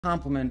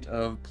complement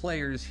of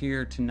players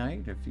here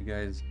tonight. If you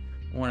guys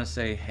want to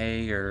say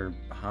hey or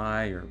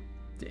hi or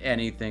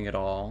anything at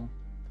all,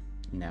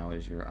 now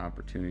is your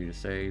opportunity to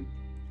say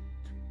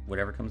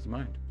whatever comes to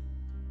mind.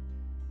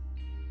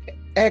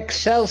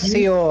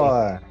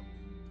 Excelsior!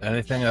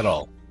 Anything at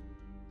all.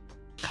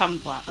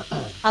 Kumquat.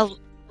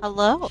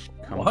 Hello.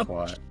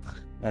 Kumquat.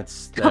 That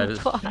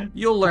is.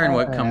 You'll learn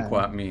what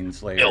kumquat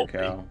means later,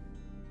 Cal.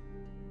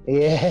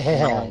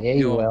 Yeah,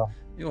 you will.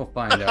 You'll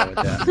find out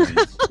what that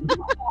means.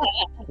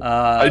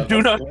 I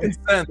do not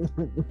consent.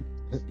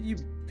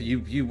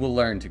 You will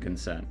learn to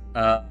consent.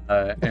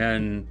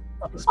 And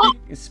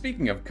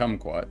speaking of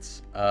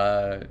kumquats,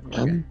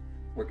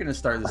 we're gonna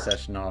start the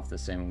session off the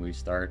same way we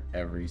start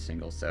every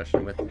single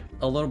session, with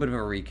a little bit of a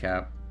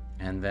recap,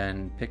 and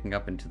then picking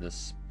up into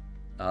this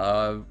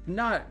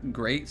not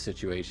great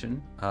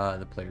situation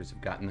the players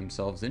have gotten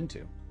themselves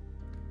into.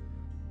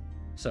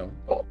 So,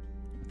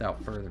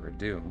 without further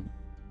ado,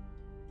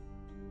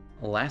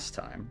 last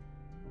time,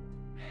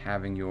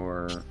 having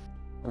your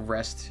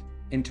rest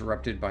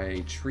interrupted by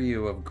a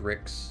trio of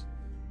Gricks,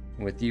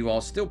 with you all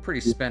still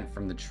pretty spent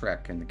from the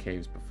trek in the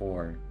caves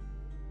before.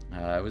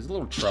 It was a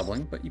little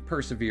troubling, but you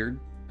persevered.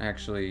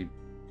 Actually,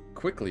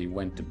 quickly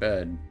went to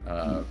bed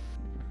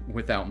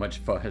without much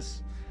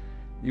fuss.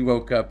 You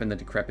woke up in the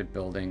decrepit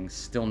building,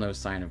 still no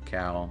sign of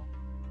Cal,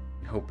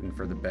 hoping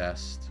for the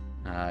best.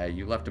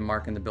 You left a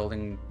mark in the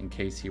building in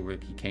case he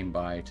came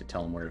by to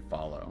tell him where to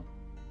follow.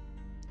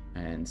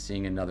 And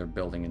seeing another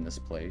building in this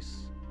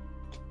place,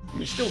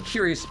 you're still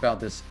curious about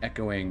this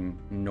echoing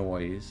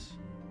noise,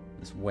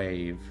 this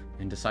wave,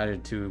 and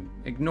decided to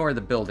ignore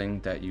the building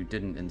that you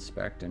didn't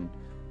inspect, and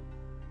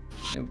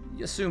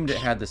you assumed it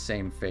had the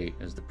same fate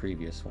as the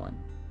previous one.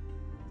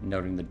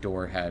 Noting the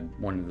door had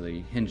one of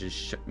the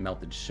hinges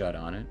melted shut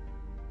on it,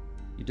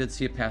 you did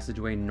see a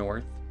passageway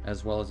north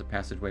as well as a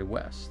passageway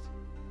west.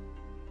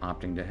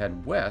 Opting to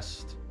head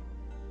west,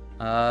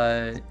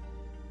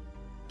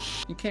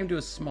 you came to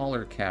a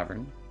smaller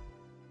cavern,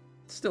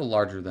 still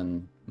larger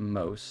than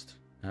most.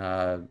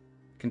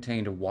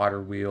 Contained a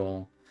water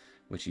wheel,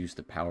 which used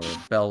the power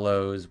of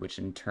bellows, which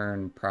in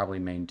turn probably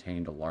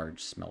maintained a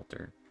large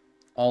smelter.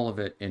 All of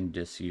it in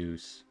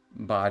disuse,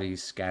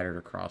 bodies scattered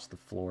across the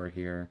floor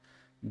here,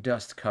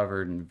 dust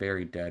covered and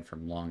very dead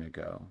from long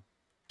ago.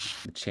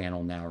 The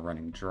channel now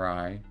running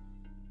dry.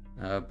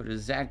 But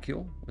as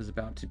Zadkiel was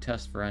about to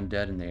test for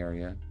undead in the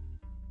area,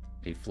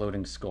 a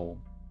floating skull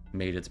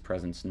made its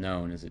presence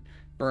known as it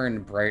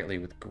burned brightly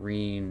with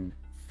green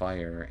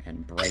fire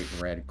and bright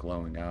red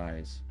glowing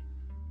eyes.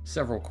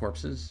 Several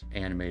corpses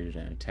animated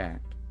and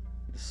attacked.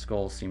 The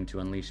skull seemed to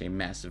unleash a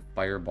massive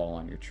fireball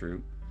on your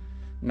troop,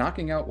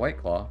 knocking out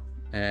Whiteclaw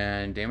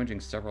and damaging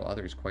several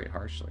others quite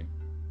harshly.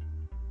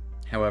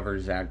 However,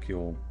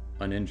 Zadkiel,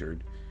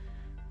 uninjured,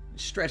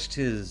 stretched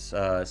his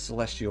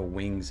celestial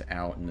wings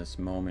out in this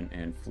moment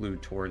and flew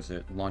towards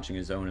it, launching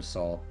his own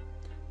assault,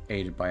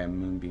 aided by a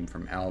moonbeam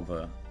from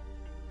Alva,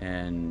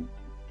 and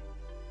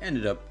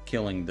ended up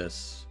killing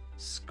this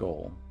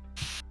skull.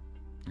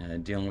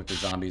 Dealing with the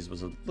zombies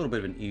was a little bit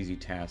of an easy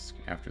task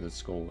after the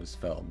skull was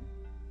felled.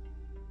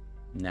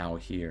 Now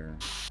here,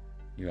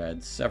 you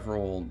had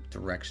several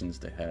directions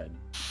to head.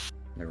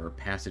 There were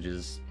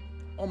passages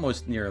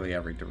almost nearly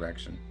every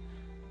direction,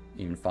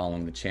 even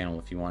following the channel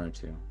if you wanted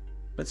to.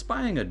 But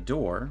spying a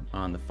door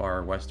on the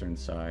far western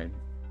side,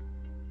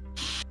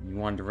 you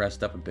wanted to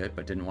rest up a bit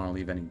but didn't want to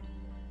leave any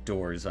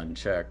doors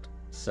unchecked.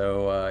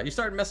 So you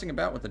started messing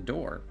about with the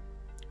door,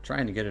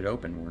 trying to get it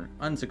open. Were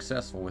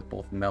unsuccessful, with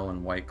both Mel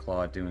and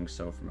Whiteclaw doing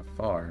so from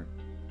afar.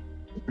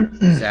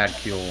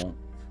 Zadkiel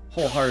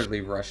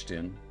wholeheartedly rushed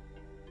in,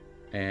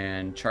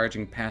 and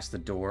charging past the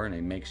door and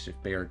a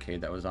makeshift barricade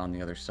that was on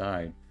the other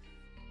side,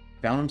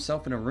 found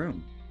himself in a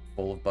room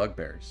full of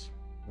bugbears,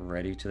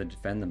 ready to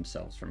defend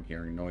themselves from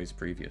hearing noise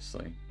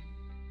previously.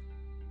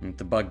 With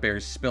the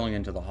bugbears spilling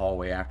into the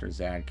hallway after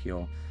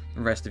Zadkiel,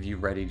 the rest of you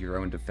readied your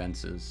own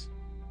defenses.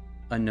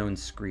 Unknown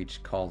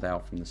screech called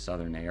out from the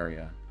southern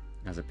area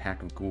as a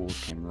pack of ghouls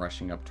came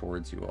rushing up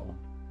towards you all.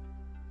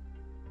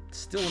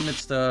 Still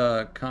amidst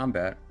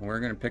combat, we're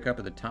going to pick up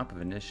at the top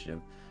of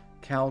initiative.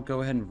 Cal,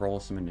 go ahead and roll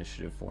some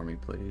initiative for me,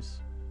 please.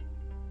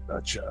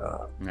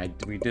 Gotcha.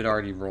 We did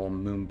already roll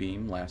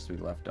Moonbeam last we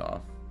left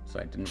off, so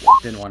I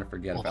didn't want to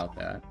forget about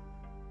that.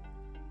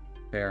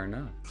 Fair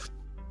enough.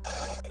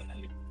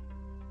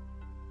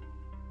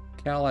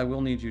 Cal, I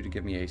will need you to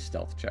give me a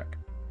stealth check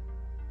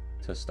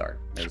to start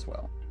as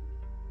well.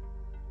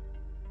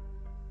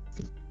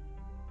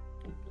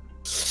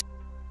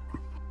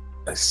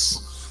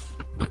 Nice.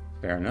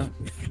 Fair enough.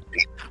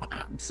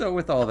 So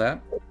with all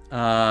that,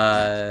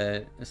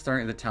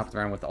 starting at the top of the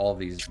round with all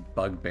these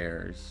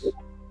bugbears,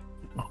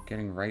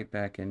 getting right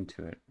back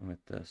into it with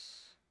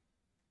this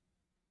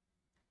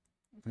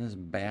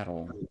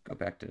battle. Go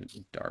back to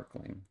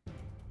Darkling.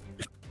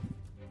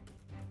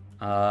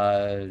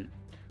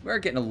 We're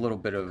getting a little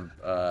bit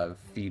of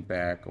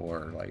feedback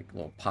or like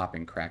little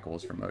popping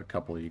crackles from a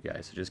couple of you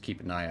guys, so just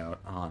keep an eye out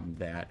on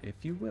that if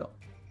you will.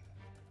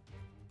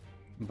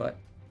 But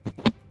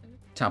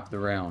top of the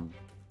round,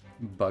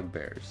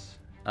 bugbears.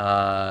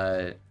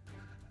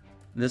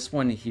 This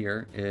one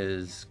here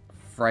is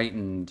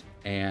frightened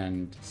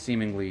and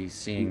seemingly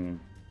seeing...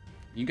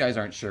 You guys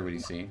aren't sure what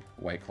he's seeing.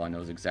 White Claw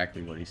knows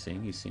exactly what he's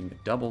seeing. He's seeing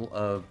a double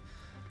of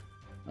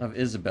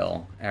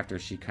Isabel after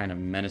she kind of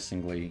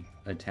menacingly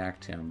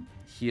attacked him.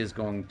 He is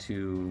going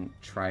to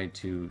try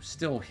to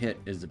still hit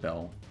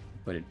Isabel,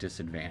 but at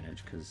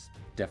disadvantage, because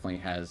definitely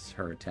has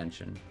her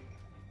attention.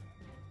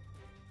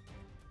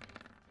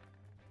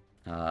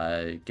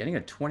 Getting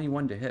a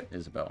 21 to hit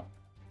Isabel.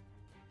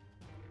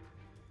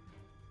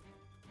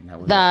 And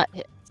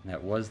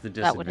that was the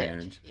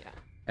disadvantage. Yeah.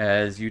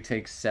 As you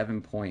take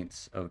 7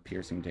 points of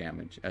piercing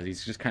damage, as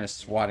he's just kind of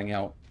swatting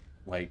out,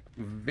 like,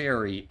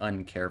 very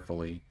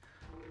uncarefully,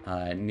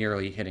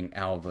 nearly hitting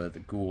Alva, the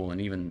ghoul, and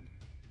even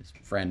his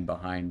friend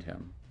behind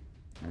him,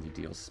 as he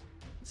deals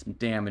some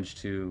damage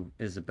to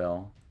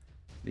Isabel.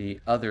 The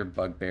other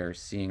bugbear,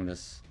 seeing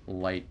this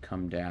light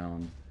come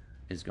down,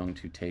 is going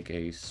to take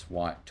a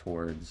swat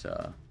towards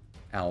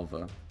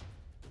Alva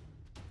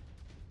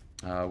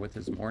with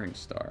his Morning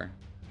Star.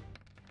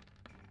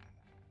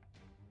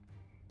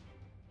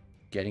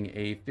 Getting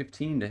a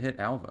 15 to hit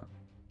Alva.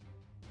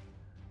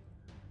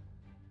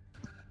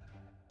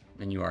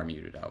 And you are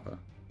muted, Alva.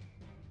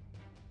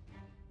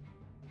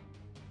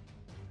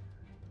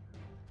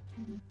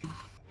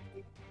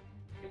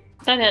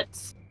 That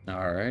hits.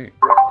 Alright.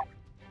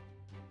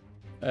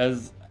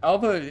 As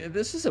Alva,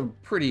 this is a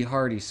pretty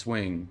hardy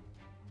swing.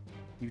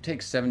 You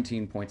take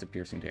 17 points of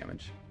piercing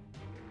damage.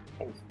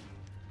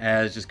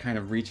 As just kind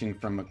of reaching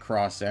from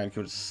across that,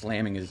 just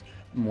slamming his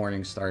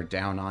Morning Star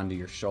down onto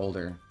your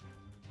shoulder.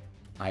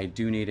 I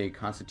do need a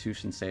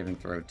Constitution saving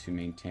throw to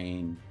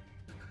maintain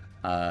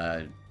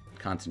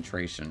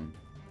concentration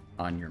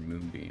on your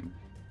Moonbeam.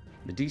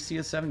 The DC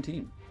is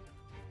 17.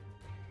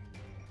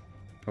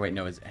 Oh wait,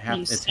 no, it's half.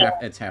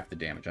 It's half the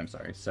damage. I'm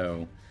sorry.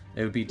 So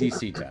it would be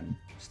DC 10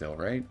 still,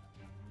 right?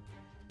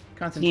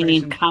 Concentration.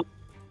 You need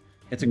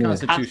it's a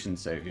Constitution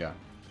save, yeah.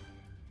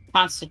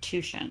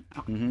 Constitution.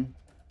 Okay.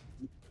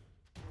 Mm-hmm.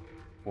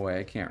 Boy,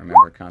 I can't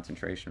remember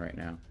concentration right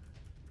now.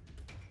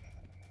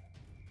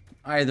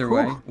 Either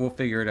way, we'll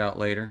figure it out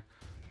later.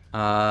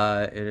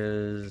 It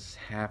is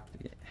half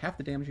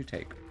the damage you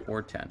take,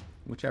 or 10,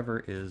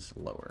 whichever is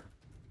lower,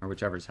 or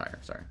whichever is higher.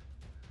 Sorry.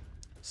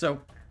 So,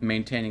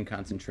 maintaining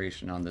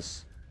concentration on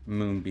this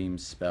Moonbeam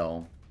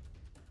spell.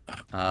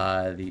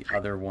 The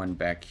other one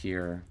back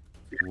here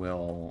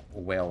will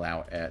wail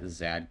out at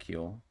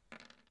Zadkiel,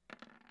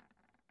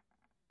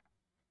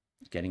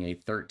 getting a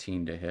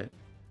 13 to hit.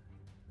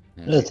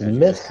 And That's a you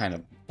miss. just kind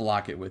of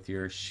block it with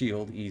your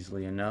shield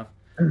easily enough.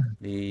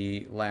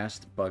 The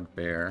last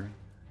bugbear,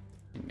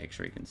 make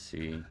sure you can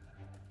see,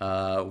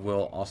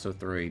 will also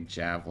throw a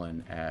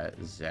javelin at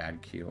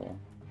Zadkiel.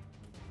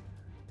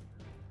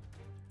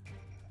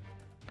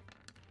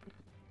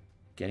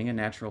 Getting a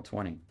natural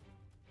 20.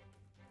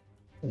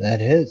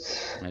 That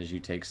is. As you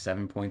take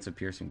 7 points of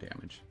piercing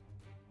damage.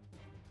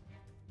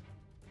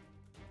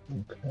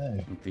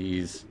 Okay.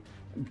 These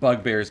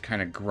bugbears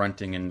kind of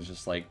grunting and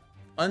just like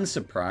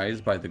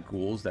unsurprised by the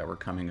ghouls that were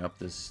coming up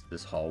this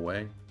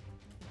hallway.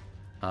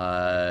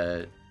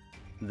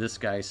 This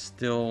guy's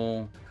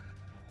still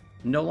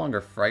no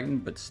longer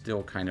frightened, but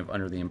still kind of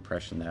under the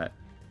impression that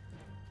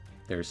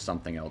there's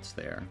something else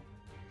there.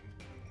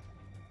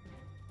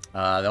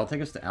 That'll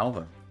take us to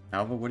Alva.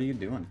 Alva, what are you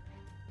doing?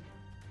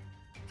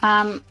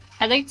 I'd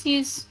like to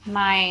use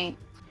my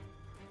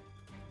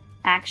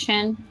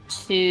action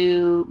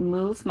to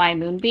move my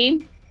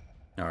Moonbeam.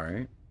 All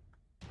right.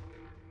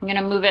 I'm going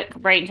to move it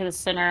right into the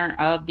center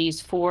of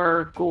these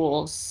 4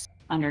 ghouls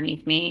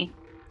underneath me.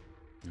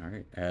 All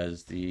right.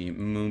 As the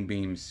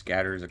Moonbeam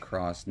scatters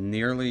across,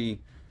 nearly...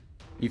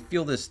 You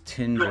feel this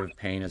tinge of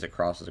pain as it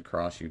crosses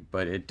across you,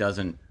 but it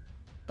doesn't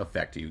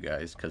affect you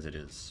guys, because it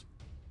is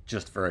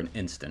just for an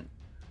instant.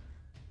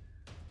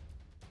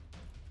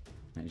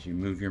 As you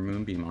move your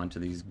Moonbeam onto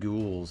these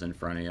ghouls in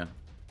front of you.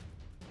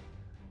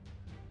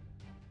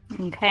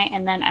 Okay,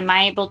 and then am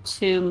I able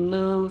to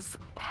move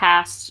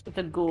past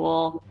the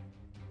ghoul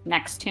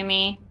next to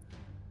me?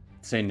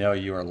 Say no,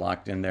 you are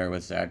locked in there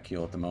with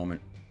Zadkiel at the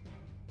moment.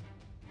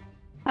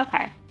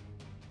 Okay.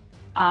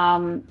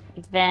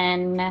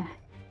 Then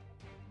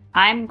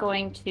I'm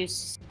going to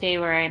stay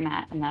where I'm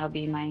at, and that'll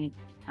be my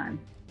turn.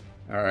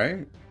 All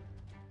right.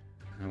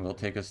 And we'll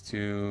take us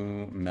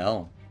to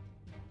Mel.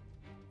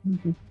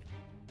 Mm-hmm.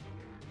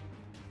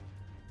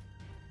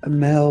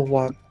 Mel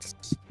walks.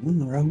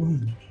 The wrong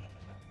one.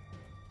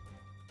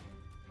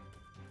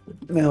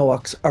 Mel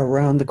walks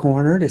around the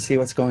corner to see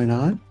what's going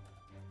on.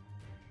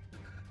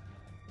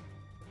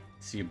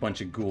 See a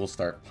bunch of ghouls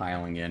start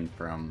piling in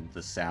from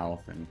the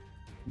south, and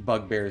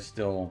bugbears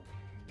still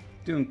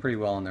doing pretty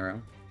well on their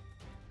own.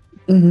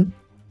 Mm-hmm.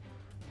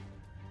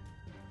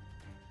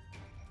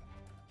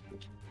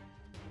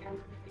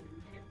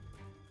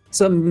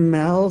 So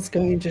Mel's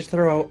going to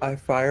throw a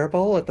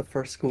fireball at the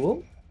first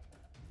ghoul.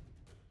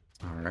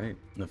 All right.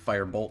 The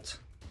firebolt.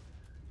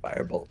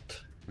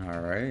 All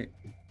right.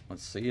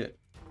 Let's see it.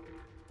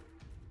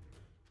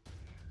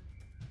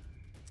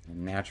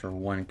 Natural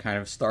one, kind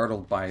of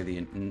startled by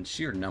the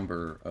sheer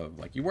number of,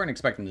 like, you weren't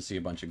expecting to see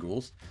a bunch of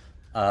ghouls,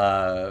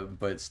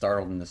 but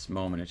startled in this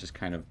moment, it just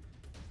kind of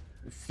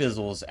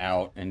fizzles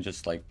out and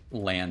just, like,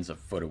 lands a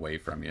foot away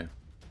from you.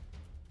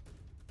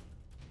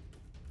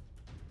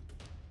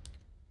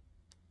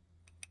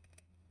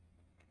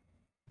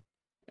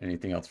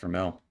 Anything else for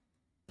Mel?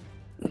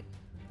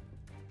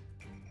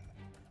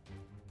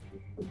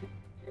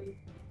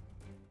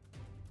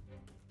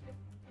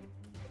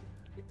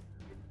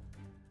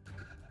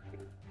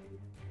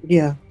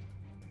 Yeah.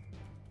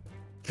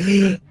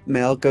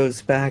 Mel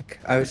goes back.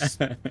 I was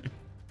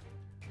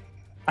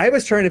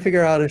trying to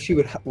figure out if she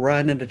would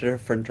run in a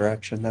different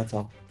direction. That's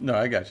all. No,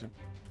 I got you.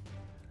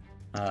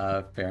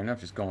 Fair enough.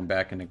 Just going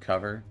back into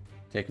cover,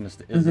 taking us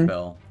to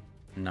Isabel.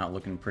 Not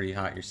looking pretty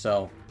hot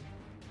yourself.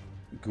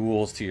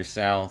 Ghouls to your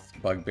south,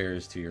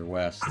 bugbears to your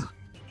west.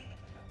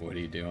 What are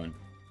you doing?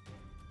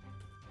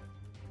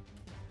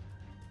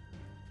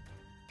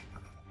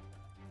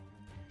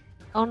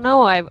 Oh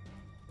no,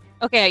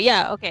 okay,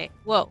 yeah, okay.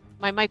 Whoa,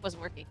 my mic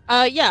wasn't working.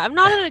 Yeah, I'm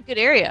not in a good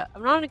area.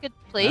 I'm not in a good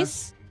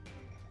place.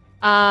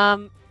 In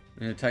a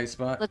tight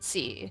spot? Let's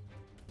see.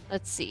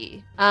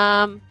 Okay.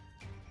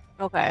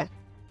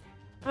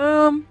 Kind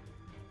of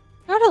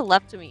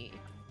left to me.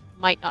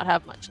 Might not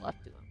have much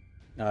left to him.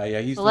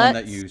 Yeah, he's So the one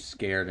that you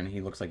scared, and he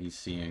looks like he's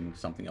seeing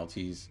something else.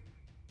 He's,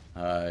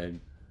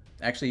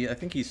 actually, I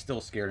think he's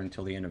still scared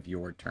until the end of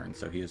your turn,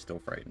 so he is still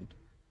frightened.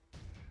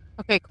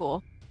 Okay,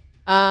 cool.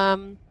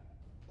 If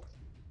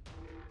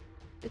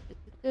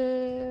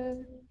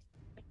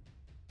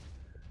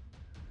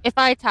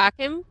I attack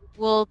him,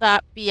 will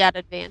that be at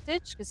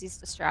advantage because he's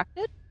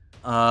distracted?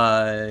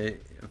 I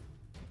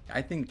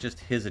think just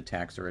his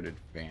attacks are at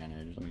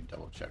advantage. Let me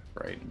double check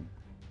Frighten.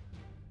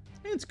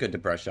 It's good to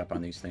brush up on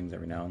these things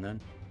every now and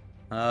then.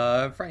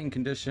 Frighten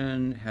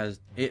condition has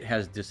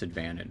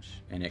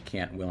disadvantage, and it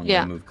can't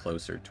willingly move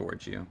closer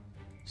towards you.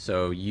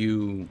 So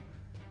you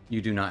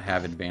do not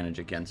have advantage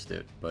against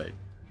it, but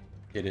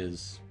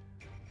it's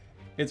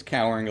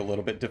cowering a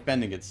little bit,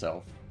 defending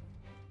itself.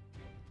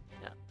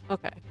 Yeah.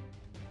 Okay.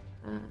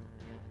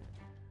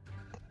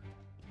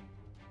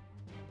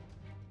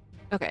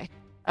 Okay.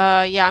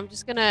 Yeah, I'm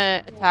just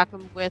gonna attack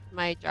him with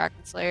my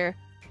Dragon Slayer.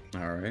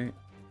 All right.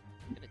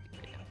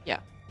 Yeah.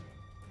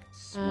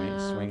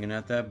 Swinging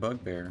at that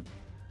bugbear.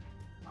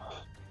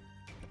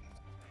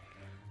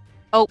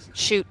 Oh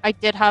shoot! I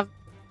did have.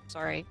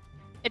 Sorry.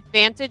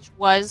 Advantage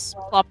was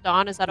plopped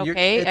on. Is that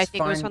okay? I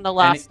think it was from the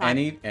last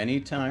time.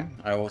 Anytime.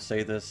 I will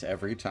say this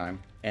every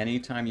time.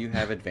 Anytime you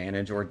have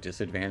advantage or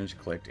disadvantage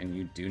clicked, and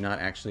you do not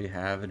actually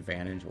have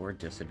advantage or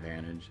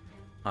disadvantage,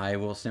 I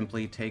will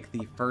simply take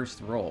the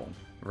first roll,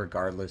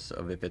 regardless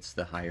of if it's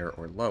the higher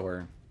or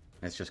lower.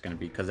 It's just going to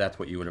be because that's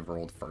what you would have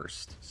rolled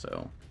first.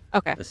 So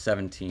okay. The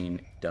 17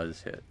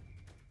 does hit.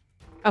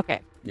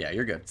 Okay. Yeah,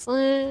 you're good.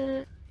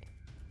 Excellent.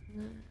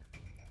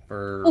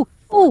 For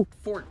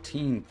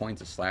 14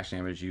 points of slash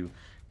damage, you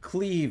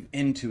cleave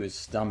into his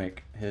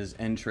stomach. His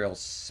entrails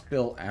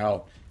spill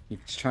out. He's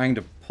trying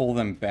to pull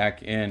them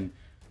back in,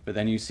 but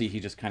then you see he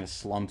just kind of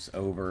slumps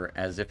over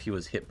as if he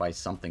was hit by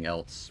something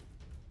else,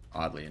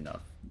 oddly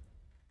enough.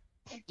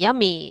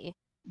 Yummy.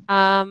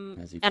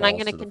 And I'm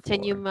going to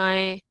continue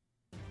my...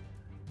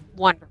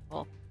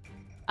 Wonderful.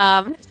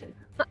 I'm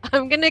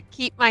going to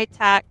keep my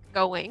attack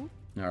going.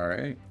 All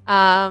right.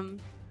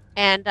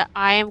 And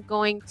I am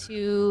going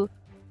to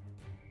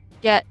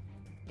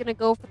gonna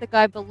go for the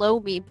guy below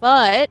me,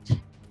 but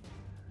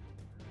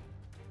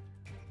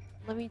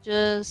let me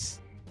just...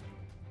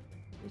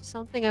 There's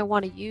something I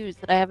want to use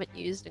that I haven't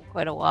used in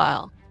quite a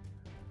while.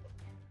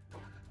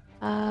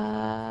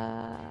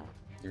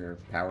 Your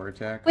power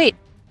attack? Wait.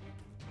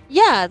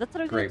 Yeah, that's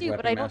what I was going Great to do, but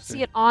Weapon I don't Master?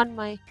 see it on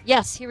my...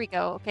 Yes, here we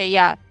go. Okay,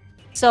 yeah.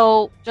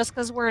 So, just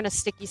because we're in a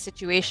sticky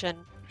situation,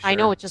 I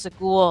know Sure. it's just a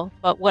ghoul,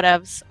 but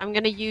whatevs. I'm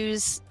going to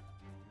use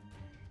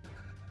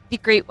the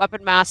Great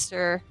Weapon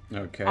Master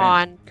Okay.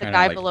 on the Kinda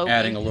guy like below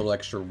adding me. a little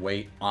extra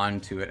weight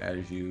onto it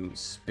as you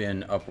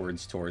spin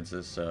upwards towards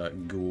this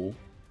ghoul.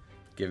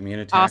 Give me an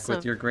attack Awesome.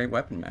 with your Great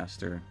Weapon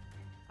Master.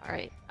 All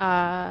right.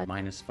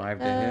 -5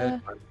 to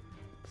hit,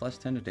 plus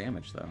 10 to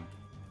damage, though.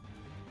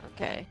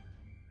 Okay.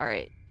 All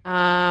right.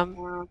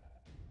 Oh,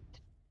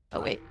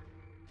 wait.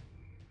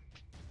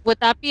 Would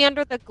that be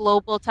under the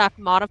global attack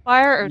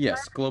modifier? Or...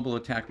 Yes, global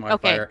attack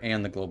modifier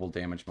and the global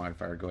damage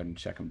modifier. Go ahead and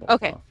check them both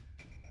off.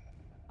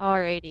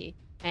 Alrighty.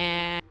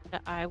 And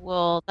I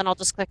will... Then I'll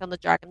just click on the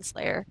Dragon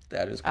Slayer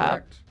That is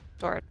correct.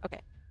 sword. Okay.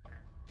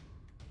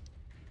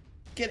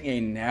 Getting a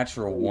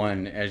natural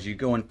 1 as you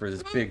go in for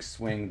this big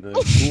swing. The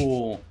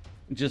ghoul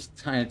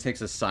just kind of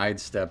takes a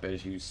sidestep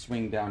as you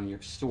swing down.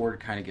 Your sword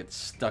kind of gets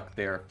stuck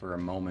there for a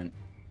moment.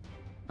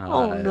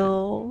 Oh,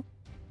 no.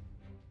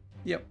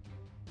 Yep.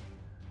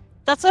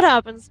 That's what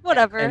happens.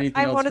 Whatever. Anything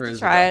I else wanted for to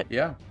Isabel? try it.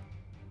 Yeah.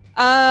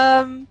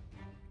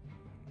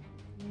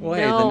 Well,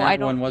 hey, no, the I nat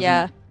don't...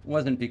 one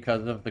wasn't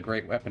because of the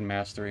Great Weapon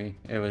Mastery.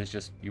 It was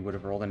just you would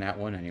have rolled a nat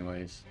 1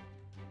 anyways.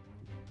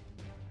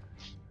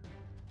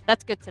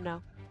 That's good to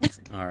know.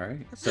 All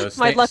right. So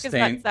My luck is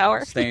not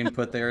sour. Staying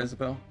put there,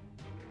 Isabel.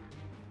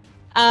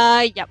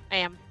 Yep, I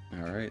am.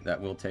 All right, that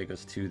will take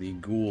us to the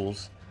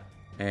ghouls.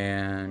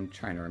 And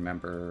trying to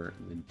remember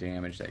the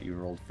damage that you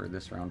rolled for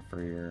this round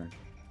for your...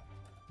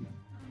 You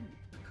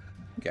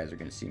guys are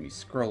going to see me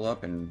scroll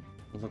up and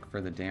look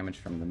for the damage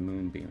from the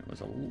moonbeam. It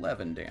was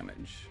 11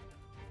 damage.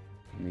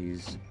 And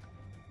these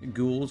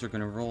ghouls are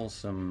going to roll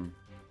some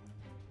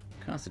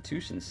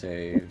constitution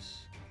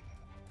saves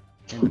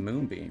in the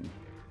moonbeam.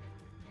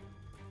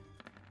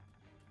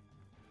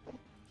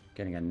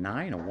 Getting a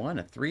 9, a 1,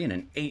 a 3, and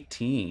an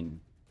 18.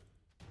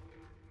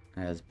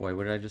 As, boy,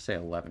 what did I just say?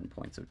 11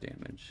 points of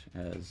damage.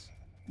 As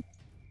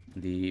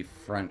the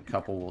front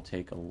couple will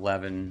take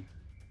 11.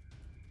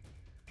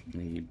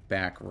 The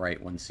back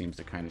right one seems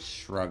to kind of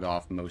shrug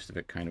off most of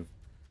it, kind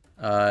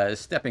of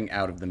stepping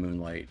out of the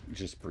moonlight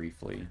just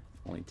briefly,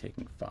 only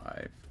taking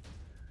 5.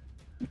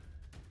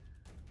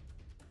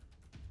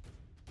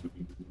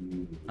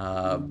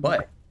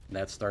 But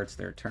that starts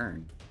their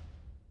turn.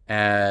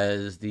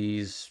 As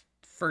these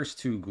first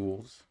 2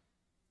 ghouls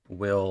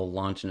will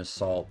launch an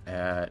assault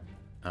at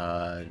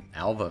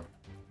Alva.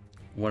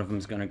 One of them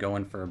is going to go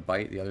in for a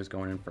bite, the other's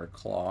going in for a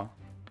claw.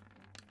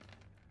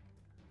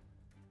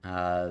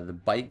 The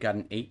bite got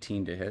an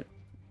 18 to hit.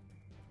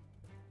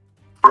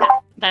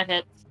 That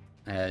hits.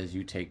 As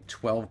you take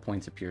 12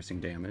 points of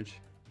piercing damage.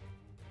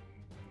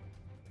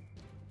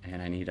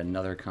 And I need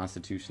another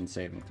Constitution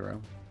saving throw.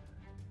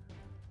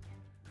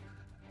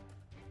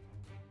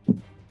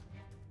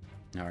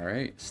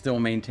 Alright, still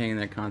maintaining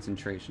that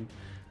concentration.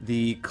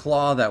 The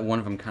claw that one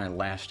of them kind of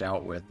lashed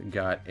out with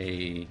got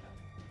a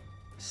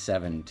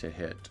 7 to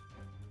hit.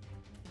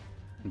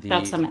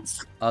 That's a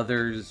miss.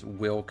 Others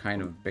will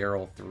kind of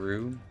barrel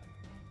through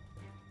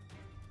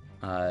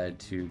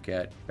to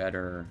get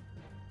better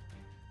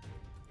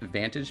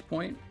vantage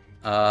point.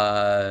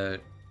 Alva,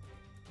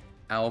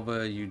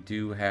 you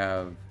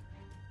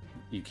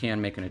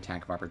can make an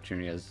attack of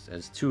opportunity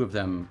as 2 of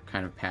them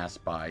kind of pass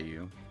by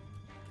you.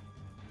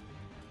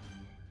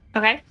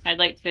 Okay, I'd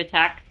like to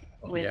attack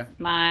with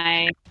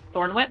my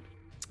Thorn Whip.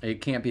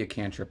 It can't be a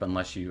cantrip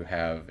unless you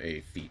have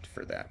a feat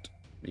for that.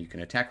 You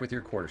can attack with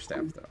your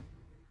quarterstaff, though.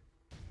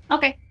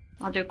 Okay,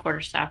 I'll do a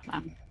quarterstaff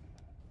then.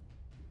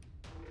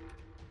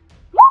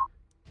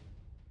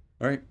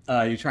 All right,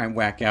 you try and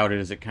whack out it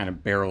as it kind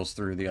of barrels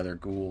through the other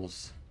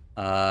ghouls.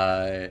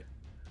 In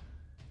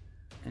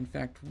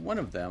fact, one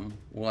of them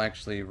will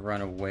actually run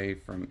away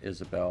from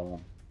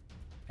Isabel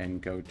and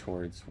go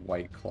towards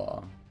White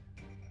Claw.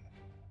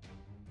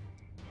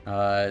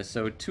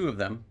 So 2 of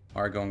them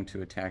are going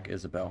to attack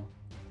Isabel.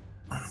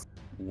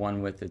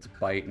 One with its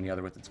bite and the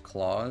other with its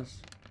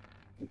claws.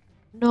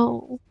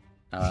 No.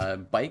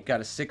 Bite got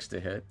a 6 to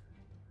hit.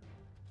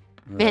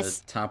 Miss.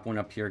 The top one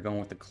up here going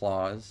with the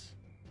claws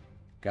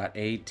got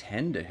a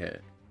 10 to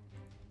hit.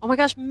 Oh my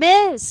gosh,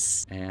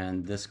 miss!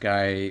 And this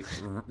guy,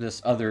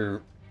 this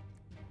other,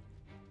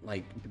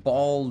 like,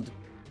 bald,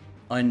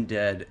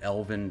 undead,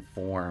 elven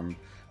form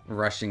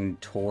rushing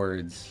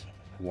towards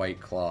White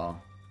Claw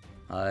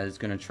is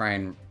going to try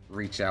and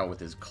reach out with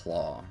his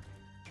claw.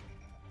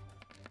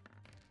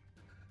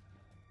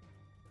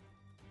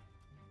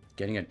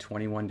 Getting a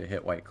 21 to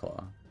hit White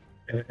Claw.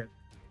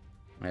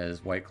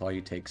 As White Claw,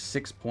 you take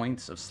 6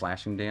 points of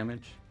slashing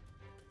damage.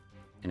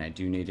 And I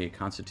do need a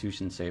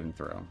Constitution saving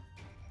throw.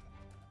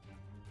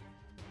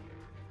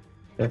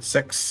 That's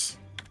 6.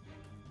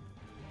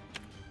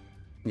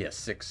 Yes,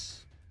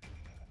 6.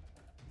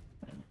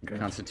 Okay.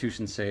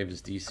 Constitution save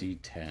is DC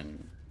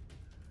 10.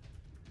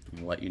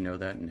 I'll let you know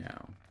that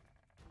now.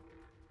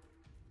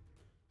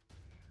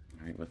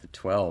 Alright, with the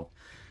 12.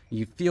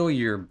 You feel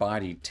your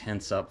body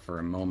tense up for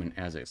a moment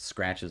as it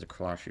scratches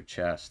across your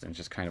chest and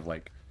just kind of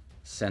like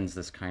sends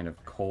this kind of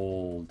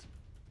cold,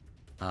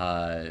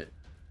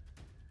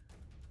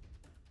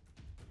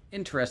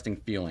 interesting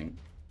feeling.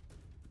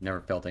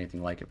 Never felt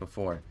anything like it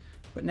before.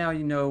 But now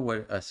you know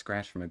what a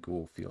scratch from a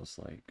ghoul feels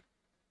like.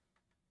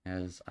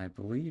 As I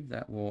believe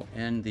that will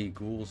end the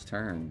ghoul's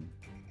turn.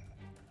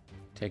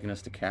 Taking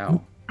us to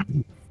Cal.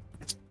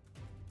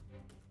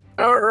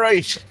 All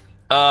right.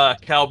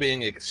 Cal,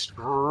 being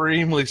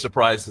extremely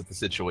surprised at the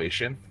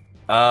situation,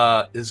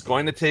 is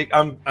going to take.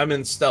 I'm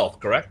in stealth,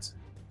 correct?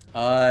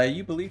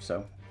 You believe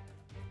so.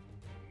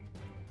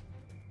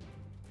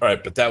 All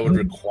right, but that would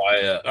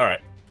require. All right.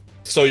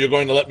 So you're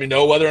going to let me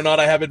know whether or not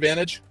I have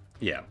advantage?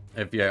 Yeah.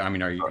 If I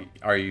mean,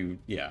 are you?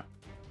 Yeah.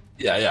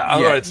 Yeah.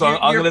 All right. So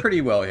I'm you're gonna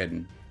pretty well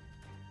hidden.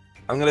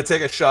 I'm gonna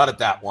take a shot at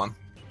that one.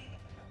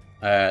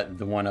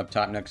 The one up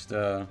top next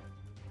to...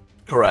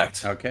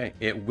 Correct. Okay.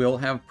 It will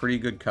have pretty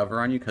good cover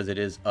on you because it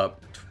is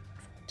up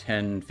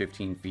 10,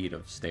 15 feet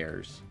of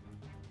stairs.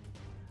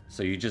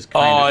 So you just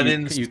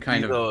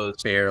kind of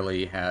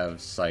barely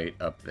have sight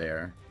up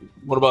there.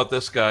 What about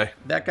this guy?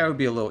 That guy would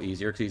be a little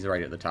easier because he's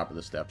right at the top of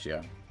the steps,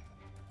 yeah.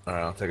 All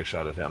right, I'll take a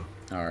shot at him.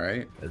 All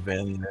right.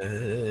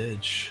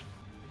 Advantage.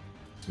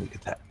 Sneak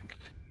attack.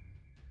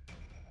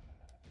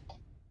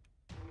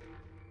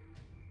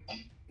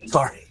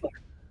 Sorry.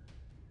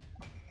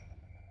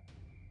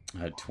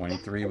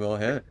 23 will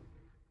hit.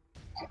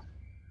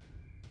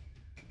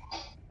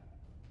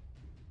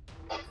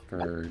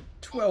 For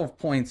 12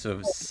 points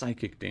of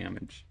psychic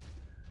damage.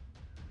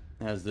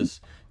 As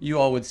this, you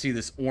all would see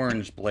this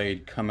orange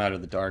blade come out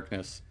of the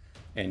darkness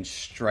and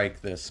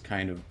strike this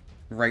kind of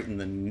right in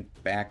the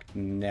back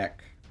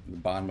neck, the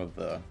bottom of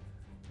the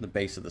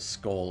base of the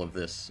skull of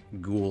this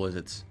ghoul as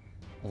it's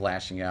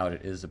lashing out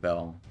at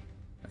Isabel.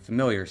 A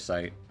familiar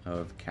sight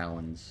of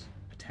Callan's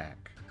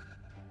attack.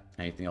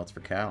 Anything else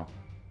for Cal?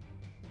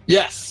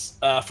 Yes,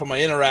 for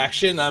my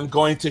interaction, I'm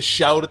going to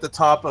shout at the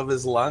top of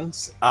his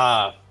lungs.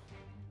 All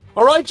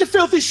right, you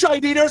filthy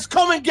shite eaters,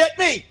 come and get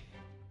me!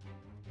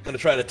 Gonna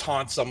try to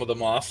taunt some of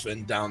them off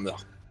and down the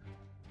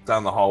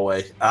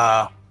hallway.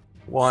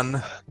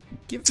 1,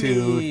 Give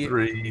 2, me,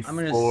 3, I'm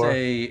gonna 4,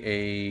 say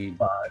a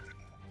 5.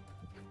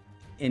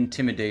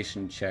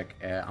 intimidation check.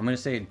 I'm gonna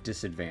say a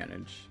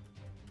disadvantage.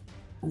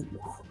 Ooh.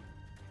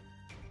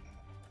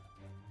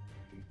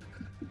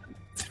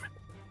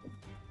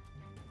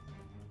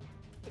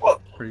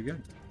 Pretty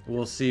good.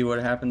 We'll see what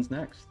happens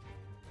next.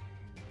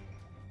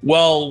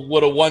 Well,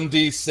 would a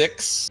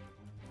 1d6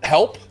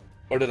 help,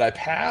 or did I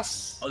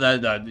pass? Oh,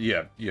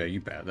 yeah, you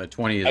bet. That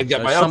 20 is I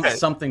get my okay.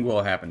 Something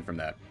will happen from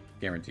that,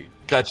 guaranteed.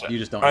 Gotcha. You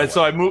just don't. All know right,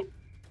 so what.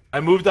 I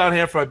moved down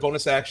here for my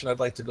bonus action.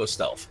 I'd like to go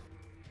stealth.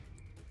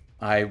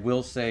 I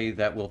will say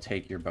that will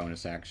take your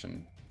bonus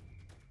action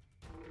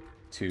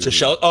to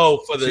shout. Oh,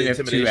 for the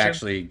intimidation. To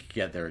actually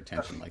get their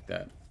attention like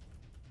that.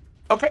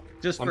 Okay.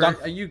 Just I'm for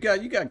done. you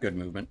got good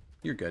movement.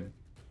 You're good.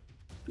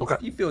 Okay.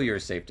 You feel you're a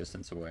safe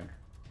distance away.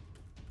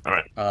 All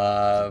right.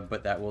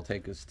 But that will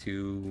take us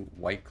to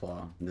White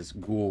Claw, this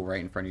ghoul right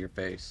in front of your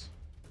face.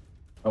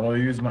 I will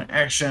use my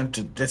action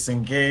to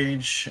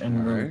disengage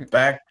and move Alright.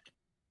 back.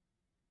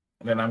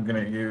 And then I'm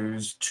gonna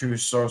use 2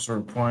 sorcerer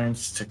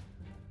points to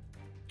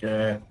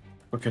get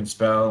quicken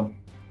spell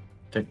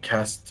to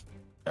cast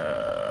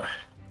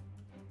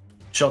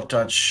Chill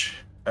Touch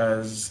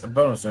as a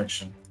bonus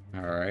action.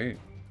 Alright.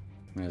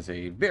 As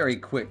a very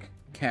quick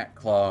cat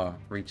claw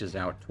reaches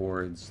out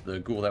towards the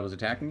ghoul that was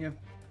attacking you.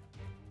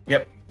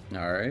 Yep.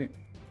 Alright.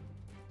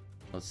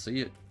 Let's see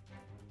it.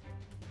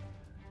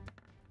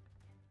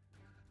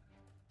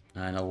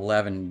 An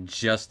 11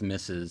 just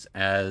misses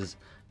as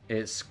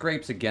it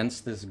scrapes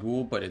against this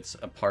ghoul, but it's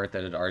a part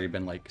that had already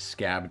been like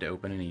scabbed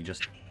open and he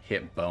just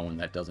hit bone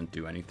that doesn't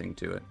do anything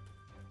to it.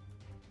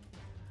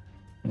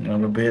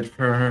 That'll be it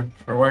for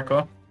White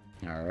Claw.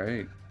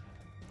 Alright.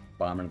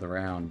 Bottom of the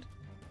round.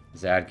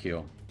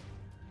 Zadkiel.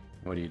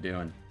 What are you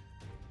doing?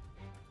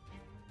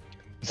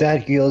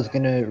 Zadkiel is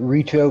gonna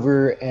reach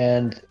over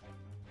and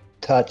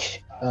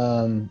touch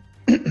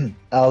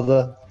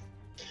Alva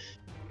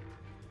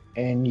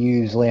and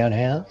use Lay on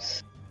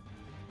Hands.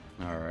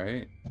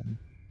 Alright.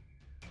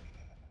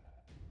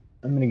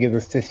 I'm gonna give her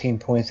 15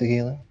 points of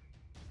healing.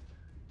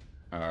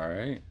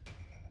 Alright.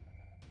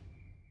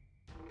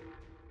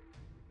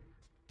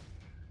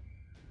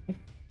 There's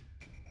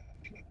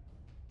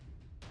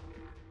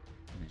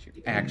your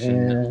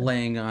action Yeah.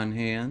 laying on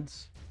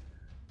hands.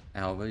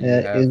 Alva,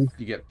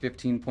 you get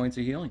 15 points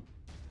of healing.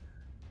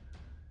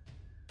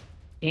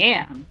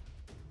 Damn.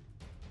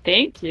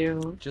 Thank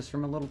you. Just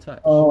from a little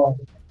touch. Oh.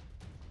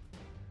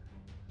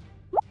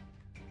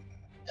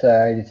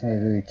 Sorry, I just need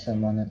to read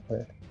some on it,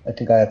 but I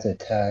think I have to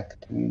attack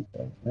to use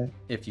that, right?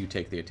 If you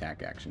take the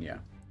attack action, yeah.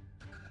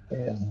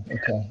 Yeah,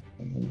 okay.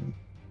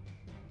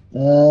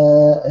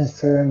 As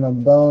for my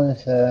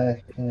bonus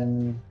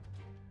action,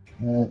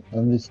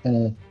 I'm just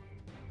gonna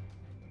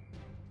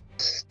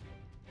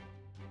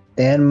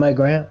stand my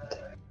ground.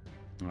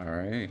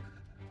 Alright.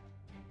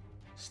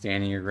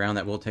 Standing your ground,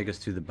 that will take us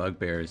to the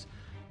bugbears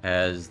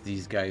as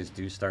these guys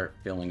do start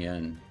filling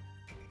in.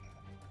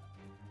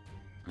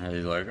 And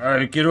he's like,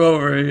 alright, get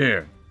over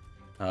here.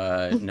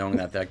 Knowing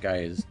that guy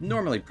is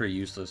normally pretty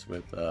useless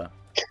with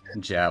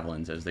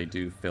javelins as they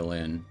do fill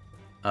in.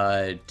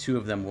 2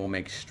 of them will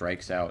make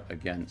strikes out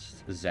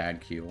against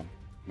Zadkiel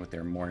with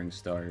their Morning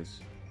Stars.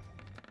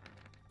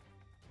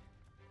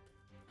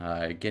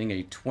 Getting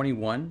a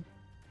 21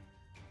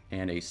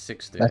 and a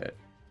 6 to hit.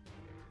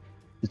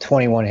 The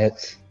 21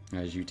 hits.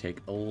 As you take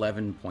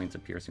 11 points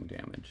of piercing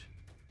damage.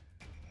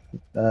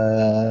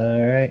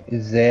 Alright,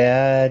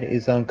 Zad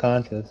is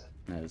unconscious.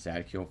 As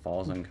Zadkiel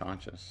falls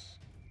unconscious.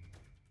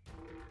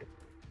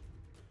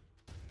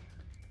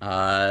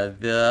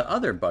 The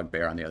other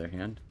bugbear, on the other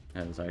hand,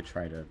 as I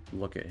try to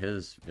look at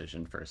his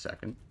vision for a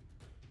second,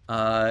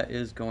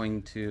 is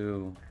going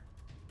to...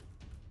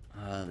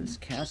 this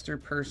caster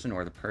person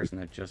or the person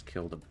that just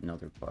killed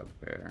another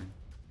bugbear.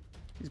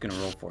 He's going to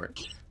roll for it.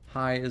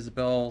 High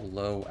Isabel,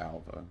 low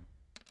Alva.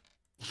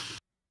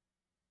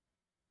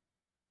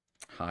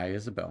 High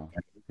Isabel.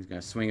 He's going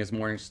to swing his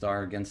Morning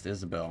Star against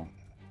Isabel,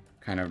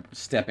 kind of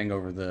stepping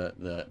over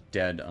the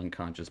dead,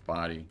 unconscious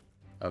body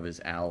of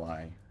his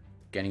ally,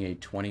 getting a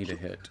 20 to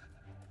hit.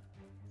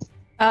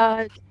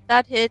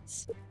 That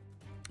hits.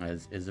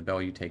 As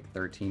Isabel, you take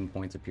 13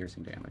 points of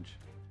piercing damage.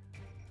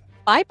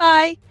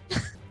 Bye-bye.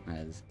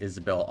 As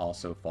Isabel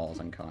also falls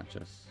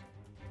unconscious.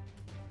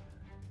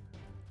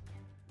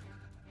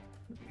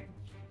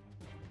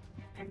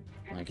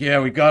 Like, yeah,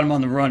 we got him on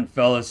the run,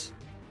 fellas.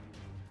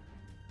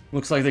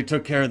 Looks like they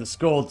took care of the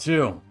skull,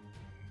 too.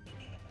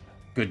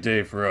 Good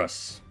day for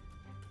us.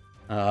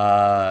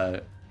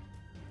 They're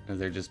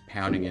just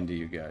pounding into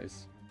you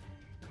guys.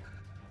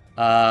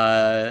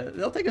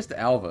 They'll take us to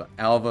Alva.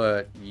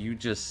 Alva, you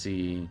just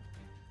see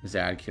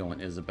Zadkiel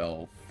and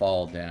Isabel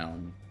fall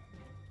down.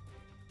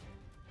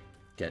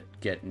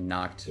 Get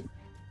knocked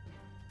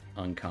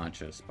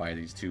unconscious by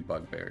these two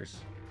bugbears.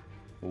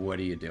 What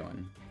are you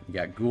doing? You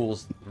got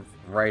ghouls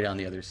right on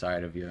the other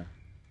side of you.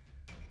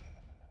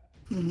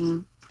 Mm-hmm.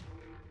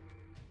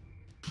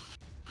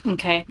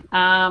 Okay.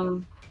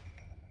 Hold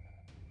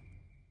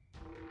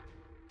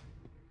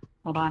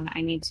on.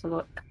 I need to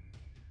look.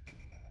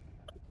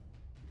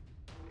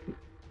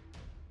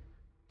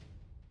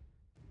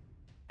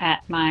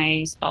 At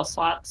my spell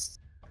slots.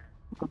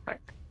 Real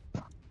quick.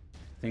 I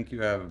think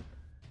you have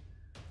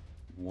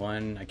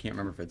one. I can't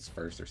remember if it's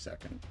first or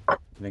second. I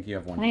think you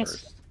have one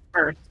first.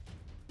 First.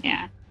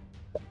 Yeah.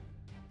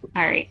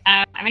 Alright.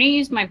 I'm going to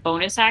use my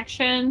bonus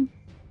action.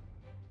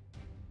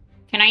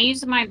 Can I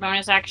use my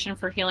bonus action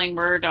for healing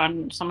word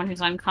on someone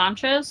who's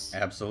unconscious?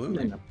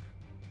 Absolutely.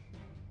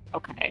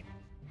 Okay.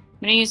 I'm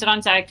going to use it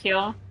on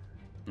Zadkiel.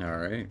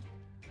 Alright.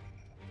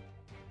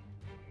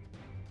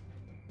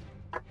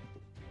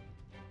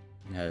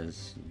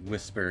 Has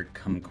whispered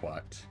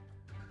kumquat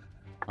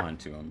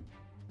onto him.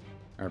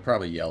 Or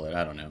probably yell it,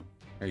 I don't know.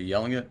 Are you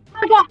yelling it?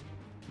 Oh,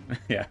 yeah.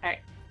 Yeah. Alright.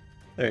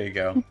 There you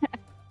go.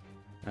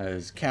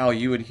 As Cal,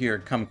 you would hear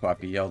kumquat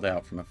be yelled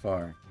out from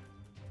afar.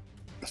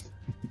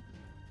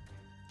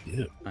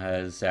 Yeah.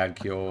 As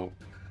Zadkiel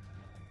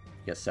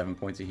gets 7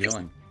 points of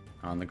healing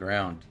on the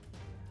ground.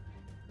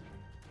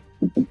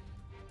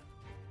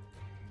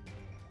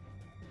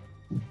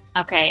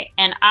 Okay,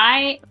 and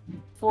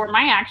for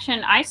my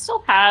action, I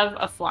still have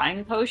a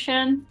flying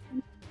potion.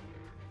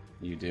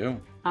 You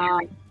do.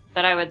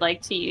 That I would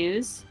like to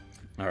use.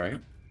 Alright.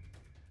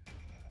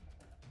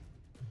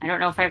 I don't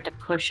know if I have to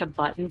push a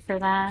button for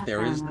that.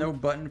 There is no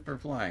button for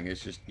flying.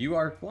 It's just you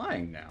are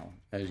flying now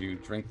as you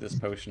drink this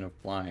potion of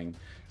flying.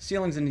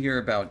 Ceilings in here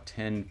about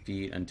 10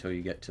 feet until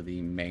you get to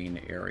the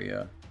main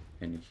area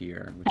in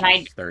here, which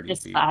Can is I 30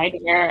 feet. decide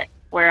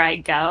where I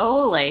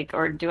go, like,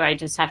 or do I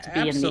just have to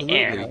be in the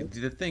air?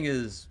 The thing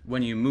is,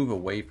 when you move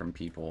away from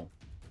people,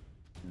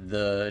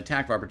 the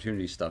attack of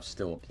opportunity stuff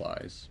still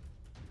applies.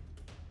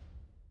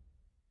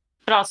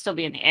 But I'll still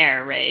be in the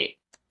air, right?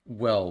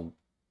 Well,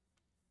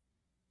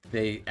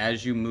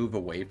 as you move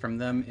away from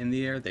them in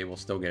the air, they will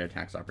still get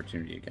attacks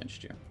opportunity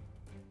against you.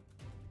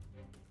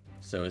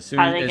 So as soon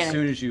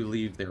as you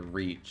leave their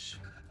reach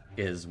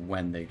is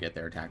when they get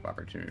their attack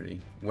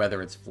opportunity,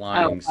 whether it's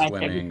flying,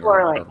 swimming, or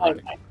running.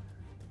 Okay.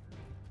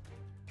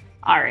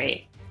 All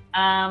right.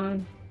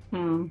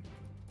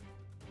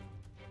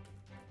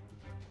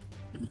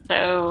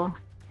 So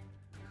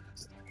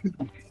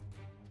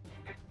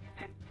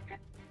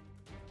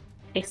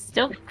I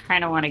still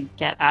kind of want to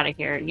get out of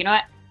here. You know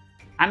what?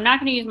 I'm not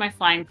going to use my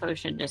flying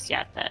potion just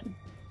yet, then.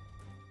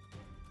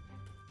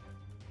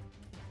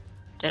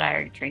 Did I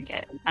already drink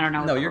it? I don't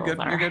know. No, you're good.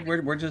 You're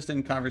good. We're just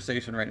in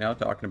conversation right now,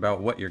 talking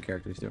about what your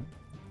characters do.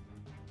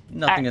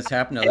 Nothing has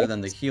happened other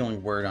than the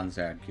healing word on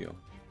Zadkiel.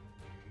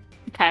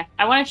 Okay,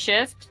 I want to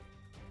shift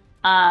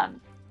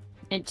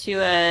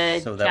into a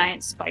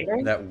giant spider.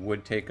 That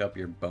would take up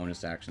your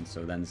bonus action,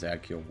 so then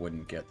Zadkiel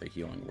wouldn't get the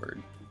healing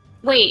word.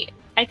 Wait,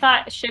 I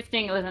thought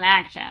shifting was an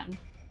action.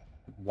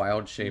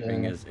 Wild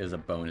shaping is a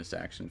bonus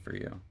action for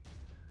you.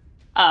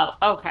 Oh,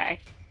 okay.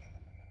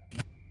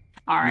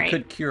 All right. You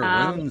could cure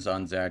wounds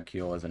on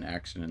Zadkiel as an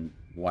action in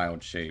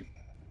wild shape.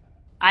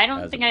 I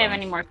don't think I have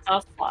any more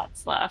spell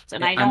slots left,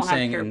 and I don't have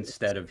saying cure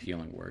instead of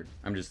healing word.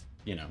 I'm just,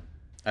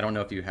 I don't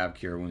know if you have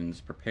cure wounds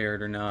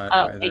prepared or not.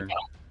 Oh, either. I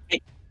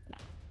don't.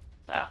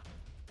 So,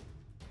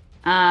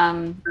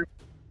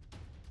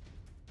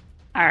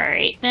 all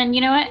right, then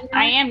you know what?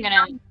 I am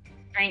gonna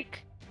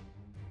drink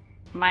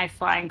my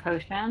flying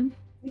potion.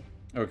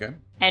 Okay.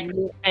 And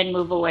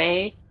move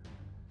away.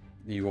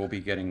 You will be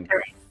getting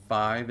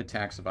 5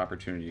 attacks of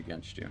opportunity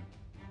against you.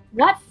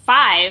 What,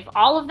 5?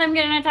 All of them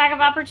get an attack of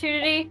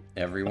opportunity?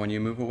 Everyone you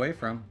move away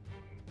from.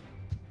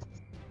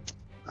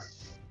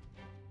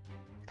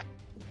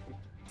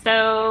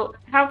 So,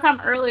 how come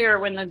earlier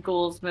when the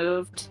ghouls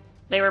moved,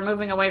 they were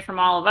moving away from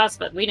all of us,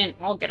 but we didn't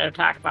all get an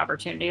attack of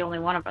opportunity, only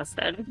one of us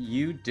did?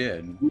 You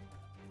did.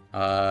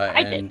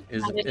 I and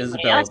did.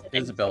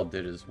 Isabel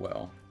did as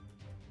well.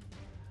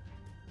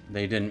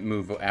 They didn't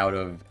move out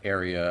of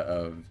area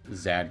of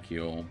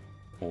Zadkiel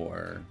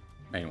or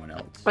anyone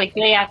else. Like,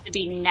 they have to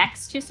be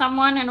next to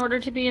someone in order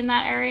to be in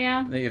that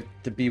area? They have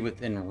to be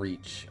within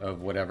reach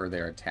of whatever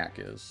their attack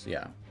is,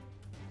 yeah.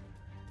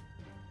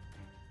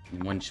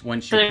 And once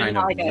you kind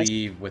of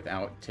leave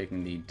without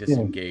taking the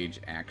disengage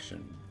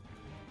action,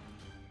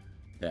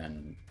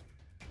 then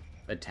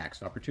attacks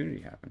of opportunity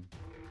happen.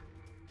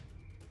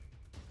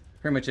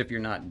 Pretty much if you're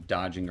not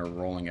dodging or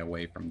rolling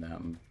away from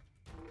them,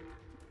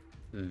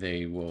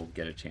 they will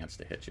get a chance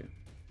to hit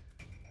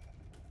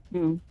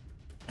you.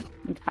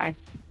 Okay.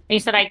 You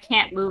said I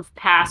can't move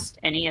past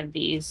any of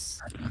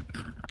these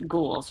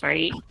ghouls,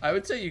 right? I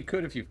would say you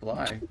could if you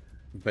fly.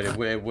 But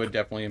it would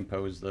definitely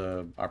impose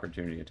the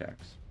opportunity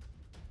attacks.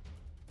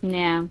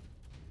 Yeah.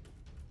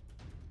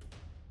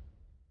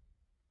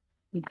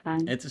 Okay.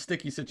 It's a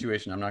sticky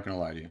situation, I'm not going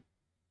to lie to you.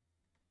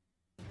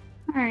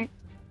 Alright.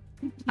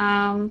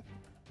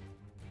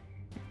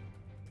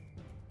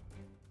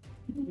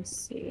 Let's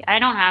see. I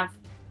don't have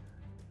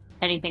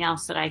anything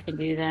else that I can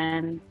do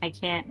then. I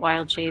can't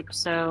wild shape,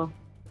 so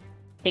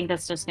I think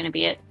that's just going to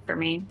be it for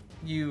me.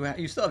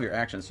 You still have your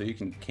action, so you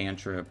can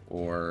cantrip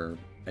or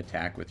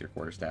attack with your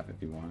quarterstaff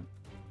if you want.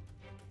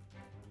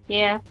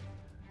 Yeah.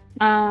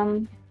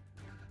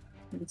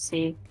 Let's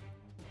see.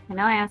 I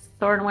know I have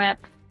Thorn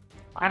Whip.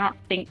 I don't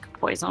think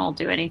poison will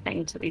do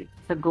anything to the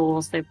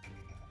ghouls. They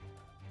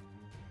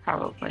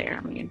probably are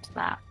immune to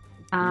that.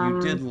 You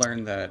did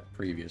learn that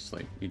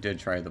previously. You did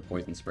try the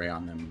poison spray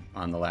on them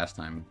on the last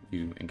time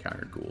you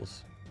encountered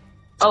ghouls.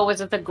 Oh, was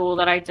it the ghoul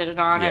that I did it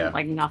on? Yeah. And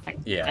like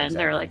nothing. Yeah, And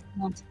they're like,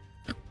 exactly.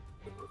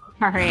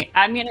 all right,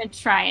 I'm gonna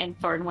try and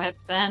Thorn Whip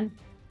then.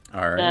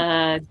 All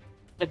right.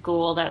 The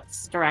ghoul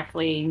that's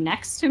directly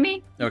next to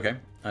me. Okay.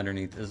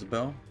 Underneath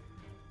Isabel.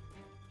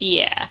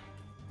 Yeah.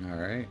 All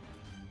right.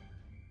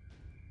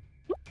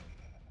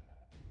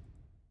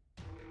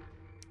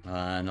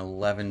 An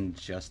 11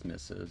 just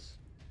misses.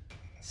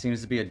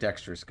 Seems to be a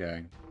dexterous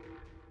guy.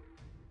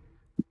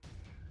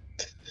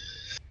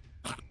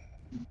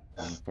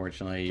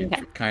 Unfortunately, you're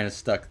kind of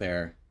stuck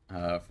there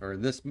for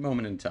this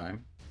moment in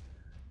time.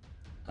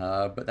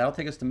 But that'll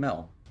take us to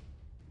Mel.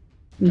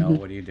 Mel,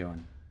 what are you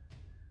doing?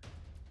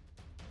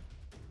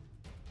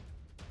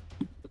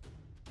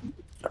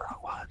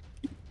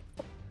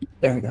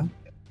 There we go.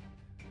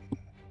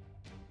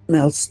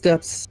 Mel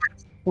steps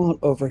on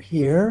over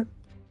here.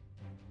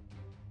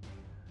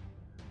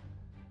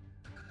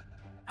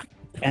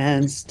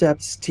 And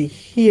steps to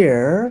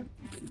here.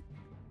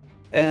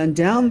 And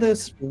down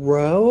this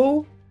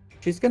row,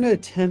 she's going to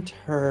attempt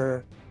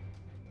her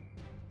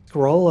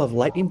scroll of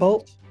lightning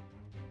bolt.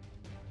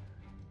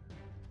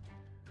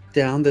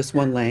 Down this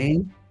one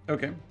lane.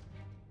 Okay.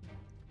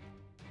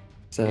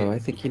 So I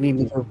think you need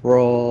me to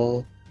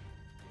roll.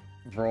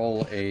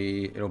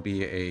 It'll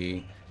be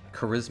a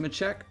charisma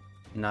check,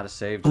 not a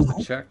save, just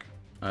a check.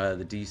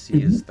 The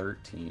DC is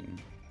 13.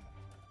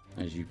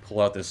 As you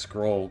pull out this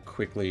scroll,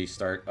 quickly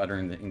start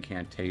uttering the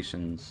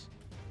incantations.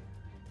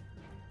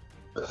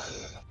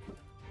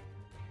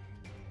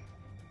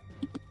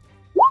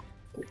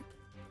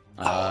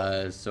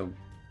 So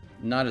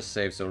not a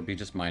save, so it'll be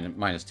just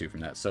 -2 from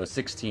that. So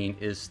 16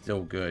 is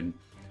still good,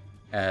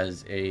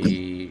 as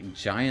a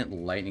giant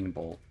lightning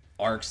bolt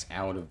arcs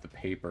out of the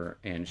paper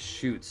and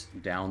shoots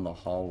down the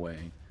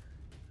hallway.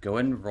 Go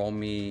ahead and roll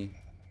me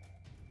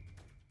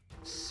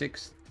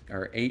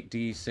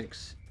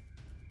 8d6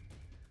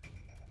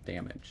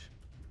 damage.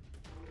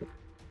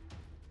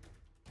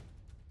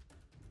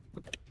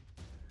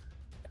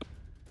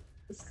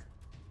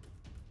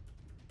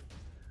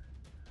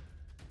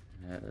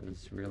 That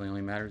really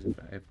only matters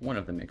if one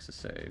of them makes a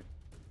save.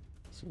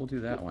 So we'll do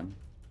that one.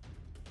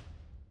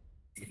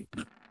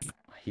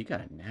 He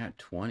got a nat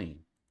 20.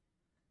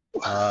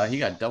 He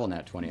got double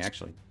nat 20,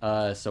 actually.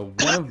 So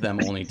one of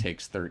them only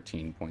takes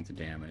 13 points of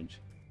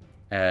damage,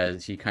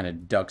 as he kind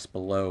of ducks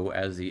below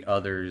as the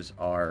others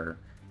are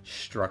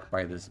struck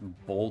by this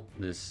bolt,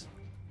 this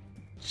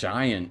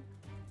giant,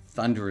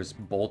 thunderous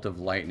bolt of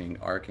lightning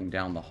arcing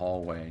down the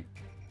hallway.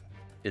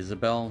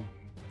 Isabel,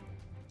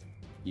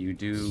 you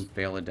do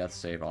fail a death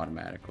save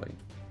automatically,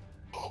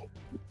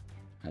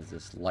 as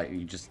this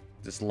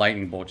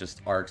lightning bolt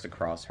just arcs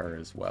across her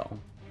as well.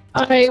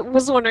 I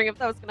was wondering if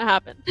that was going to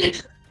happen.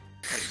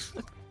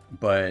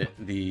 But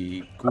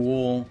the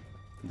ghoul,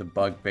 the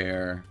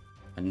bugbear,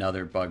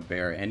 another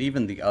bugbear, and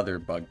even the other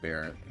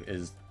bugbear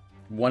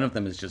one of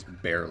them is just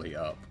barely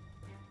up.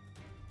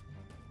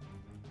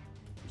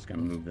 I'm just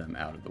gonna move them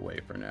out of the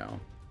way for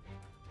now,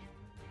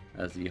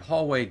 as the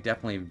hallway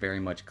definitely very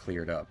much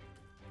cleared up.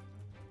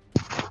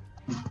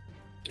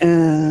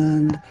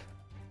 And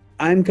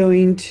I'm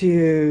going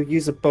to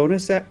use a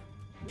bonus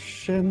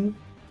action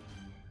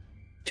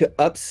to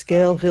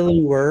upscale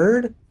Healing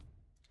Word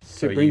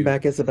to bring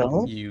back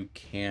Isabel. You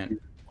can't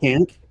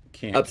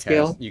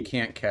upscale. You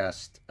can't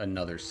cast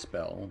another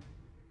spell,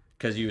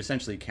 because you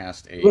essentially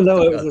cast a. Well,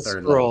 no, it was a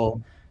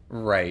scroll. Level.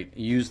 Right.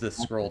 Use the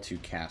scroll to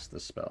cast the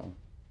spell.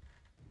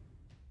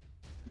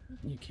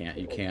 You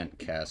can't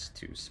cast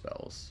 2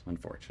 spells,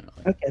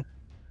 unfortunately. Okay.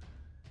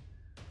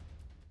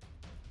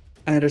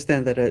 I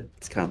understand that it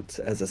counts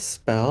as a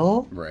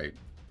spell. Right.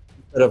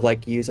 Instead of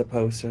like use a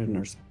potion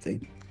or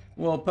something.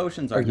 Well,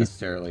 potions aren't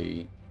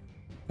necessarily.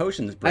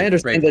 Potions I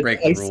understand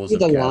break the rules of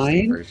casting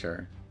line. for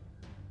sure.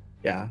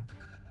 Yeah.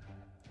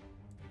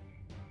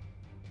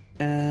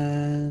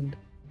 And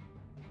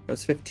that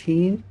was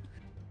 15.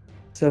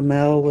 So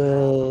Mel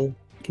will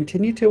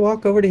continue to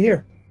walk over to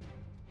here.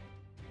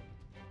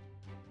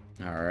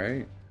 All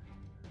right.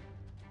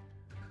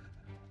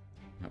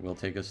 That will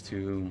take us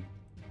to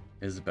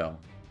Isabel.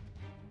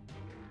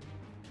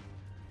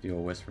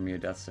 You'll whisper me a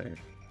death save.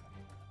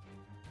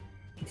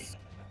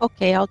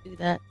 Okay, I'll do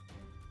that.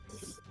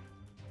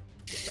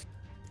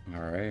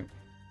 All right.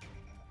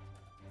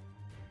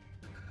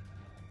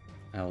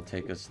 That'll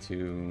take us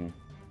to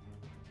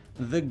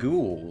the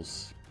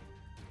ghouls.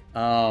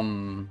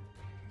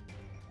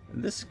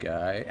 This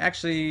guy.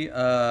 Actually,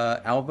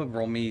 Alva,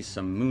 roll me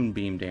some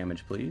moonbeam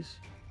damage, please.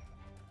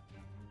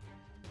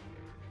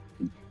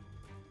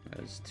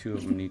 As two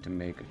of them need to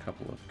make a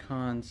couple of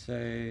con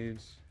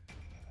saves.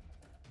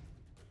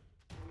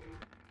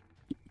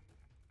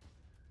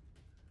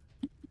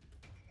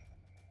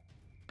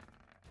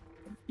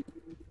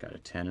 Got a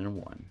 10 and a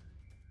 1.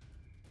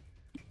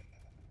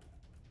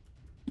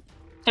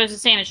 So it's the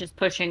same as just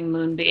pushing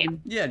Moonbeam.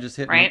 Yeah, just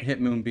hit right?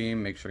 hit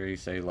Moonbeam. Make sure you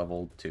say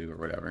level 2 or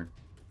whatever.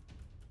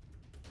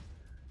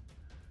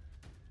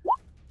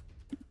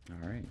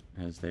 Alright,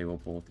 as they will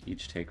both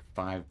each take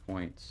 5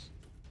 points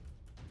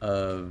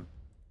of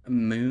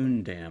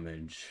moon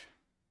damage.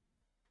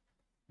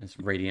 This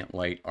radiant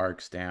light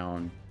arcs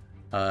down.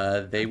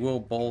 They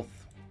will both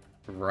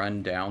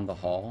run down the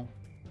hall.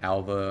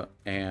 Alva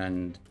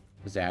and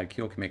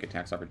Zadkiel can make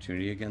attacks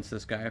opportunity against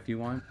this guy if you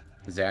want.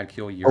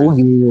 Zadkiel,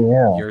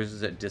 yours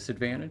is at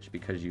disadvantage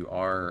because you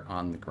are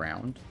on the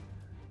ground.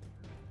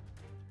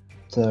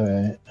 It's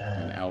alright.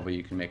 And Alva,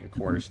 you can make a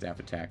quarterstaff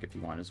attack if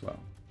you want as well.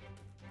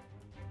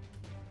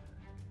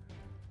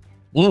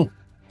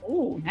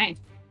 Ooh, nice.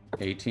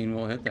 18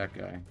 will hit that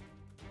guy.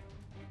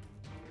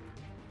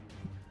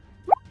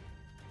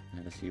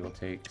 As he will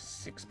take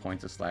 6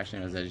 points of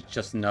slashing. As it's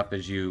just enough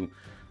as you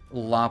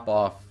lop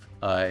off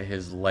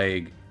his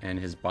leg and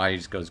his body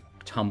just goes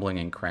tumbling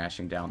and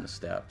crashing down the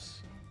steps.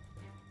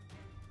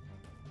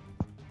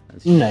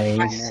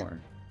 Nice.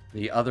 More.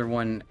 The other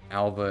one,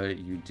 Alva,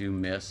 you do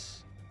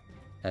miss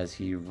as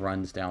he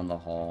runs down the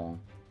hall,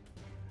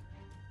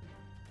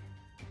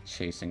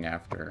 chasing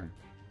after.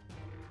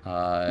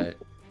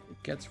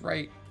 Gets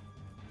right.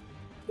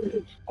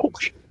 Oh,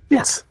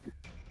 yes.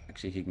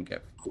 Actually, he can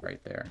get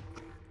right there.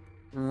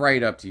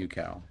 Right up to you,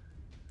 Cal.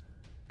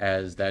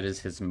 As that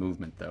is his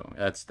movement, though.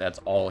 That's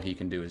all he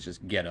can do is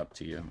just get up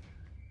to you.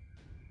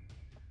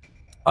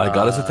 I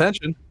got his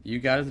attention. You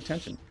got his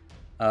attention.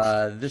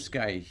 This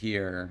guy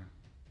here,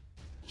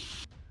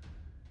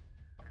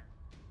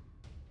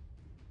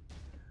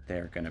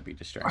 they're going to be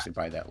distracted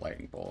by that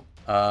lightning bolt.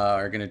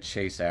 Are going to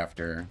chase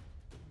after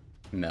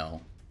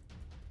Mel.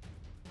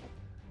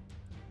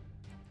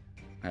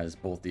 As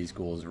both these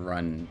ghouls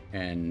run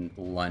and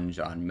lunge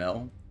on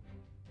Mel.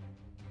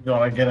 You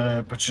want to get an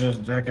opportunity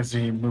attack as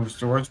he moves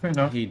towards me?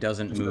 No? He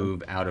doesn't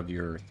move out of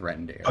your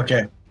threatened area.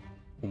 Okay.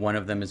 One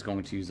of them is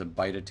going to use a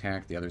bite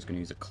attack. The other is going to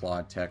use a claw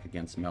attack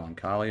against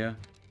Melancholia.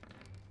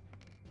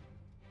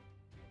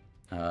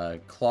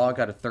 Claw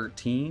got a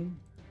 13.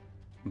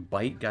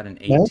 Bite got an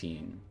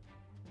 18.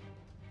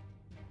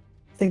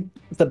 I think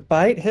the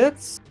bite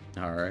hits.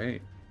 All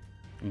right.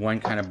 One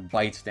kind of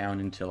bites down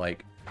into,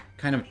 like,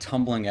 kind of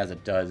tumbling as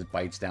it does,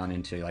 bites down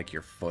into, like,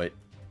 your foot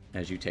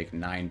as you take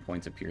 9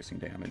 points of piercing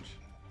damage.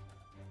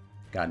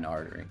 Got an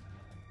artery.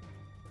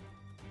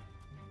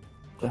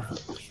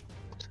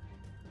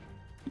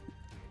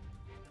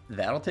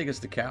 That'll take us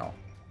to Cal.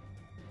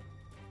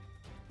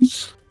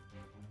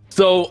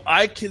 So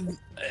I can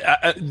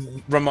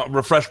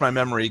refresh my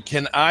memory.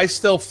 Can I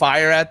still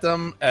fire at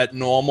them at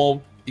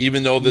normal,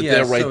 even though that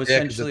they're right so there?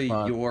 Essentially,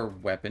 your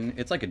weapon,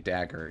 it's like a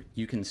dagger.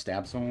 You can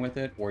stab someone with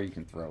it, or you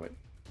can throw it.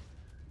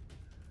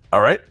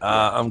 All right.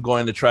 I'm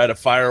going to try to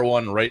fire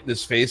one right in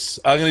his face.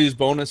 I'm going to use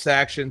bonus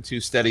action to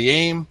steady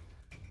aim.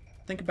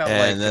 Think about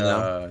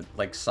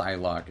like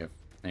Psylocke, if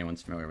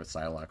anyone's familiar with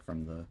Psylocke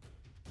from the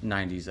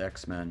 90s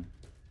X-Men.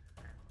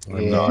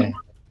 Yeah.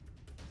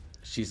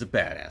 She's a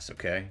badass,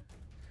 okay?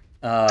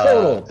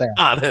 Total bad.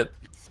 On it.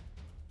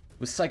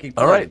 With psychic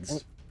All right.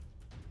 blades.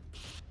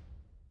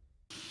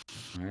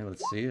 All right,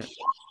 let's see it.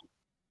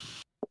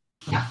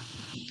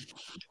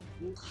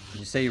 Did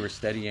you say you were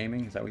steady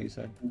aiming? Is that what you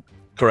said?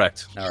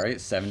 Correct. All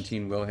right,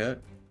 17 will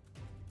hit.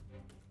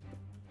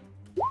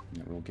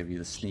 And we'll give you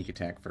the sneak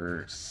attack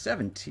for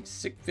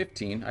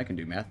 15. I can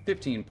do math.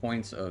 15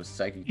 points of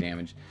psychic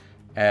damage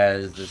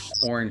as this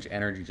orange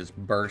energy just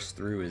bursts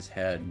through his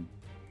head.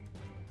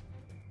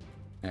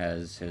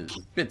 As his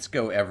bits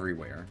go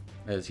everywhere,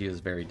 as he is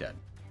very dead.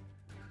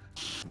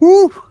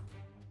 Woo!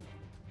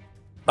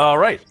 All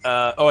right.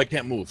 Oh, I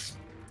can't move.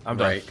 I'm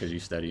done. Right, because you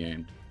steady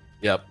aimed.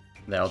 Yep.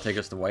 That'll take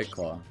us to White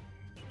Claw.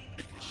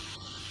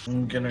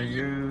 I'm gonna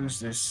use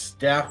this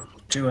staff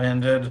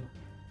two-handed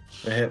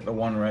to hit the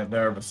one right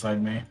there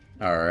beside me.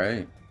 All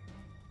right.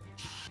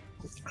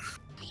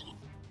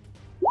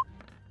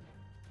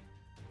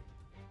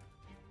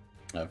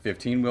 Uh,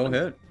 15 will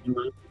hit.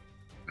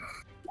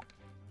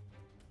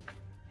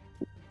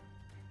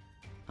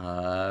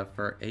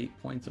 For 8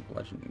 points of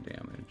bludgeoning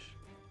damage.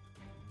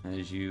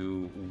 As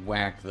you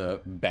whack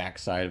the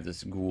backside of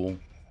this ghoul,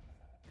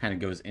 kind of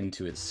goes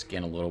into its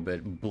skin a little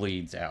bit,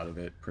 bleeds out of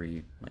it,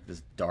 pretty like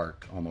this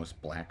dark,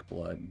 almost black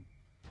blood.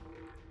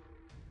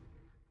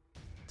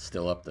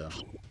 Still up though.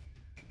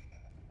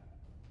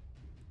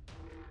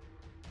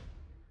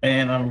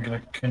 And I'm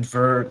gonna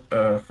convert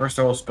first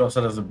level spell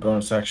set as a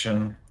bonus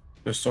action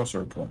to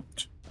sorcerer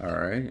point. All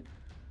right.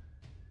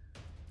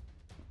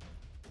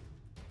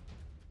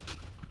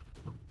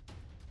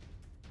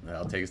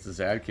 That'll take us to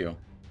Zadkiel.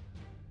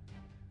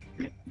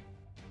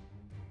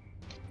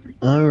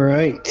 All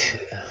right.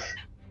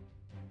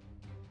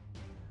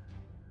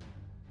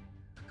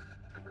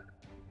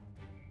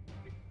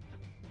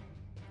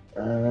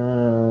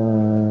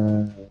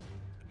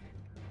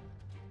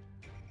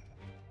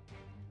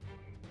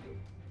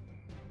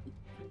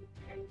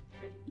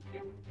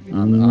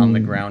 On the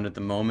ground at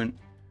the moment,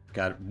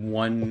 got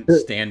one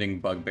standing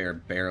bugbear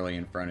barely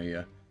in front of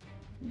you.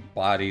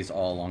 Bodies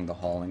all along the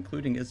hall,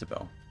 including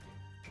Isabel.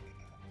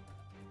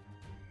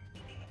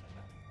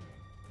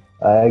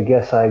 I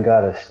guess I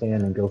gotta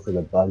stand and go for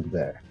the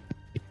bugbear.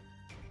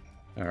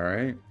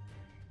 Alright.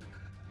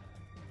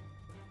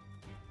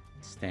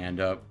 Stand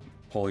up,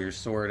 pull your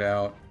sword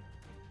out.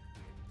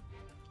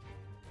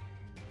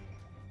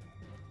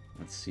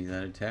 Let's see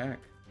that attack.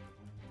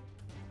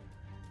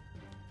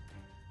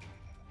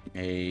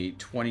 A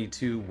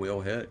 22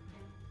 will hit.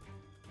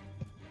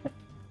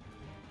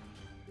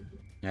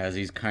 As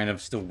he's kind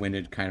of still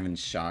winded, kind of in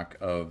shock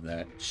of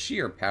that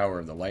sheer power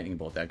of the lightning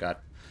bolt that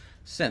got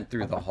sent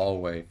through the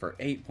hallway for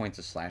 8 points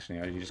of slashing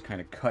damage. You just kind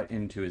of cut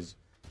into his,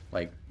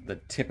 like, the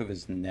tip of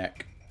his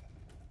neck,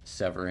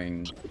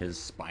 severing his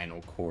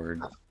spinal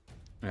cord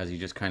as he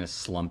just kind of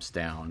slumps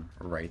down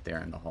right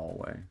there in the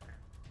hallway.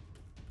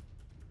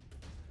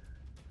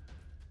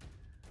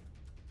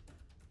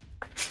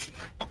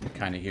 You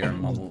kind of hear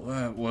him mumble,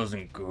 "That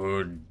wasn't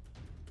good,"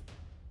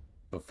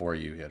 before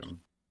you hit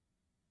him.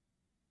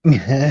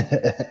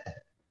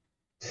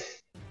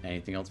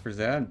 Anything else for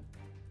Zad?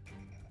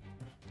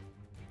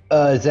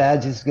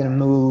 Zad's just gonna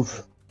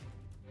move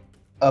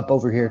up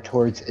over here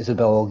towards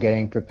Isabel,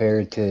 getting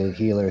prepared to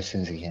heal her as soon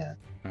as he can.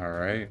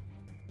 Alright.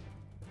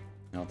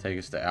 I'll take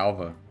us to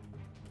Alva.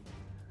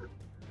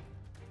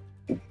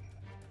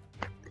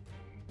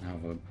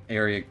 Alva,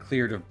 area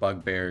cleared of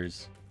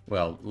bugbears.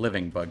 Well,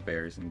 living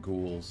bugbears and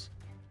ghouls.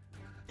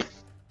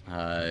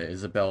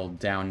 Isabel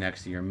down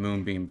next to your,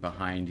 moonbeam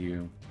behind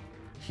you.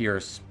 Here,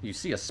 you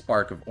see a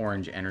spark of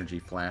orange energy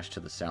flash to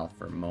the south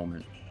for a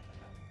moment.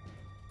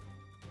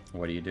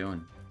 What are you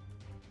doing?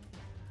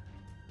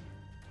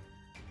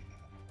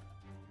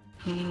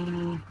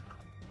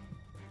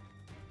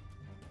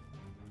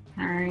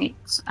 Alright.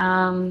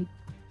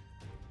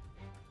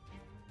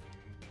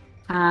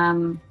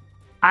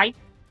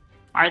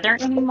 Are there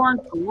any more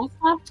ghouls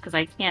left? Because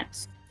I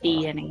can't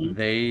see any.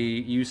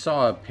 You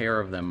saw a pair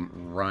of them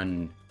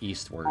run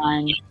eastward,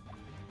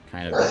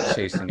 kind of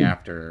chasing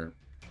after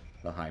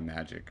the high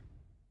magic.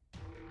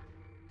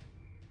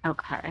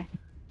 Okay.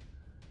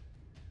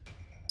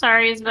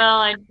 Sorry,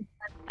 Isabel.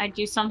 I'd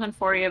do something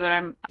for you, but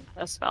I'm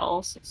out of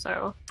spells,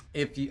 so.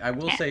 I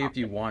will say, if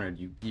you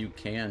wanted, you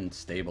can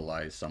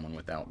stabilize someone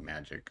without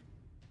magic.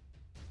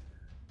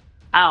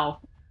 Ow.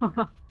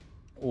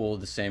 Well,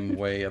 the same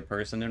way a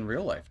person in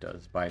real life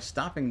does, by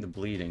stopping the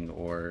bleeding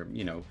or,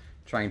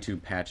 trying to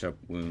patch up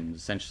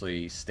wounds,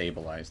 essentially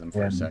stabilize them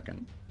for a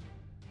second.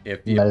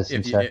 It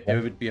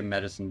would be a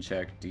medicine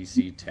check,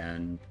 DC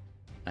 10,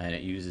 and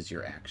it uses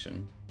your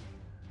action.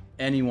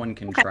 Anyone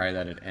can try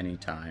that at any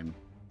time.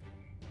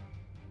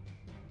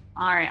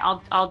 All right,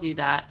 I'll do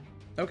that.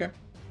 Okay.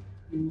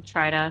 And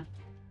try to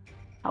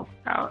help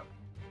out.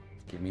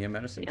 Give me a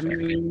medicine check.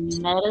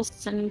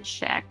 Medicine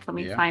check. Let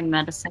me find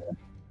medicine.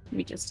 Give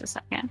me just a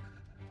second.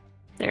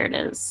 There it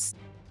is.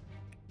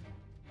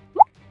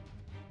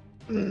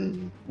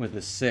 With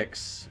a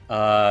 6,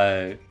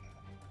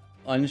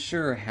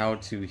 unsure how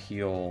to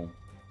heal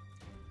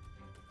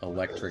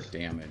electric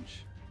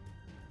damage.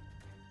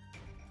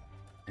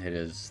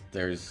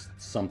 There's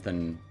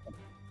something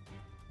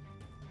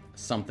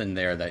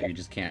there that you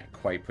just can't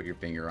quite put your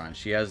finger on.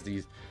 She has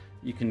these,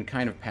 you can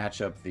kind of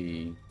patch up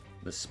the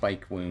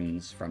spike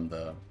wounds from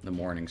the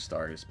morning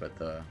stars, but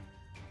the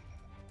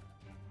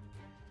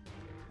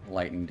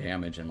lightning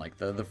damage and like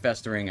the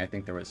festering, I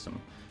think there was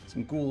some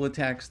ghoul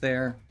attacks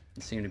there.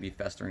 It seemed to be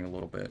festering a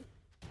little bit.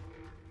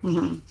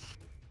 Mm-hmm.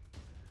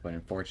 But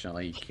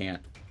unfortunately, you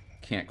can't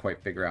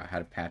quite figure out how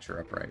to patch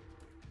her up right.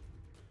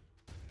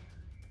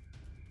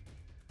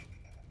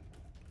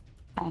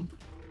 Okay.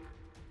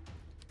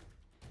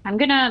 I'm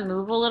gonna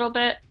move a little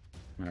bit.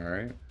 All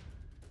right.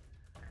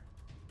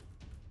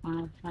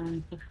 5,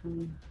 10,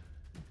 15.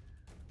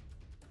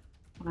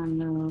 I'm gonna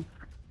move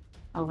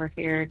over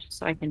here just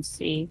so I can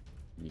see.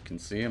 You can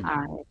see him. All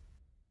right.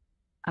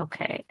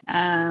 Okay.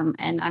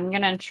 And I'm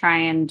gonna try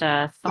and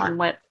thorn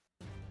whip.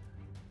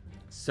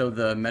 So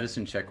the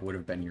medicine check would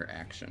have been your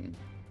action.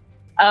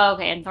 Oh,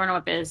 okay. And thorn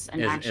whip is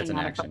an action. It's an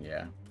action,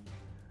 yeah.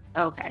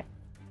 Okay.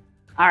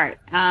 All right.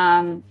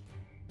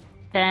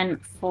 Then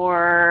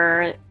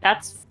for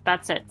that's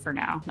it for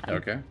now. Then.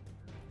 Okay.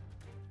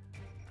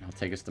 I'll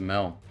take us to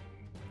Mel.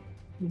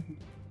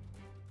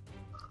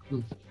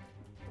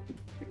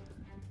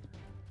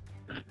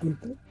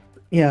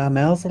 Yeah,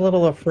 Mel's a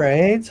little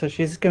afraid, so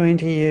she's going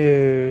to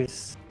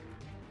use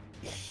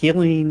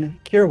healing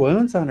cure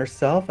wounds on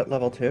herself at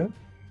level 2.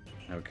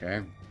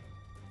 Okay.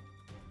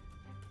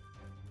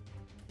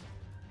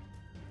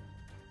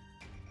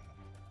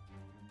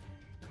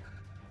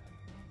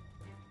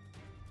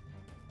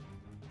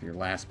 Your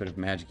last bit of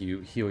magic, you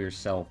heal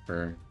yourself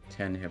for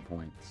 10 hit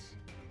points.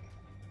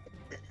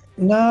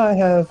 No, I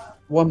have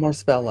one more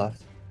spell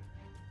left.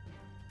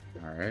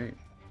 All right.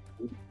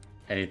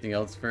 Anything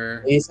else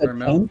for You said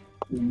Mel?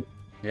 10?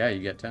 Yeah,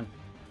 you get 10.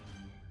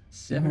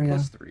 7 Oh, yeah.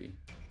 plus 3.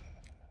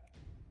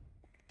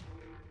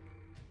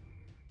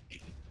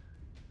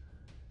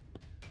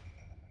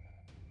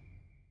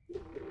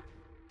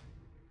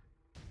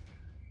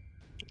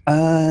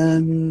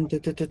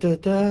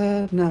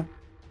 No.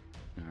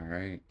 All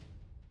right.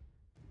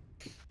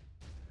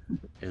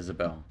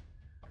 Isabel.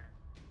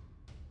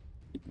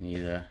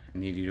 I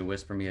need you to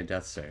whisper me a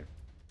death save.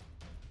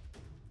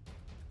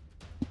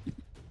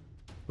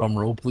 Drum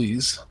roll,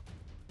 please.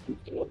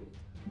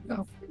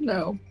 No,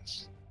 no.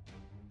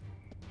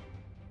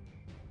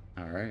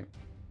 All right.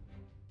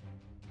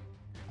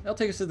 That'll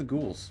take us to the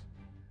ghouls.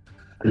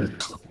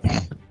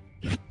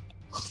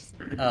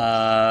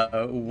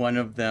 One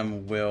of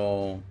them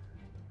will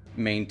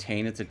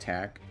maintain its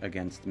attack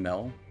against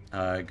Mel,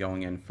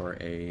 going in for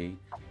a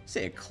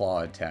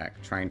claw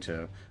attack, trying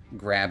to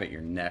grab at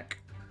your neck.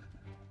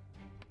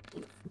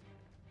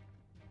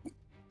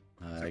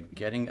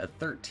 Getting a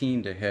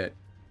 13 to hit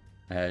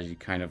as you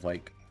kind of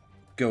like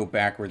go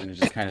backward, and it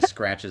just kind of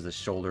scratches the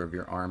shoulder of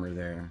your armor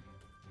there.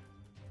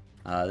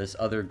 This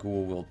other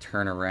ghoul will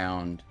turn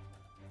around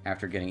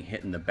after getting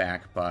hit in the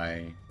back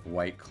by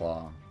White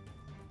Claw.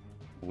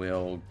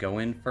 Will go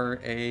in for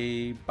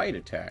a bite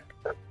attack.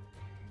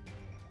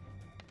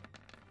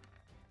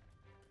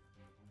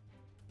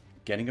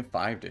 Getting a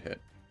 5 to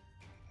hit.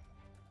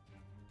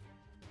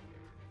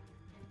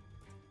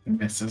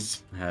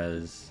 Misses.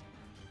 Has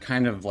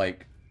kind of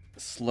like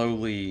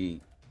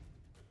slowly,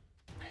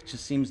 it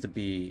just seems to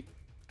be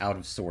out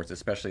of sorts,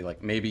 especially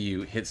like maybe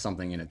you hit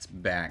something in its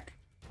back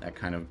that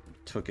kind of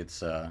took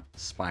its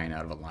spine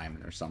out of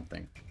alignment or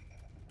something,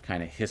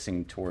 kind of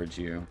hissing towards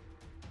you.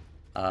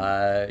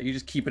 You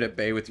just keep it at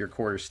bay with your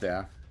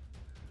quarterstaff.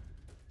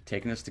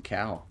 Taking us to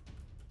Cal.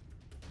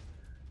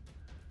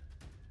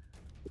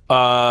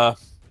 Can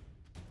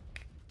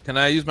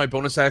I use my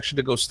bonus action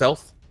to go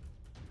stealth?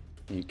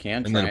 You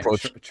can And then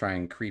approach. try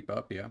and creep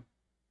up, yeah.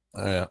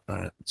 Yeah, all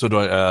right. So do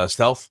I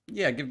stealth?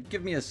 Yeah,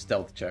 give me a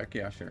stealth check,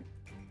 yeah, sure.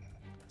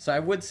 So I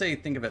would say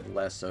think of it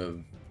less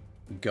of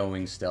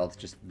going stealth,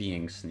 just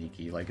being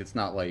sneaky. Like, it's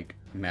not like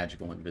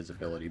magical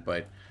invisibility,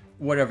 but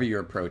whatever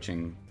you're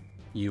approaching,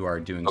 you are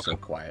doing so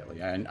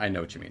quietly. I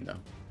know what you mean, though.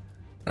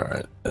 All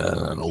right.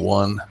 And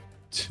 1,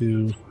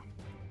 2,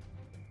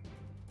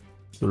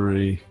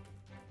 3,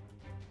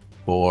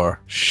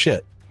 4.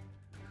 Shit.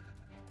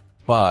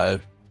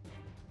 5.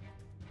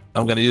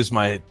 I'm going to use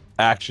my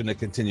action to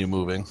continue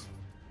moving.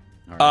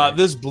 All right.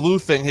 This blue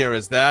thing here,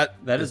 is that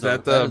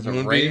the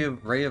moonbeam?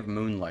 ray of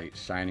moonlight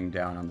shining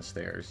down on the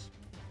stairs.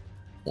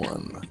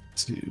 1,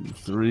 2,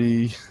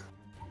 3,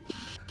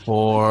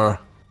 4,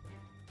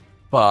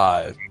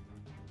 5.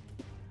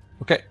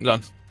 Okay, I'm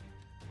done.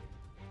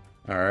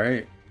 All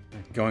right.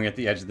 Going at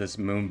the edge of this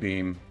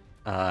moonbeam,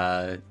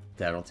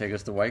 that'll take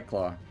us to White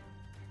Claw.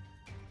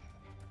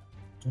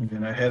 I'm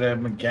gonna hit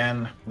him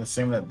again. The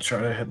same that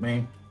tried to hit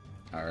me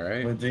All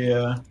right. with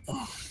the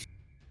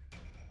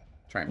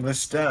Try and the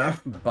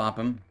staff. bop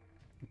him.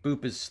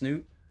 Boop his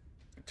snoot.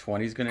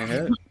 20's gonna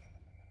hit.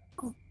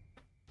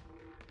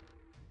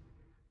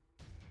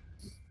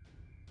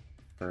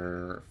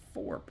 For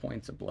 4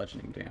 points of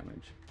bludgeoning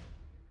damage.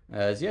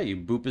 As yeah, you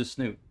boop his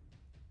snoot.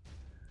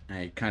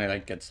 And he kind of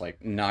like gets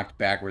like knocked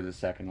backward a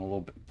second. A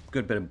little bit,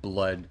 good bit of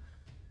blood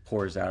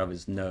pours out of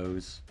his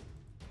nose.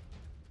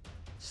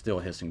 Still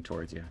hissing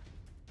towards you.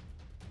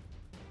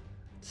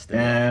 Still.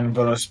 And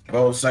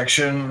bonus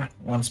action.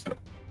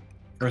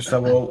 First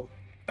level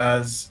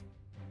as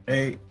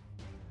a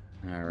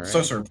All right.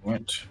 sorcerer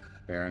point.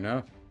 Fair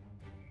enough.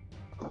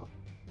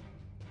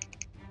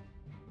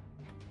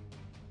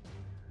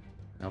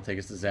 I'll take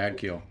us to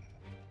Zadkiel.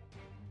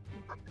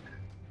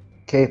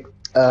 Okay,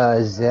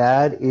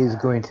 Zad is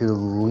going to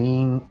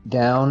lean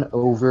down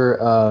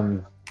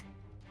over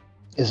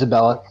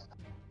Isabella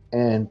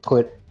and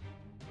put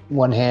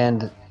one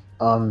hand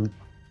on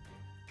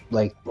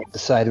like the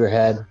side of her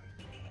head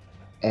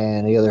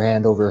and the other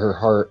hand over her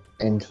heart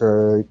and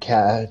for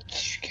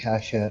cast.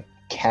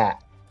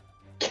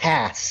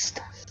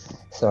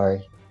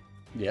 Sorry.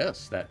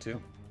 Yes, that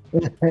too.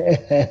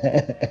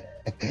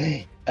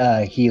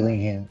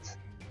 Healing hands.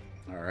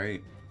 All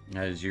right.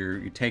 As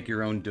you take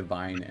your own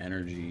divine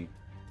energy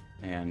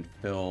and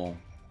fill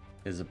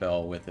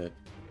Isabel with it.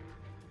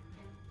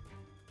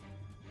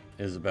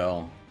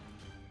 Isabel,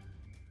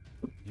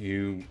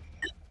 you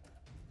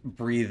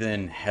breathe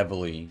in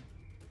heavily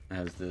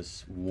as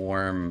this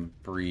warm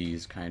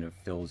breeze kind of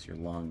fills your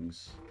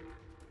lungs.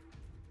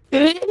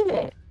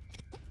 And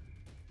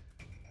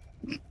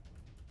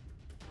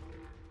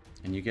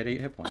you get 8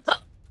 hit points.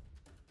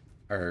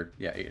 Or,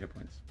 yeah, 8 hit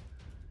points.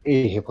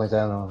 8 hit points,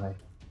 I don't know if I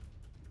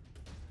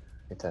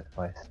hit that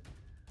twice.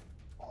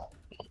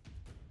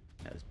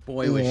 As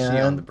boy was she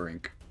on the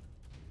brink.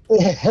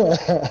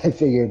 I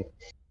figured.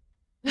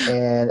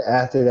 And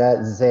after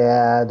that,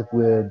 Zad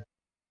would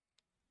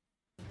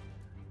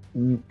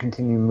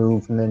Continue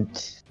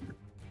movement.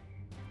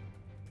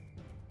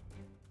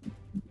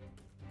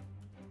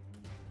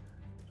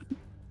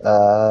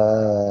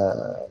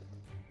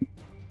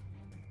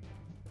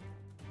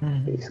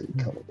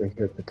 Basically come over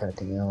here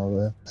protecting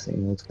Alva,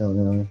 seeing what's going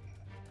on.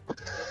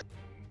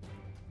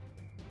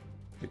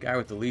 The guy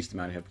with the least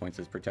amount of hit points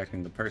is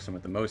protecting the person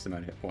with the most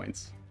amount of hit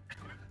points.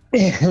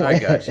 I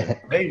got you.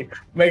 Hey,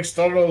 makes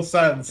total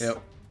sense.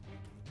 Yep.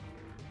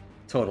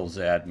 Total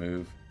Zad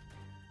move.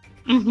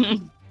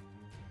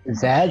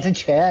 Zad's a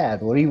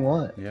Chad. What do you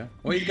want? Yeah.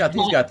 Well, he's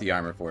got the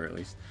armor for it at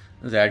least.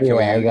 Zadkiel,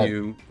 Yeah,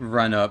 you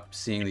run up,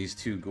 seeing these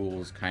two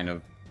ghouls kind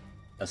of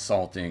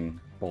assaulting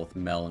both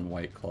Mel and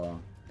White Claw.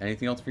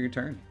 Anything else for your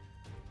turn?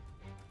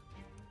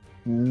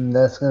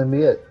 That's gonna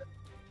be it.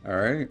 All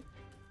right.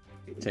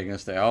 Taking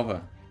us to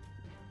Alva.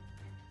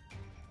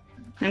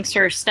 Thanks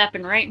for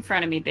stepping right in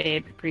front of me,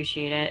 babe.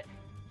 Appreciate it.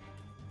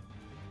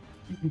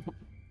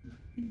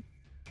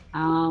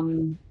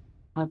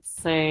 Let's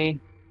see.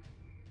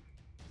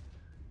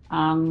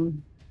 All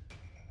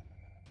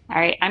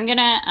right, I'm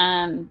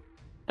gonna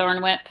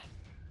Thorn Whip.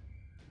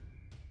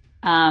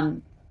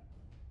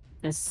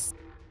 This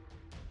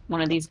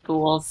one of these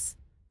ghouls.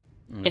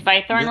 If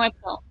I Thorn Whip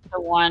the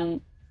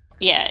one,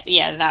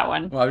 yeah, that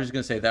one. Well, I was just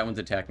gonna say that one's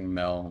attacking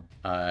Mel,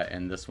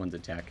 and this one's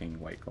attacking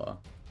White Claw.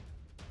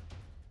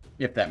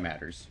 If that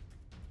matters.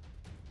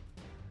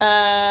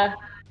 Well,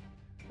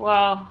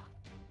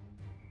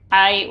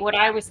 what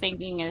I was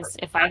thinking is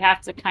if I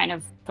have to kind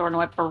of Thorn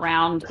Whip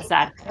around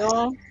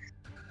Zadkiel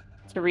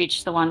to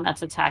reach the one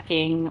that's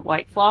attacking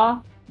White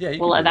Claw. Yeah,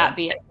 will that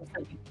be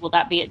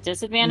at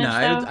disadvantage?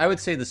 No, I would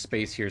say the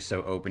space here is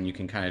so open you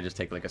can kind of just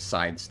take like a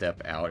side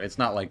step out. It's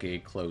not like a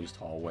closed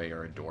hallway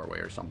or a doorway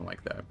or something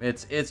like that.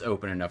 It's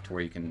open enough to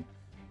where you can.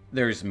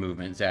 There's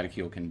movement.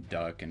 Zadkiel can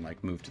duck and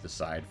like move to the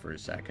side for a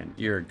second.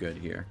 You're good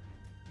here.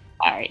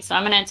 All right, so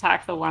I'm gonna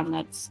attack the one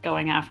that's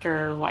going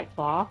after White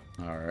Claw.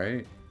 All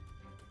right.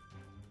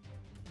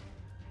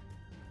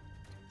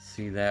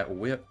 See that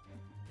whip.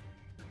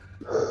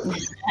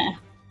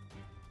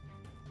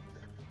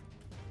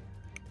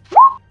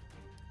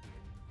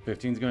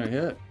 15's gonna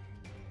hit.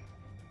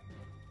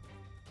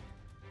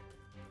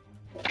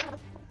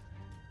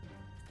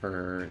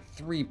 For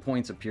 3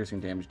 points of piercing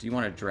damage. Do you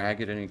want to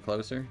drag it any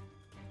closer?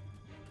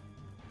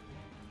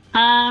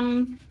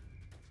 No.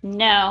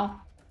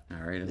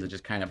 Alright, as it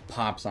just kind of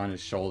pops on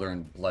his shoulder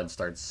and blood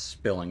starts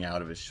spilling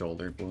out of his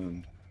shoulder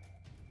wound.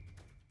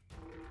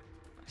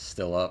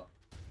 Still up.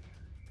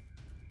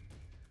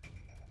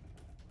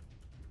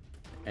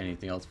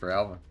 Anything else for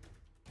Alva?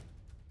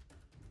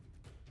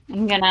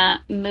 I'm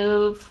gonna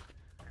move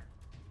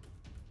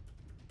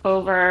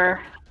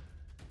over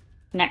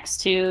next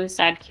to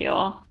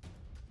Zadkiel.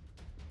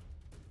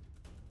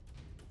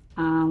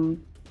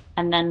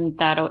 And then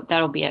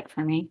that'll be it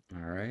for me.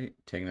 Alright,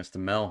 taking us to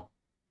Mel.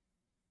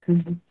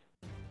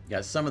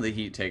 Got some of the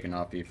heat taken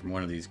off you from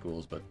one of these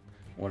ghouls, but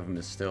one of them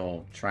is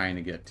still trying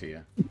to get to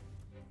you.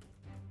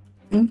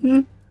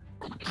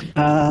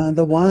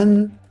 The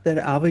one that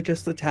Alvi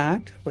just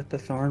attacked with the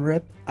Thorn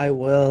Rip, I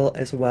will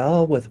as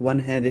well with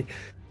one-handed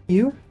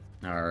hew.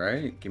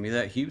 Alright, give me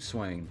that hew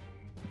swing.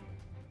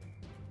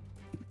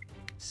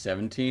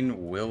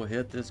 17 will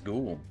hit this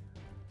ghoul.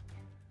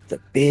 The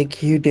big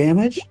hew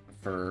damage.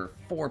 For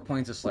 4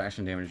 points of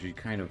slashing damage, you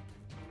kind of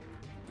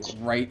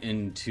right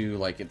into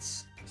like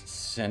its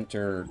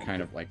center,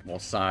 kind of like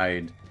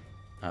side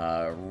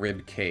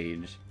rib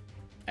cage,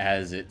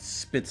 as it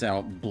spits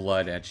out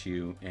blood at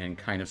you and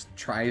kind of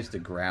tries to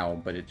growl,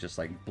 but it just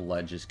like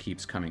blood just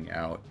keeps coming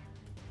out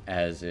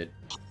as it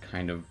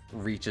kind of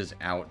reaches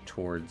out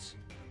towards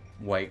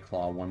White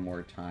Claw one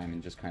more time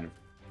and just kind of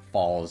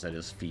falls at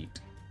his feet.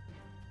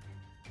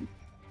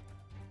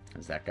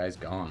 As that guy's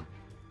gone.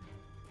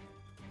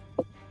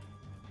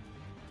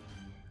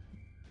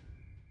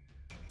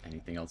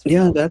 Anything else?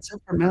 Yeah, that's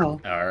it for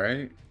Mel. All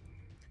right.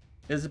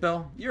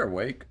 Isabel, you're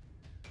awake.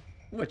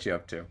 What you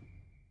up to?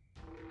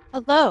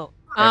 Hello.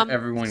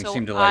 Everyone so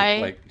seemed to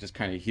like just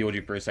kind of healed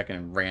you for a second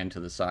and ran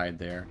to the side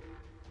there.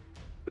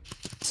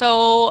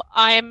 So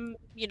I'm,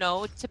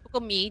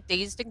 typical me,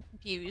 dazed and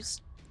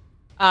confused.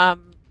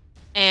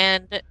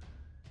 And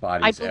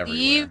Bodies I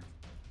believe everywhere.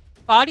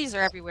 bodies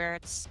are everywhere.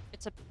 It's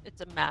a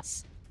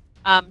mess.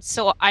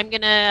 So I'm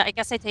gonna, I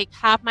guess I take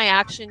half my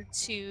action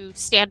to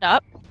stand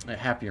up.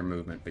 Half your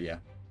movement, but yeah.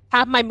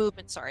 Half my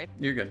movement, sorry.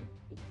 You're good.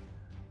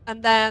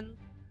 And then,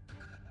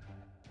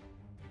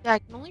 yeah, I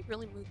can only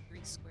really move 3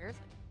 squares.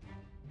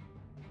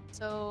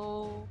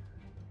 So,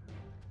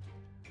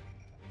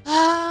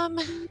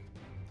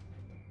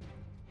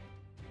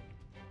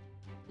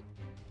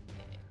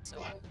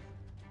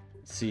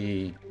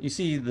 You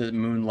see the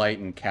moonlight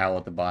and Cal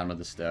at the bottom of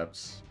the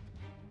steps.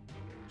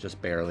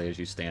 Just barely as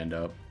you stand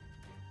up.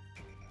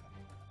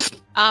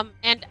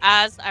 And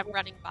as I'm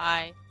running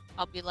by,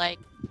 I'll be like,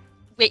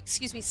 wait,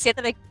 excuse me, say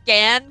that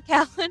again,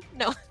 Callan?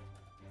 No.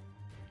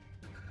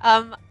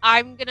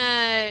 I'm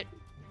gonna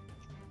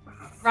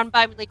run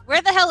by and be like,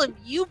 where the hell have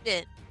you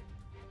been?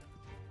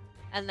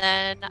 And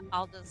then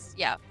I'll just,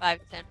 5, 10,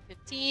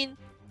 15.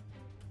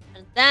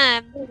 And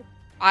then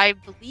I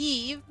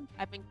believe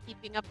I've been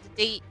keeping up to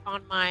date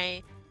on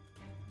my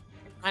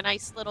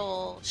nice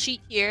little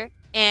sheet here,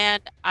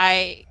 and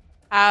I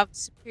have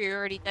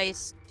superiority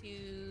dice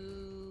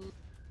to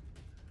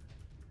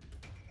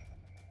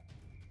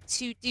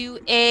do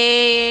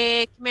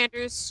a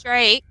commander's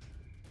strike.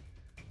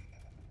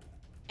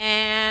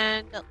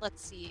 And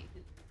let's see.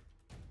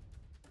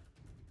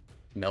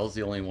 Mel's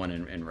the only one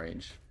in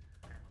range.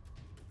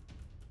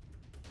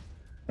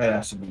 That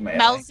has to be melee.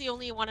 Mel's the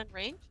only one in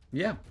range?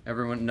 Yeah,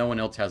 no one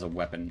else has a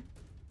weapon.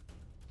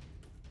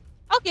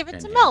 I'll give it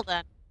In to hand. Mel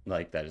then.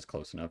 Like, that is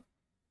close enough.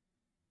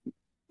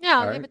 Yeah, I'll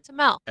All give right. it to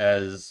Mel.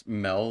 As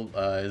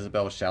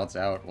Isabel shouts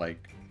out,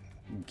 like,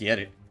 get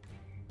it.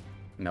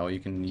 Mel, you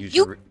can use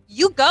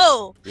You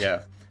go!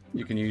 Yeah,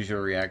 you can use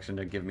your reaction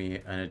to give me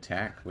an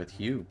attack with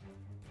Hugh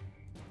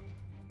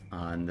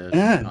on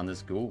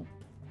this ghoul.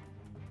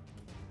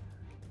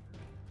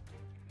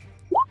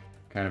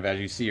 Kind of as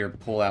you see her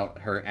pull out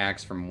her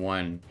axe from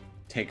one,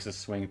 takes a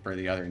swing for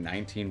the other.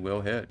 19 will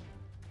hit.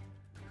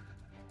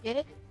 Get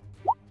it?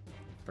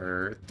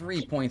 For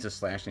 3 points of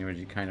slash damage,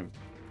 you kind of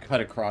cut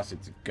across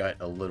its gut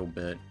a little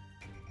bit.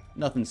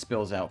 Nothing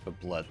spills out but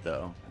blood,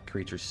 though. The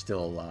creature's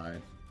still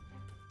alive.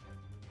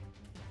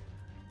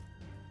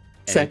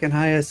 Second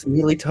highest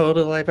melee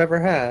total I've ever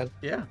had.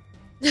 Yeah.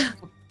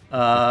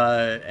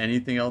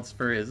 Anything else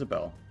for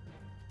Isabel?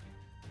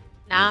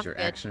 Nah, Is your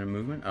good. action and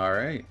movement? All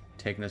right.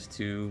 Taking us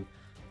to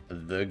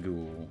the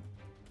ghoul.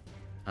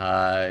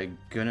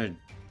 Gonna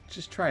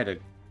just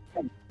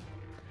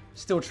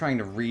still trying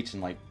to reach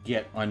and like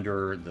get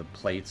under the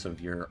plates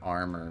of your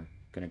armor.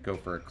 Gonna go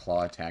for a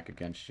claw attack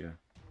against you.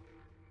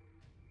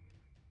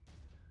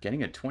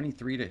 Getting a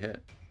 23 to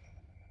hit.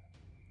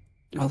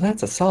 Oh,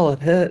 that's a solid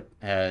hit.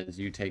 As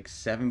you take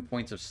 7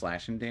 points of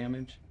slashing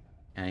damage,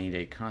 and I need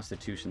a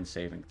Constitution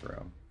saving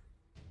throw.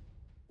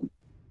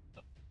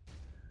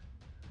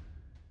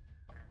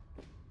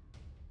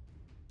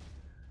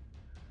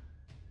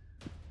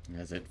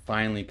 As it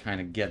finally kind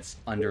of gets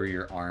under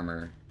your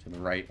armor to the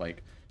right,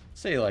 like,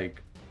 say,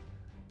 like,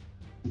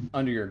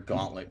 under your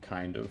gauntlet,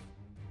 kind of.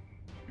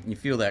 You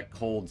feel that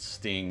cold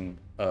sting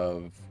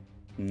of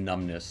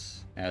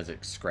numbness as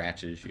it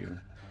scratches you.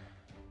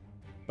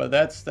 But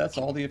that's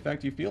all the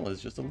effect you feel is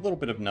just a little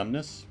bit of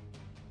numbness,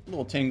 a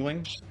little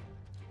tingling.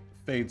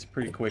 Fades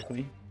pretty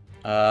quickly.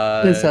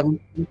 7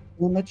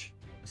 damage.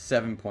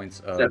 7 points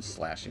of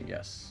slashing,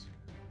 yes.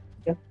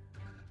 Yep.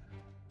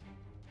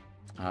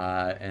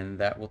 And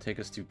that will take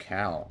us to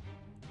Cal,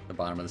 the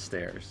bottom of the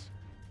stairs.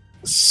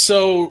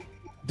 So,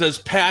 does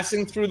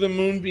passing through the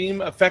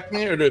moonbeam affect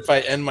me, or if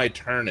I end my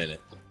turn in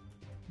it?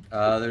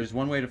 There's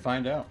one way to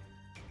find out.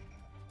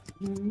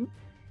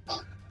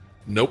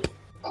 Nope.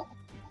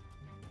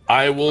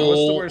 I What's the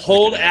will worst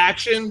hold that could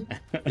happen?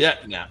 action. Yeah,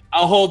 no.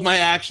 I'll hold my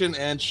action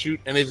and shoot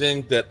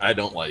anything that I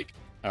don't like.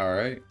 All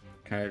right.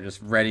 Kind of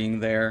just readying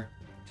there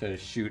to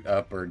shoot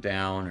up or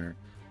down or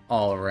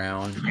all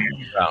around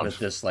with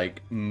this,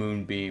 like,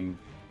 moonbeam.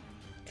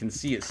 Can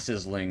see it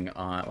sizzling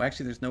on... Well,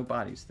 actually, there's no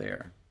bodies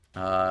there.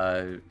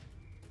 But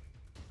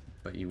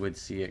you would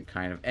see it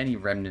kind of... Any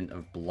remnant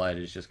of blood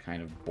is just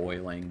kind of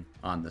boiling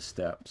on the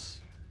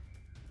steps.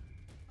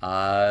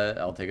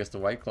 I'll take us to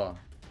White Claw.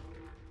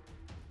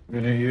 I'm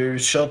gonna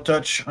use Shell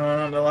Touch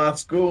on the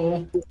last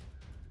ghoul.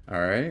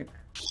 All right.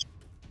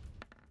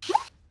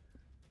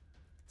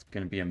 It's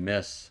going to be a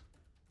miss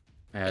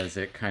as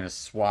it kind of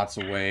swats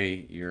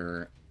away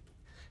your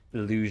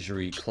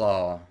illusory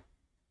claw.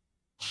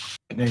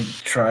 I need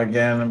to try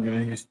again. I'm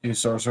gonna use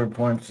Sorcerer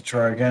Point to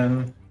try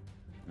again.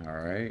 All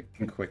right.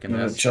 Quicken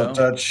Another that Shell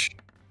spell. Touch.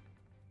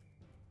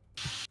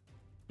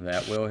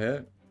 That will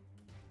hit.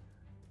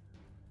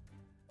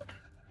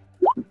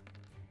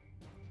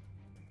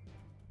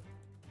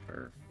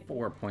 For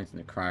 4 points of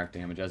necrotic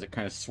damage as it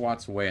kind of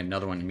swats away.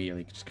 Another one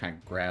immediately just kind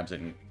of grabs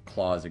it and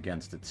claws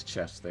against its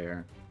chest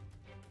there.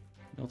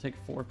 It'll take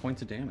 4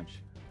 points of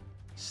damage.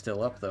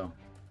 Still up, though.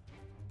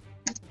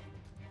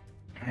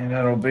 And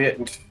that'll be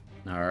it.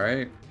 All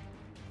right.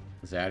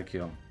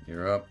 Zadkiel,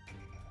 you're up.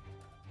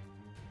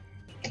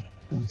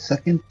 1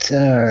 second.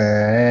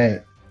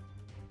 Alright.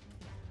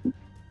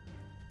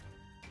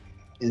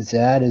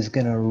 Zad is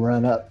gonna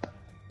run up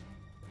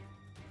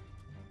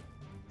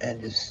and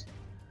just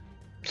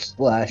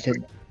slash at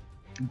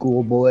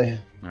Ghoul Boy.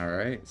 All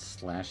right.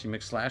 Slashy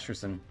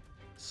McSlasherson.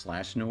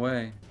 Slashing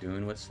away.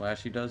 Doing what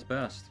Slashy does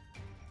best.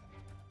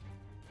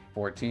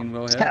 14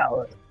 will hit.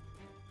 Power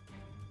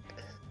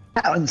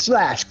and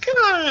slash. Come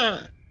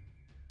on!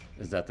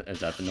 Is that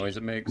the noise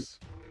it makes?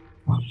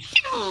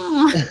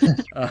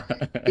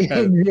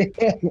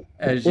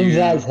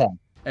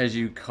 As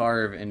you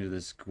carve into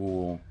this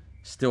ghoul,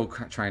 still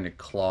trying to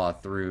claw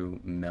through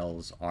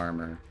Mel's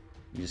armor,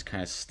 you just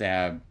kind of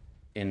stab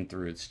in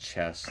through its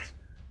chest,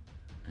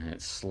 and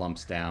it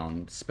slumps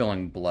down,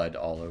 spilling blood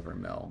all over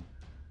Mel.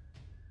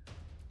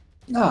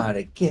 Not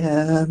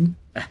again.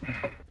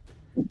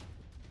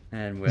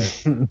 And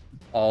with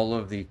all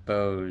of the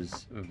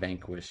foes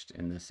vanquished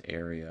in this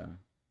area,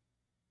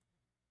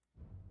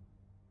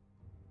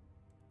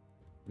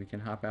 we can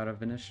hop out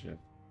of initiative.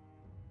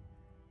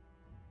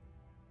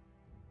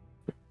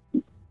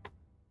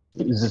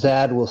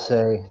 Zad will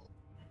say,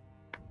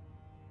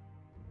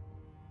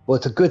 well,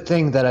 it's a good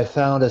thing that I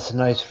found us a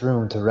nice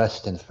room to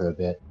rest in for a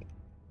bit.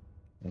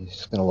 And he's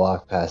just going to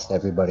walk past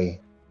everybody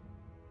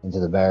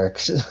into the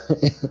barracks.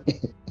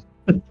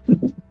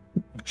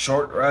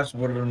 Short rest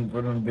wouldn't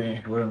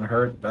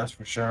hurt, that's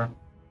for sure.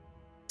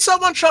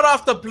 Someone shut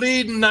off the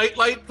bleeding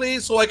nightlight,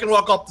 please, so I can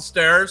walk up the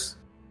stairs.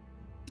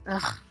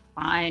 Ugh,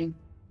 fine.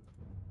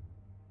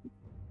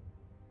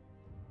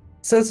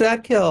 So,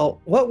 Zadkiel,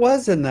 what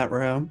was in that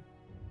room?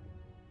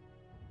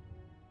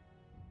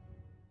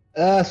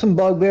 Some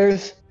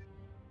bugbears.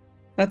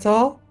 That's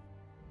all?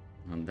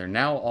 They're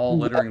now all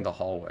littering the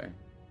hallway.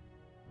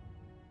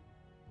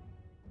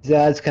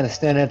 Zad's kind of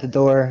standing at the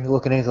door,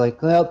 looking at it, he's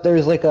like, well,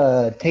 there's like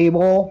a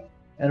table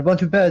and a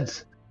bunch of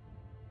beds.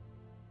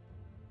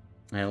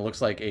 And it looks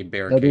like a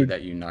barricade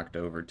that you knocked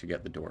over to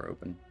get the door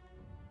open.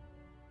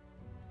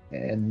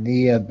 And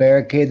the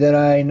barricade that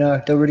I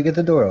knocked over to get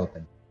the door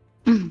open.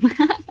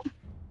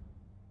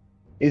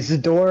 Is the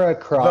door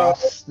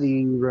across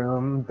the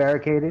room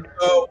barricaded?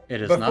 So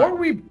It is before not.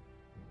 we,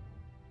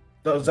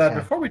 so Zad,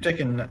 before we take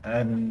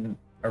a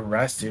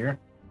rest here,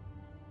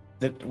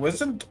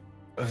 wasn't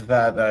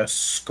that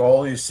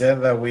skull you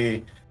said that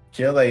we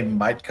kill they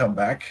might come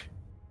back?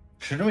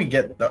 Shouldn't we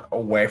get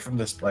away from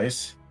this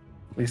place?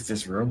 At least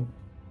this room.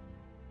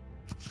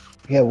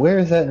 Yeah, where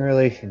is that in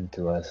relation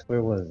to us?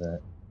 Where was that?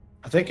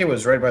 I think it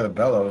was right by the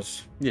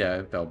bellows. Yeah,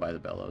 it fell by the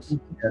bellows.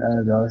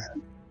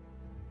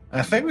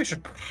 I think we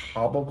should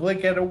probably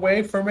get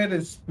away from it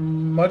as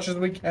much as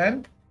we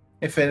can.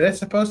 If it is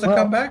supposed to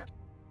come back.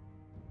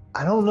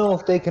 I don't know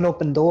if they can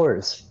open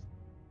doors.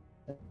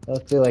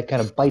 If they like kind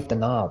of bite the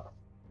knob.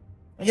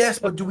 Yes,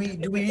 but do we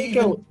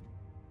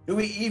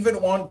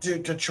even want to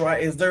try?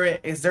 Is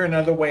there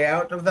another way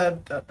out of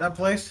that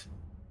place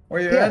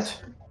where you're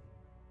Yes.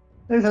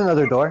 There's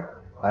another door.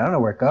 I don't know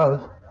where it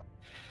goes.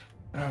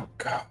 at? Oh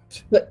God.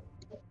 But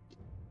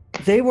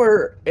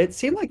it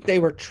seemed like they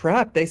were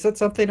trapped. They said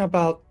something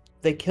about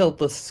they killed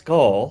the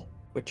skull,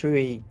 which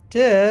we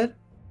did.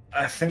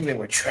 I think they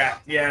were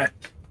trapped. Yeah.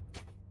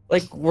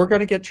 Like, we're going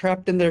to get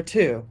trapped in there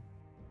too.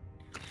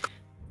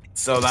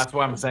 So that's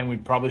why I'm saying we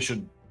probably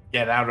should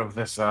get out of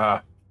this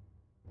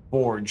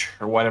forge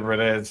or whatever it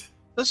is.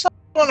 Does someone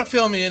want to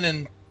fill me in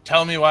and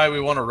tell me why we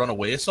want to run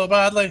away so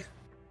badly?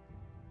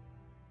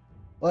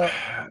 Well,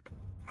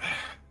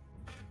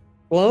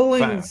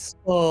 Glowing Fine.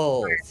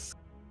 skulls.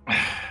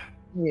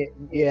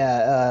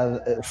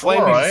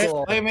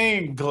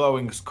 Flaming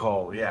glowing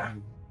skull. Yeah.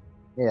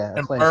 Yeah.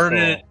 And flame where skull.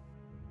 did it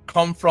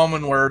come from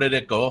and where did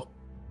it go?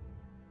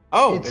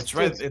 Oh, It's it's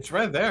right. just- It's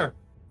right there.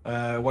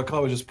 What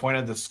color just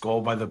pointed the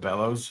skull by the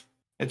bellows?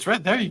 It's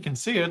right there. You can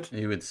see it.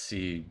 You would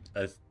see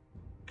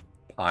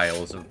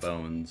piles of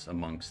bones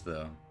amongst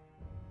the.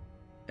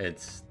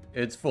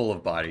 It's full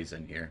of bodies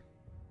in here.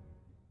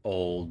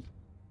 Old,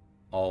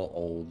 all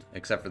old,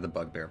 except for the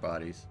bugbear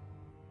bodies.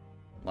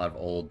 A lot of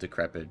old,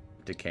 decrepit,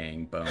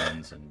 decaying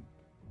bones and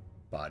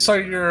bodies. So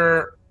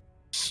you're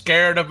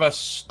scared of a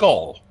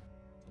skull?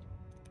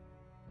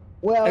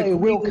 Well, it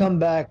will come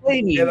back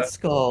Flaming Yeah, to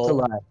skull.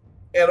 life.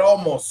 It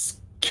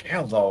almost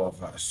killed all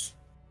of us.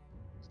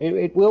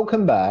 It will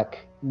come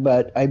back,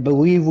 but I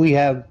believe we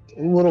have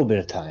a little bit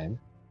of time,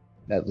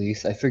 at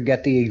least. I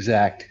forget the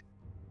exact,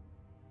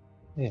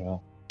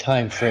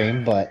 time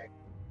frame, but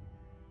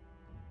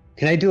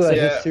can I do a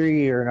Yeah.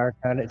 history or an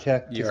arcana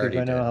check to You see if already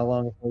I know did. how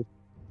long it takes?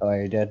 Oh,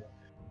 you did?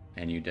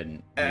 And you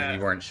didn't. Uh,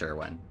 You weren't sure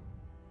when.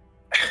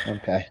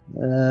 Okay.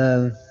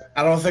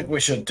 I don't think we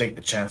should take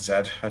the chance,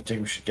 Ed. I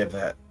think we should get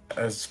that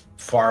as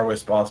far away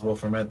as possible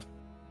from it.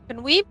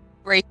 Can we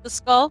break the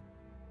skull?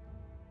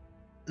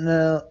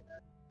 No,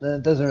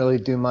 that doesn't really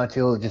do much.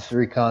 It'll just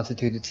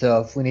reconstitute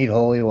itself. We need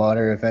holy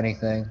water, if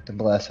anything, to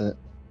bless it.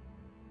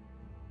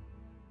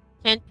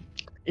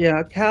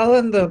 Yeah,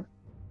 Callan, the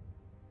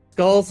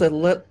skulls that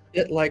lit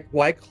it like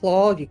White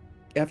Claw,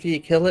 after you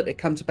kill it, it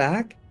comes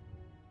back?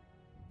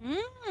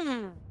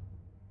 Hmm.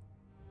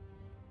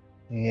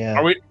 Yeah.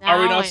 Are we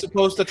Now not I-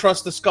 supposed to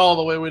trust the skull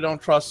the way we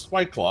don't trust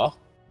White Claw?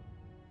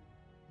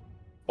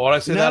 Or I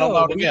say that out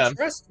loud we again.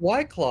 trust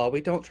White Claw,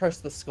 we don't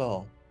trust the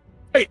skull.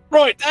 Hey,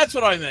 right, that's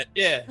what I meant.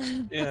 Yeah.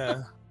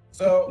 Yeah.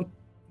 So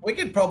we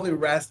could probably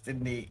rest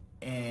in the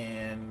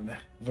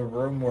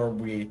room where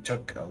we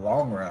took a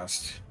long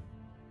rest,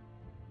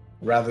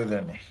 rather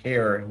than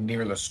here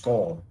near the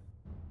skull.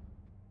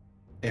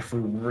 If we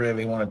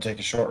really want to take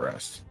a short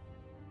rest,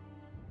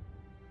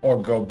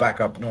 or go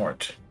back up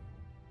north.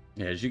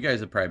 Yeah, as you guys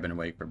have probably been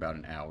awake for about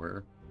an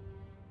hour.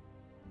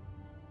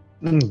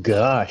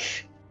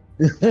 Gosh.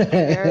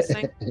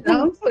 Embarrassing.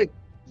 Sounds like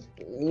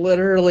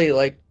literally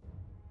like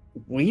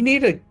we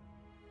need to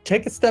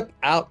take a step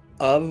out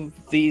of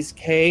these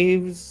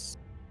caves,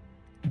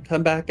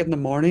 come back in the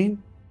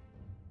morning.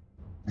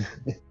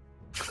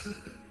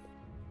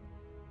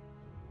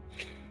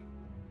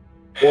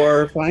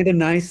 Or find a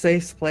nice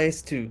safe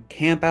place to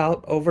camp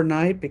out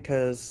overnight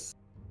because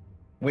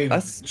We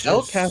us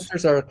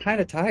spellcasters are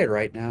kind of tired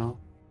right now.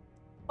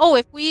 Oh,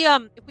 if we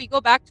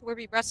go back to where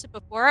we rested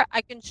before,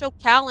 I can show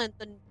Callan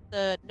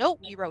the note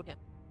we wrote him.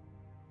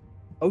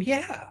 Oh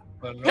yeah.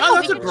 Yeah, No,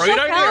 that's we a can great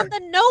show idea. Callan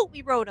the note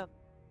we wrote him.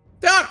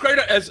 Yeah, great.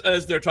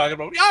 As they're talking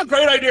about, yeah,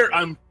 great idea.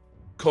 I'm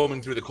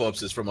combing through the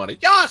corpses for money.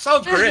 Yeah,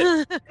 sounds great.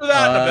 Do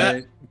that in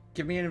a bit.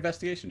 Give me an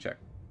investigation check.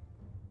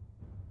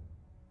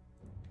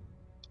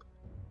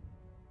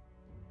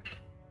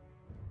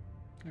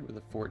 With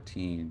a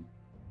 14.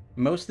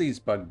 Most of these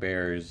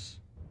bugbears,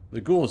 the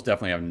ghouls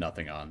definitely have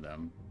nothing on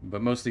them,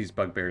 but most of these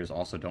bugbears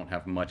also don't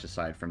have much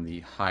aside from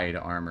the hide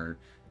armor,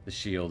 the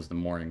shields, the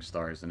morning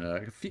stars, and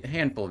a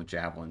handful of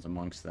javelins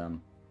amongst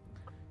them.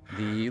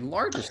 The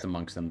largest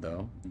amongst them,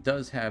 though,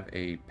 does have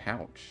a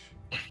pouch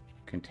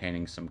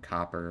containing some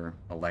copper,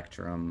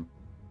 electrum,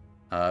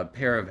 a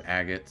pair of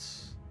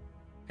agates,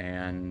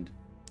 and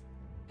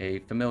a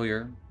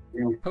familiar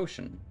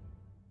potion.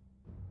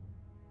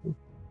 A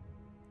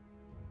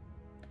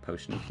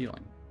potion of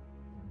healing.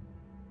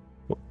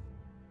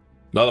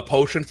 Another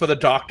potion for the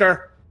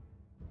doctor.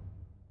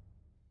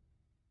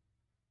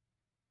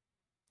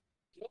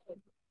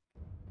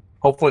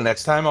 Hopefully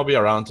next time I'll be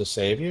around to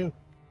save you,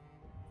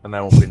 and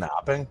I won't be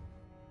napping.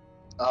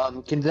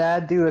 Can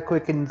Dad do a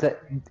quick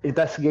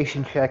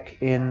investigation check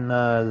in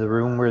the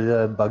room where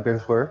the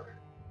bugbears were?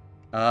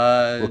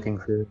 Looking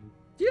for.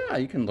 Yeah,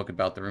 you can look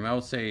about the room. I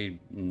would say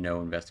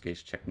no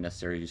investigation check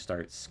necessary. You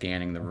start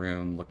scanning the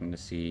room, looking to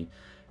see.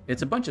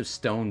 It's a bunch of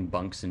stone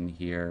bunks in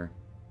here.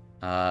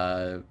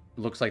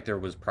 Looks like there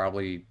was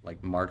probably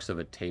like marks of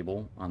a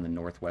table on the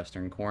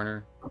northwestern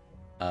corner.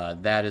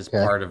 That is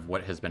part of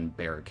what has been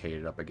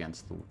barricaded up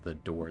against the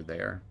door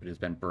there. It has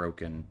been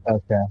broken.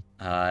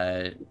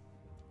 Okay.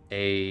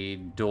 A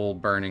dull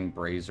burning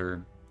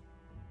brazier,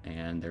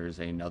 and there's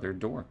another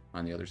door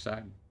on the other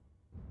side.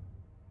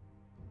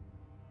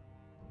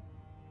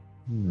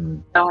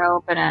 Don't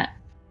open it.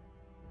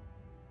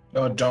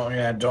 No,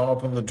 don't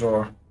open the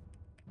door.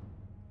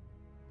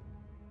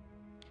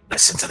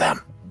 Listen to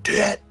them. Do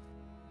it.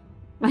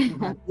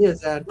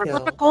 Yes, Dad.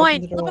 Flip a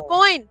coin. Flip a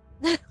coin.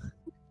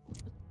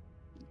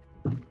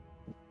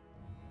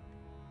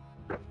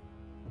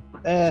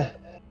 Not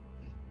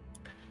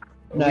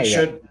We yet.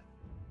 should.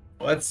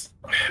 Let's.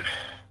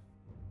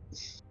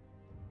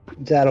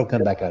 Dad will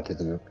come back out to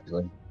the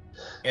room.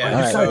 Yeah.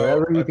 All right, so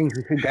wherever you think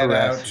we should go head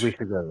rest, out. we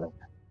should go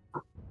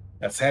there.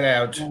 Let's head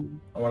out.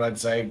 What I'd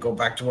say, go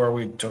back to where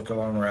we took a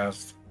long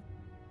rest.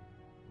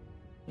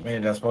 I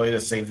mean, that's probably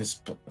the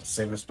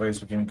safest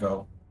place we can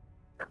go.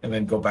 And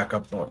then go back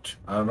up north.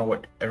 I don't know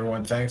what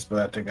everyone thinks, but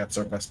I think that's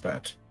our best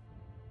bet.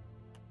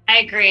 I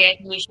agree. I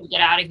think we should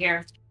get out of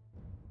here.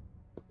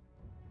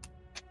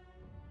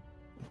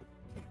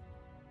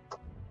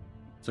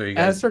 So you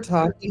guys. As they're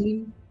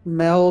talking,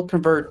 Mel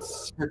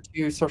converts her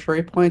 2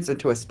 sorcery points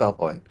into a spell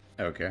point.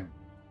 Okay.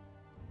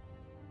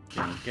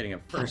 Getting a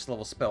first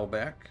level spell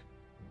back.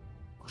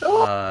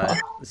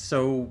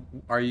 So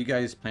are you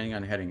guys planning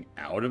on heading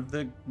out of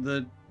the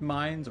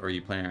mines, or are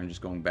you planning on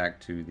just going back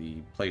to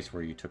the place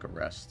where you took a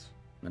rest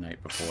the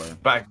night before?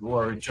 Back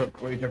where we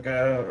took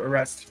a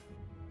rest.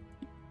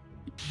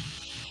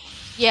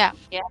 Yeah.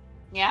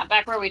 Yeah,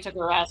 back where we took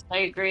a rest. I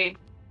agree.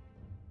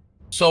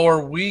 So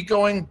are we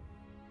going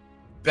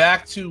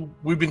back to?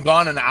 We've been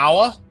gone an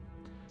hour.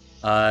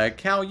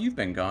 Cal, you've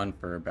been gone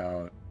for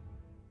about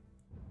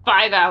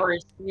 5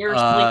 hours. You're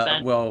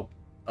sleeping. well,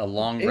 a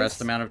long rest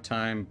It's- amount of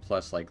time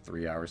plus like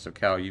 3 hours. So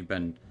Cal, you've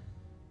been.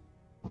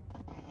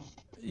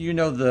 You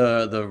know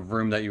the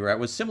room that you were at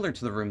was similar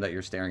to the room that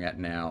you're staring at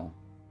now,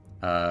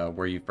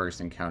 where you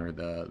first encountered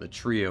the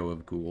trio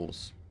of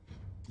ghouls.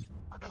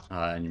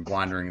 And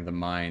wandering the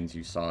mines,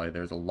 you saw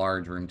there's a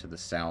large room to the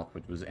south,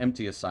 which was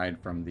empty aside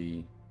from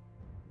the.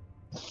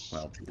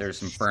 Well, there's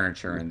some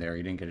furniture in there.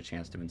 You didn't get a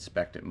chance to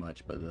inspect it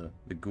much, but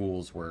the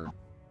ghouls were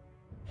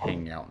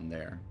hanging out in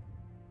there.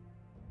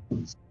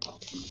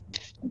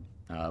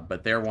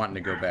 But they're wanting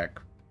to go back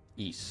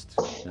east,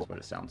 is what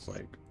it sounds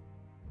like.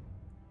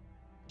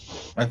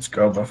 Let's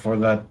go before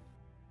that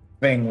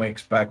thing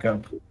wakes back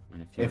up,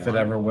 And you if it want,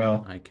 ever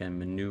will. I can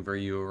maneuver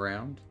you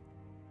around.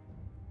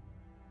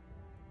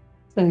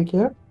 Thank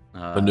you.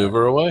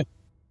 Maneuver away.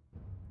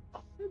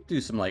 Do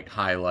some like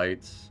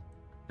highlights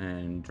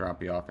and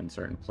drop you off in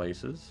certain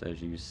places as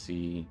you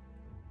see.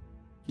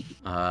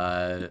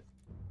 Cal,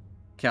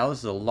 this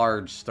is a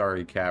large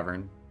starry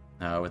cavern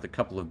with a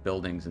couple of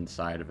buildings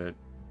inside of it.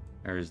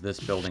 There's this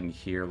building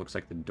here. Looks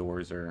like the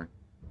doors are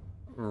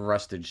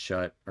rusted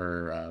shut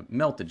or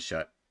melted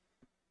shut.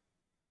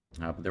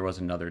 But there was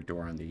another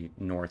door on the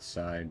north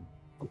side.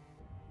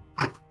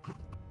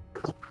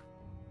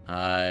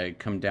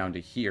 Come down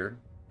to here,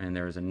 and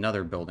there's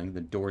another building.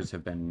 The doors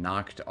have been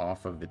knocked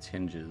off of its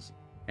hinges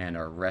and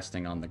are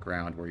resting on the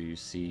ground, where you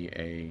see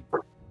a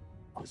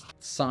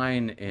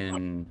sign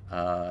in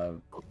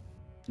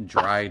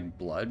dried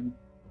blood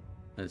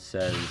that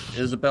says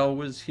Isabel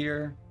was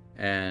here,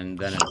 and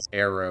then an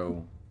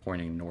arrow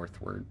pointing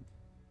northward.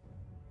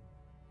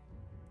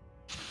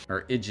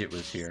 Or Idjit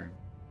was here.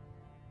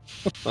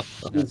 That's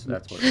what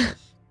it is.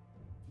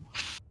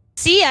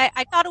 See,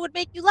 I thought it would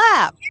make you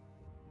laugh.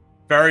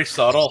 Very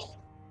subtle.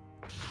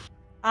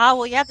 Ah,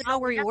 well, you had to know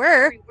where you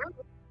were.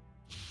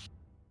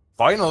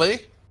 Finally.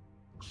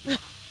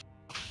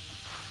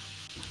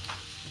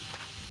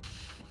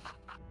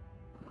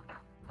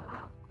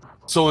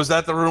 So is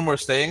that the room we're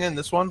staying in?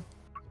 This one?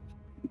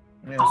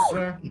 Yes,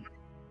 sir.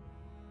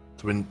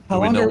 How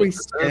long know are what we this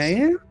is?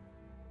 staying?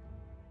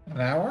 An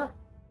hour?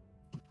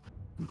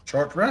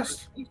 Short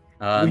rest? we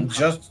Um,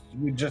 just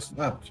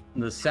left.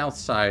 the south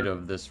side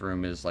of this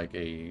room is like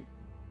a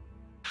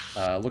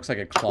looks like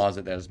a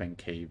closet that has been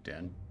caved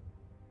in.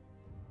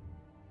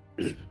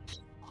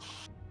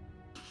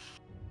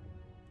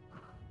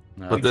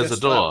 But there's a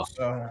just door. Left,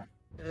 so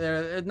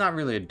It's not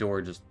really a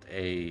door, just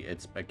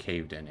it's a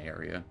caved in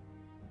area.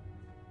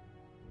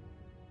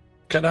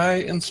 Can I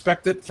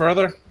inspect it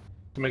further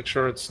to make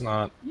sure it's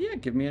not Yeah,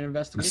 give me an a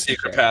investigation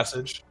secret check.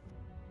 passage?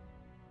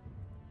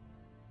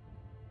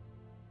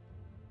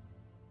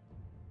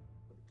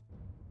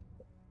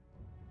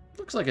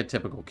 Looks like a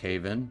typical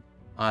cave-in.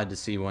 Odd to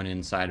see one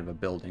inside of a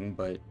building,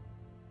 but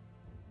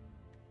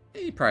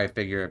you probably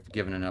figure if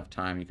given enough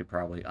time, you could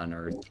probably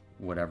unearth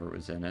whatever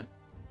was in it.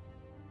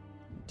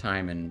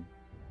 Time and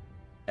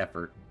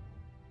effort.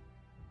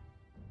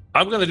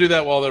 I'm going to do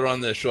that while they're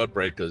on this short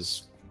break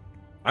because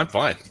I'm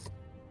fine.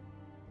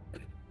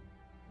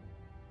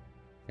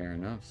 Fair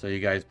enough. So you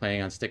guys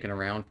planning on sticking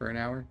around for an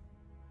hour?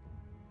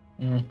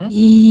 mhm.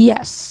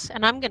 Yes.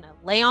 And I'm going to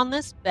lay on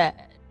this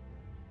bed.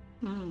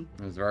 Hmm.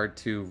 There are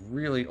two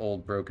really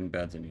old broken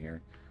beds in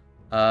here.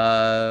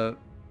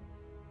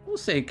 We'll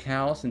say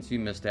Cal, since you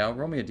missed out,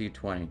 roll me a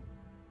d20.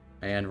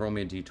 And roll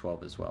me a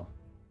d12 as well.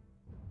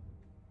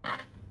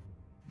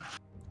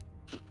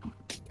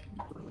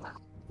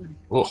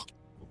 Oh,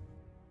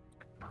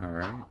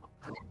 Alright.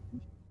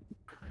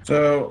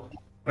 So,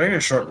 during a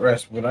short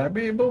rest, would I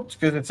be able to?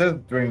 Because it says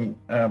during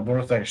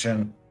bonus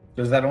action,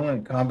 does that only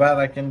in combat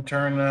I can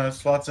turn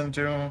slots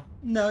into?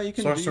 No, you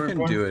can Sorcery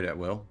point? do it at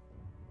will.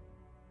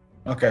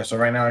 Okay, so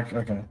right now,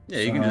 okay. Yeah,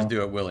 you can just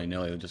do it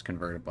willy-nilly. Just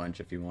convert a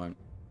bunch if you want.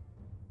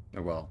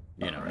 Or, well,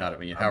 you know, Alright.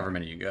 not however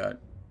many you got.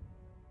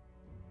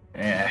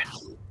 Yeah.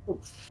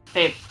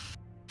 Babe.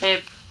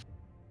 Babe.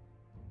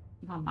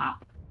 A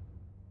mop.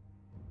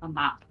 A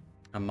mop.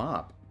 A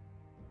mop.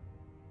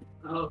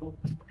 Oh.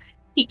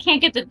 He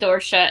can't get the door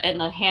shut, and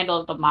the handle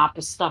of the mop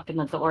is stuck in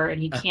the door,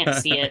 and he can't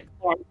see it.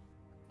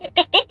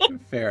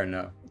 Fair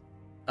enough.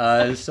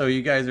 So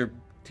you guys are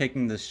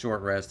taking this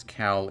short rest.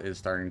 Cal is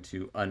starting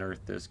to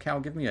unearth this. Cal,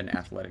 give me an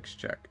athletics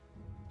check.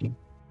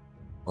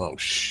 oh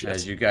shit.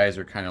 As you guys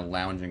are kind of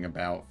lounging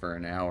about for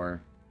an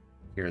hour,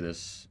 hear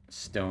this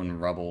stone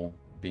rubble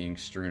being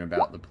strewn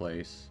about the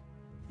place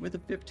with a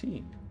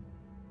 15.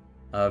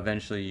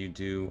 Eventually you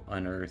do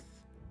unearth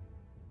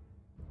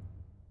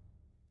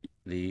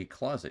the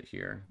closet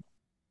here.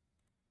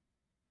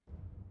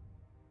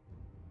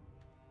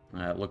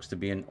 It looks to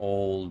be a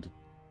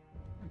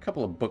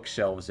couple of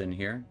bookshelves in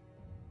here,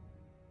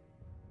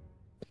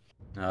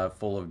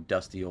 full of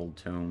dusty old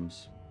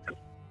tomes.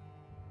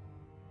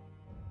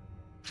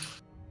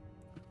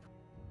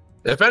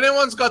 If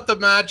anyone's got the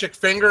magic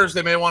fingers,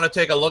 they may want to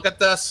take a look at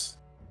this.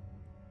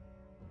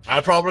 I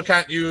probably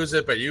can't use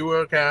it, but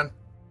you can.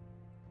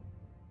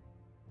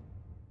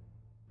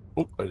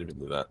 Oh, I didn't even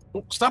do that.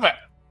 Oh, stop it.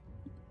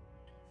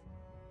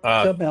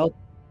 So Mel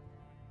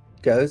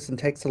goes and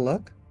takes a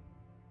look.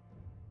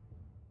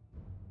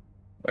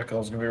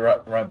 Beckel's gonna be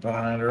right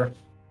behind her.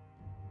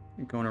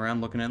 Going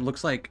around looking at it.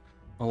 Looks like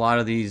a lot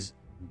of these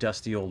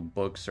dusty old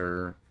books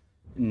are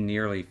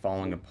nearly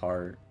falling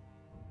apart.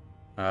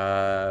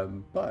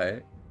 But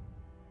let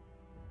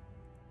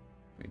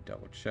me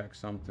double check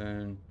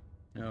something.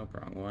 Nope,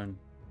 wrong one.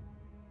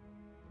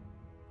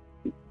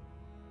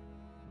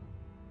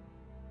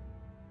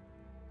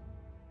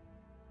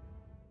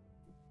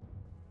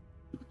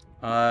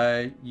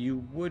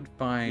 You would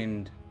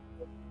find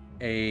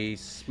a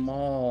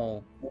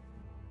small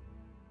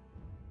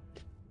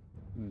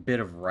bit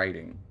of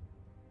writing.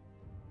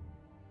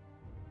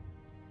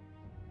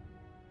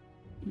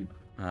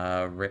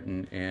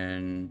 Written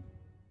in,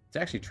 it's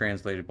actually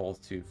translated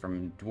both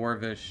from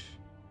Dwarvish,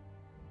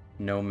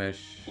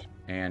 Gnomish,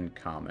 and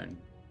Common.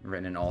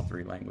 Written in all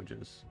three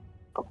languages.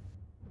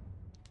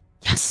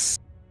 Yes.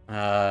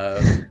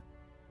 But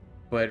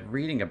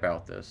reading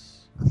about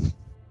this,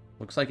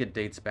 looks like it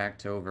dates back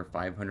to over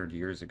 500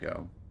 years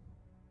ago.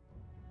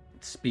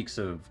 It speaks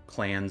of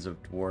clans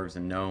of dwarves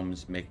and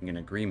gnomes making an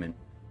agreement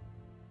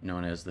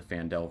known as the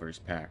Phandelver's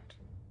Pact,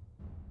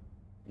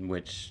 in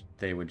which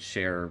they would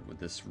share with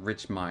this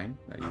rich mine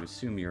that you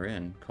assume you're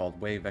in, called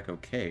Wave Echo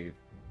Cave.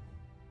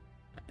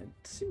 It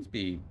seems to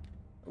be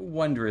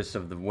wondrous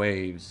of the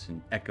waves and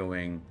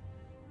echoing,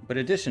 but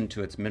in addition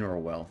to its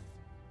mineral wealth,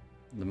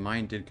 the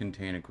mine did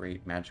contain a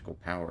great magical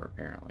power,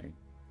 apparently.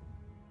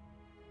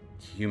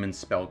 Human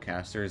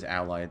spellcasters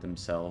allied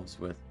themselves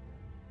with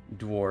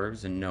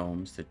dwarves and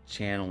gnomes to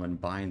channel and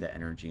bind the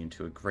energy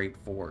into a great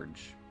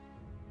forge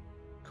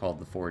called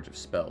the Forge of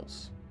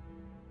Spells,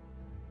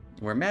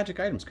 where magic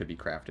items could be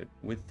crafted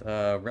with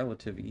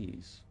relative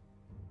ease.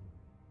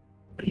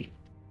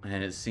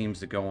 And it seems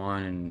to go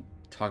on and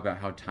talk about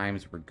how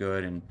times were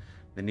good and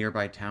the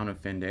nearby town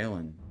of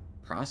Phandelver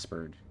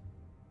prospered.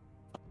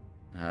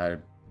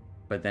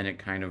 But then it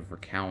kind of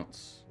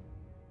recounts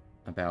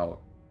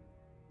about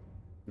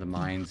the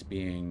mines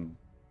being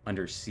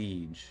under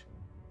siege.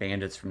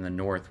 Bandits from the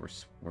north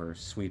were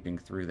sweeping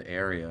through the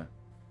area,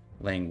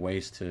 laying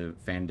waste to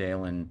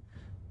Phandelver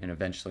and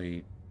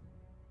eventually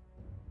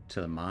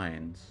to the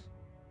mines.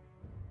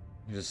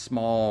 There's a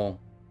small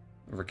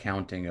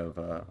recounting of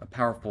a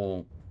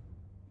powerful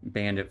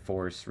bandit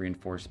force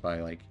reinforced by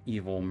like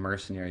evil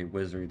mercenary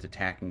wizards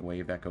attacking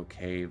Wave Echo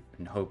Cave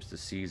in hopes to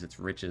seize its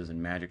riches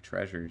and magic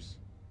treasures.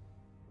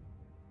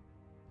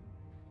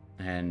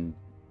 And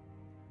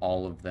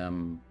all of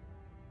them,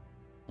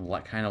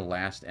 kind of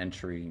last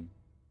entry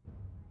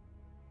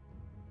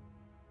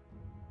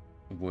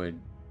would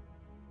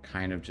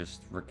kind of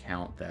just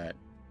recount that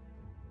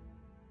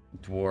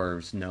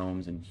dwarves,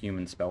 gnomes, and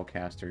human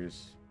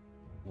spellcasters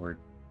were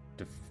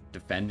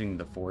defending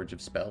the Forge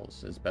of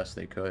Spells as best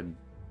they could.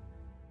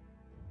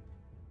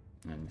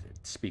 And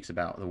it speaks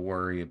about the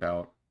worry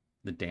about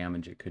the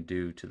damage it could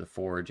do to the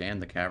Forge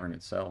and the cavern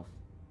itself.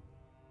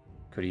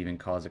 Could even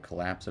cause a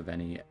collapse of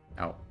any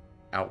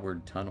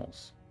outward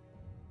tunnels.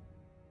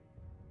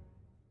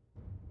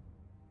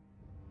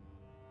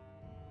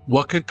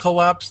 What could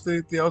collapse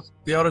the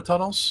outer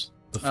tunnels?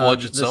 The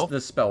forge itself?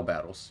 The spell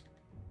battles.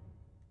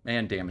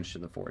 And damage to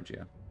the Forge,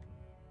 yeah.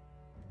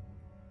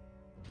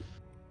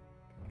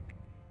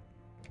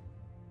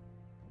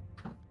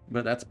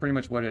 But that's pretty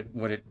much what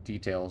it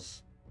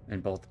details in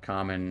both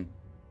common,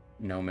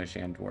 gnomish,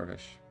 and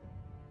dwarvish.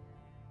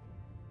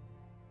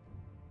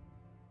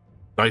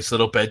 Nice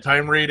little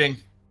bedtime reading.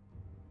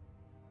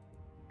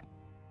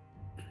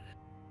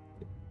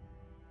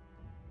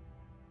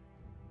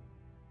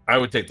 I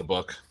would take the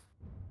book.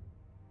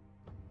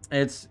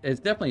 It's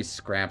definitely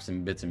scraps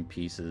and bits and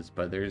pieces,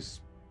 but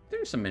there's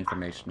some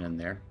information in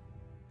there.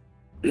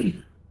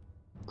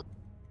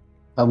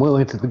 I'm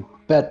willing to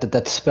bet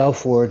that spell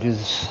forge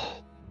is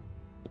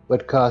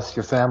what cost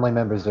your family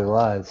members their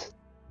lives.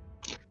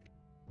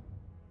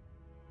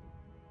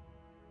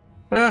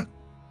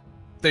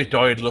 They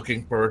died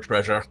looking for a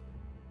treasure.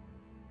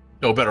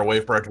 No better way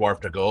for a dwarf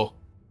to go.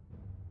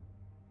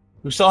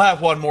 We still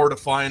have one more to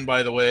find,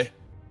 by the way.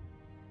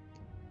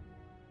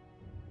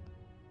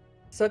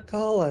 So,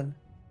 Colin,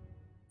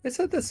 I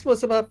said this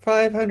was about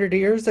 500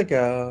 years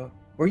ago.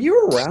 Were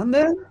you around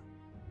then?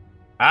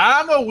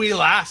 I'm a wee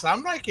lass.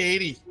 I'm like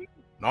 80,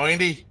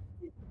 90.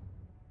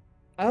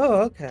 Oh,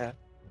 okay.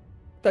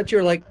 Thought you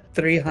were like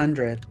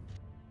 300.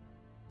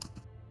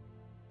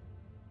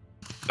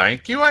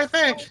 Thank you, I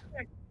think.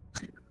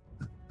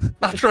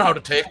 Not sure how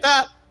to take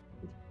that.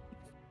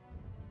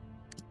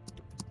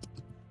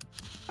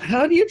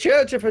 How do you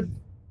judge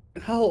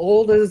how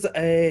old is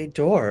a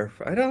dwarf?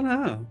 I don't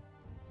know.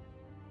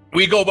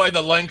 We go by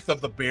the length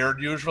of the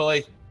beard,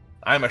 usually.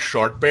 I'm a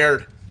short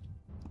beard.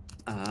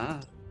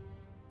 Ah.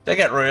 They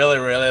get really,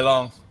 really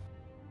long.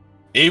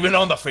 Even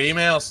on the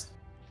females.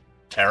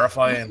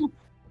 Terrifying.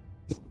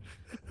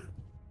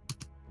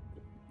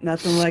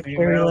 Nothing like Female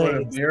fairy with a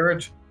legs.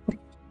 beard.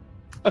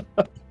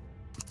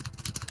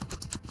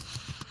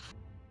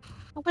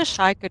 I wish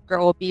I could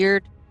grow a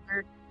beard.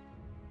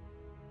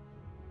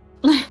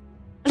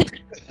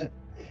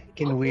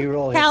 Can we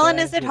roll? Callan,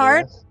 hit is it die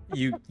hard? with us?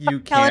 You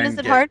Callan, can is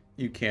it hard?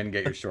 You can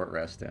get your short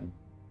rest in.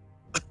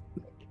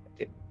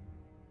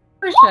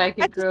 Wish I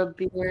could grow a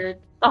beard.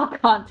 I'll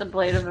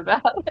contemplative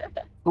about it.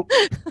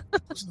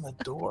 Who's in the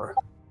door?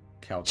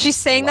 She's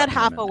saying that Locking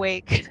half them in.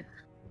 awake.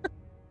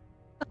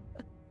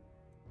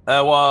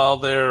 While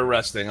they're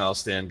resting, I'll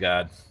stand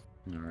guard.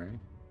 All right.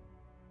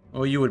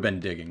 Well, you would have been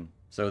digging,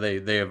 so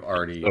they have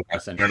already Okay, fair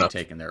essentially enough.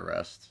 taken their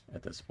rest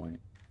at this point.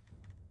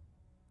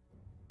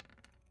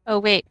 Oh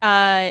wait,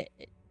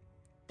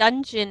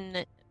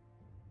 Dungeon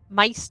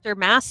Meister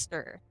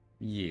Master.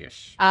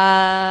 Yeesh.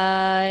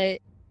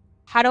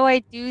 How do I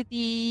do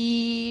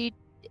the?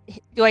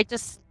 Do I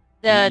just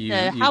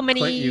how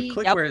many? You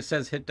click Yep. where it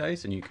says hit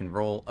dice, and you can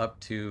roll up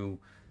to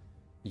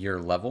your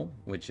level,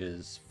 which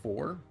is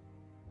 4.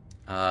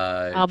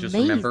 Just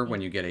remember, Amazing.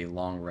 when you get a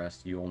long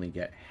rest, you only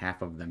get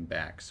half of them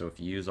back. So if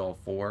you use all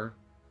 4,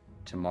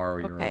 tomorrow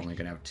you're Okay. only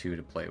going to have 2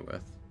 to play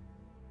with.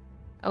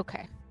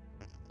 Okay.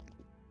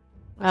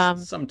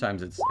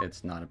 Sometimes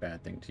it's not a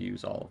bad thing to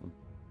use all of them.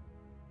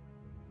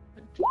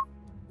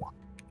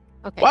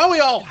 Okay. While we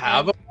all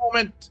have a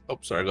moment. Oh,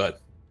 sorry, go ahead.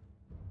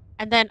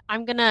 And then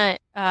I'm gonna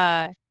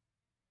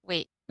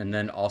wait. And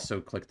then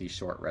also click the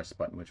short rest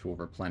button, which will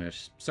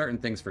replenish certain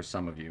things for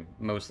some of you.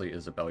 Mostly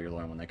Isabel, you're the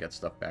only one that gets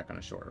stuff back on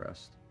a short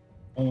rest.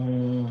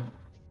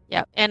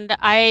 Yeah, and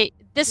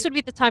this would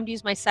be the time to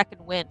use my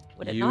second win,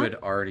 would it You not? had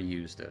already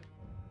used it.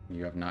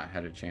 You have not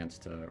had a chance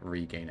to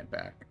regain it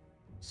back.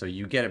 So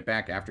you get it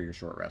back after your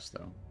short rest,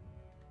 though.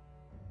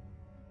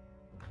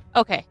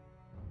 Okay.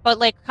 But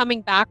like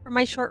coming back from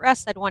my short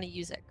rest, I'd want to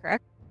use it,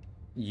 correct?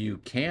 You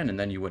can, and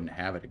then you wouldn't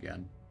have it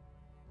again.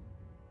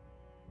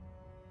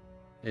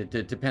 It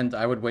depends.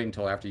 I would wait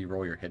until after you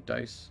roll your hit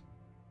dice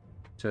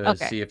to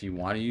Okay. see if you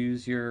want to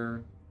use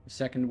your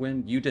second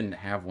win. You didn't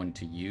have one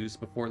to use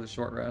before the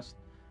short rest.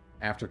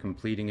 after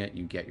completing it,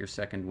 you get your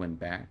second wind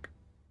back.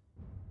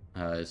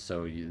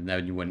 So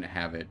then you wouldn't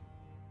have it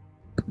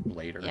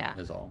later. Yeah.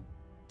 Is all.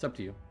 It's up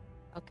to you.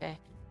 Okay.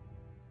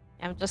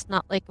 I'm just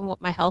not liking what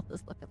my health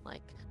is looking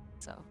like.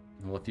 So.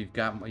 Well, if you've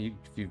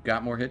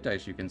got more hit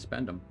dice, you can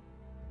spend them.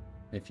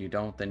 If you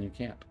don't, then you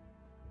can't.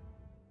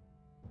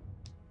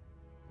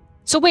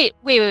 So wait.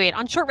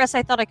 On short rest,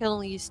 I thought I could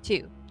only use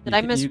 2. Did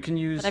I miss? You can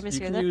use. Did I mishear You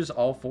can that? use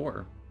all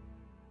 4.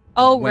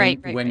 Oh,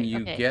 When right.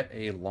 you Okay. get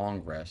a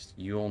long rest,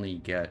 you only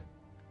get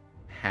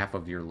half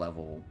of your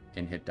level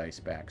in hit dice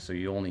back. So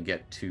you only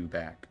get 2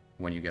 back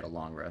when you get a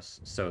long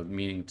rest. So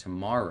meaning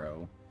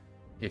tomorrow,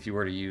 if you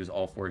were to use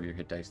all 4 of your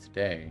hit dice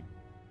today,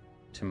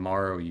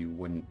 tomorrow you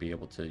wouldn't be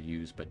able to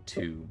use but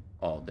 2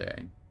 all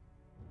day.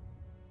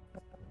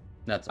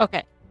 That's all.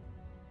 Okay.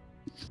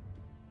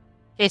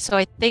 Okay, so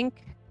I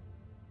think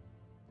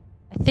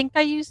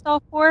I used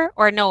all 4,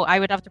 or no, I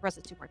would have to press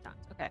it 2 more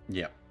times. Okay.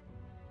 Yeah.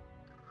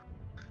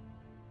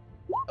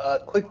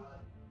 Quick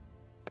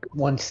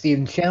one,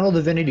 Steven. Channel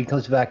Divinity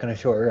comes back on a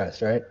short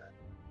rest, right?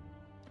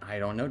 I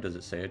don't know. Does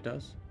it say it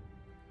does?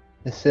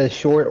 It says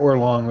short or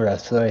long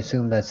rest, so I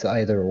assume that's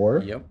either or.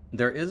 Yep.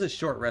 There is a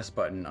short rest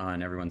button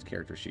on everyone's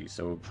character sheet,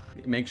 so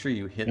make sure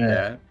you hit Yeah.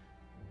 that.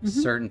 Mhm.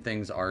 Certain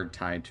things are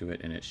tied to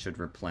it, and it should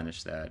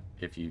replenish that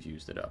if you've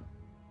used it up.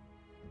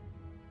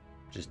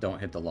 Just don't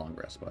hit the long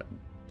rest button,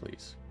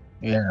 please.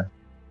 Yeah.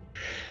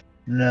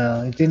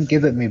 No, it didn't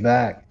give it me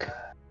back.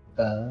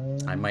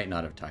 I might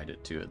not have tied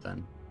it to it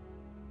then.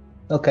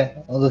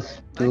 Okay, I'll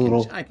just do a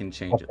little. I can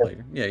change it Okay.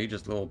 later. Yeah, you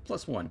just a little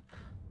 +1.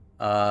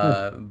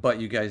 But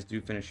you guys do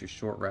finish your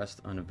short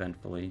rest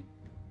uneventfully,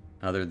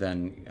 other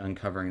than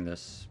uncovering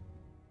this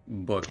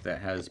book that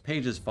has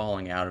pages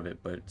falling out of it,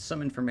 but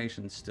some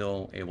information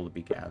still able to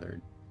be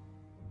gathered.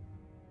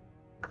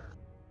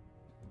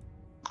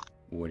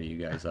 What are you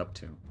guys up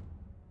to?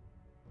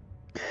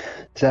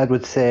 Zad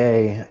would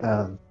say,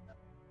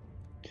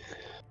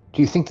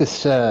 do you think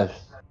this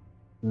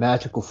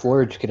magical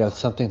forge could have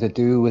something to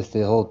do with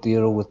the whole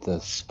deal with the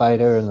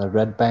spider and the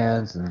red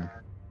bands and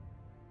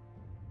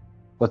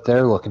what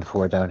they're looking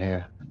for down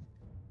here?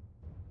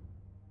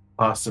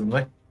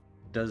 Possibly.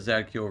 Does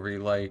Zadkiel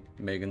relight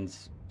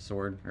Megan's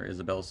sword or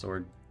Isabel's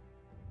sword?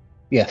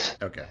 Yes.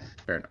 Okay,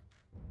 fair enough.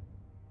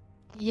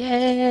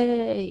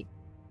 Yay!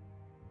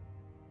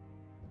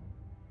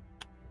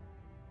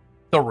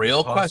 The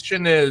real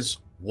question is,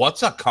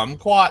 what's a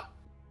kumquat?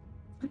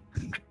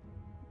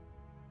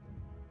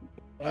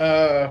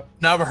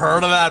 Never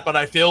heard of that, but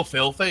I feel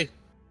filthy.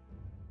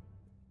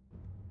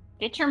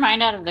 Get your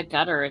mind out of the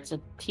gutter. It's a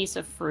piece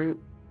of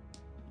fruit.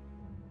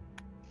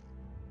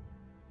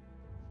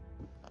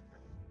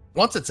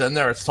 Once it's in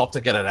there, it's tough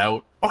to get it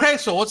out. Okay,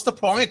 so what's the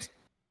point?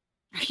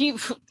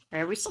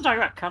 Are we still talking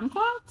about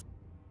kumquats?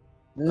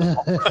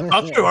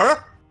 Not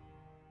sure.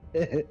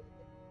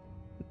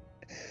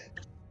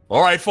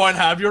 All right, fine.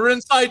 Have your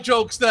inside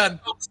jokes then.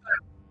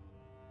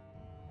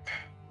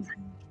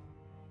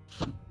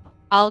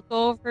 I'll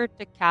go over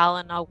to Cal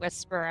and I'll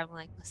whisper. I'm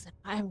like, listen,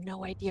 I have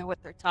no idea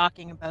what they're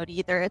talking about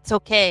either. It's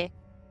okay.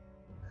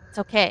 It's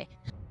okay.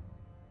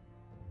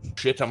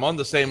 Shit, I'm on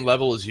the same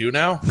level as you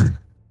now.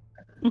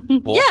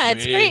 Yeah,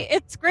 it's me. great.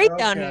 It's great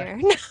down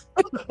Okay. here.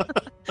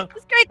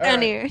 It's great down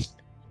Alright. here.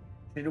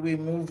 Did we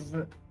move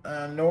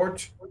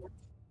north?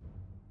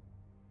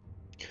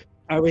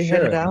 Are we Sure,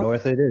 headed out?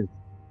 north it is.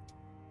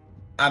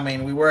 I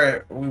mean, we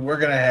were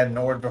gonna head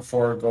north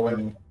before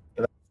going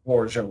to the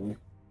forge.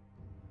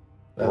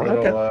 That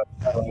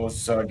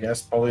was, I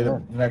guess, probably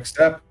the next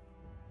step.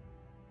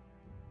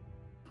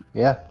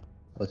 Yeah,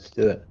 let's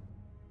do it.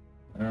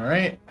 All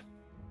right.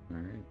 All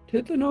right.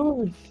 To the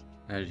north.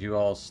 As you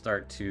all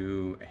start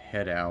to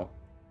head out,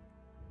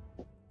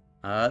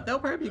 that'll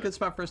probably be a good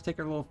spot for us to take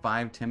a little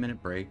 5-10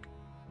 minute break,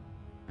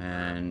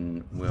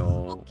 and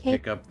we'll Okay.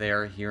 pick up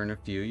there here in a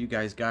few. You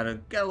guys got a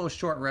little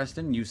short rest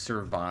in. You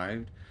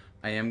survived.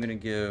 I am gonna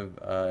give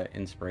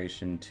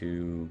inspiration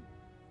to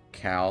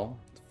Cal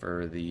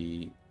for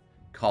the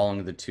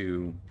calling the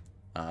 2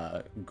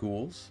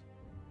 ghouls,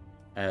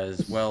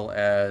 as well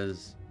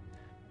as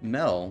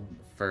Mel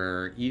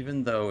for,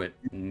 even though it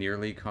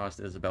nearly cost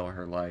Isabel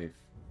her life,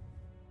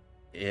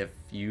 if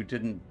you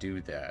didn't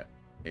do that,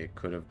 it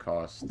could have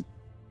cost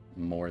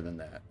more than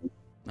that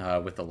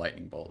with the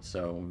lightning bolt.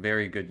 So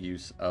very good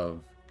use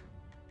of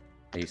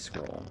a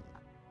scroll.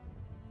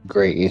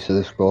 Great use of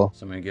the scroll.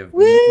 So I'm going to give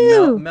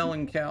Woo! Mel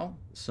and Cal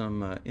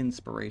some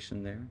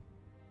inspiration there.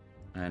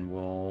 And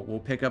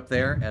we'll pick up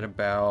there at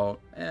about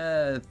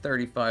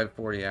 35,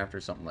 40 after,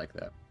 something like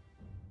that.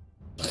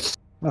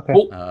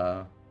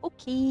 Okay.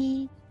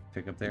 Okay.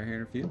 Pick up there here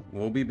in a few.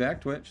 We'll be back,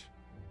 Twitch.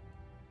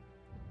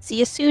 See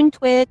you soon,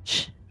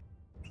 Twitch.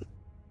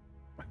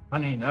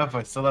 Funny enough,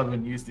 I still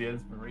haven't used the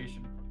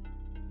inspiration.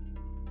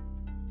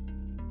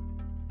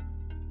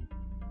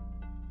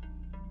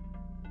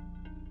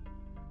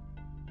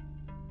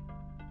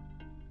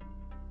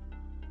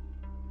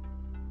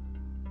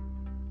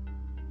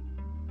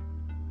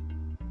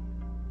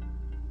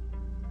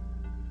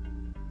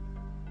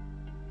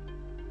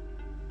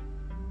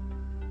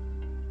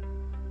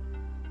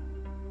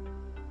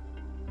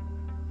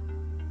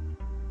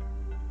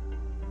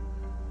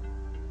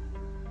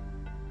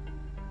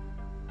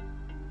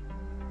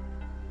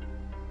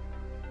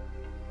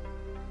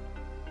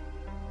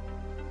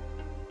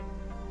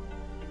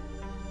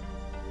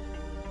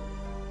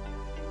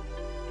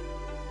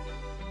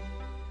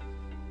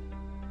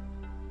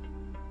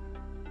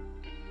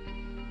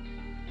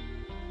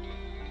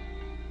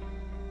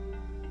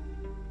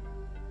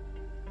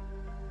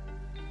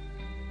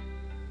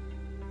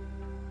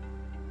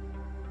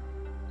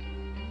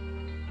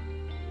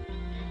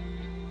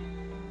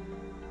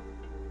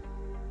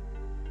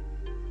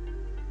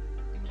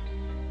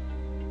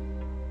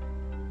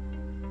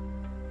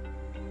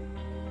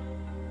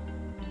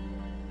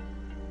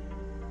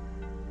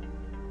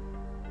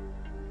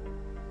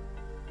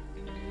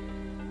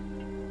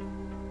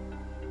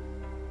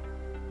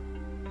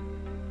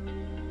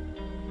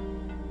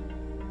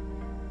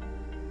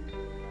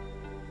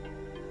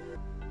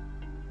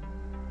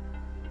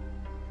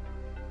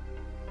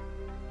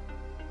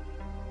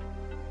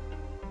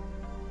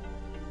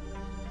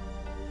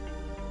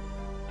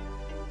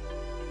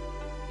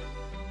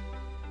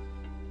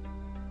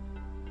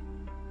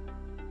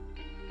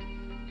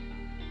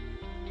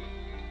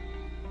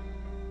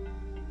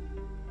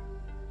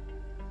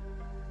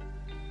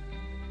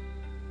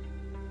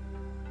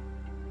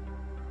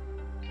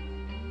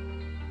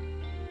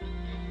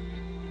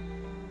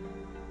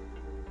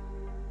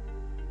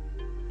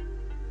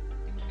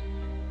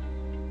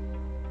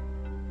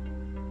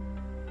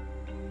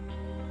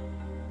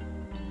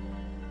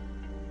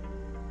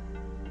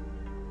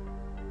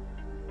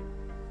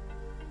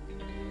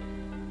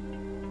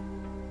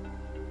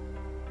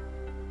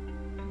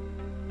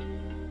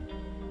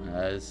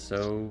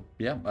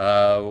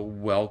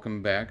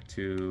 Welcome back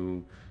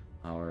to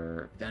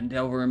our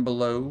Phandelver and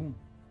Below.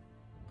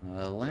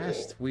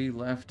 Last we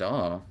left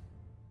off,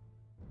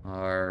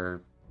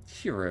 our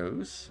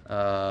heroes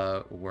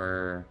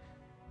were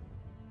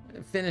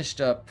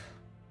finished up,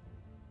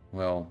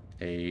 well,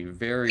 a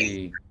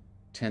very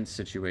tense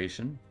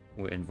situation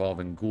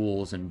involving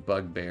ghouls and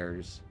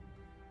bugbears,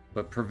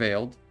 but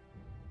prevailed.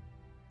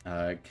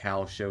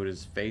 Cal showed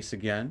his face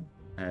again,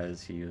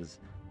 as he is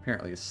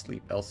apparently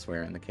asleep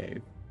elsewhere in the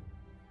cave.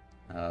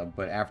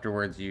 But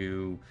afterwards,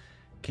 you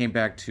came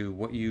back to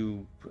what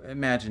you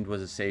imagined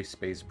was a safe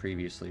space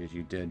previously, as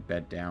you did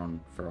bed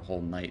down for a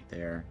whole night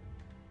there.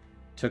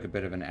 Took a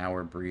bit of an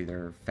hour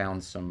breather,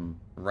 found some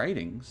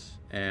writings,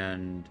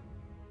 and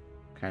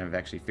kind of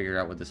actually figured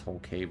out what this whole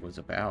cave was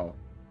about.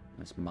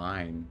 This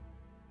mine,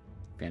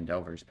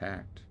 Phandelver's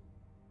Pact.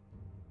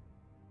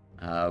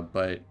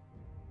 But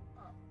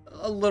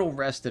a little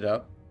rested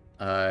up,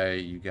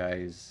 you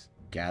guys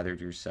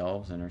gathered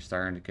yourselves and are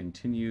starting to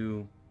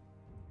continue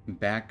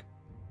back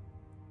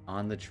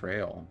on the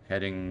trail,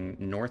 heading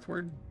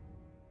northward.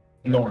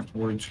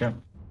 Northwards, yeah.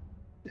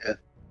 Yeah.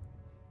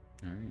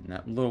 All right, and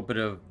that little bit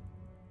of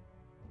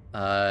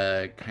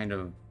kind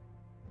of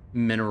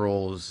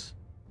minerals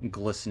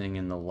glistening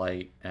in the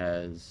light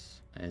as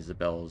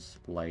Isabel's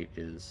light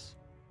is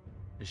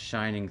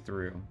shining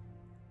through.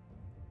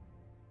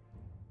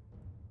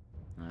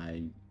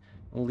 I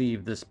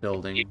leave this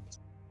building,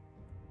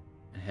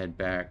 head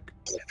back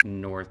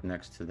north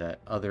next to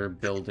that other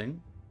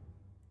building,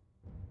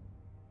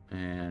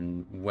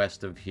 and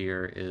west of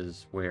here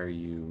is where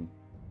you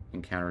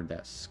encountered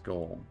that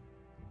skull,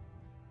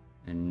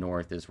 and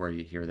north is where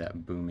you hear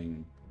that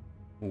booming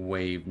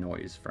wave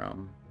noise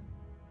from.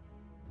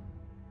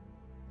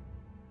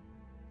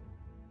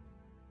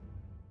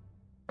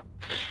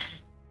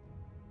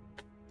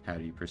 How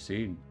do you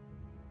proceed?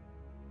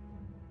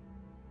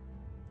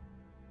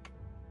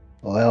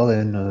 Well,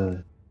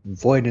 in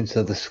avoidance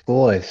of the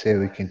school, I say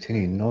we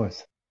continue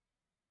north.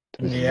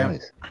 Towards the Yeah.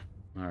 noise.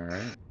 All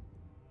right.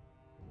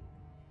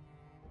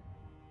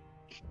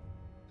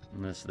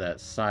 And this that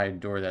side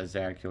door that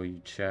Zachiel you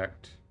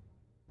checked,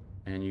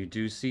 and you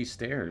do see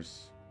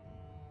stairs,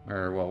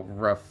 or well,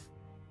 rough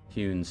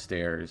hewn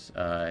stairs,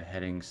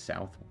 heading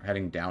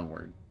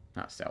downward,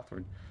 not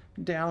southward,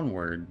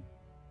 downward.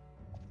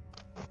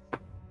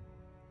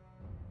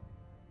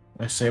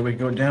 I say we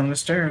go down the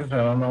stairs. I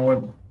don't know what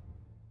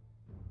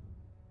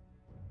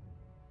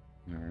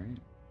All right.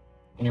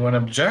 anyone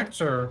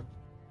objects, or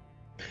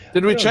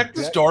Did we I don't check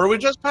this get- door we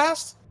just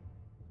passed?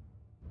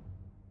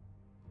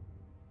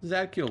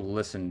 Zachiel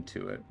listened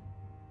to it.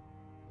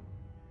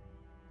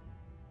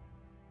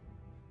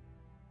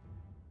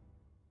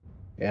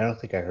 Yeah, I don't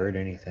think I heard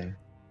anything.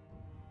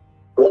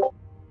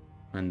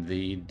 And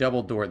the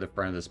double door at the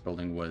front of this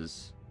building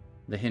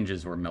the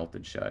hinges were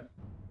melted shut.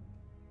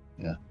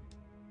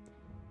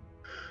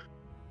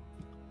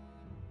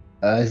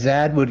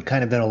 Zad would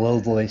kind of in a low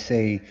voice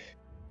say,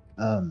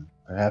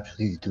 perhaps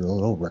we do a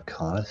little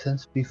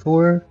reconnaissance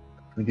before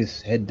we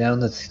just head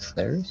down the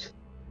stairs?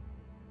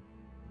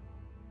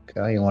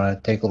 Okay, you want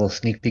to take a little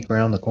sneak peek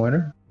around the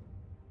corner?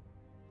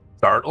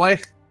 Certainly.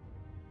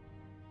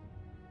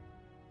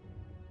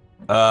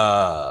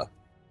 I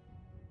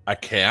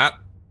can't.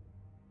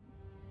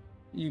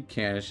 You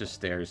can, it's just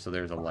stairs, so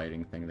there's a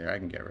lighting thing there. I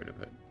can get rid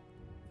of it.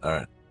 All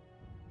right.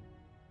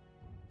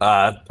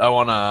 I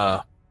want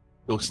to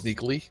go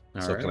sneakily.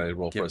 All so right. can I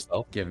roll for a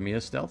stealth? Give me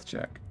a stealth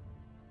check.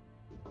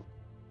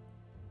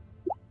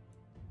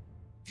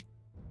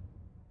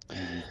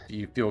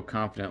 You feel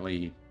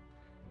confidently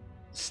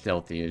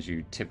stealthy as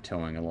you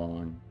tiptoeing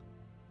along.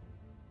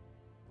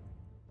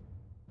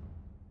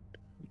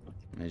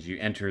 As you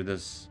enter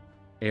this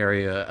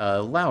area,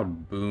 a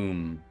loud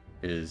boom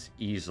is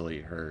easily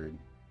heard.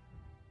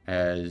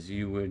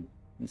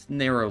 This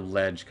narrow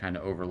ledge kind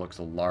of overlooks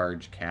a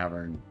large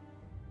cavern,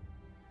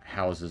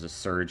 houses a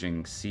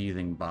surging,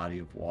 seething body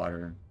of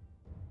water.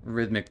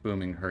 Rhythmic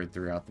booming heard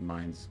throughout the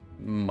mines,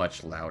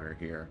 much louder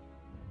here.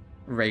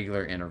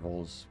 Regular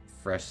intervals,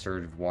 fresh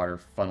surge of water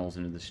funnels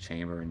into this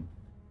chamber and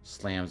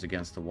slams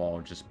against the wall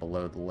just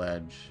below the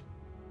ledge.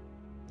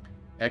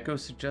 Echo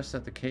suggests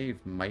that the cave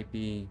might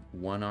be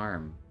one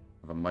arm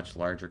of a much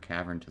larger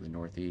cavern to the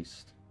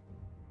northeast.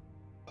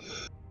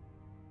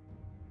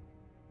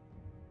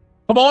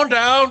 Come on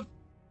down.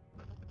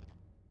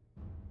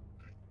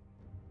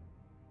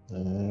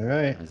 All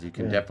right. As you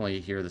can Yeah. definitely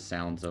hear the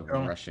sounds of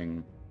Oh.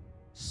 rushing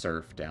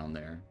surf down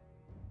there.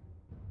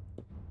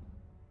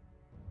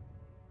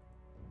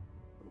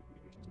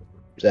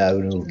 Zad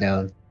would move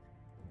down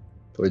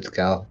towards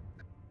Cal.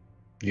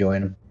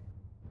 Join him.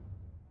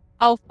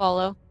 I'll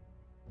follow.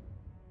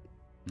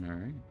 All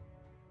right.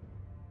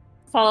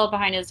 Follow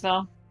behind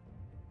Isabel.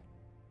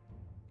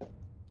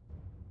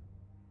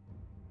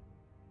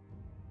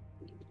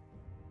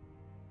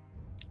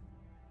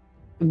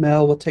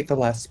 Mel will take the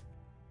last.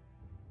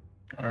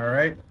 all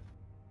right.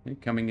 Okay,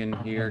 coming in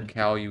here,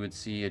 Cal, you would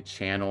see a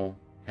channel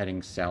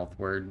heading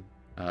southward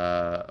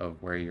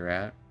of where you're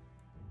at.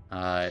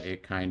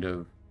 It kind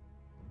of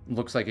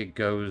looks like it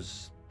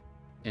goes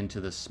into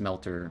the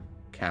smelter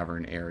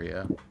cavern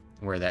area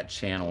where that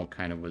channel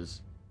kind of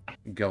was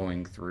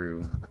going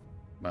through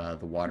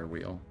the water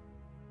wheel.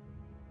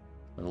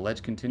 The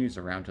ledge continues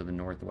around to the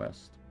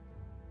northwest.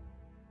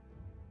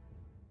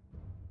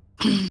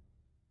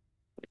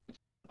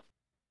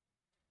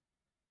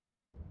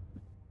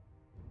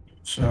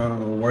 So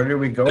where do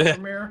we go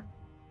from here?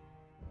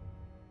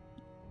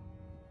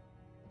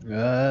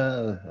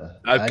 I've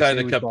I'd kind say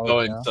of we kept follow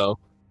going, Cal. so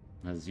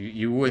As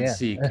you would Yeah.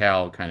 see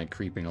Cal kind of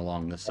creeping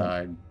along the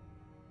side.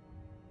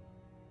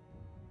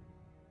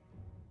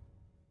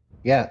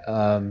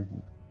 Yeah,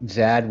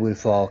 Zad would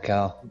follow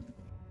Cal.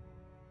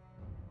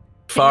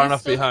 far Can you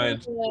enough still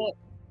behind. hear the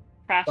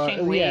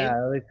crashing wave?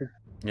 Yeah, like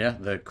Yeah,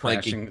 the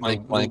crashing,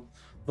 clank, clank.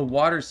 the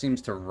water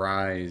seems to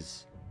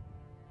rise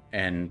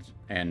and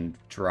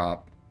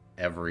drop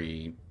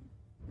every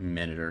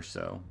minute or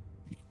so.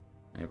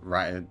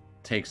 It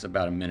takes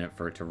about a minute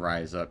for it to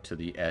rise up to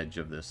the edge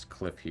of this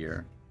cliff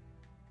here,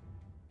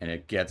 and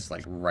it gets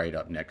like right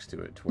up next to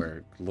it, to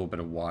where a little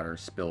bit of water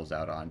spills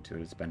out onto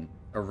it. It's been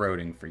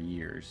eroding for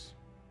years.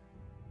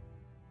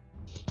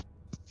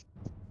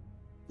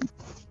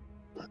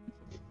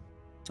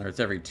 Or it's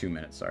every 2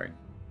 minutes, sorry.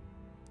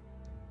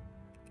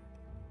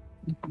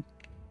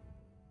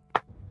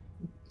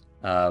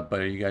 But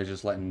are you guys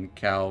just letting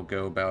Cal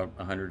go about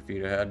 100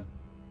 feet ahead?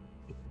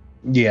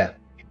 yeah.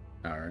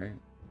 All right.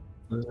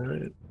 All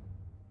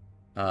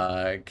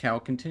right. Cal,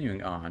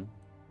 continuing on.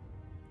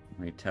 Let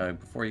me tell you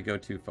before you go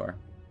too far.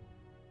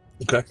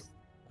 Okay.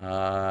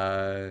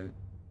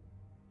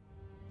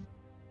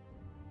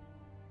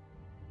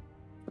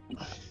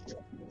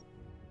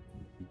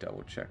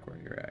 Double check where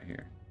you're at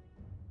here.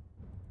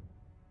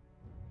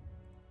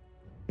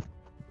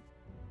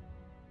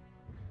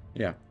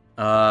 Yeah.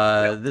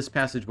 This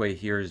passageway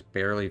here is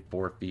barely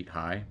 4 feet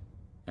high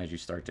as you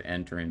start to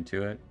enter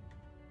into it,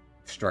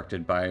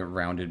 obstructed by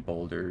rounded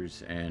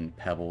boulders and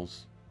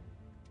pebbles.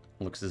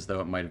 Looks as though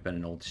it might have been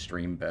an old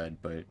stream bed,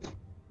 but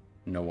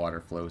no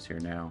water flows here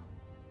now.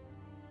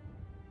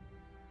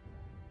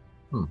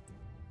 I'm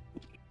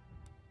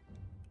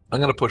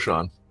gonna push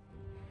on.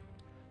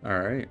 All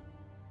right.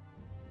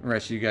 The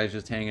rest of you guys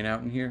just hanging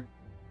out in here?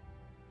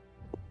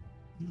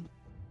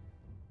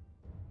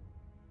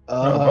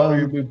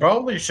 We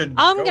probably should.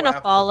 I'm go gonna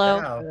after follow.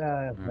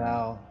 Cal.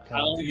 Val.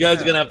 You guys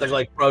are gonna have to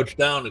like crouch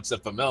down,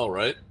 except for Mel,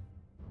 right?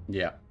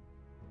 Yeah.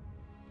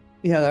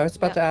 Yeah, I was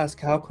about to ask,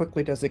 how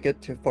quickly does it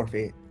get to 4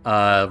 feet?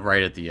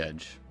 Right at the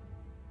edge.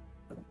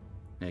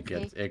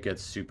 Okay. It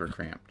gets super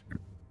cramped.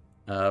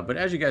 But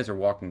as you guys are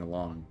walking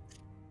along,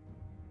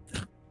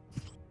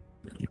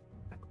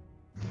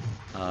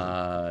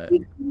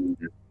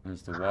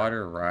 as the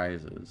water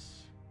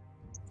rises,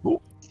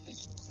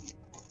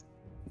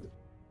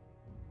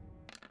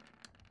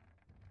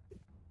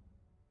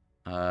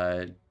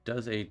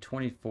 does a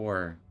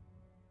 24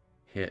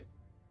 hit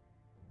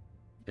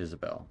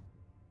Isabel?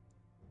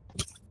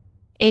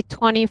 A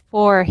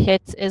 24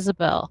 hits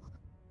Isabel.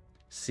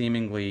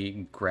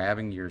 Seemingly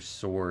grabbing your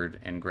sword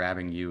and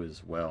grabbing you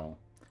as well.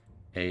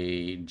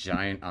 A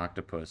giant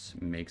octopus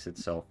makes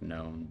itself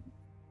known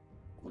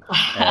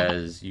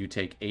as you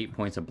take 8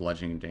 points of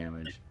bludgeoning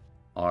damage,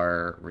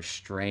 are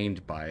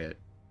restrained by it,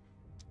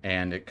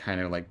 and it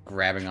kind of like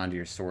grabbing onto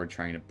your sword,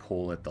 trying to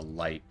pull at the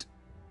light.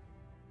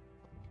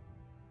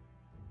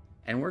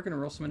 And we're going to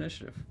roll some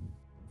initiative.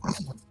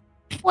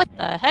 What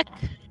the heck?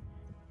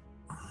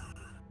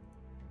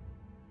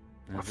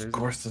 Of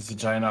course, there's a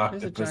giant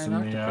There's a octopus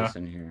giant in the. octopus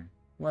in here.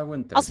 Why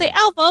wouldn't there I'll say, be?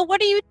 Alva,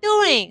 what are you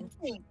doing?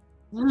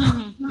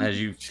 As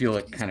you feel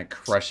it kind of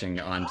crushing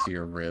onto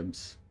your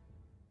ribs.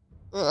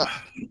 Ugh.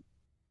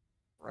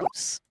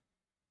 Gross.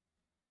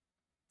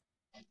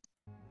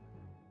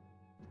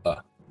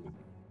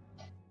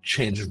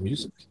 Change of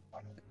music.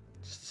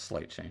 Just a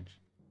slight change.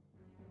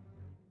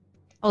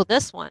 Oh,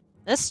 this one.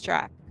 This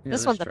track. Yeah,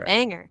 this one's track. a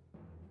banger.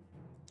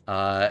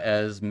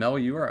 As Mel,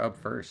 you are up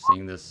first,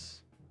 seeing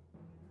this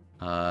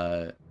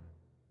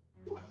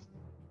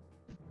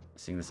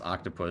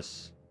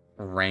octopus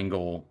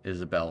wrangle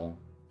Isabel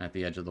at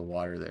the edge of the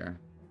water there.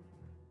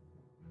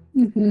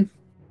 Mm-hmm.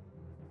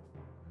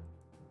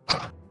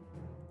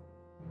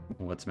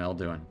 What's Mel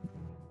doing?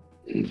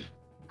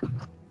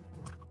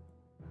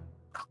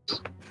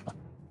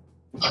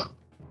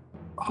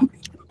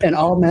 And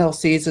all Mel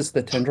sees is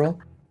the tendril.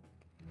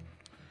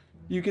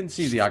 You can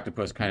see the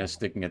octopus kind of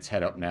sticking its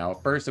head up now.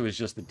 At first it was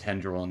just the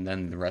tendril, and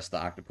then the rest of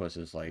the octopus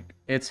is like,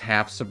 it's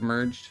half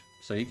submerged,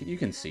 so you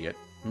can see it.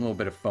 A little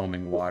bit of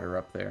foaming water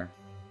up there.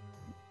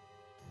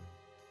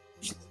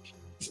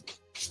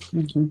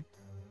 Mm-hmm.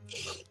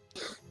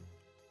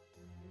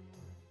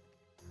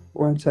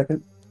 1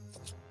 second.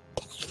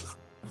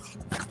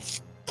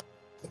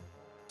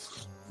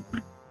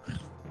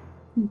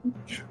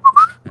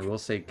 I will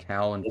say,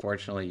 Cal,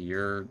 unfortunately,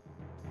 you're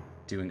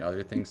doing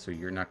other things, so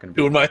you're not going to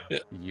Doing my.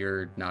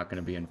 you're not going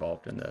to be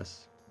involved in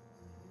this.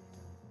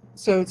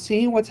 So,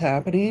 seeing what's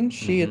happening,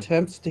 she Mhm.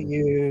 attempts to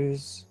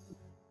use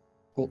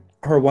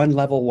her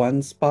level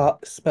 1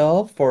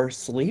 spell for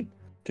sleep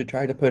to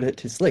try to put it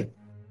to sleep.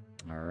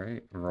 All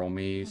right, roll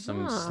me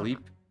some sleep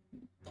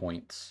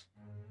points.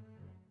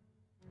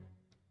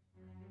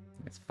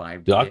 It's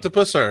 5d8. The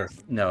octopus or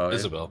No,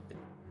 Isabel?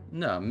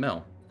 No,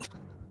 Mel.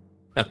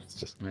 It's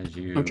just... As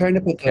you I'm trying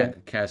to put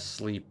cast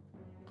sleep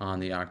on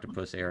the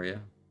octopus area.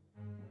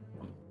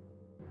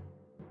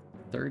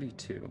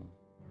 32.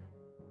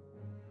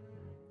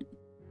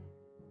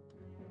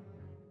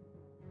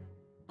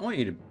 I want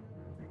you to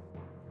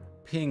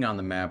ping on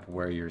the map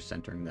where you're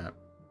centering that.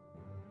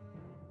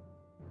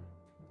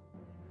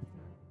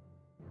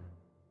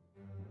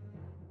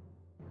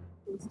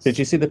 Did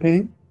you see the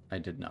ping? I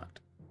did not.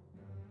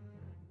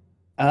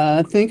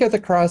 Think of the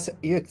cross.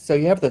 So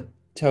you have the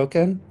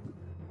token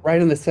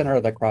right in the center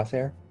of the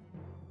crosshair.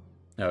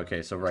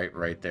 Okay, so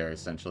right there,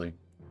 essentially.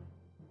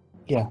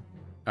 Yeah.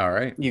 All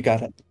right. You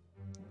got it.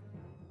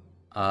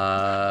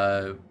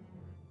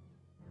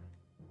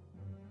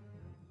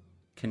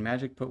 Can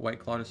magic put White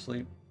Claw to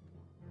sleep?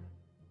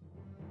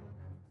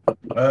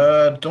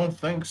 Don't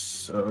think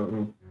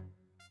so.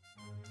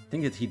 I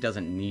think he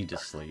doesn't need to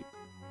sleep.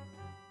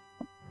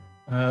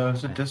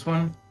 Is it this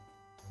one?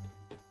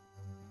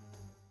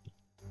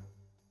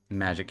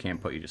 Magic can't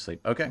put you to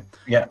sleep. Okay.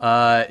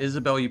 Yeah.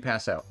 Isabel, you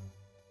pass out.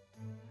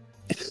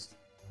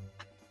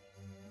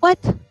 What?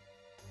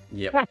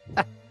 Yep.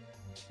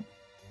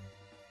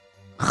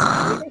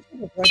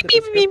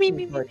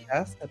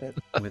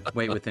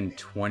 Within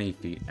 20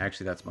 feet.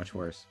 Actually, that's much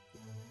worse.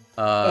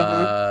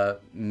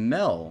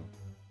 Mel.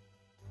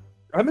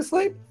 I'm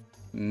asleep.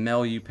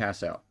 Mel, you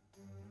pass out.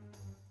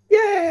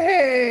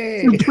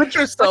 Yay! Put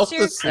yourself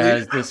to sleep.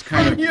 As this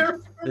kind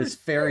of this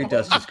fairy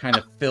dust just kind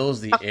of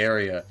fills the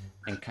area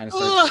and kind of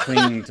starts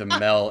clinging to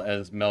Mel.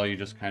 As Mel, you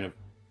just kind of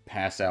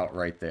pass out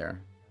right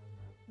there.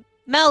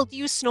 Mel, do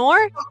you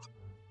snore?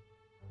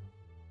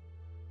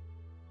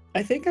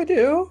 I think I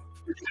do.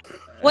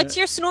 What's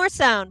your snore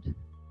sound?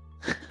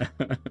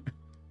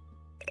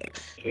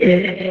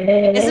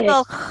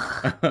 Isabel.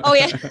 Oh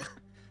yeah.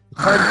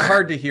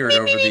 Hard to hear it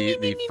over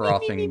the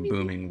frothing,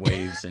 booming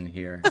waves in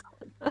here.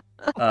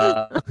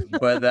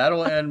 But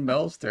that'll end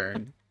Mel's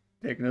turn,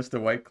 taking us to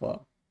White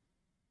Claw.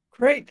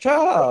 Great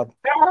job.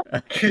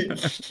 Her Keep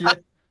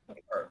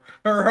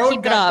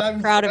it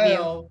up. Proud of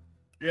you.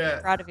 Yeah.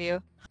 Proud of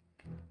you.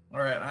 All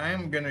right, I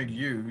am gonna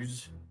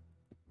use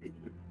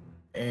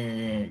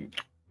a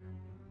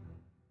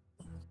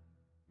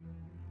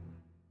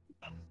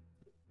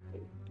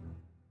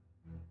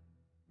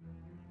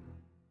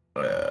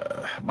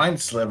mind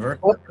sliver.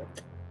 What?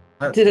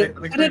 Did it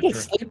put it to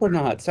sleep or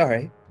not?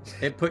 Sorry.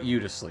 It put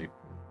you to sleep.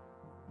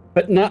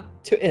 But not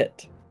to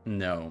it.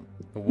 No.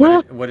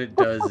 What it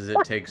does is it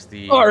takes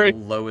the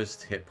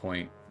lowest hit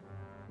point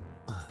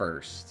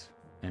first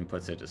and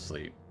puts it to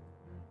sleep.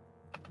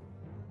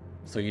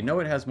 So you know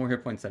it has more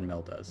hit points than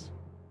Mel does.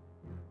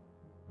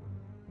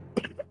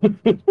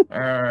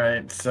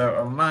 Alright, so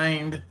a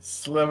mind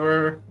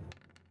sliver.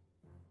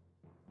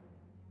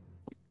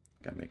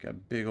 Gotta make a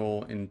big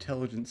ol'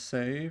 intelligence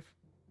save.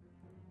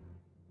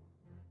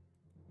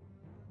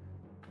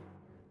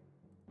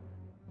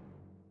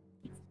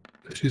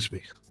 Excuse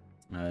me.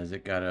 As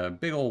it got a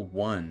big ol'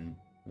 1.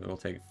 It'll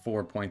take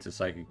 4 points of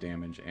psychic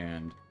damage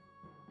and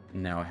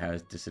now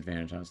has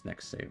disadvantage on its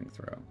next saving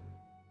throw.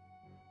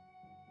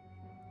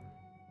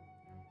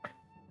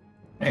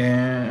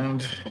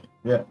 And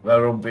yeah,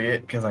 that'll be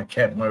it because I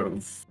can't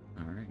move.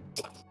 Alright.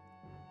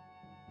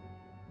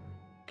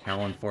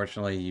 Cal,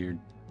 unfortunately, you're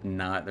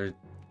not there.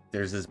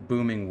 There's this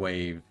booming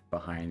wave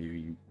behind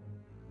you.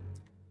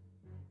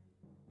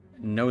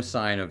 No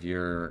sign of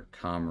your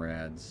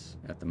comrades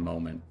at the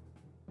moment.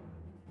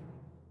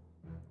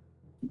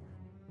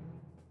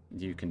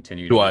 Do you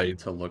continue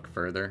to look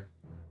further?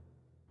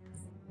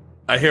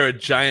 I hear a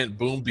giant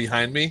boom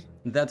behind me.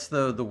 That's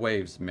the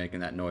waves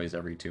making that noise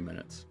every 2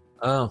 minutes.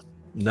 Oh,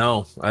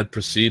 no. I'd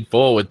proceed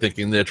forward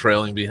thinking they're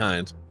trailing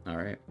behind.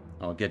 Alright.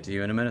 I'll get to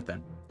you in a minute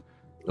then.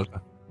 Okay.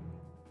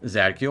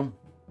 Zadkiel,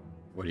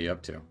 what are you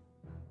up to?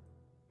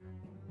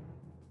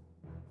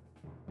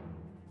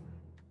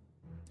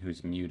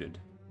 Who's muted?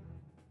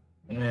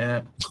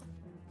 Yeah.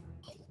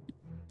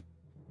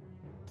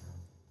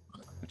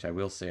 Which I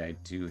will say I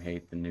do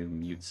hate the new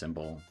mute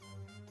symbol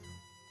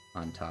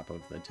on top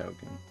of the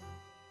token.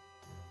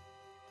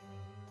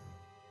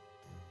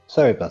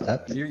 Sorry about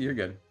that. You're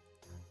good.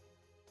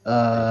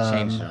 I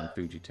changed it on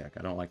Fujitech.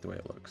 I don't like the way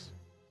it looks.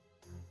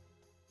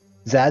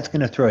 Zad's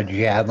gonna throw a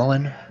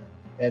javelin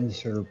and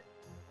sort of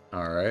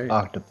Alright.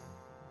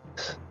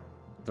 octopus.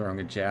 Throwing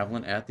a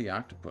javelin at the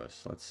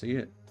octopus. Let's see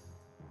it.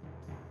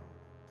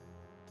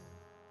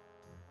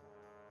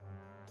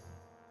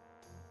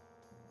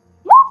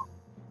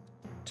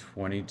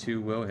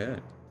 .22 will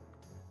hit.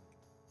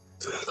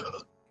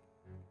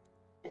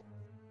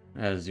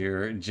 As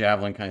your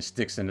javelin kind of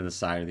sticks into the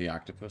side of the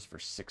octopus for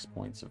 6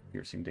 points of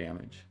piercing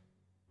damage.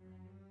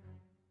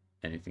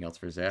 Anything else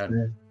for Zad?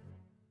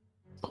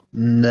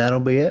 That'll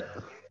be it.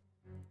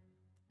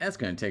 That's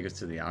going to take us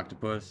to the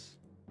octopus.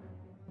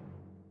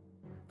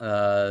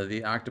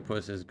 The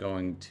octopus is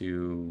going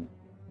to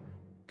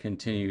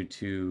continue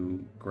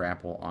to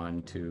grapple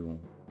onto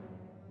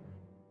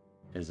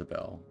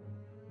Isabel.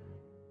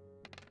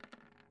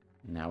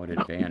 Now at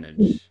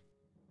advantage.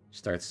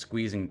 Starts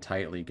squeezing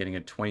tightly, getting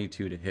a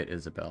 22 to hit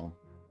Isabel.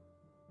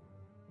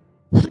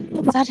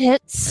 That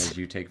hits. As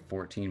you take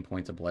 14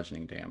 points of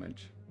bludgeoning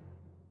damage.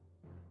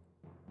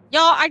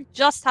 Y'all, I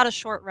just had a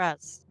short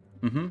rest.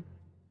 Mm-hmm.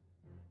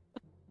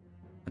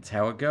 That's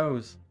how it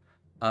goes.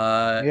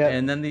 Yep.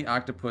 And then the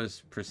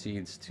octopus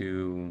proceeds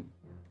to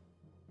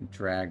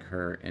drag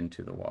her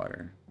into the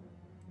water.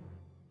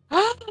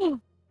 A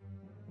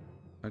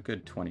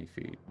good 20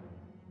 feet.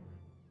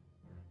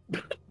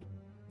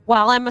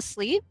 While I'm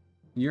asleep?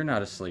 You're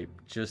not asleep.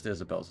 Just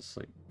Isabel's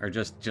asleep. Or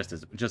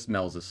just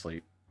Mel's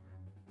asleep.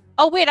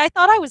 Oh, wait, I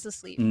thought I was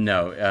asleep.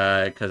 No,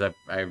 because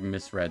I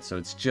misread. So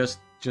it's just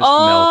Mel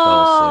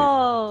fell asleep.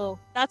 Oh,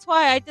 that's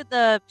why I did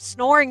the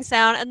snoring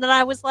sound, and then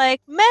I was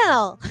like,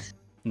 Mel,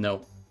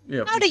 Nope.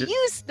 Yep. how do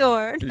you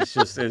snore? It's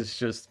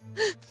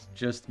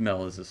just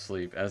Mel is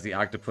asleep. As the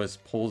octopus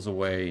pulls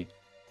away,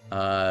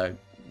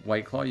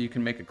 White Claw, you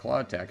can make a claw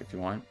attack if you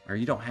want. Or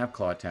you don't have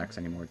claw attacks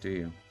anymore, do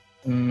you?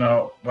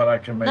 No, but I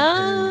can make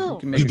No. You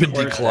can make He's a been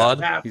quarter declawed.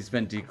 attack. He's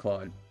been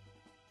declawed.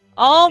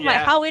 Oh my,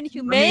 Yeah. how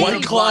inhumane.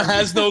 White Claw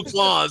has no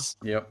claws.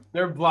 Yep.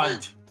 They're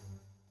blunt.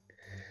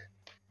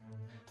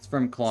 It's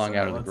from clawing So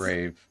out of the let's-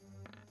 grave.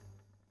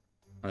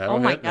 That'll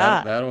my hit.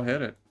 God. That'll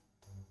hit it.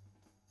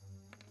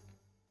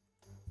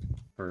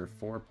 For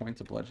 4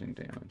 points of bludgeoning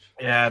damage.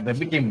 Yeah, they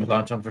became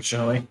blunt,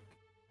 unfortunately.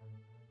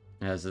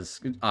 As this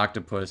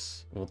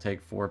octopus will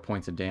take 4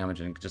 points of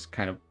damage and just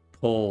kind of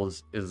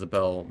pulls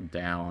Isabel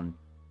down.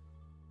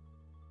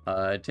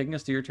 Taking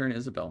us to your turn,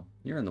 Isabel.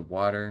 You're in the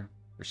water,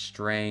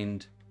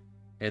 restrained.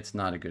 It's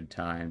not a good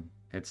time.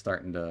 It's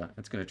going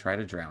to try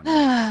to drown you.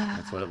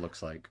 That's what it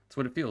looks like. That's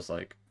what it feels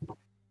like.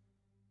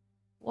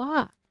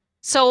 Wow.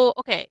 So,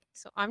 okay,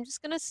 so I'm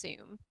just gonna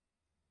assume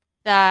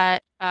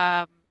that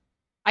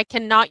I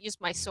cannot use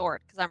my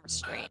sword because I'm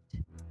restrained.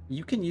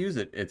 You can use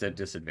it. It's at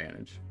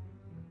disadvantage.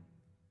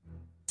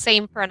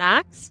 Same for an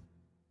axe?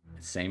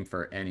 Same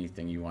for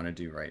anything you want to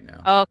do right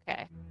now.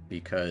 Okay.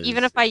 Because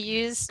Even if I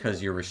use...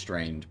 Because you're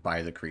restrained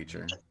by the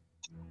creature.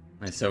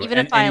 And so Even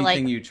if I,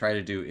 anything like- you try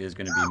to do is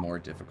going to be more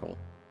difficult.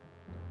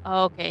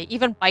 Okay,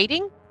 even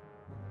biting?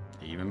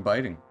 Even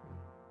biting.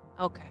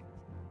 Okay.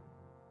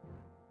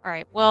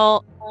 Alright,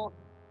 well...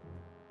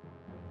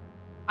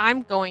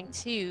 I'm going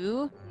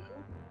to...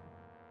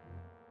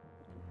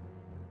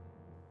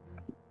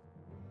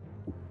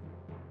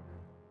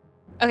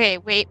 Okay,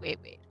 wait.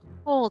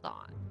 Hold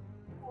on.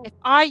 If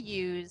I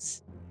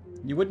use...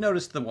 You would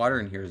notice the water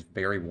in here is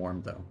very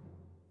warm, though.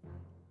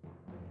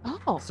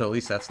 Oh, So at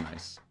least that's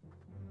nice.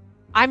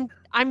 I'm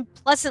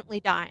pleasantly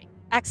dying.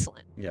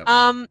 Excellent.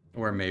 Yeah.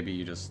 Or maybe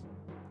you just...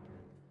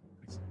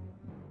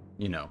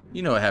 You know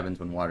what happens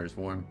when water's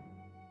warm.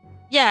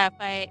 Yeah,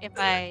 if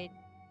I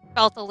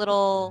felt a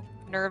little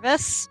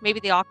nervous, maybe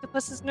the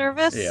octopus is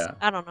nervous. Yeah.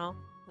 I don't know.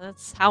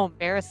 That's how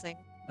embarrassing.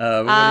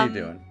 What are you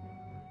doing?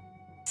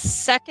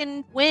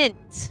 Second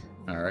wind.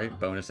 All right,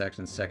 bonus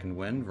action, second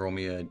wind. Roll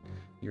me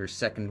your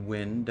second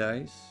wind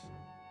dice.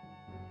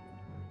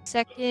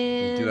 Second.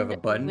 You do have a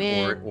button,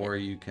 wind or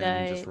you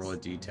can just dice. roll a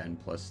d10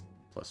 plus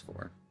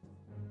 4.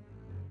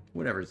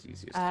 Whatever's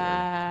easiest for you.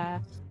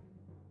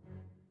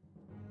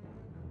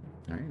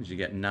 All right, you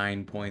get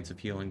 9 points of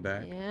healing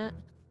back. Yeah.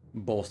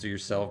 Bolster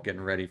yourself,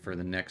 getting ready for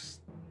the next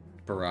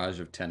barrage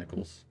of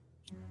tentacles.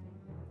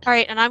 All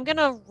right, and I'm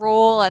gonna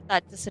roll at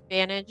that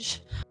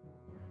disadvantage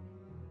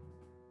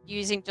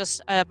using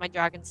just my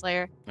Dragon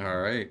Slayer.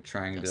 All right,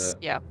 trying to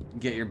Yeah.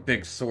 get your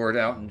big sword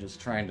out and just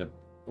trying to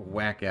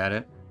whack at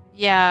it.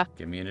 Yeah.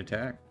 Give me an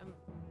attack. I'm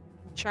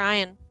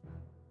trying.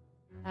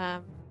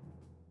 Oh.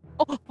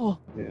 Oh.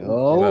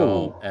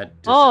 Well,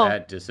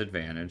 at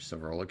disadvantage, so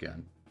roll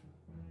again.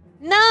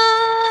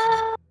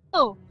 No.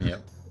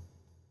 Yep.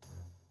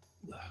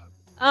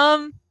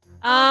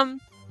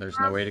 There's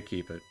no way to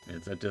keep it.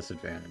 It's at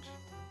disadvantage.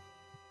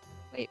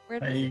 Wait,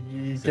 where?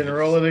 You can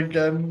roll it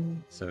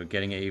again. So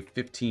getting a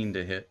 15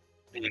 to hit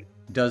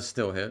does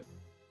still hit.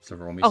 So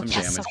roll me Oh, some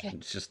yes, damage. okay.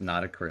 It's just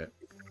not a crit.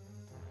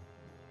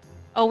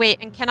 Oh wait,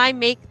 and can I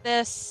make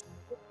this?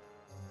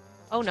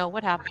 Oh no,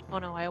 what happened? Oh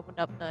no, I opened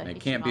up the. It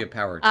can't be a HTML.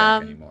 power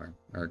attack anymore,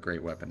 or a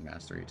great weapon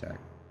mastery attack.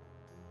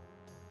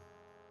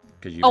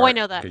 You Oh, I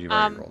know that. Because you've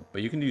already rolled.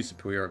 But you can do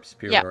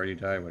superiority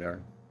die,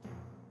 whatever.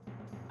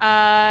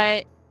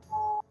 I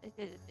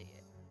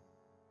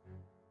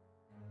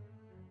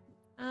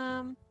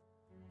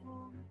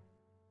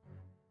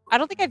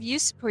don't think I've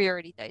used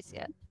superiority dice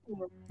yet.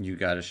 You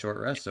got a short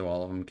rest, so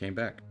all of them came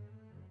back.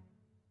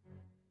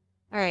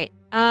 All right.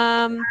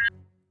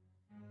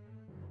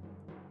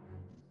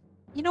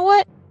 You know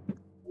what?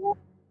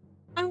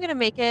 I'm gonna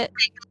make it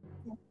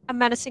a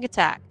menacing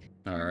attack.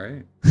 All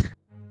right.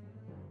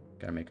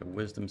 Gotta make a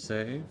wisdom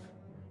save.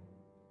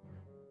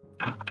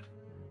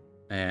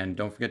 And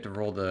don't forget to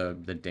roll the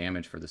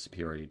damage for the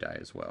superiority die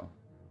as well.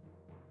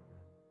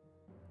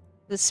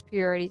 The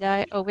superiority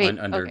die. Oh wait.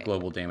 Under okay.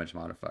 global damage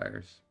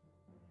modifiers.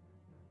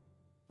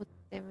 What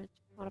damage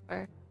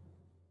modifier?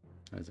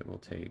 As it will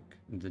take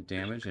the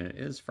damage, and it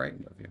is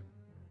frightened of you.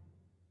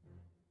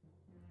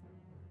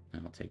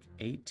 And I'll take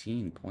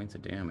 18 points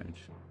of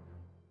damage.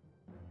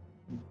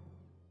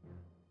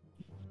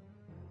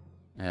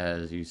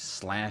 As you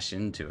slash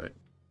into it.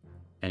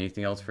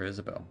 Anything else for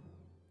Isabel?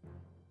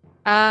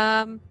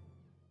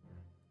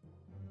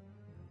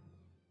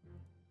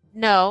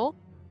 No.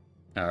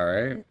 All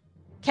right.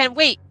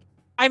 Wait.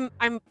 I'm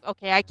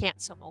okay. I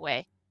can't swim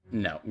away.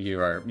 No,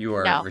 you are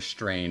No.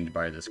 restrained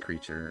by this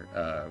creature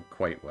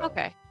quite well.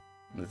 Okay.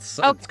 It's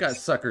Okay. got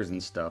suckers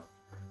and stuff.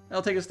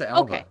 That'll take us to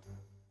Alva. Okay.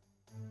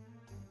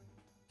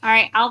 All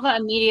right, Alva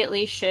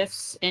immediately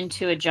shifts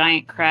into a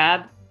giant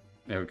crab.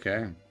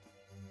 Okay.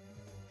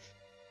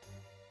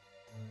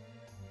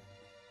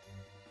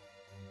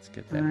 Let's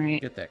get that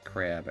get that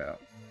crab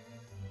out.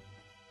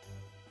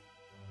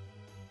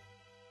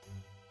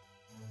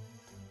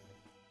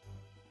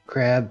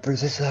 Crab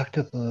versus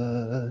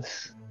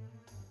octopus.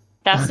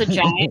 That's the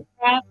giant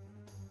crab.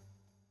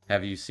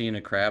 Have you seen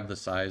a crab the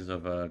size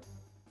of a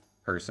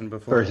person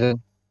before?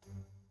 Person.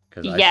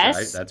 Because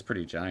Yes. that's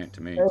pretty giant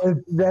to me.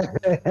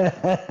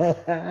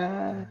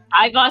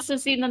 I've also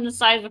seen them the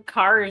size of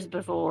cars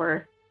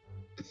before.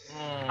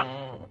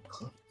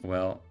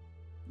 Well.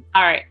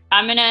 All right,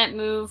 I'm gonna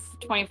move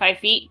 25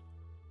 feet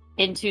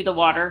into the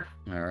water.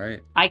 All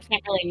right. I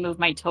can't really move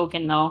my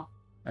token though.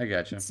 I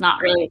gotcha. It's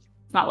not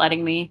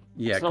letting me.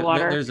 Yeah, to the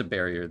water. There's a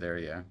barrier there.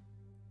 Yeah.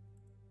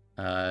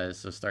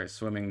 So start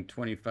swimming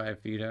 25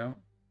 feet out.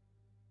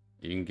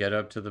 You can get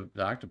up to the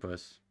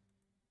octopus.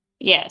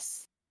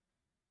 Yes.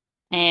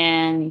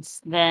 And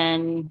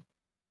then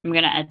I'm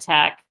gonna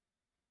attack.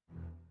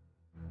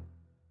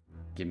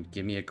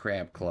 Give me a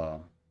crab claw.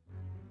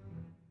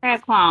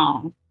 Crab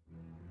claw.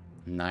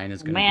 9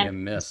 is gonna be a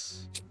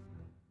miss.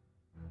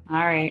 All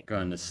right.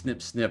 Going to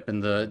snip,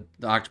 and the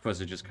octopus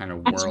is just kind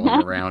of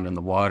whirling around in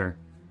the water.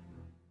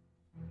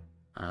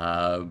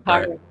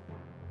 But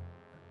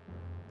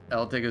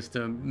that'll take us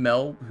to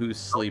Mel, who's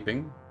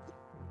sleeping.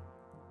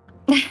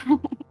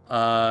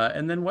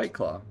 And then White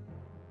Claw.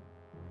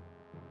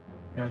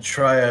 Gonna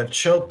try a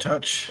chill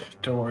touch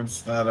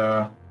towards that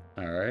all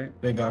right,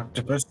 big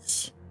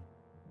octopus.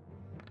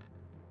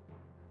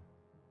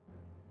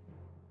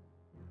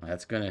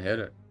 That's gonna hit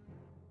it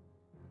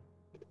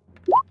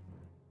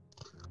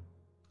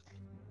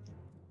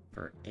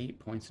for 8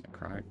 points of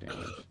necrotic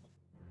damage.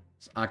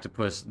 This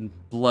octopus,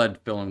 blood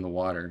filling the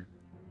water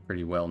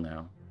pretty well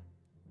now.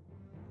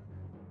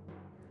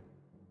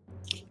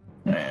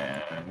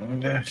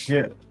 And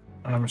yeah,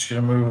 I'm just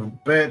gonna move a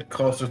bit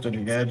closer to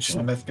the edge,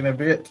 and that's gonna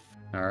be it.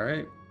 All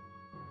right,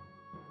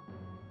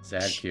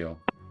 Zadkiel.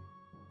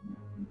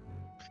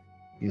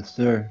 Yes,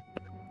 sir.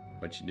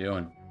 What you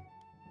doing?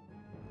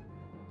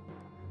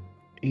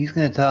 He's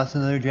gonna toss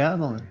another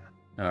javelin.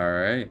 All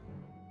right.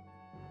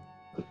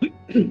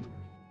 Give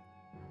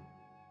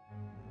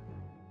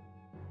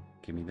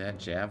me that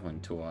javelin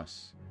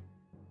toss.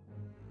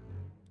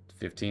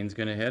 15's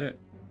gonna hit it.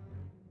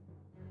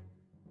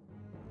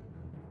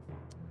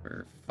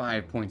 For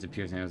 5 points of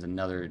piercing, there's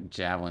another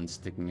javelin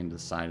sticking into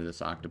the side of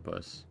this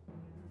octopus.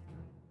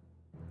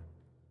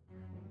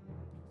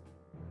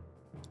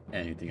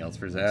 Anything else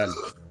for Zad?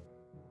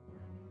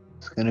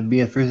 It's gonna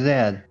be it for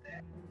Zad.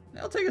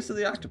 That'll take us to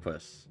the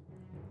octopus.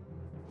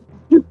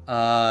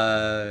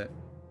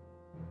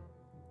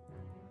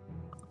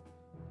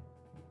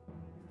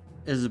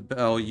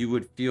 Isabel, you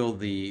would feel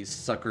the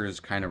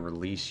suckers kind of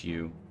release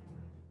you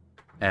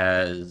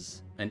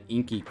as an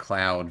inky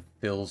cloud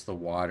fills the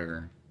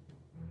water,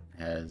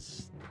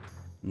 as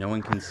no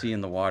one can see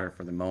in the water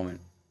for the moment.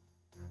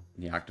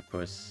 The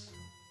octopus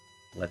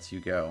lets you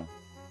go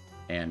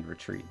and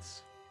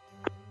retreats.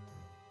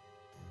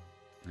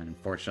 And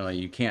unfortunately,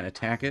 you can't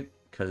attack it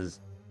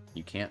because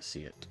you can't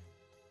see it.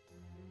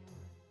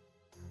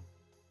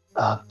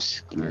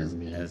 Obscure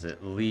me. As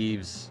it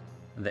leaves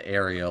the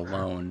area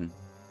alone,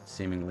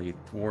 seemingly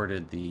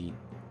thwarted the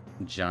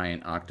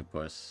giant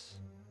octopus.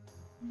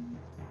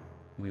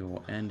 We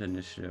will end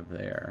initiative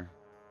there.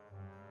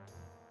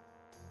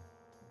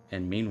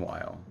 And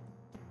meanwhile,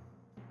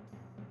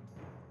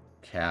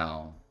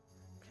 cow.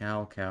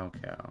 I'm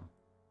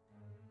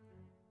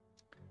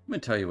going to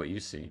tell you what you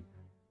see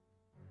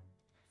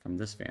from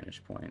this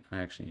vantage point. I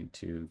actually need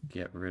to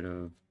get rid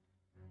of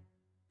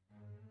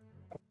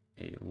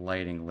a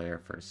lighting layer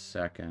for a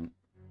second.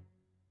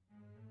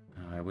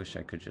 I wish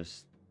I could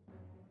just...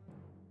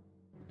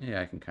 Yeah,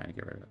 I can kind of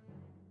get rid of it.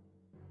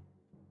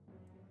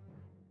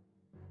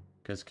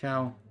 Because,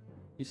 Cal,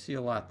 you see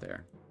a lot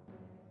there.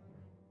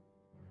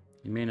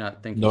 You may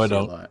not think you see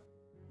a lot,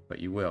 but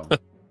you will.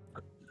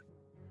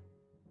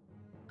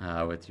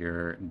 With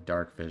your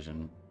dark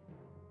vision.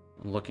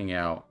 Looking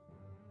out.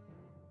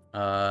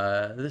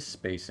 This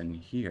space in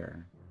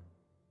here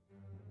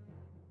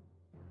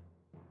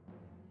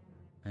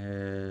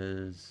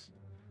is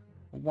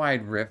a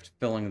wide rift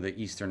filling the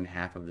eastern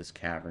half of this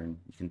cavern.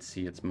 You can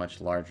see it's much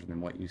larger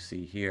than what you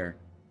see here.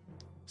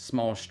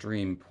 Small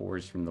stream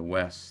pours from the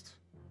west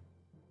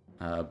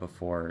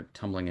before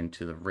tumbling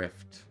into the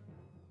rift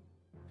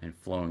and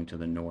flowing to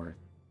the north.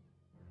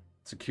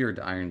 Secured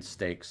to iron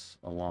stakes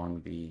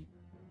along the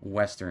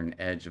western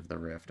edge of the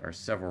rift are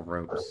several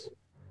ropes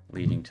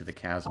leading to the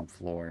chasm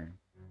floor.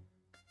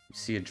 You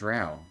see a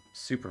drow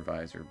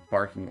supervisor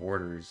barking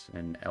orders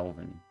in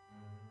Elven,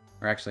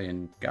 or actually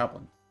in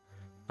Goblin,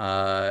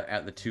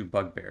 at the two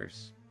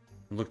bugbears,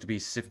 who look to be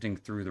sifting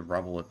through the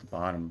rubble at the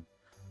bottom,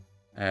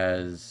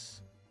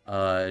 as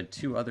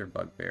two other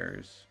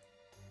bugbears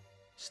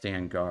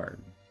stand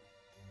guard.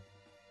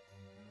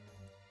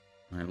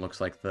 And it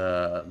looks like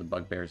the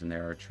bugbears in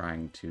there are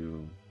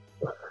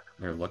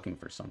they're looking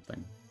for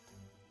something.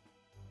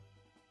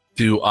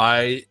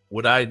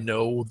 Would I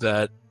know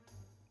that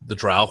the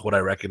drow? Would I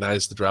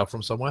recognize the drow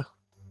from somewhere?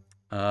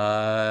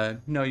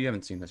 No, you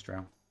haven't seen this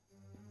drow.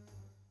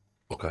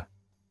 Okay.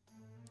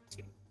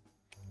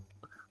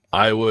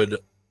 I would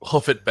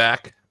hoof it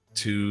back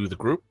to the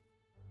group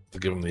to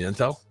give them the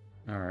intel.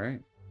 All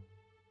right.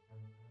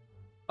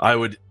 I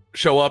would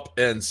show up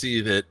and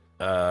see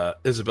that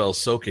Isabel's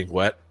soaking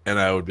wet, and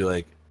I would be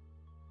like,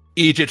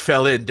 Egypt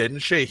fell in, didn't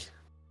she?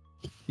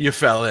 You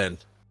fell in.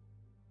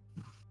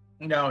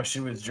 No, she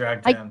was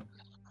dragged I- in.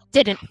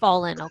 Didn't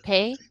fall in,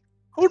 okay?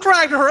 Who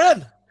dragged her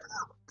in?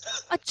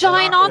 A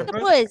giant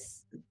octopus?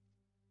 octopus.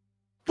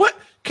 What?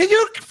 Can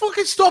you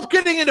fucking stop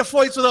getting into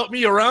fights without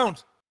me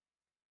around?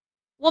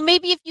 Well,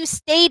 maybe if you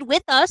stayed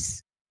with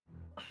us,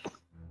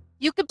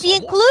 you could be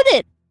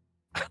included.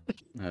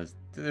 I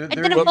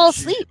didn't fall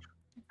asleep.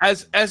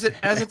 As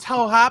it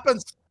how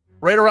happens,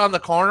 right around the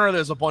corner,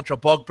 there's a bunch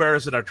of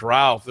bugbears and a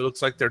drow. It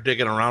looks like they're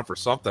digging around for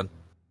something.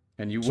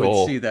 And you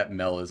would see that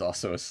Mel is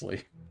also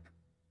asleep.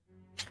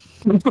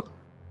 Boop.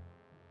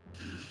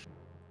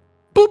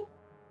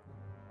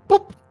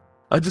 Boop.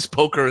 I just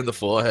poke her in the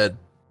forehead.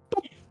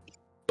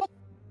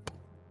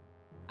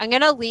 I'm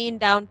gonna lean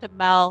down to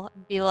Mel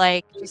and be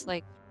like, just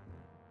like,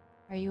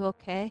 are you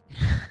okay?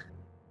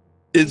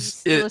 Is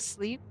Still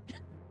asleep?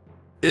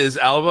 Is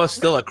Alba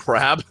still a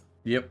crab?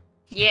 Yep.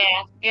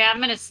 Yeah, I'm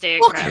gonna stay a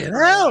Fucking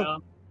crab.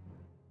 hell.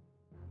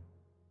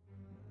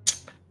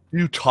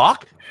 You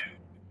talk?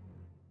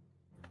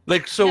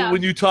 Like, so Yeah.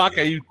 when you talk,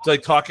 are you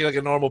like talking like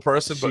a normal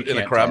person, but in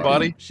a can't crab talk.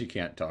 body? She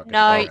can't talk.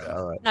 No, Okay,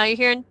 all right. No, you're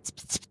hearing.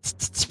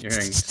 You're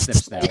hearing snip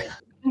snap.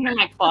 I hear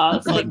my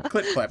claws like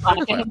Clip clap,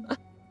 clip clap.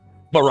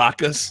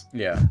 Maracas.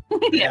 Yeah.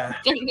 Yeah.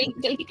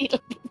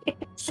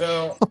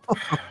 So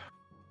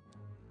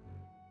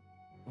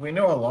we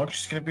know how long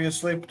she's gonna be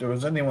asleep.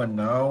 Does anyone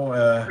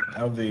know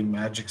how the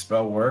magic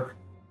spell work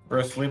for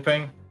her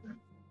sleeping?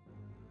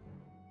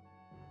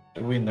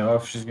 Do we know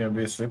if she's gonna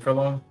be asleep for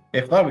long?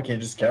 If not, we can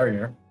just carry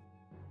her.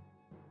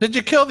 Did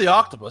you kill the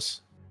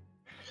octopus?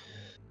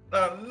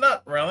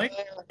 Not really.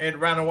 It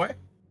ran away.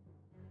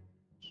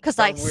 Because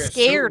I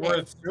scared We're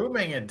it.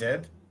 assuming it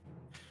did.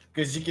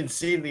 Because you can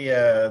see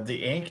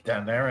the ink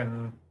down there,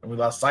 and we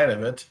lost sight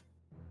of it.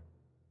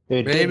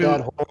 It did Maybe-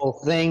 that whole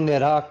thing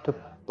that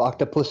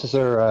octopuses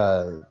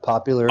are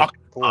popular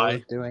Octopi.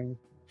 for doing.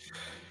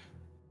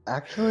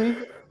 Actually,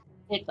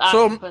 It's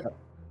So- octopus.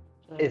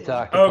 it's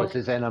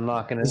octopuses, and I'm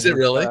not gonna. Is it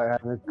really?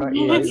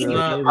 Let's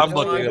not I'm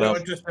looking it go up.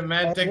 into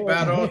semantic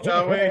battle,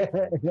 shall we?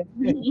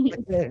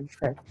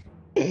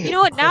 You know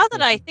what? Now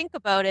that I think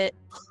about it,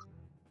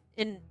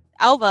 in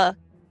Alva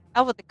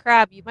the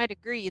crab, you might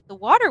agree, the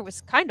water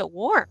was kind of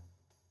warm.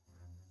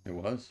 It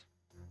was.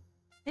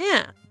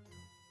 Yeah.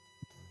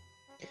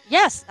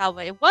 Yes,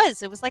 Alva, it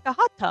was. It was like a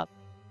hot tub.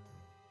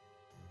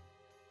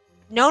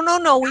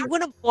 No, we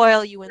wouldn't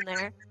boil you in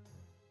there.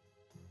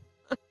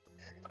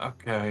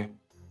 Okay.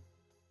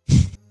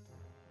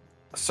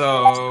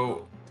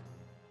 So,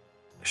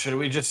 are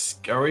we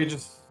just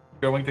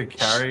going to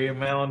carry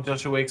Mel until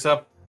she wakes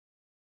up?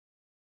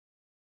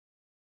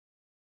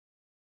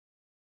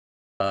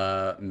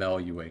 Mel,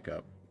 you wake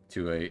up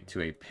to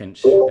a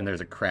pinch, and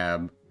there's a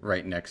crab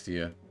right next to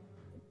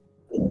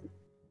you.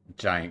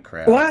 Giant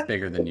crab, What?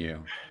 bigger than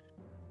you.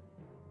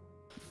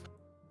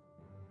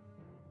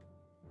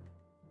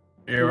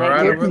 You're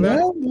right over Do there.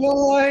 you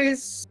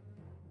realize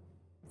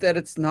that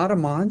it's not a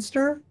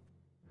monster?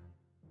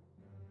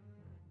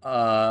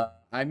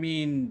 I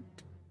mean,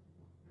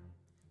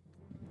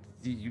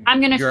 I'm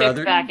gonna your shift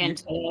other- back you-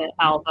 into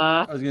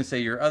Alba. I was gonna say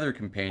your other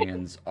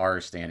companions are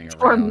standing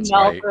Or around,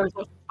 Mel right? throws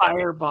a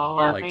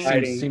fireball. at Like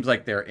me. seems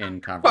like they're in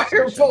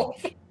conversation. Fireball.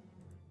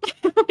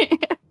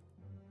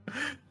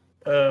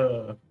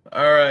 All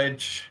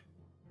right.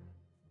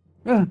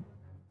 Huh.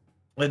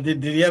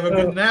 Did he have a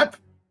good nap?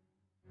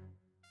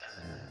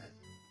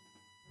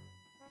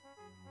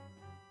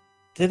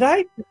 Did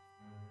I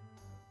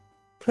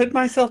put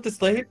myself to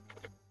sleep?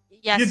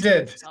 Yes. You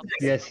did.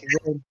 Yes, you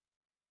did.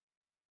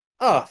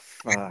 Oh,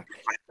 fuck.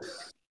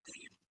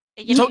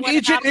 You So know what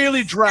Egypt happens?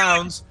 nearly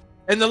drowns,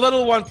 and the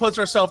little one puts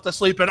herself to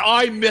sleep, and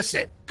I miss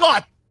it.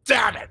 God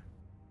damn it!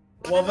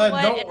 Well, You know then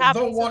what? It don't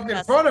happens walk to in the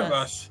best front of of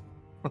us.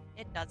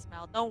 It does,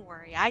 Mel. Don't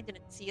worry. I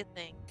didn't see a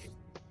thing.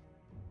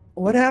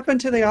 What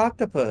happened to the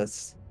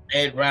octopus?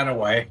 It ran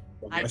away.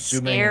 I'm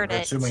assuming scared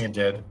it. it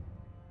did.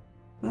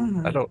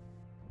 Oh. I don't.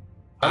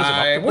 How does an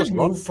I octopus would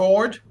look? move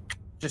forward,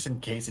 just in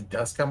case it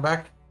does come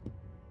back.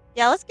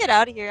 Yeah, let's get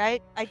out of here.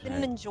 I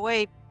didn't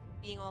enjoy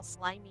being all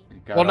slimy.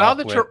 You got Well, now off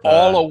that with, you're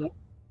all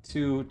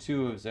two of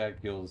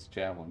Zadkiel's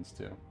javelins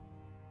too.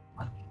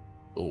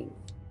 Oh.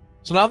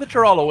 So now that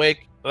you're all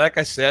awake, like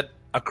I said,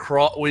 at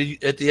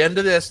the end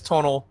of this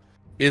tunnel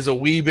is a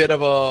wee bit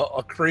of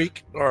a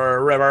creek or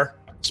a river,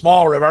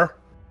 small river,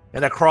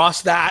 and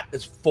across that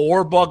is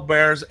 4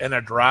 bugbears and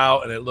a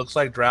drow, and it looks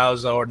like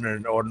drows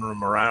ordering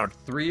them around.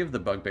 3 of the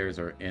bugbears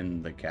are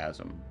in the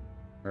chasm,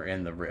 or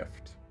in the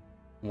rift.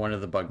 One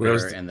of the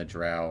bugbear and the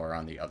drow are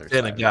on the other side.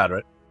 In a god,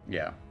 right?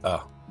 Yeah.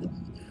 Oh.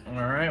 All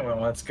right,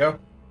 well, let's go.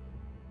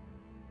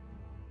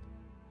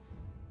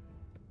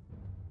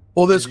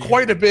 Well, there's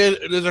quite a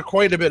bit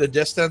of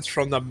distance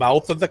from the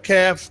mouth of the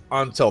cave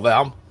until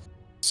them.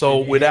 So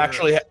we'd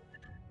actually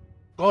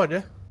go ahead,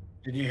 yeah.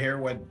 Did you hear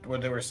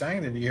what they were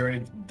saying? Did you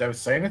hear they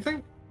say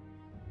anything?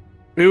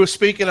 We were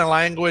speaking a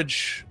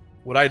language.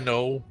 Would I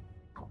know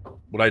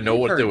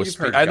what they were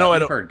speaking? I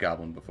I've heard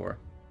Goblin before.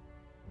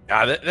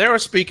 Yeah, they were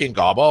speaking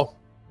Gobbo.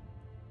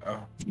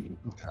 Oh.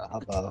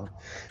 Gobbo.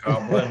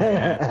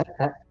 Goblin.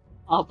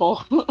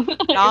 Apple.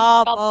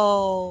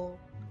 Bravo.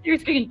 You're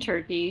speaking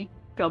turkey.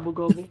 Gobble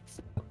gobble.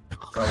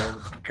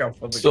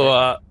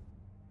 So,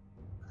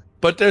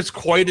 but there's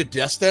quite a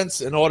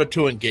distance in order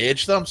to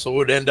engage them, so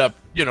we'd end up,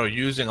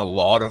 using a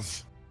lot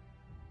of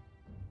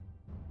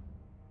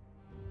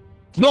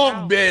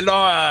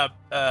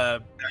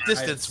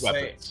distance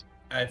weapons.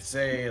 I'd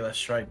say let's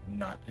try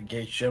not to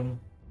engage them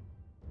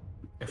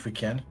if we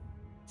can.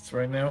 It's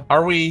right now.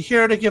 Are we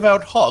here to give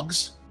out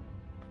hugs?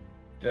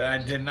 I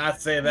did not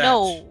say that.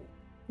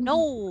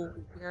 No,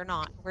 we're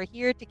not. We're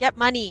here to get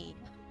money.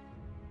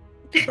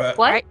 But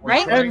What?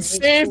 Right? And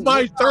save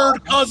my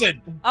third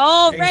cousin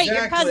Oh, right,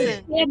 your Exactly.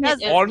 cousin. Your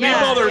cousin. on the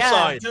other yeah.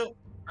 side.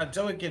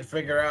 Until we can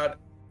figure out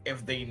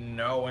if they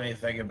know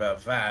anything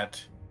about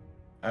that,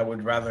 I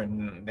would rather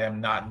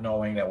them not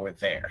knowing that we're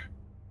there.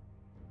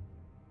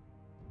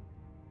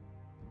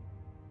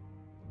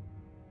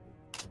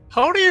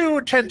 How do you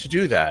intend to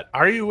do that?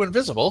 Are you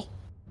invisible?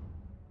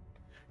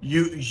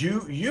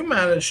 You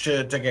managed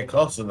to get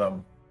close to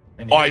them.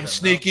 and hear I'm them,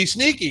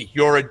 sneaky.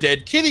 You're a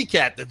dead kitty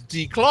cat that's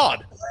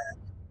declawed.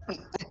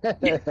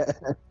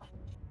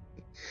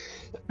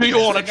 Do you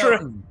want a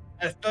trip?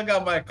 I still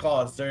got my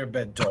claws. They're a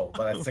bit dull,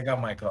 but I still got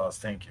my claws.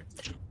 Thank you.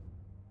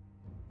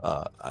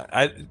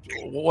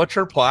 What's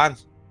your plan?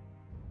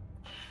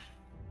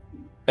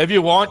 If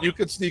you want, you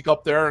could sneak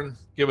up there and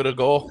give it a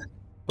go.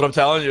 But I'm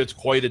telling you, it's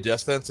quite a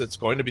distance. It's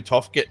going to be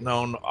tough getting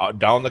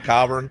down the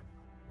cavern,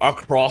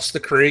 across the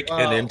creek,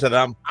 and into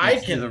them.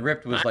 The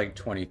rift was like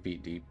 20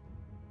 feet deep.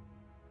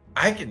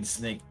 I can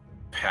sneak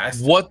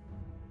past. What?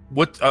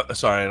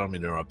 Sorry, I don't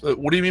mean to interrupt.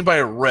 What do you mean by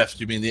a rift?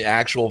 You mean the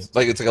actual, it's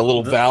like a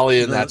little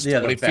valley, and that's 20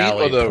 the feet?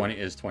 valley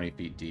is 20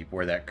 feet deep,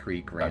 where that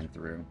creek ran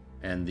through,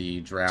 and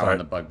the drow and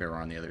the bugbear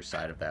are on the other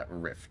side of that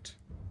rift.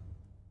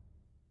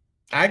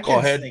 I Go can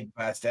ahead. sneak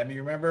past them.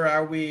 You remember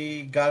how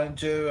we got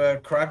into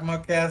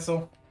Kragma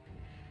Castle?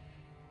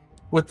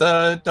 With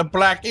the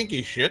black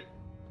inky shit.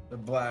 The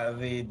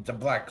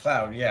black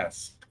cloud,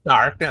 yes.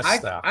 Darkness.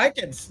 I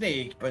can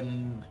sneak, but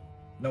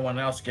no one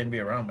else can be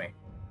around me.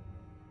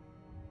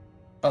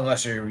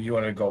 Unless you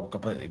want to go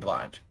completely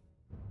blind.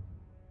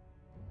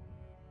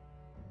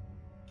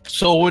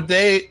 So would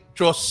they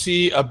just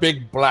see a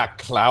big black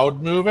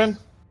cloud moving?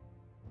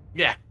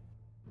 Yeah.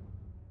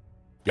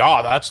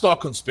 Yeah, that's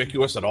not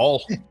conspicuous at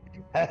all.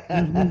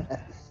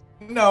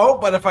 No,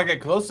 but if I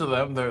get close to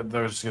them,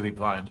 they're just gonna be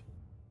blind.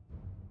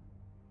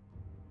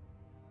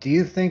 Do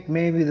you think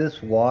maybe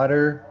this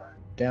water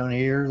down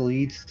here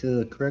leads to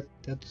the creek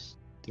that's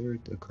there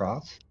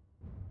across?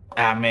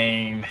 I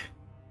mean,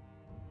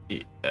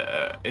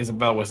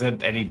 Isabel, was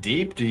it any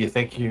deep? Do you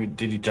think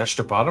did you touch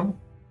the bottom?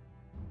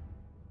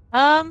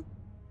 Um,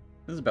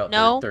 This is about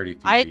No, 30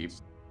 feet I- deep.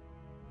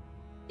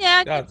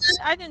 yeah, That's-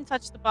 I didn't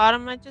touch the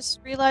bottom. I just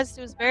realized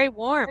it was very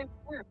warm.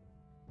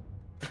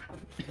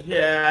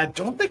 Yeah, I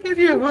don't think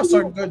any of us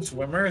are good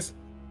swimmers.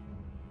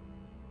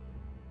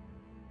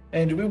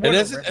 And we And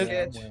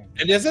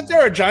isn't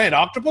there a giant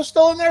octopus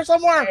still in there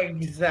somewhere?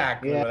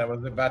 Exactly Yeah. what I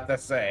was about to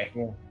say.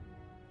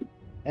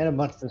 And a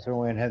bunch of us are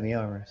wearing heavy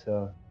armor,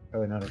 so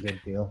probably not a good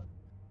deal.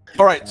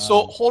 All right,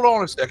 so hold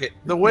on a second.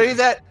 The way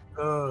that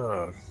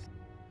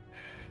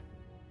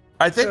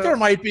I think there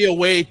might be a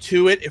way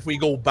to it if we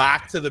go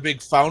back to the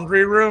big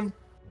foundry room.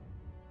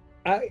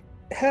 I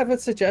have a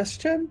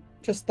suggestion.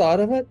 Just thought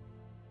of it.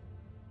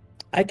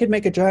 I could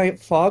make a giant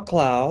fog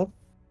cloud,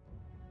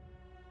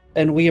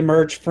 and we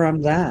emerge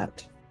from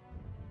that.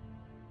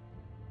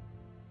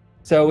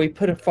 So we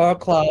put a fog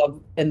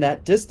cloud in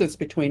that distance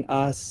between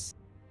us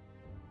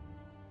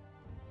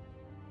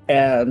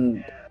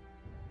and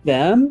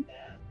them.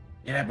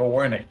 Yeah, but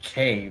we're in a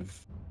cave.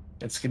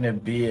 It's gonna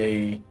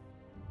be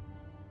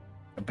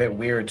a bit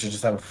weird to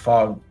just have a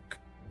fog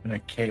in a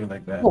cave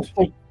like that.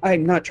 Oh,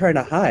 I'm not trying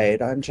to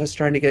hide. I'm just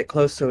trying to get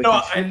close so we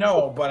No, can I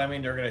know, but I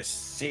mean they're gonna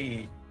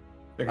see.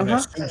 They're gonna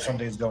assume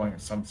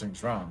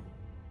something's wrong.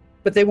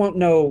 But they won't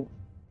know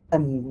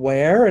from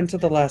where until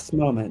the last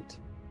moment.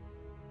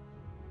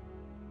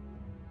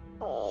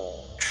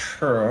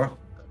 True.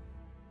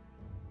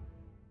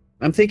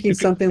 I'm thinking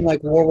something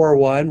like World War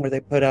I, where they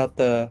put out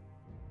the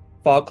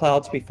fog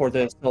clouds before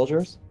the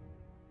soldiers.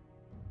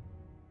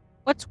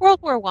 What's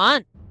World War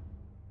One?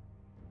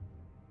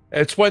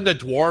 It's when the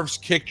dwarves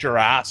kicked your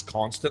ass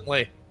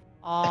constantly.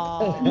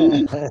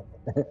 Oh,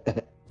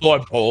 So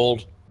I'm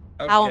told.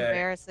 how Okay.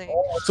 embarrassing.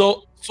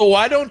 So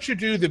why don't you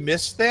do the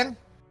mist thing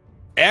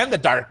and the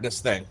darkness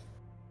thing?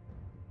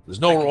 There's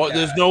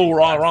no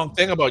wrong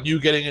thing about you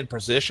getting in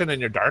position in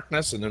your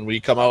darkness, and then we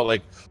come out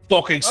like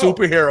fucking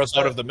superheroes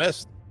out of the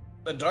mist.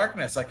 The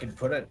darkness, I can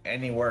put it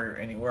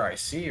anywhere I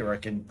see, or I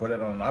can put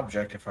it on an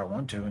object if I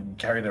want to, and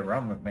carry it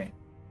around with me.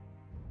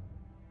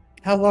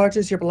 How large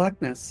is your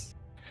blackness?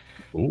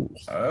 Ooh.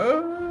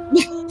 Oh,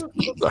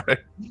 Sorry.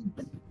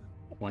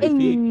 20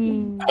 feet.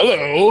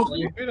 Hello.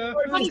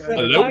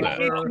 Hello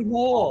there.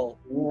 Hole.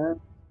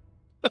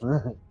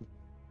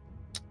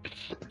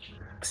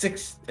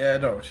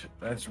 No,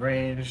 that's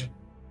range.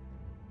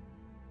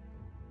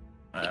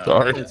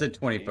 Sorry. It's a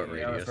 20-foot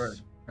Yeah, I was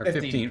radius. Or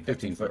 15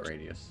 15-foot foot.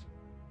 radius.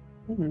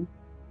 Mhm.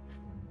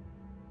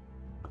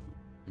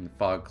 And the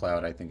fog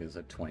cloud, I think, is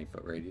a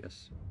 20-foot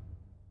radius.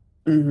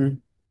 Mhm.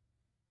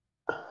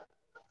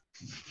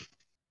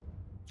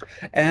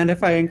 And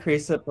if I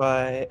increase it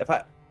by,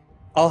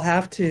 I'll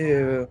have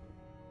to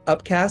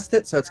upcast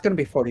it, so it's going to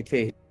be 40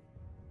 feet.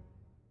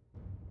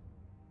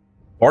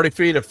 40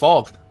 feet of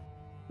fog.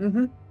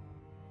 Mm-hmm.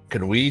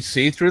 Can we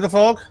see through the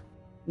fog?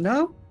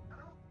 No?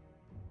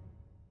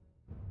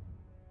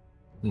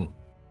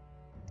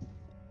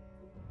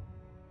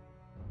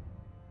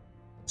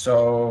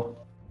 So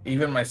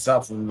even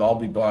myself will all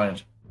be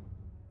blind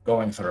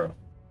going through.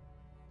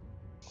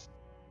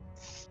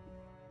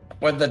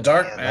 With the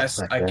darkness,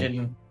 not I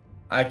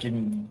good.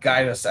 can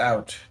guide us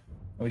out.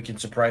 We can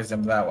surprise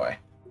them that way.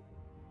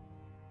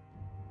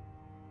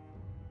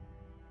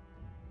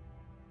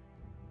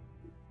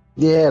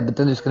 Yeah, but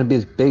then there's going to be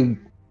this big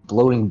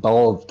floating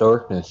ball of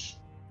darkness.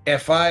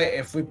 If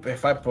I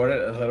put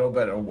it a little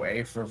bit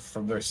away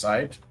from their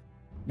sight,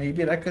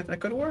 maybe that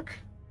could work.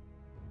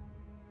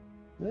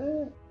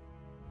 Eh,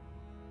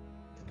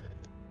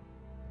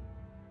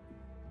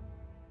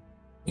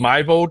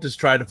 My vote is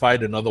try to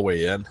find another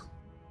way in.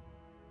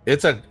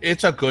 It's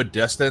a good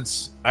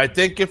distance. I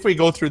think if we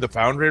go through the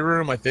foundry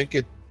room, I think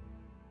it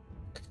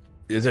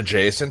is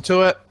adjacent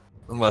to it,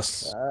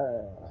 unless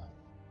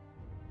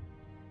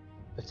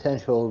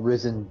potential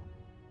risen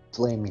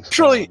flaming skull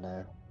Surely- in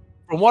there.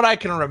 from what I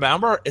can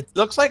remember, it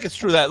looks like it's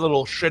through that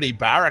little shitty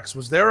barracks.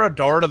 Was there a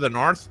door to the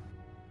north?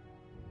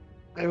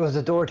 There was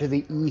a door to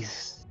the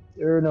east.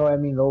 Or no, I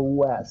mean the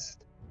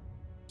west.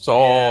 So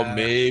Yeah.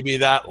 maybe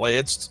that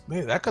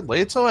could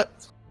lead to it.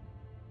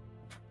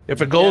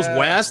 If it goes Yeah.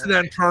 west and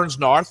then turns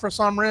north for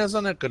some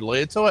reason, it could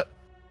lead to it.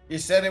 You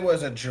said it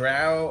was a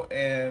drow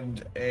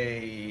and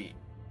a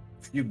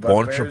few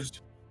Bunch of-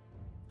 bugbears.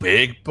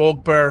 Big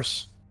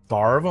bugbears.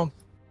 4 of them.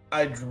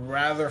 I'd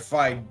rather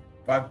fight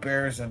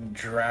bugbears and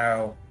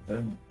drow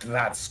than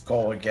that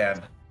skull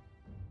again.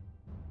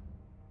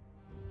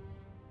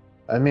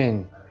 I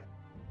mean,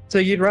 So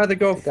you'd rather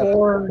go They got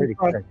forward pretty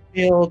across quick.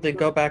 the field than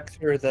go back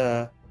through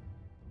the...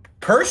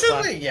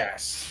 Personally,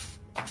 yes.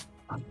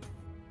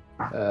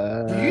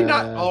 Do you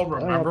not all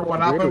remember what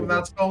happened with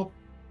that skull?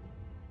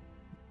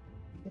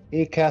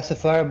 He cast a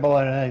fireball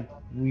and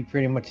we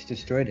pretty much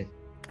destroyed it.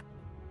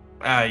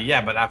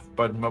 Yeah,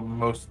 but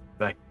most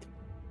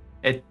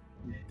it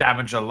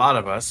damaged a lot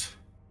of us.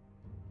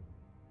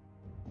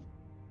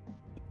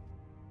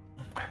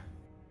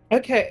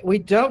 Okay, we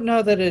don't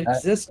know that it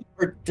exists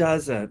or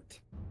doesn't.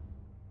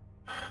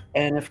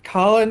 And if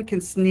Colin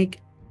can sneak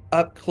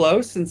up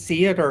close and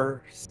see it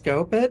or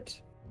scope it,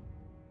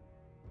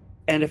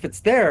 and if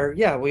it's there,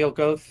 yeah, we'll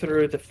go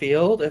through the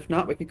field. If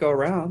not, we could go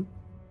around.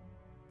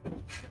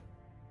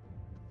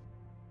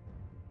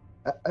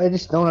 I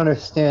just don't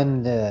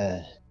understand.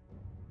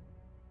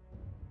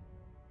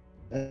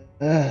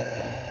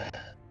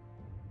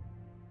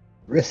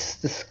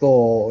 Risk the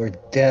skull or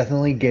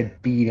definitely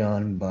get beat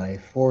on by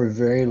 4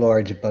 very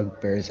large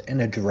bugbears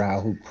and a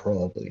drow who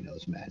probably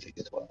knows magic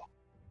as well.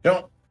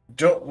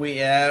 Don't we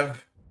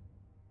have?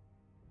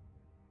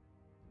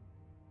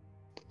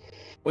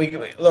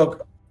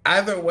 Look.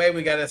 Either way,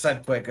 we gotta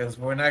decide quick because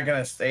we're not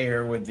gonna stay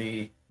here with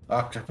the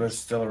octopus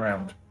still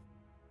around.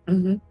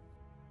 Mm-hmm.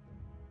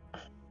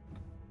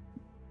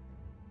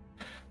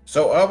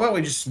 So how about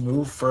we just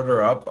move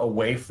further up,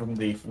 away from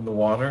the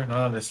water, not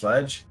on this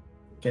ledge?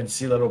 Can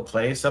see a little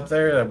place up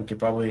there that we could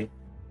probably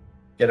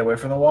get away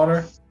from the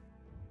water.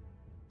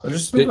 So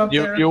just move up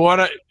there. You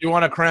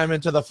wanna cram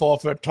into the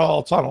 4-foot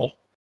tall tunnel?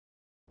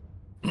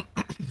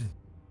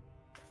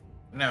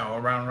 No,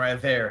 around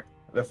right there.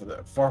 The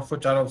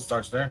 4-foot tunnel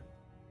starts there.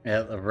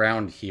 Yeah,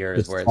 around here is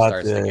It's where it hot,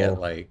 starts to yeah. get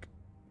like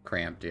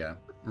cramped. Yeah,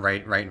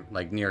 right,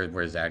 like near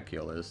where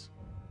Zadkiel is.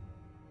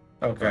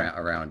 Okay.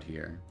 Around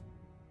here.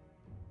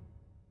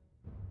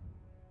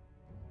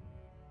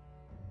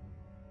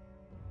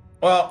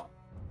 Well,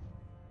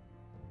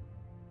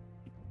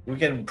 we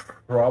can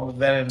probably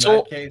then in So-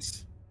 that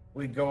case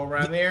we go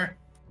around there,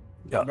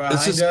 Yeah. behind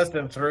This is us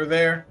and through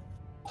there.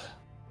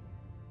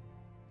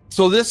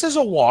 So this is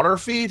a water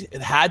feed.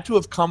 It had to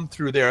have come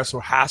through there, so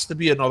it has to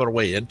be another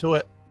way into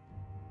it.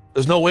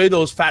 There's no way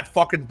those fat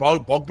fucking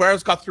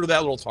bugbears got through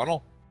that little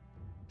tunnel.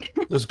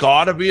 There's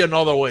gotta be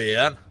another way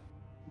in.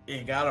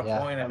 You got a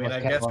point. I I'm mean, with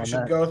I Cal guess we on should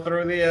that. go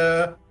through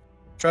the,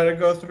 try to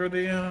go through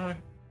the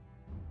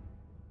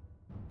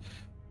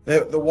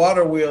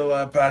water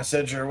wheel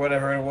passage or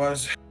whatever it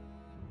was.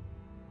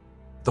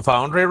 The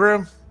foundry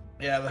room?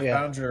 Yeah, the Yeah.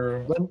 foundry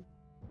room.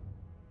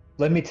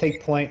 Let me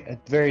take point.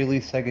 At the very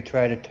least, I could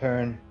try to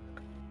turn.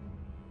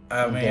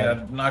 I mean, Okay.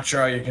 I'm not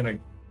sure how you're gonna.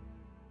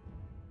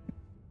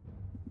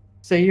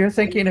 So you're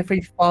thinking if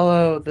we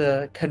follow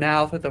the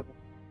canal to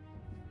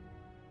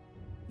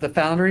the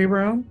foundry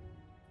room?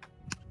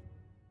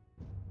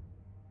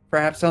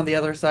 Perhaps on the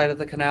other side of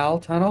the canal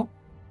tunnel?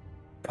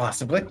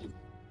 Possibly.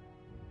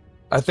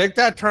 I think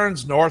that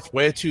turns north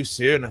way too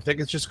soon. I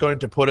think it's just going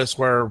to put us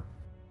where...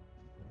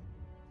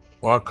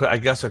 Well, I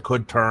guess it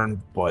could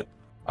turn, but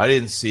I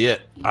didn't see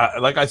it.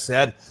 Like I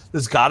said,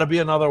 there's got to be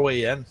another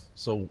way in.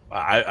 So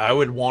I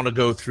would want to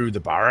go through the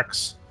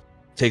barracks,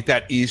 take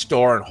that east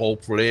door, and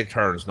hopefully it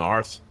turns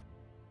north.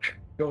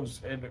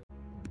 Goes in.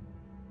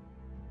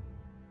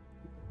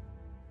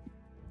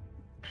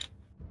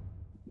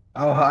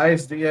 How high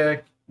is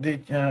the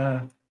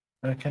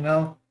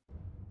canal?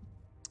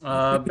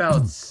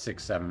 About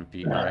 6-7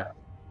 feet high.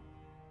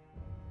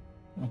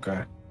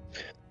 Okay.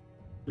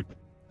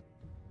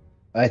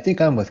 I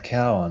think I'm with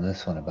Cal on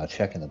this one about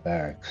checking the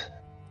barracks.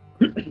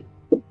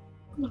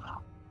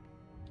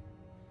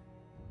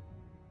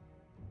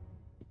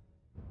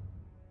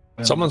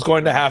 Someone's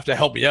going to have to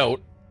help me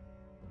out.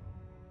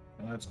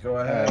 Let's go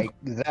All ahead.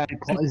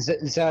 right,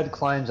 Zad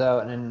climbs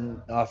out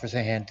and offers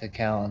a hand to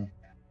Callan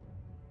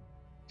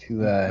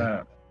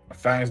to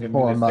Fang's gonna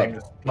pull do him this up. thing,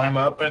 just climb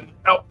up and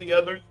help the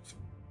others.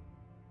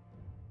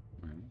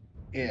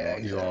 Yeah,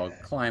 You all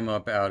exactly. climb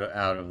up out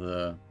of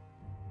the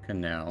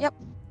canal. Yep.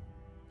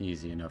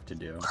 Easy enough to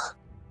do.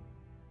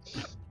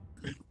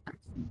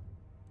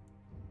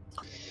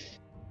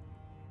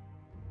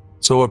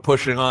 So we're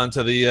pushing on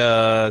to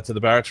the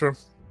barracks room.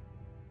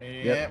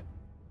 Yep.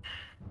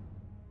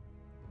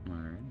 All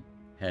right.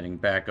 Heading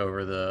back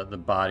over the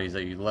bodies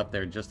that you left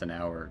there just an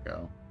hour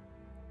ago.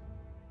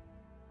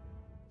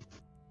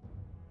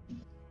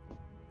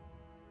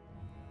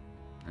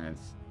 And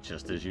it's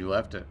just as you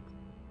left it.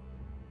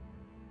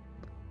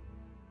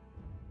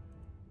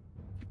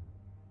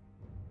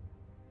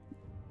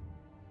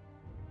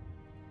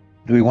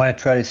 Do we want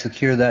to try to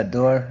secure that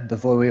door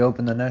before we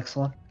open the next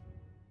one?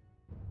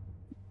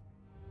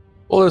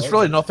 Well, there's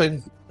really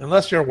nothing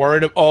unless you're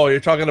worried. Oh, you're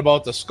talking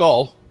about the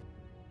skull,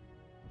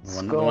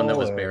 The one that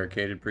was Skull or-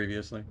 barricaded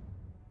previously.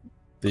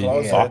 the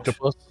Close it.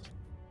 octopus.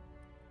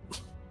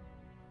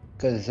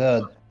 Because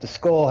the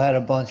skull had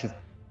a bunch of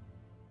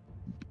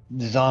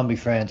zombie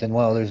friends, and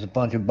well, there's a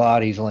bunch of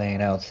bodies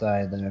laying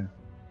outside there.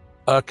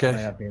 Might Okay.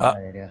 not be a bad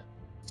idea.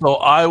 So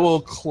I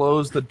will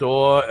close the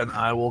door and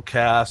I will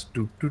cast.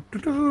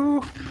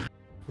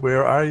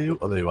 Where are you?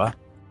 Oh, there you are.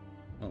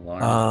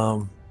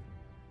 Alarm.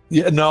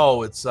 Yeah,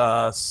 no, it's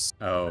Oh.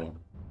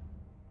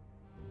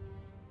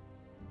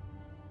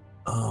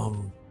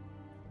 Well,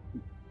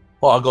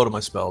 I'll go to my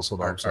spells.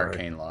 Hold on, I'm sorry.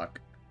 Arcane lock.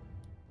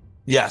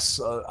 Yes,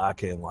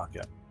 arcane lock.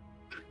 Yeah.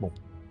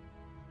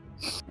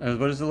 What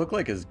does it look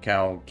like as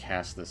Cal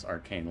casts this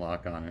arcane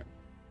lock on it?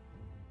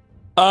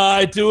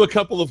 I do a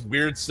couple of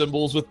weird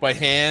symbols with my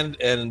hand,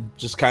 and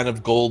just kind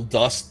of gold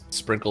dust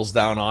sprinkles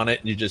down on it,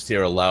 and you just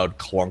hear a loud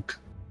clunk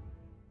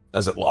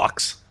as it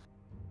locks.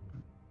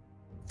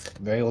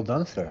 Very well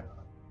done, sir.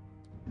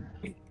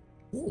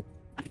 Ooh.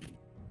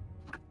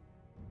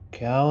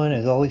 Callan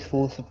is always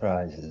full of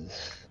surprises.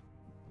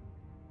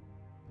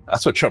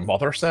 That's what your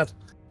mother said.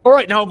 All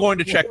right, now I'm going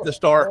to check this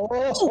door.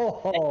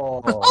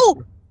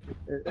 Oh!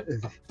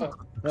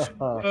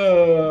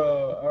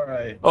 All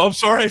right. Oh, I'm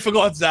sorry, I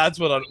forgot Zad's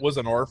was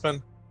an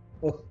orphan.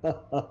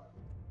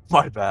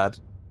 My bad.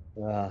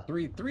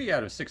 Three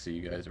out of 6 of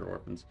you guys are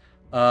orphans.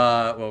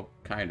 Well,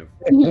 kind of.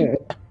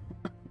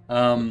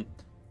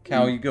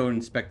 Cal, you go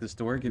inspect this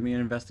door. Give me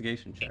an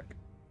investigation check.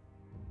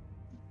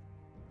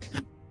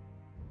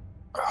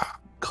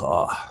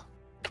 God.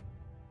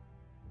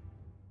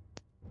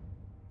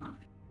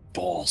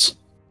 Balls.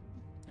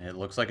 It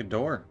looks like a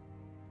door.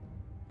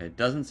 It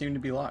doesn't seem to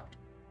be locked.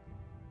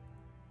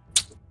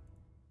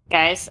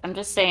 Guys, I'm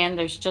just saying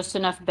there's just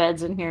enough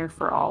beds in here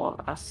for all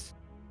of us.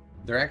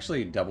 They're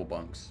actually double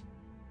bunks.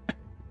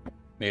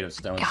 Made of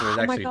stone. So Oh there's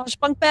my actually gosh,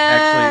 bunk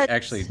beds!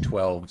 actually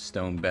 12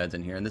 stone beds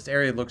in here. And this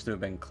area looks to have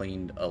been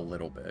cleaned a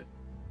little bit.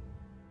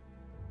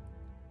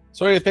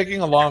 So are you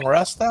taking a long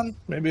rest then?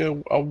 Maybe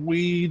a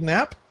wee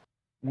nap?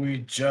 We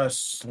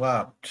just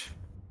slept.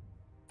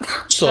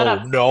 So Shut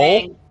up, no.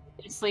 Fang. You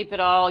didn't sleep at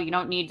all. You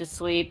don't need to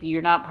sleep.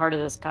 You're not part of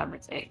this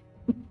conversation.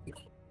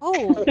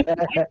 Oh,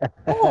 I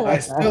oh.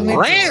 still need to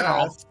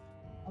Wow. rest.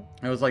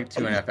 It was like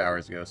 2.5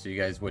 hours ago, so you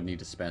guys would need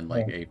to spend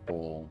like a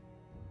full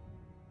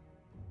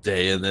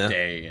Day in there.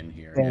 day in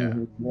here.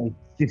 Yeah.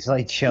 Just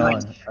like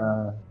chilling.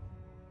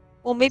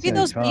 Well, maybe So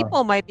those wrong.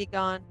 people might be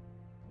gone.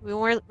 We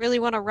really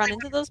want to run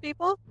into those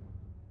people?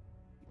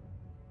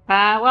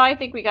 Well, I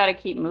think we got to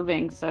keep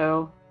moving.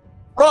 So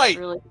Right.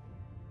 really,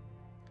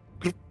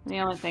 The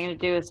only thing to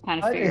do is kind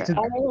of I- figure it's it a-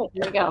 out. Oh,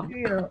 there you go.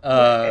 You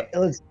know,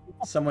 let's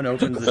Someone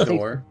opens the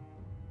door.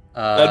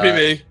 That'd be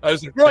me. I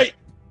was like, right.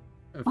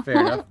 Fair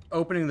enough.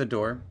 Opening the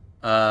door,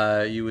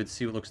 you would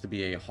see what looks to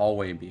be a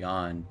hallway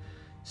beyond.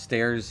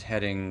 Stairs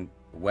heading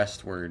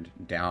westward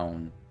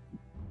down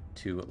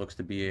to what looks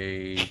to be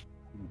a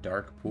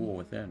dark pool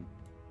within.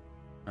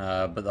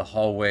 But the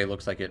hallway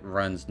looks like it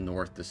runs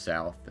north to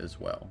south as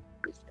well.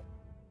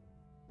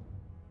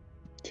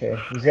 Okay,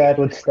 Zad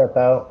would step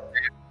out.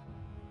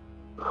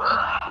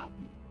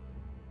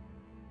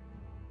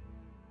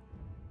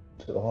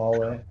 To the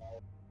hallway.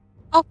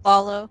 I'll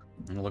follow.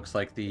 And it looks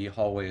like the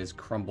hallway is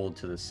crumbled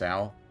to the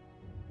south.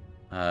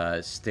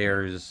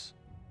 Stairs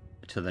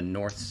to the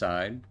north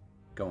side,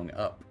 going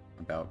up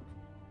about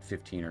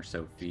 15 or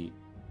so feet.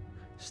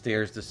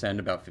 Stairs descend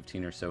about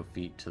 15 or so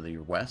feet to the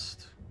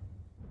west,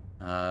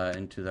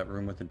 into that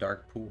room with the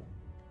dark pool.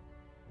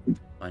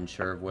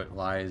 Unsure of what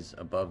lies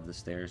above the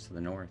stairs to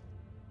the north.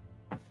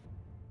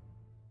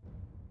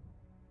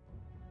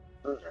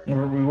 We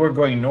were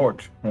going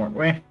north, weren't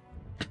we?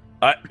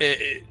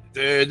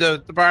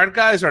 The bard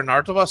guys are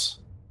north of us,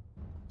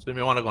 so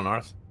we want to go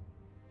north.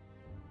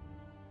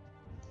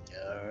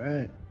 All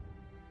right.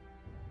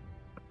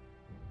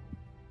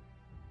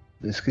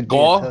 This could be Go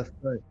a on. tough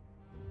fight.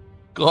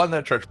 Go on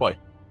there, church boy.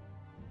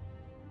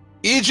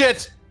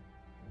 Egypt,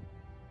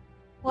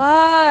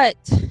 What?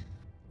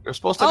 you're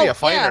supposed to be Oh, a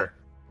fighter.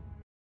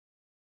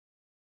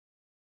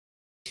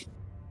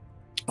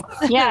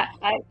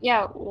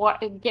 Yeah.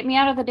 What? Get me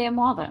out of the damn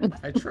wall then.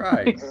 I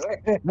tried.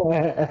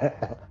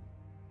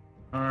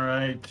 All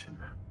right.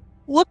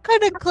 What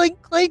kind of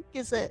clink clink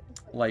is it?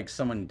 Like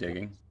someone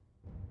digging,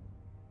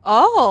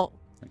 Oh,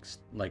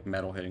 like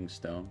metal hitting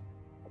stone.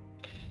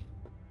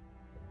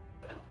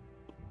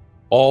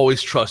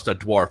 Always trust a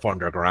dwarf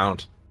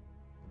underground.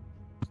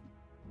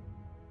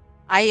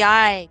 aye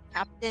aye,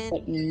 Captain.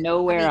 But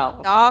nowhere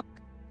else. Doc.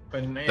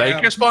 But,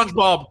 Thank you,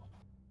 SpongeBob.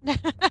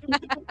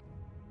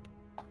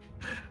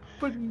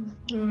 But,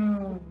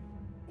 All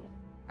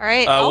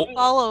right, I'll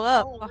follow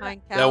up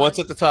behind Cal. Yeah, what's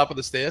at the top of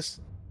the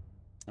stairs?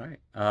 All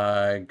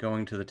right.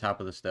 Going to the top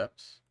of the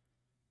steps.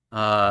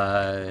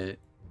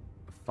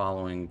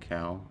 Following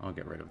Cal. I'll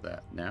get rid of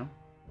that now.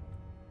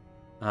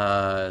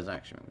 Actually,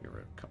 I'm gonna get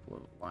rid of a couple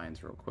of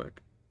lines real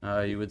quick.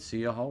 You would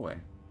see a hallway.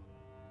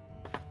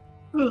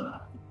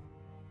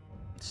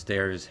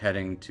 Stairs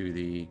heading to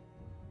the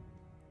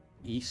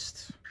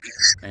east,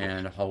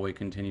 and a hallway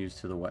continues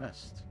to the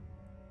west.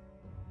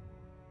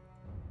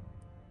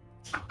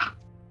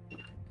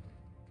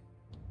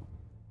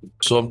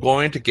 So I'm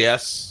going to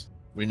guess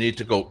we need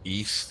to go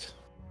east.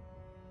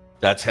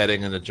 That's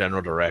heading in the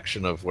general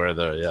direction of where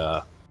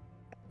the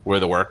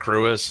work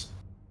crew is.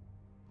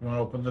 you want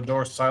to open the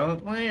door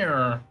silently,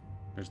 or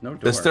There's no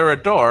door. Is there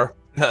a door?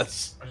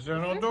 Yes. is there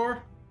no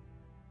door?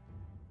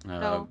 No, I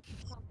don't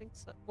think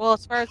so. Well,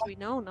 as far as we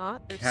know,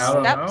 not. There's I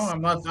don't know.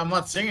 steps. I'm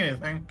not seeing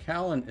anything.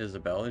 Cal and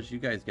Isabel, as you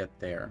guys get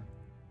there,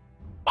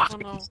 Oh,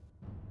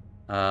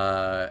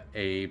 no.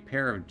 a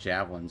pair of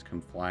javelins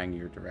come flying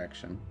your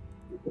direction.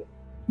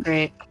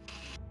 Great.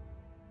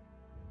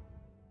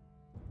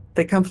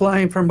 They come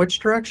flying from which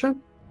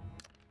direction?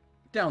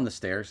 Down the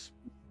stairs.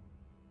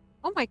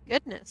 Oh my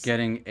goodness.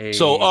 Getting a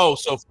So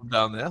from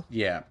down there,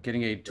 yeah,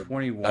 getting a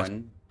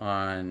 21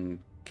 on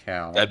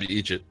Cal that'd be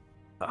Egypt.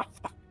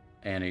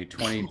 and a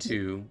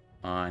 22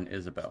 on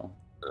Isabel.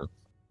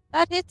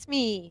 That hits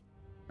me.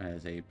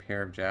 As a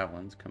pair of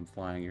javelins come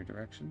flying your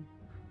direction.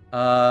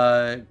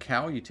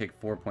 Cal, you take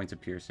 4 points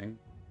of piercing.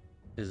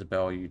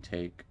 Isabel, you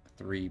take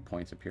 3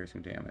 points of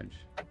piercing damage.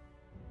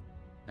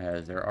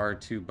 As there are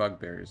 2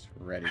 bugbears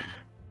ready.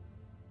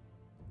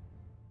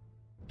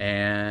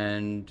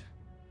 And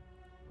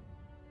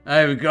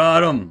I've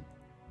got him.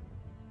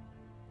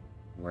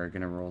 We're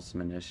gonna roll some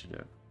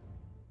initiative.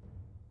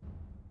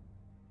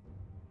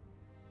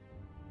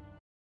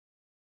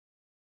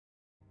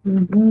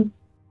 Mm-hmm.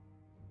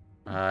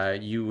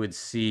 You would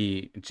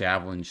see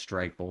javelin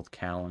strike both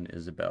Cal and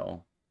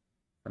Isabel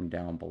from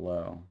down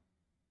below.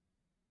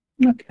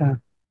 Okay.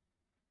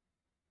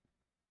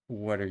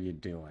 What are you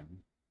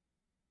doing?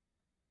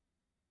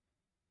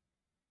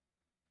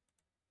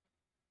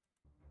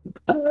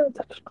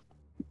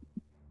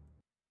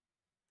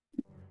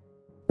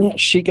 Yeah,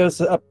 she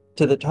goes up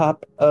to the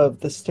top of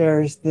the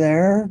stairs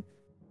there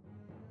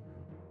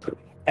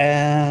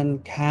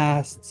and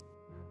casts.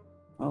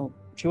 Oh,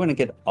 do you want to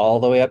get all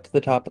the way up to the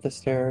top of the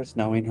stairs,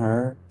 knowing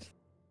her?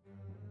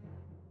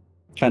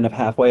 Kind of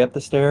halfway up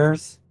the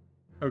stairs.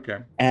 Okay.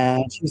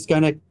 And she's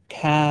going to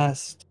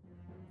cast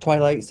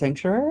Twilight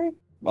Sanctuary.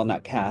 Well,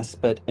 not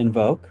cast, but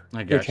invoke I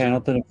your gotcha. channel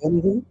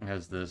divinity.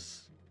 As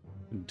this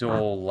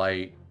dull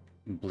light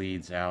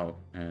bleeds out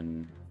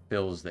and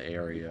fills the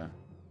area.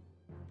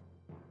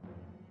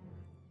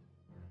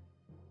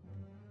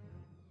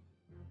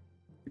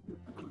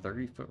 A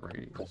 30-foot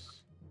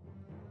radius.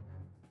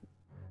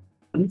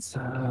 And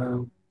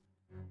so.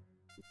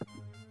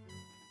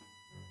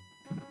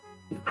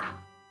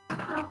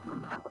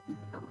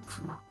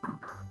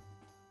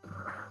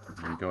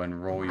 go ahead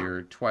and roll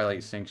your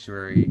Twilight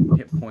Sanctuary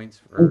hit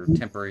points, or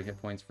temporary hit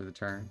points for the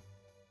turn.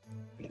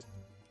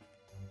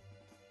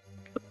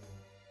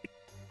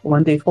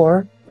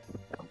 1d4.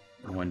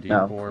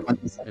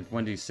 1d4. It's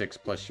 1d6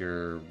 plus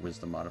your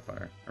wisdom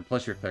modifier, or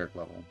plus your cleric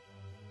level.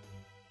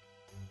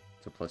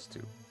 So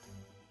 +2.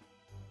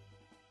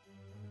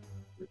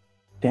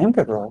 Damn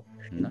good roll.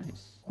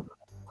 Nice.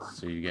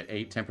 So you get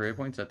 8 temporary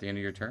points at the end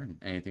of your turn.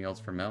 Anything else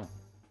for Mel?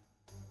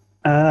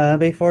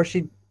 Before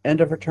she end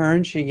of her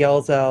turn, she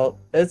yells out,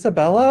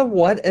 "Isabella,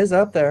 what is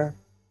up there?"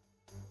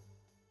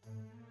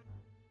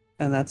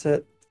 And that's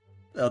it.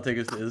 That'll take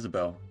us to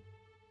Isabel.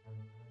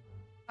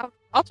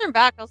 I'll turn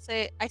back. I'll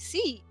say, I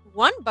see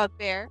one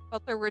bugbear,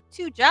 but there were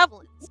 2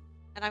 javelins.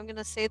 And I'm going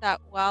to say that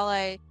while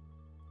I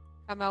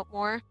come out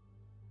more.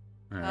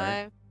 All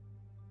right.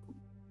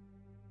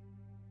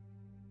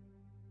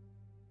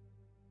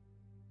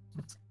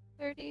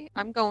 30.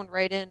 I'm going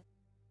right in.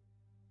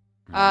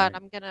 All right. And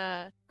I'm going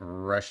to...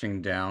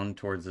 Rushing down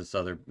towards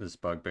this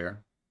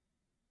bugbear.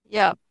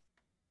 Yep.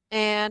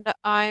 And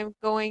I'm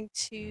going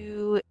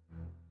to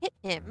hit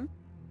him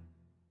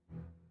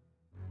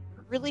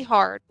really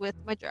hard with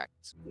my dragon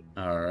spear.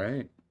 All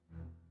right.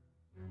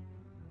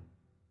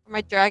 My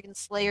dragon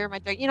slayer,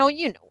 you know.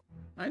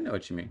 I know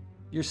what you mean.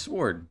 Your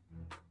sword.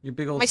 Your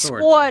big old My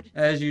sword. sword.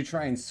 As you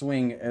try and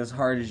swing as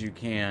hard as you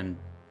can,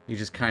 he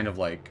just kind of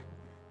like,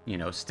 you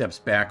know, steps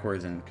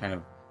backwards and kind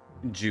of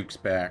jukes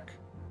back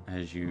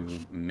as you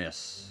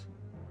miss.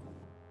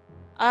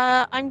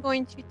 I'm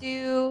going to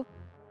do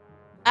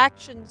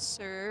action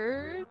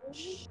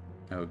surge.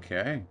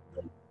 Okay.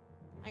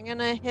 I'm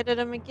gonna hit at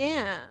him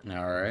again.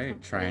 All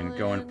right. Trying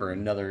going for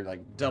another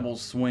like double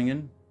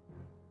swinging.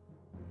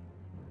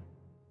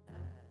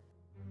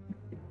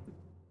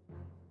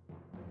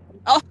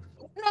 Oh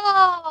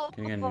no!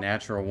 Getting a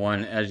natural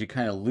 1 as you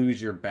kind of lose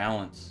your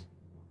balance.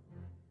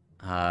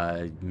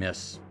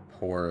 Miss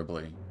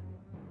horribly.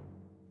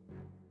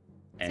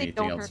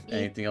 Anything else?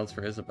 Anything else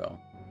for Isabel?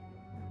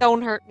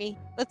 Don't hurt me.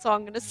 That's all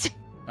I'm gonna say.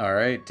 All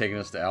right, taking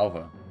us to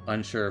Alva.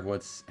 Unsure of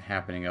what's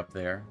happening up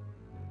there.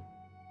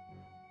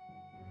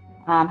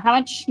 How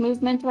much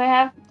movement do I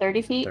have?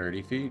 30 feet?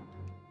 30 feet.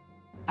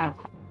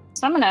 Okay.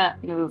 So I'm gonna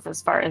move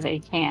as far as I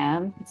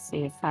can. Let's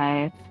see,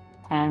 5,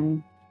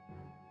 10,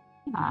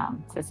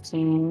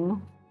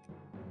 15,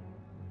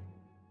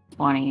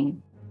 20,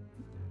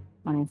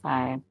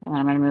 25. And then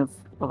I'm gonna move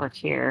over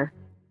here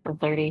for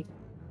 30.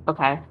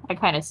 Okay, I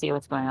kind of see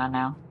what's going on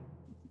now.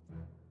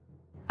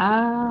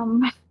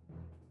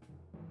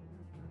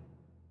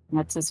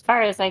 That's as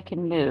far as I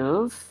can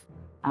move.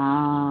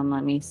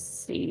 Let me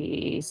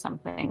see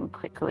something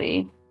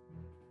quickly.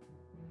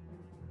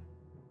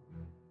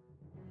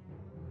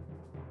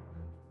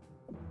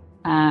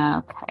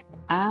 Okay.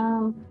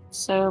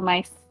 So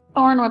my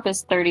thorn whip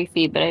is 30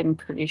 feet, but I'm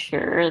pretty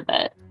sure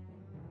that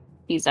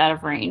he's out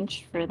of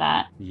range for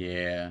that.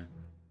 Yeah.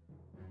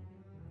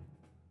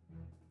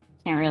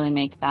 Can't really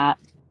make that.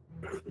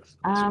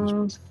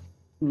 Well,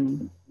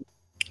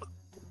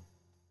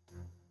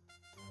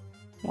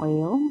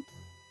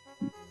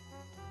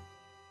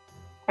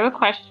 I have a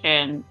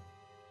question.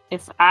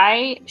 If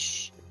I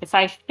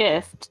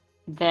shift,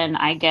 then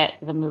I get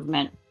the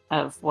movement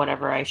of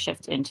whatever I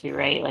shift into,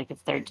 right? Like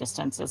if their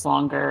distance is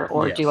longer,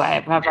 or Yes. do I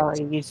have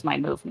already used my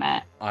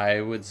movement?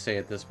 I would say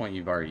at this point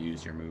you've already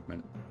used your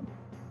movement.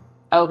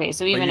 Okay,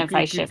 so even if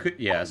I shift...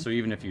 Yeah, so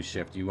even if you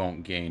shift, you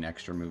won't gain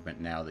extra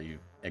movement now that you...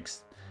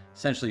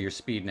 Essentially, your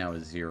speed now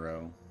is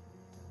 0.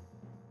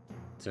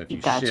 So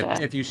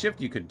if you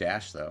shift, you could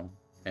dash, though.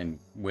 And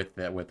with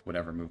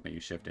whatever movement you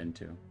shift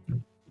into.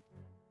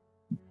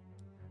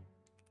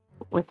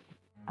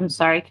 I'm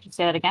sorry, could you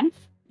say that again?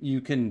 You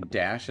can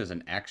dash as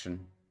an action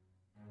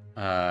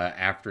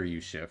after you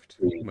shift,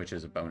 which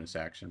is a bonus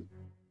action.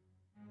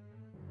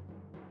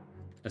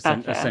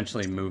 Gotcha.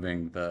 Essentially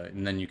moving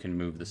and then you can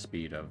move the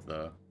speed of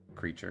the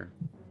creature.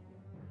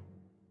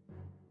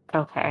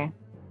 Okay.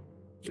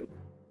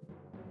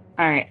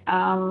 All right.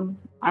 I'm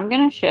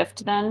gonna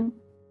shift then.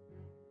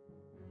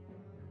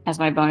 As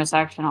my bonus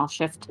action, I'll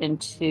shift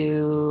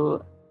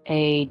into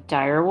a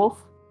dire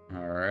wolf.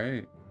 All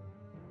right.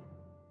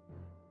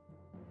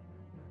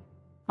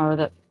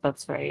 Oh,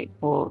 that's right.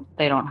 Well,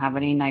 they don't have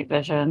any night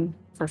vision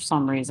for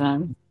some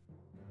reason.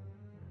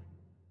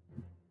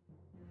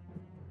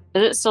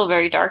 Is it still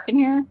very dark in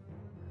here?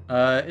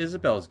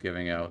 Isabel's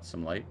giving out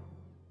some light.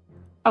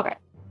 Okay.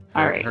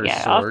 All right. Her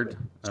yeah. sword.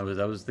 That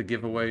was the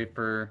giveaway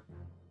for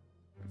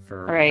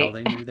right. how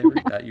they knew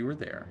that you were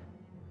there.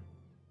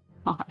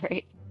 All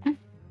right.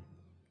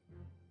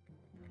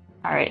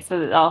 All right.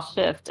 So I'll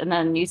shift, and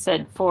then you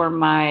said for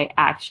my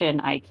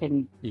action,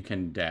 You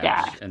can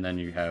dash, and then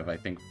you have, I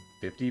think,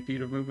 50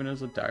 feet of movement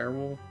as a dire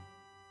wolf.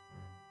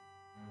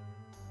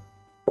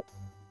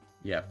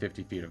 Yeah,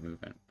 50 feet of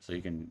movement, so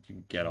you can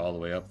get all the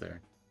way up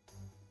there.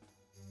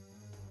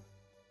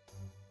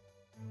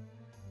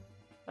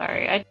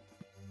 Sorry,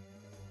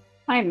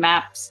 my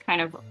map's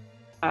kind of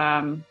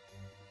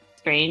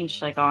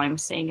strange. Like all I'm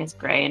seeing is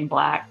gray and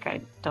black. I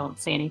don't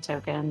see any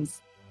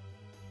tokens.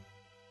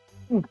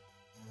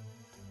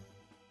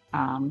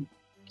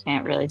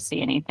 Can't really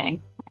see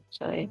anything,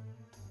 actually.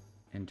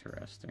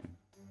 Interesting.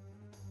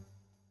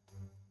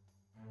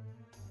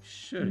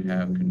 Should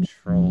have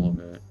control of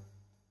it.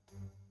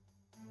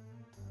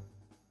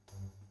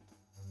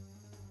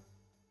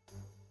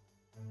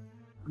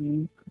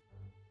 Mm,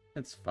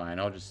 It's fine.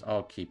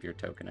 I'll keep your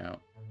token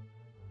out.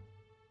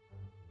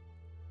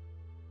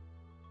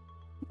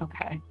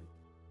 okay.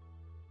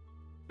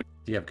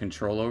 Do you have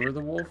control over the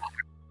wolf?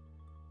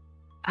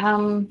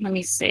 Let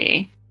me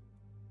see.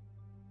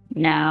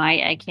 No,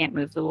 I can't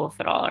move the wolf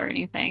at all or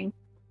anything.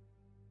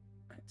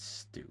 That's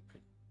stupid.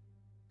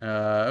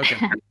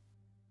 Okay.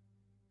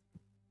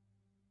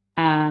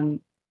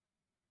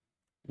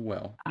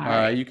 Well, All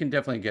right. you can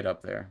definitely get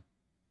up there.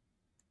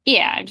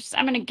 Yeah,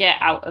 I'm gonna get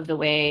out of the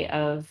way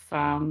of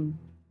Are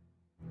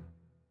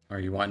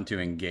you wanting to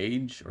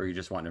engage, or you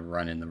just want to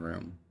run in the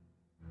room?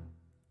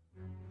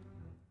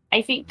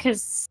 I think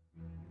because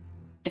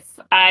if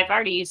I've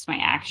already used my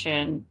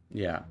action,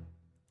 Yeah.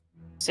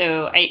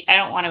 so I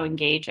don't want to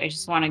engage. I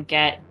just want to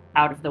get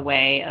out of the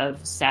way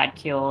of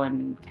Sadkiel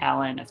and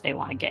Callan if they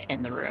want to get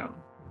in the room.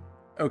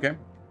 Okay.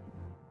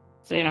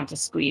 So they don't have to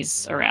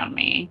squeeze around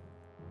me.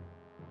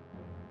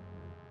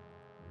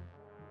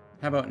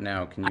 How about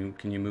now? Can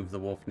you move the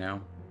wolf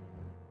now?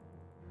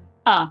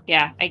 Oh,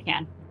 yeah, I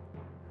can.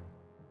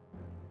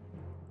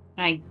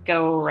 Can I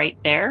go right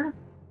there?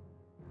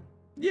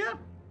 Yeah.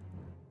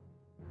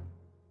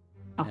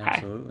 Okay.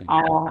 Absolutely.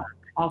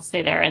 I'll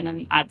stay there, and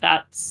then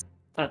that's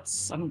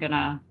that's it.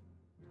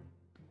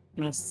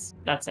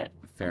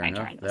 Fair My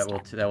enough. turn this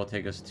time. That will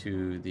take us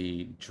to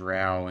the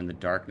drow in the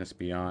darkness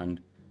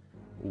beyond.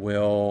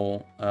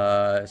 Will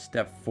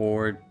step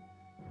forward.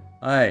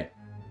 Hey.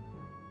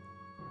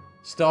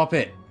 Stop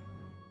it.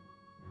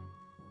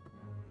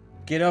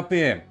 Get up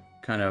here.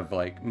 Kind of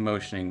like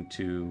motioning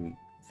to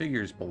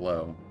figures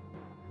below,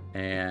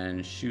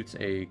 and shoots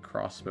a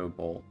crossbow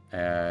bolt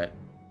at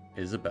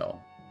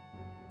Isabel.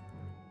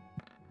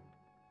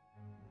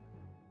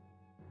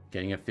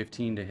 Getting a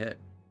 15 to hit.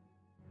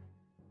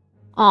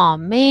 Aw,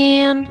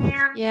 man.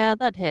 Yeah,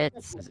 that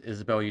hits.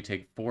 Isabel, you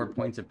take 4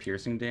 points of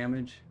piercing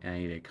damage, and I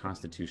need a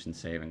Constitution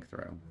saving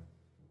throw.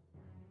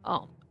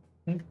 Oh.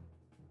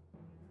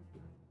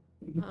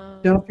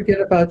 Don't forget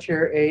about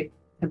your 8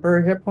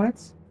 temporary hit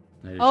points.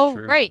 That is Oh,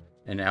 true. right.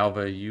 And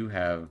Alva, you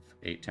have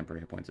 8 temporary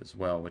hit points as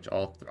well, which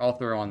I'll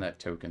throw on that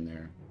token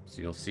there,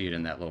 so you'll see it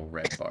in that little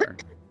red bar.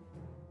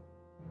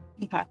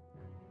 Okay.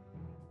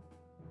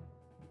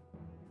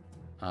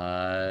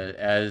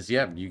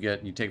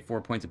 You take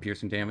 4 points of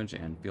piercing damage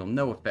and feel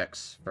no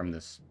effects from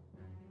this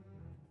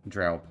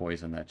drow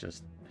poison that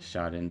just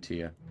shot into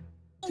you.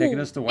 Taking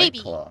us to White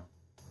baby. Claw.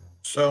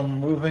 So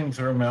moving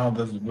through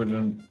Malthus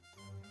wouldn't,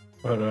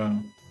 but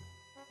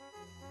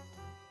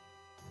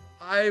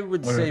I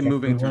would What say is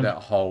moving through movement?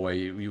 that hallway,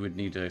 you would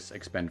need to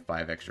expend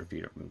 5 extra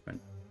feet of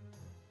movement.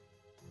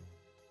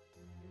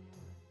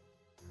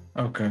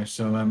 okay.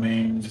 So that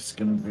means it's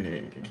gonna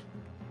be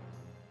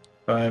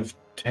 5,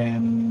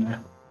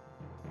 10.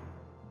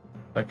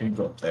 I can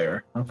go up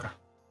there. Okay.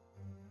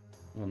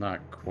 Well, not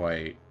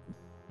quite.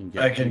 You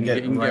I can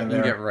get you right can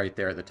there. get right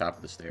there at the top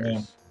of the stairs.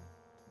 Yeah.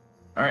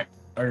 All right.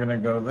 I'm gonna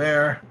go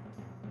there.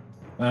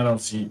 I don't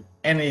see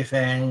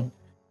anything.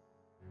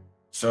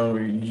 So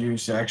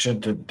use action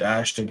to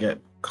dash to get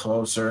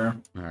closer.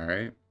 All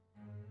right.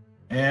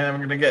 And I'm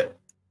gonna get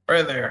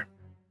right there.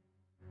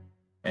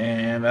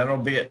 And that'll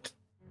be it.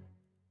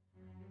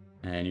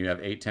 And you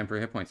have 8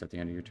 temporary hit points at the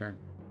end of your turn.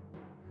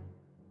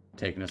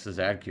 Taking us to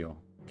Zadkiel.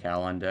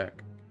 Cal on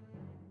deck.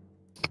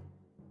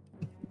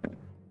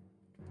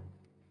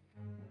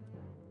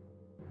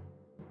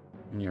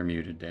 And you're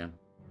muted, Dan.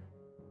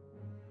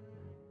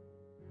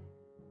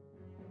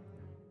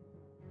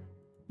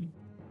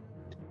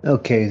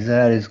 Okay,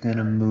 that is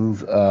gonna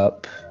move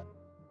up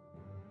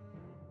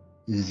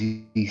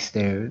Z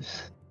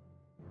stairs.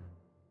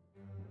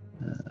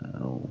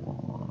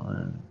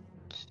 1,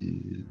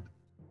 2,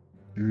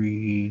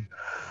 3.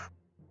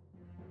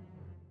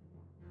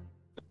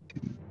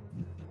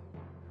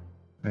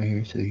 Right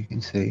here, so you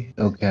can see.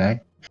 Okay,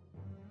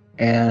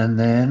 and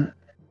then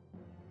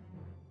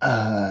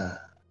let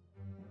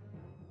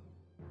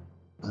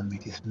me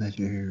just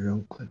measure here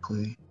real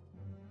quickly.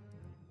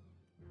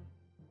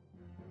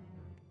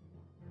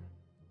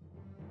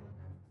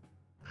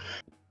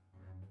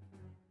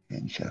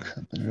 And check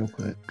something real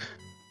quick.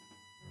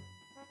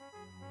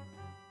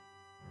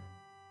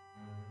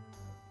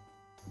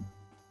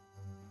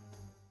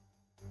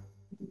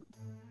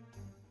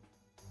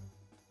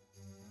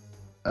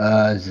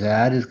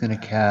 Zad is going to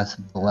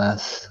cast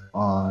Bless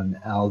on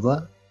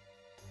Alva,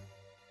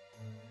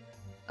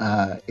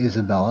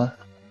 Isabella,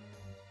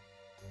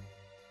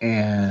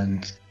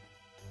 and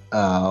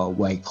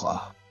White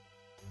Claw.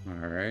 All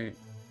right.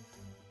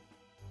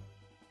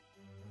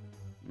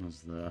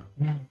 As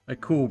a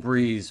cool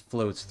breeze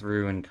floats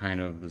through and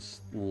kind of this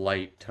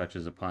light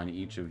touches upon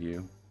each of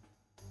you.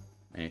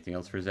 Anything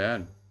else for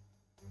Zad?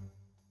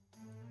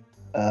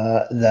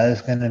 That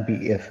is going to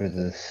be it for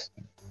this.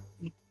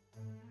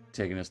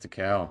 Taking us to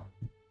Cal.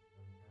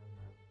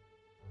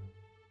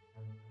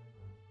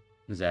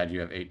 Zad, you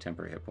have 8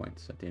 temporary hit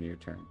points at the end of your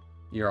turn.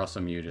 You're also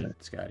muted,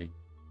 Scotty.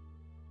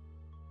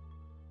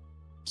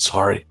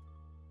 Sorry.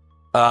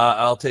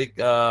 I'll take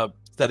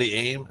steady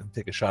aim and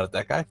take a shot at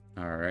that guy.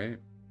 All right.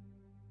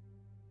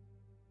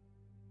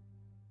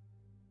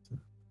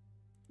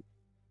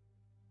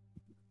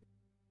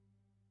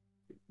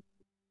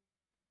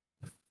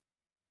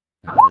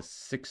 Uh,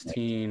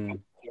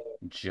 16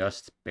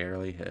 just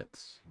barely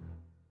hits.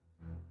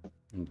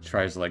 And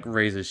tries to like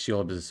raise his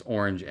shield as this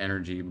orange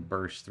energy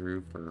bursts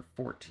through for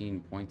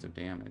 14 points of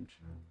damage.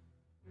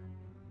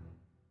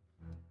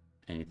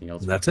 Anything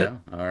else? That's it.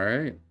 All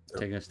right.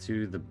 Taking us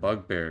to the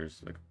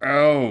bugbears. Like,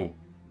 oh!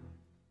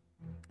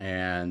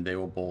 And they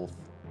will both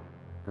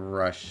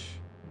rush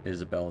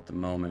Isabel at the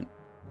moment.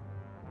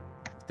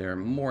 Their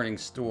morning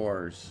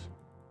stores.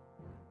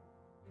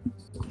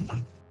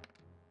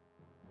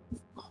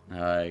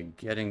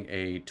 Getting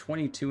a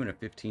 22 and a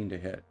 15 to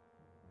hit.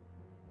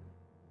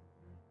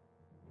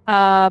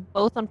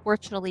 Both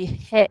unfortunately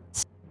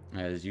hit.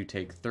 As you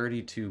take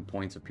 32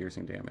 points of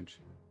piercing damage.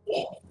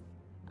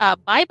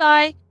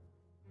 Bye-bye.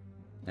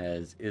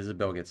 As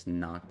Isabel gets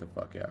knocked the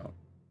fuck out.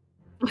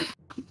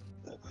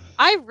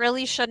 I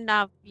really shouldn't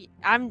have.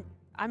 I'm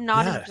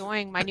not Yes.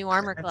 enjoying my new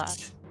armor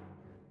class.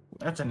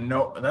 That's an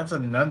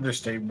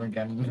understatement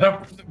again.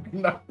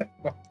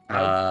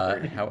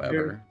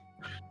 However,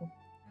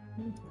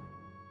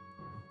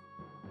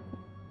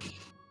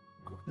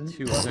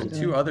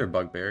 two other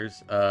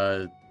bugbears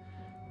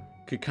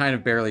could kind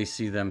of barely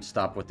see them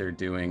stop what they're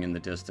doing in the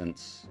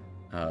distance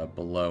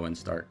below and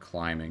start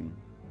climbing.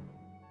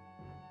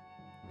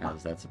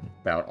 As that's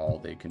about all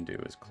they can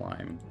do is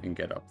climb and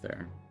get up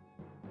there.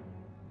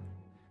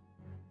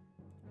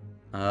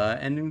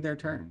 Ending their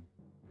turn.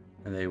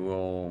 And they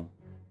will...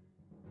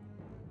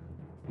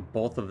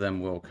 Both of them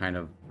will kind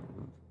of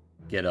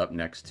get up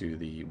next to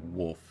the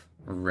wolf,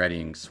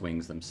 readying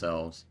swings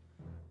themselves.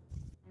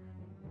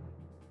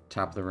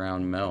 Top of the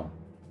round, Mel.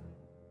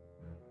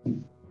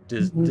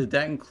 Did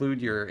that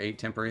include your 8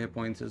 temporary hit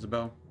points,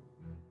 Isabel?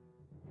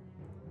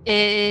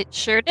 It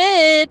sure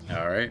did.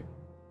 All right.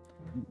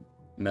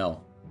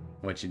 Mel,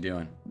 what you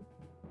doing?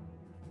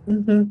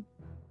 Mm-hmm.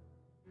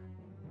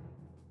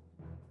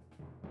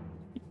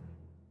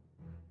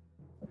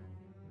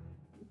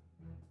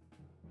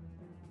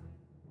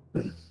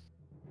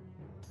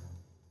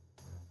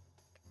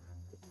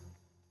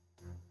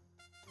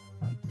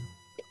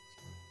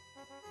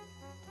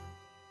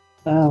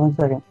 One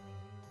second.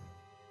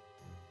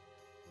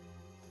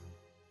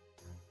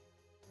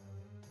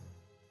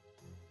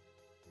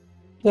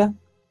 Yeah.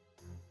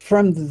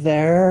 From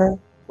there,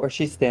 where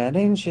she's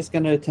standing, she's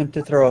going to attempt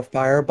to throw a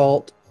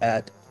firebolt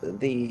at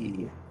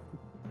the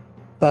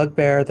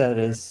bugbear that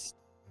is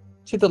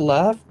to the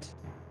left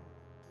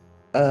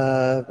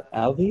of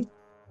Alvi,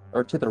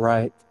 or to the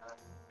right.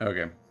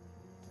 Okay.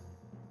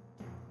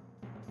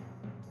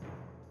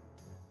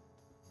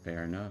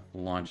 Fair enough.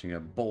 Launching a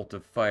bolt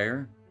of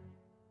fire.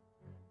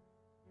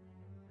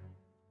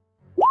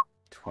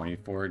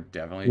 24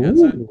 definitely hits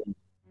it.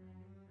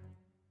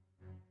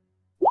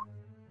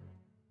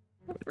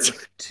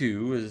 First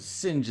 2 is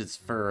singe its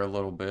fur a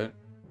little bit.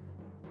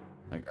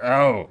 Like,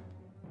 oh!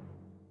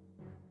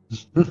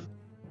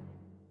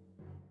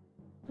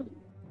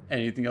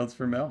 Anything else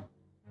for Mel?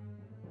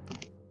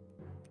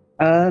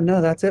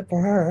 No, that's it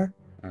for her.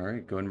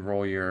 Alright, go ahead and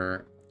roll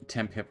your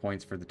temp hit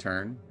points for the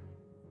turn.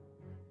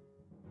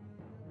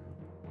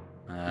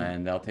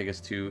 And that'll take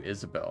us to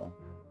Isabel.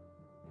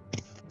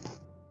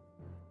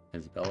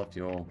 Isabel, if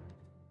you'll...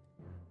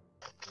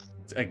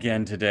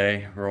 Again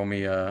today, roll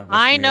me a...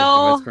 I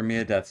know. Whisper me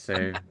a death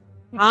save.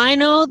 I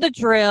know the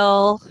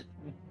drill.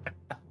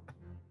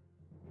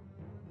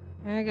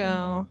 There you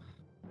go.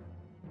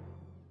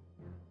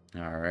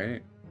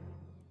 Alright.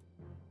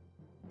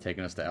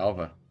 Taking us to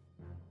Alva.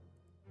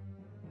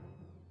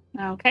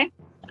 Okay.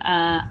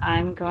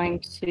 I'm going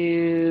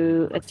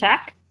to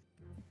attack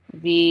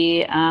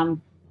the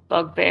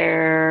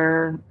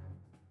bugbear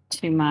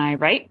to my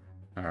right.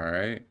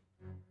 Alright.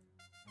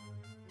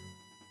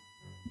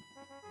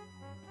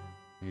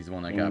 He's the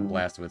one that got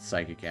blasted with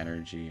psychic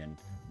energy and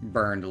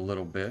burned a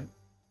little bit.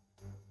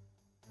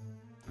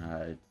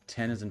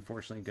 10 is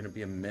unfortunately going to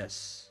be a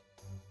miss.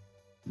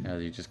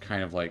 As he just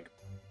kind of like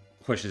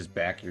pushes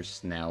back your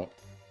snout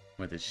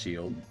with his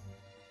shield.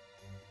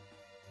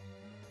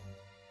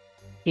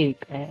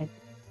 Stupid. Anything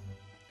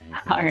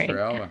All else right. for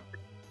Alva?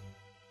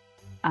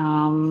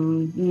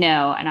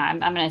 No, and I'm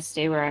gonna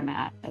stay where I'm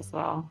at as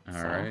well.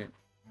 Alright.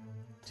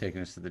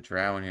 Taking us to the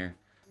drow in here.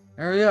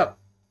 Hurry up!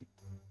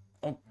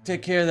 I'll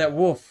take care of that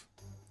wolf.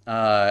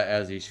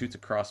 As he shoots a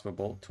crossbow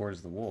bolt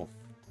towards the wolf.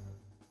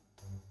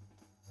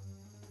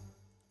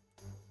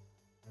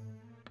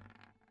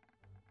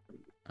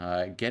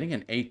 Getting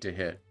an 8 to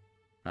hit.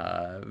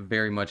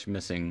 Very much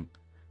missing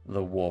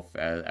the wolf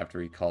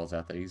after he calls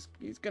out that he's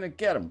gonna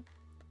get him.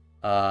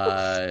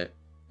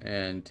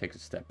 And takes a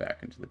step back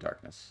into the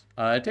darkness.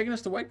 Taking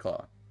us to White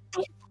Claw.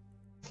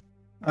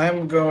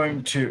 I'm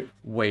going to...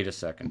 Wait a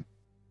second.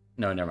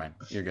 No, never mind.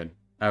 You're good.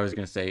 I was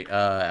gonna say,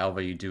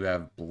 Alva, you do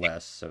have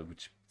Bless, so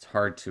which It's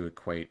hard to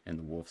equate in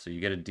the wolf, so you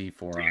get a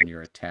D4 on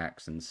your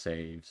attacks and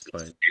saves,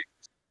 but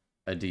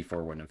a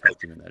D4 wouldn't have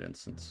helped you in that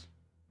instance.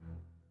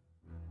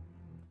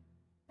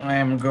 I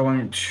am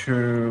going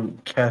to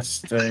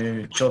cast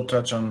a chill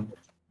touch on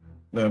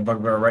the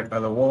bugbear right by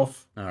the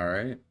wolf. All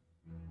right.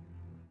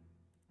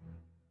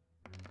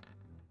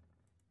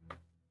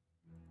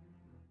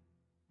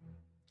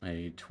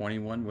 A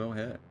 21 will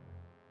hit.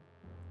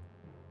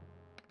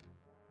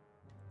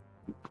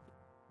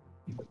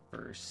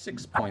 For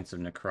 6 points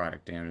of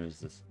necrotic damage,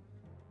 this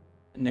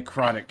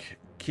necrotic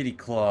kitty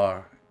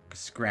claw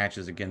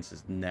scratches against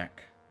his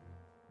neck.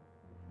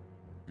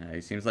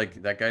 He seems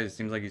like that guy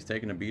seems like he's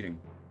taking a beating.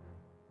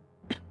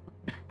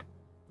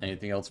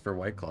 Anything else for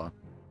White Claw?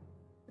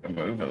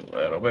 Move a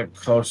little bit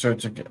closer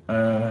to get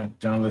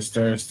down the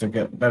stairs to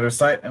get better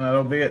sight, and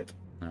that'll be it.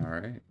 All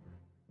right.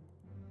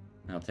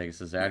 I'll take us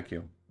to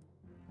Zadkiel.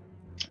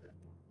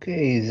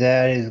 Okay,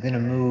 Zad is gonna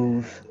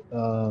move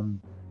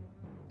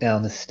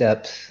down the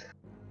steps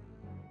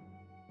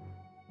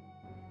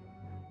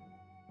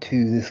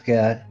to this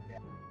guy.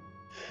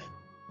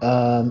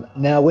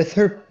 Now with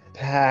her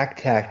pack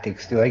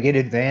tactics, do I get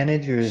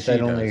advantage, or is She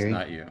that only does,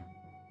 not you.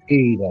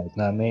 He does,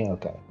 not me.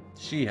 Okay.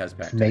 She has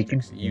pack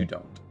Making- tactics. You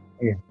don't.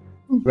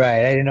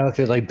 Right. I didn't know if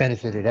it like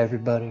benefited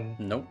everybody.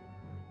 Nope.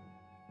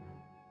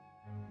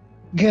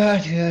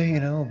 Gotcha. You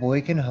know, a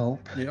boy can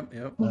hope. Yep.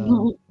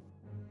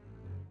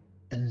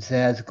 And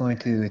Zad's going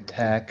to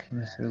attack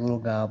Mr. Little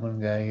Goblin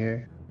guy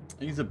here.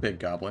 He's a big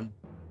goblin.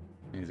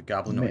 He's a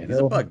goblin. Man, He's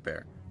a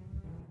bugbear.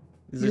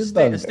 He's a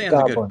Stands bugbear, a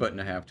good goblin. foot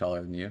and a half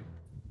taller than you.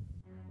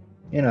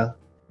 You know.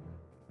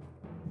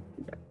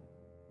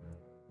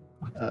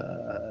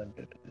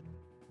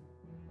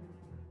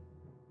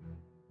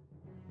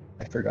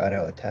 I forgot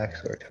how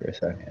attacks worked for a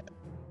second.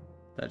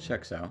 That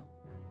checks out.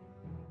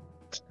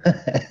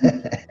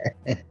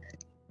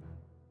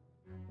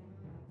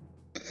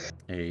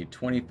 A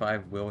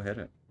 25 will hit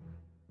it.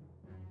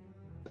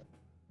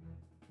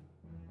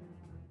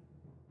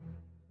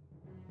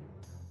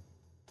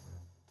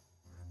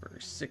 For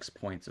 6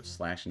 points of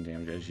slashing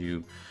damage as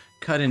you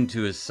cut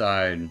into his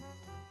side, and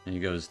he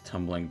goes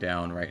tumbling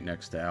down right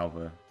next to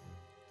Alva.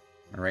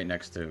 Or right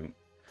next to...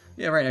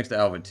 Yeah, right next to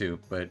Alva too,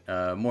 but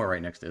more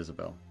right next to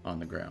Isabel on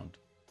the ground.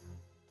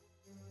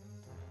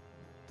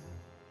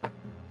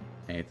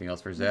 Anything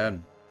else for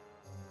Zad?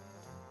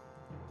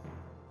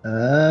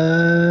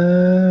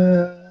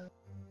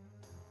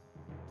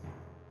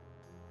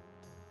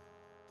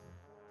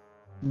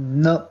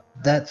 Nope,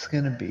 that's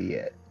gonna be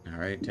it. All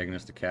right, taking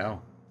us to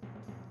Cal.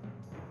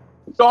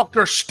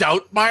 Dr.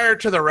 Stoutmeyer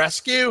to the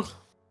rescue.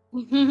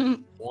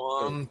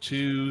 1,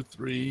 2,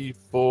 3,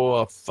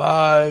 4,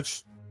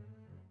 5.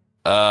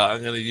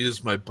 I'm going to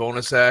use my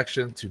bonus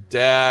action to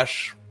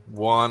dash.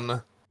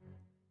 1.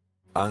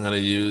 I'm going to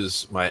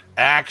use my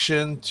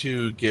action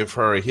to give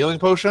her a healing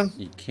potion.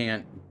 You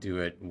can't do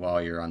it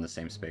while you're on the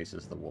same space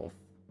as the wolf.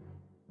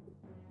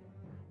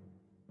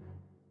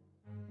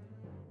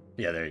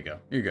 Yeah, there you go.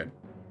 You're good.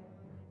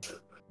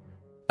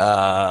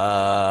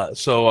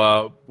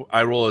 So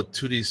I roll a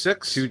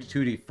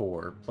 2d6.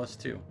 2d4 plus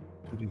 2.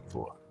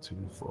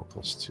 2d4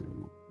 plus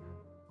 2.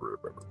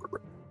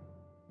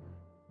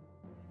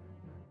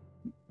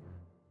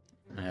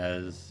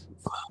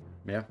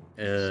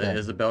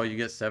 Isabel, you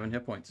get 7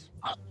 hit points.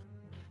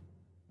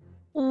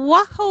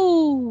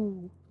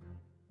 Wahoo!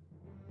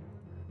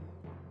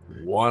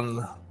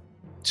 1,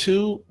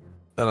 2,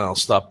 and I'll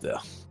stop there.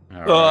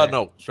 All right.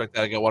 No, strike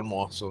that. I got one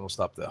more, so I'll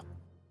stop there.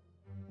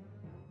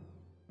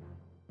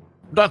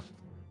 I'm done.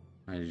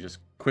 And you just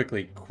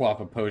quickly quaff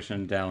a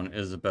potion down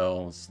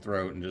Isabel's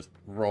throat and just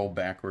roll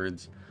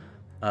backwards.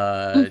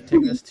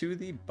 Taking us to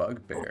the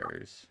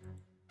bugbears.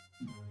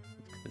 Did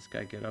this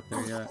guy get up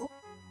there yet?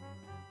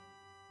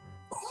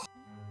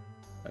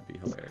 That'd be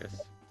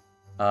hilarious.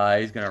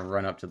 He's gonna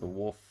run up to the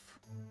wolf.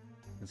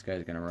 This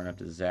guy's gonna run up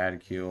to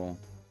Zadkiel.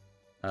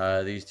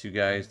 These two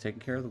guys taking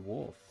care of the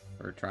wolf,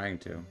 or trying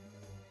to,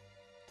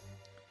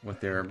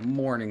 with their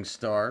morning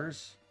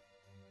stars.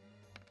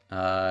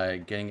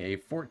 Getting a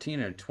 14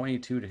 and a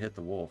 22 to hit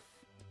the wolf.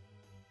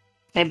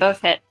 They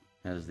both hit.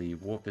 As the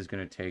wolf is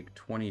going to take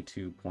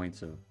 22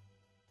 points of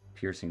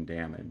piercing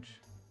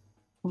damage.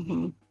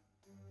 Mm-hmm.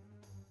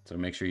 So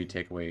make sure you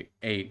take away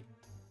 8.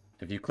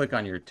 If you click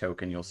on your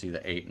token, you'll see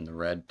the 8 in the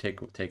red.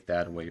 Take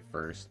that away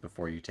first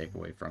before you take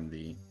away from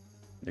the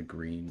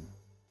green.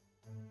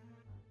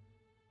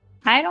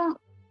 I don't...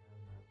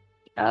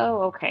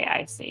 Oh, okay,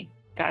 I see.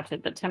 Gotcha.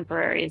 The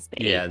temporary is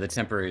the 8. Yeah, the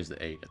temporary is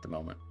the 8 at the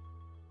moment.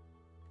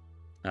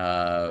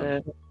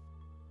 And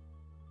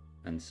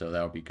so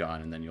that'll be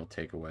gone, and then you'll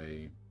take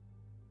away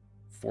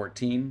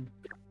 14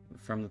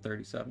 from the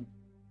 37.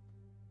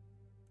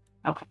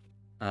 Okay.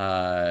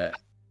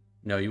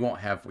 No, you won't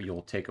have.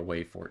 You'll take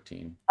away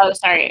 14. Oh,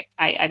 sorry.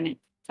 I meant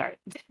sorry.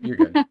 You're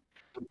good.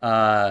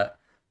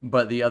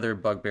 But the other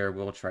bugbear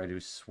will try to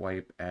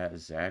swipe at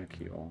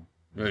Zadkiel.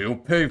 Yeah, you'll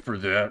pay for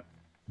that.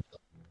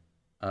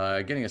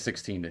 Getting a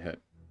 16 to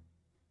hit.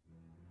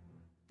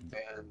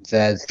 And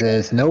Zad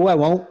says, "No, I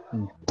won't."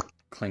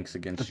 Clinks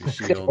against your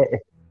shield.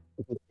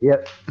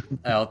 Yep.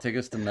 I'll take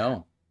us to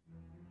Mel.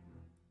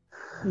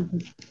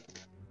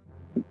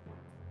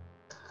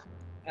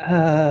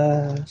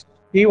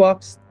 She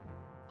walks.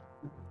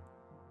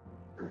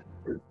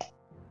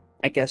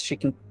 I guess she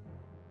can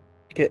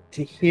get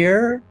to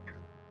here.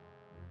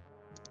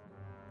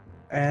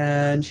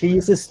 And she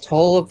uses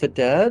Toll of the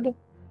Dead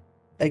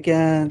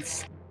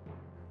against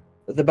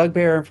the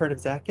bugbear in front of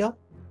Zakiel.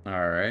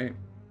 All right.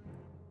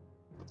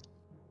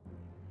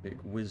 Big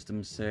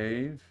wisdom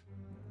save.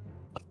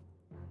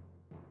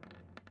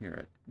 You're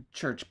a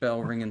church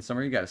bell ringing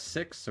somewhere. You got a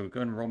 6, so go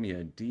ahead and roll me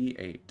a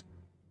d8.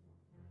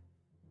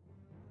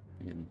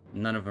 And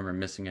none of them are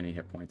missing any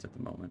hit points at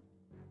the moment.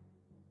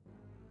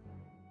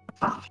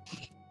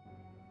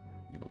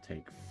 He will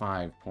take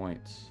 5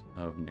 points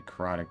of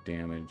necrotic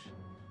damage,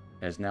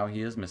 as now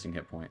he is missing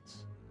hit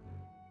points.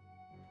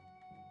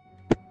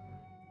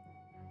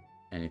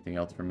 Anything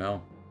else for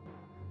Mel?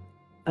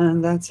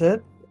 And that's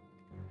it.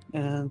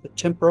 And the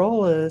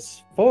temporal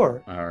is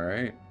 4. All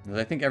right.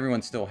 I think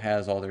everyone still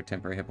has all their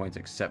temporary hit points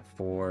except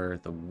for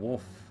the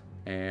wolf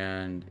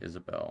and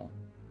Isabel.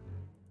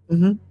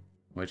 Mm-hmm.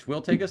 Which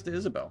will take us to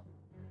Isabel.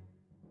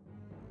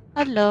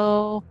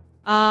 Hello.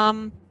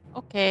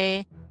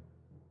 Okay.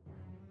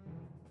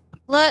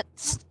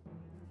 Let's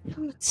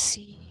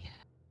see.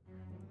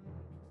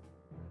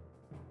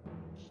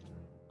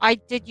 I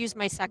did use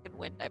my second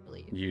wind, I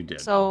believe. You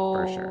did, So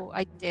for sure.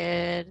 I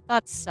did.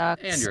 That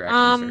sucks. And your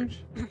action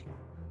surge.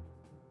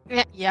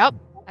 Yep.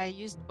 I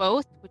used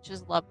both, which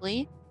is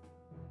lovely.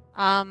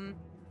 I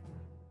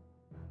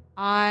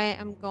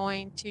am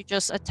going to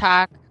just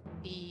attack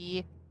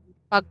the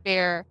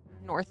bugbear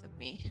north of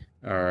me.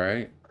 All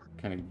right.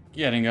 Kind of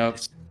getting up.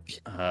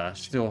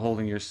 Still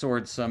holding your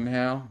sword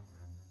somehow.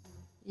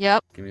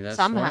 Yep. Give me that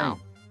somehow.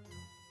 swing.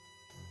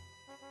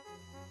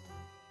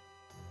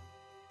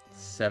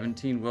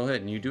 17 will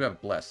hit, and you do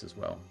have Bless as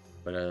well.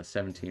 But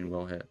 17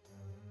 will hit.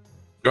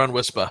 You're on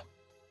Whisper.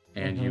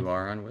 And you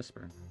are on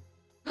Whisper.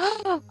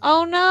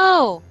 Oh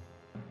no!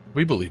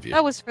 We believe you.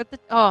 That was for the.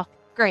 Oh,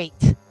 great.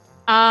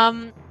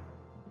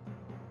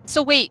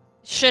 So wait,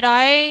 should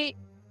I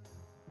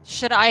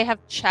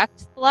have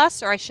checked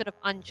Bless, or I should have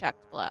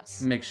unchecked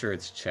Bless? Make sure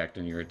it's checked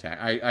in your attack.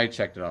 I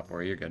checked it off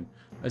for you. You're good.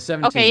 A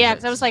 17 Okay, yeah, hits.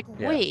 because I was like,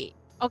 Yeah. wait.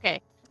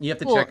 Okay. You have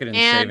to Cool. check it in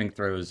And- saving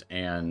throws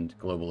and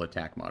global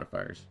attack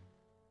modifiers.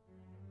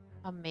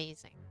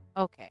 Amazing.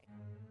 Okay.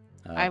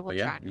 I will but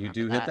yeah, try and you remember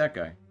do hit that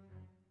guy.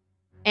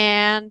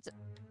 And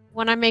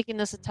when I'm making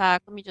this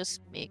attack, let me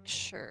just make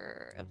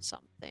sure of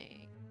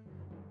something.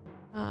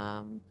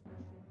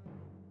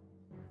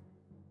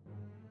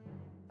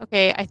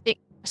 Okay, I think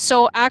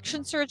so.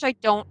 Action surge, I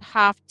don't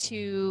have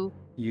to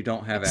You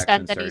don't have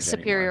extend action any surge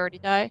superiority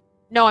die.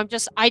 No,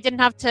 I didn't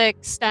have to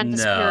extend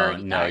the anymore.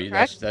 superiority No, die,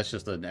 correct? that's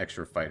just an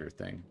extra fighter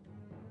thing.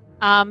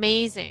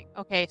 Amazing.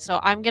 Okay, so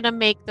I'm gonna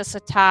make this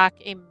attack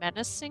a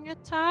menacing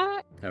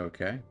attack.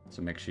 Okay,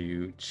 so make sure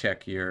you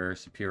check your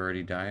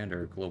superiority die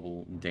under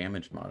global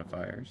damage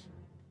modifiers.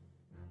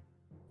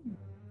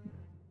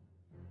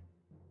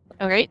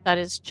 Okay, that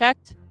is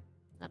checked.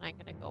 Then I'm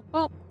gonna go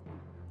boom.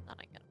 Then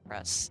I'm gonna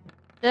press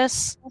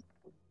this,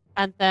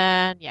 and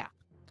then yeah.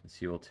 So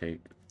you will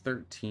take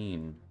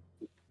 13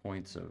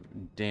 points of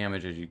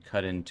damage as you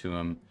cut into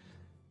him,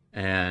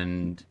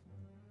 and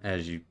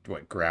as you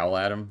growl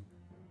at him.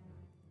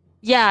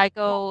 Yeah, I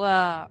go.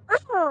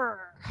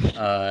 "Arr!"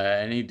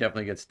 And he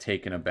definitely gets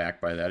taken aback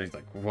by that. He's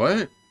like,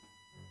 "What?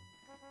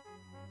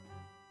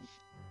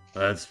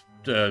 That's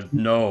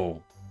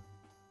no."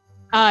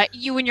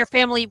 You and your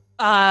family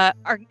are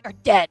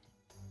dead.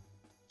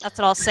 That's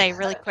what I'll say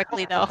really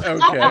quickly, though. Okay,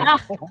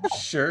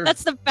 sure.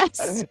 That's the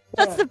best.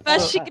 That's the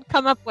best she could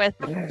come up with.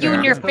 You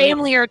and your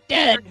family are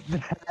dead.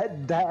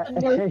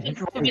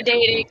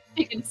 Intimidating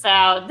chicken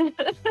sound.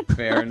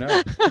 Fair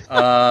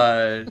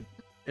enough.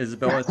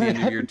 Isabella, at the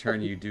end of your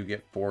turn, you do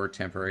get 4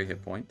 temporary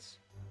hit points.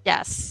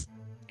 Yes.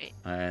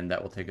 And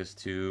that will take us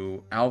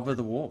to Alva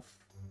the Wolf.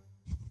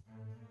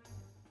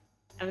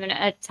 I'm gonna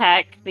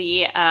attack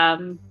the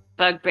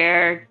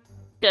bugbear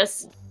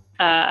just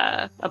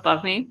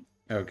above me.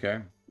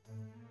 Okay.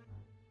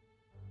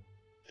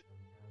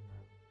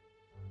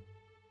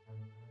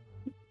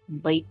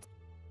 Wait.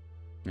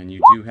 And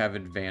you do have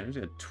advantage.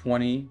 A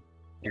 20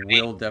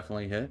 will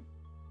definitely hit.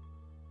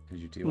 As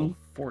you deal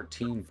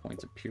 14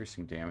 points of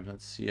piercing damage.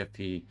 Let's see if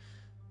he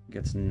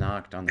gets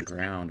knocked on the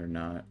ground or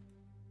not.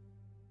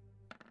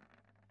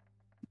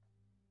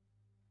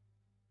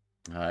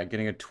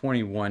 Getting a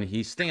 21.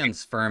 He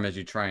stands firm as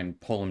you try and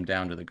pull him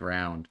down to the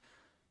ground.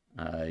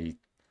 But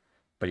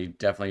he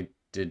definitely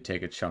did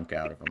take a chunk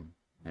out of him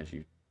as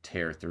you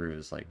tear through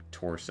his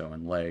torso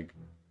and leg.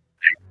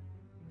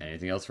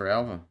 Anything else for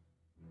Alva?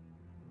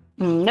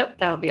 Nope,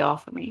 that'll be all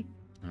for me.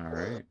 All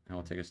right, that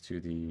will take us to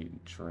the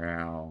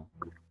drow.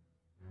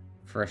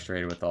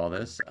 Frustrated with all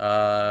this.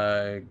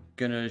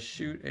 Gonna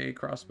shoot a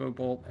crossbow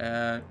bolt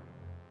at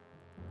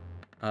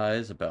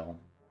Isabel.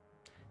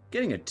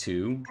 Getting a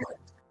 2.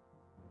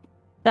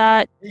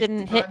 That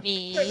didn't hit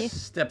me.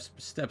 Steps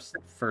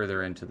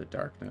further into the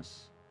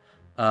darkness.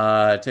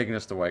 Taking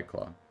us to White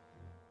Claw.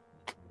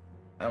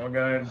 And we're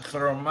gonna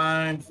throw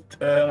mine.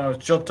 No,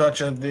 chill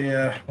touch at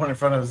the one in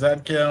front of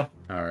Zadkiel.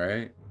 All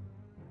right.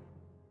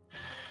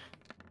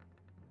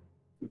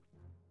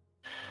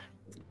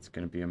 It's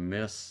gonna be a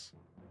miss.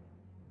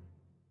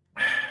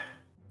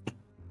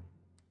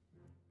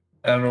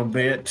 That'll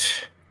be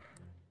it.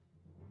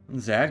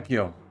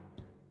 Zadkiel.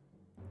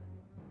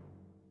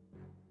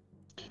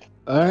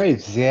 All right,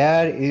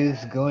 Zad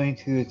is going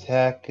to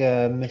attack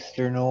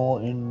Mr. Knoll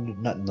and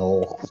not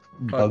Knoll,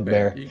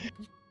 Bugbear. You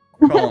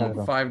call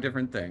him 5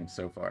 different things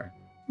so far.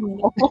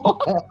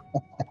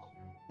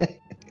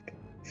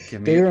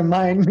 Give They me.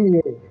 remind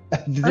me.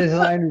 The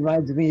design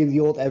reminds me of the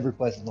old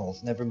EverQuest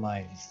Knolls. Never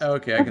mind.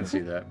 Okay, I can see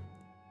that.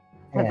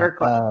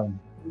 Yeah,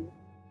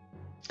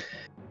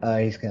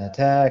 he's gonna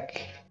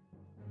attack.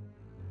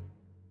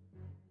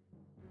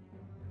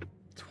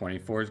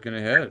 24 is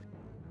gonna hit.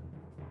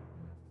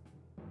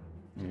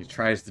 And he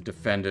tries to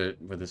defend it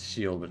with his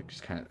shield, but it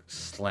just kind of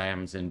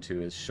slams into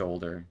his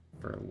shoulder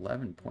for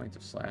 11 points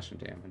of slashing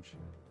damage.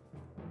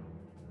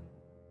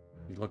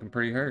 He's looking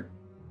pretty hurt.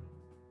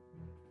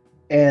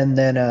 And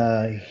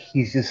then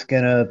he's just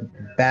gonna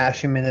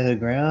bash him into the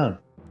ground.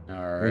 All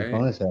For his right.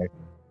 bonus action.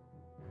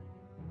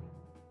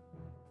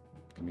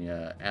 Give me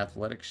an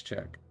athletics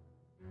check.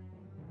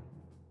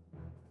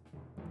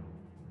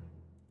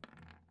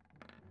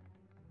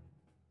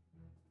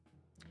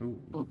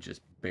 Ooh,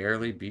 just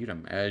barely beat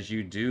him. As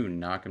you do,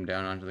 knock him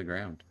down onto the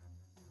ground.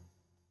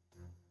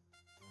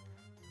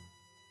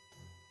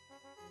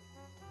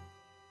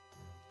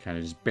 Kind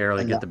of just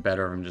barely get the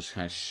better of him, just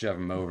kind of shove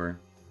him over.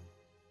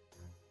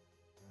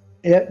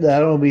 Yep,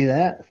 that'll be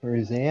that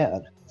for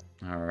Zad.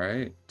 All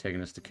right,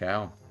 taking us to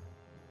Cal.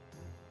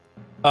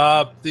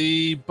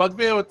 The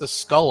bugbear with the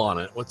skull on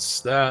it.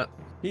 What's that?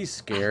 He's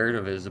scared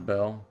of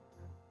Isabel.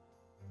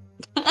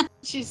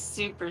 She's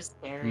super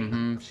scary.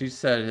 Mm-hmm. She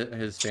said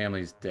his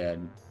family's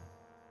dead.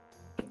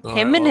 All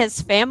Him right, and well,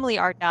 his family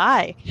are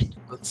die.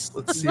 Let's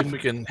see if we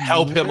can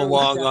help him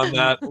along on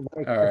that.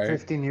 Like All a right.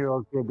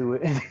 15-year-old kid do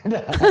it.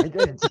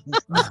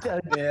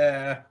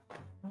 Yeah.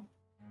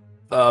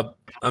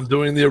 I'm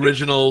doing the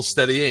original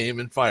steady aim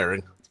and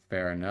firing.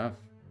 Fair enough.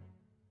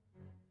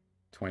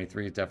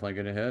 23 is definitely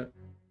going to hit.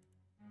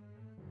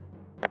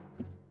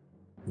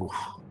 Oof.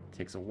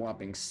 Takes a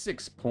whopping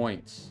 6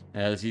 points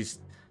as he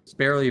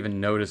barely even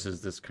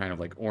notices this kind of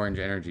like orange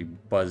energy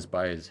buzz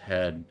by his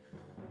head.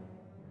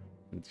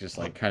 It just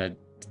like kind of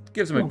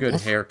gives him a good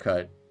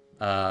haircut,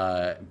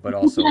 but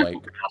also like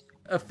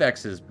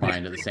affects his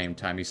mind at the same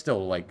time. He's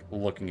still like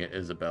looking at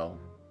Isabel.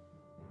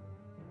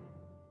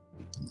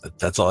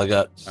 That's all I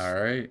got. All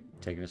right,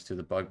 taking us to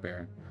the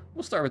bugbear.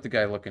 We'll start with the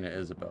guy looking at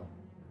Isabel.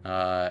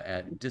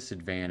 At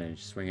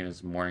disadvantage, swinging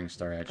his morning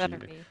star at Better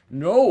you. be.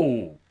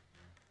 No.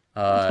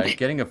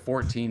 Getting a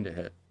 14 to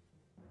hit.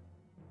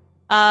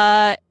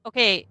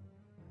 Okay.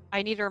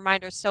 I need a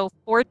reminder. So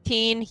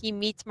 14, he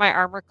meets my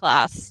armor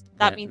class.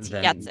 That means he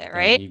gets it,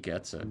 right? He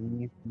gets it.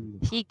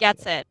 He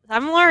gets it.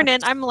 I'm learning.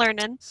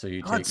 So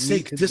you take God's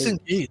sake,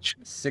 disengage.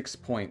 6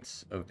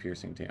 points of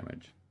piercing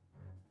damage.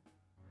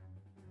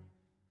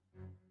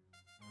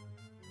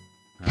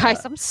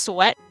 Guys, I'm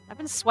sweating. I've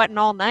been sweating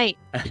all night.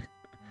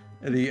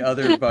 The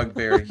other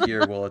bugbear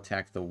here will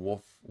attack the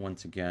wolf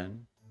once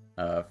again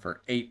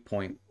for 8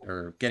 point,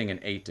 or getting an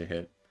 8 to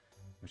hit,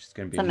 which is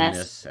going to be It's a a miss.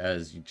 miss.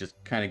 As you just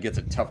kind of gets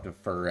a tuft of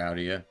fur out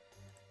of you.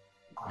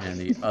 And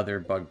the other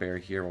bugbear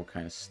here will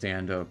kind of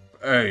stand up.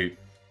 Hey,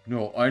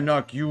 no, I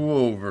knock you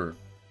over.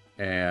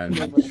 And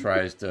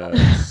tries to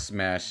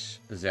smash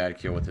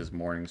Zadkiel with his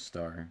morning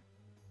star.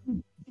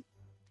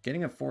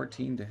 Getting a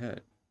 14 to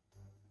hit.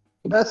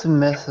 That's a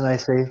miss, and I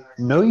say,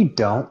 no, you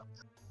don't.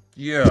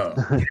 Yeah.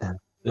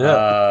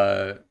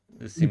 Yeah.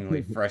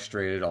 Seemingly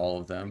frustrated, all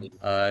of them.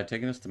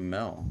 Taking us to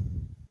Mel.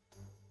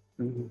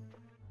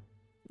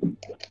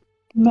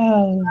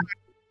 No.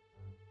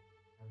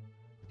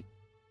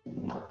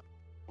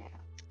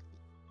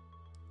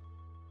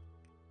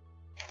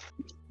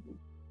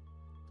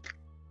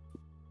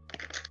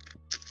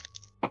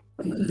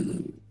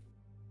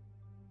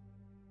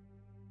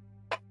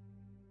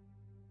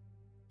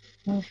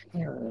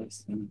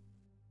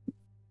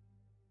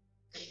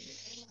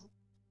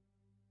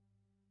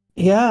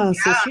 Yeah,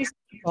 so she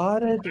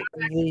spotted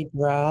the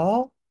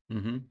drow,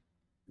 Mm-hmm.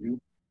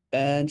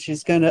 and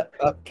she's gonna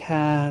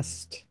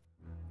upcast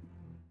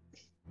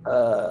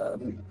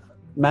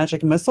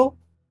magic missile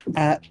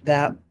at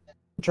that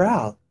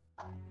drow.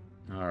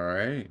 All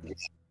right.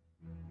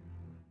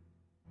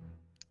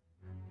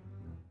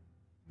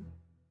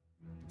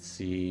 Let's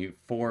see,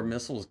 4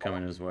 missiles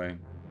coming his way.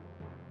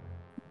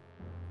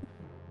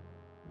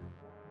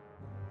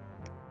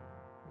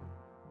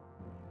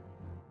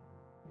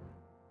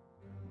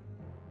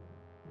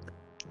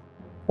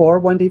 Four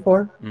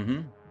 1d4.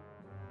 Mm-hmm.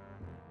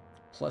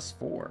 Plus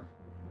 4.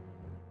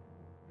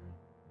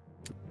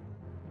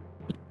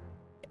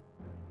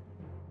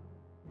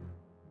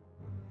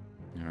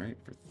 All right,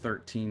 for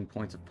 13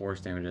 points of force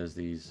damage as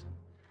these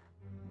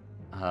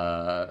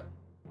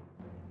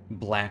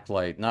black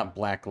light, not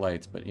black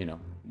lights, but you know,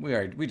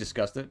 we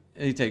discussed it.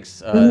 He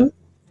takes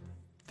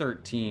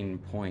 13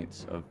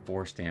 points of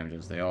force damage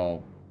as they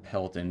all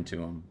pelt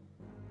into him.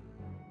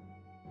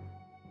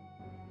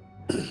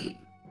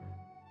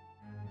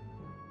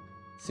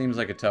 Seems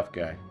like a tough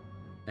guy.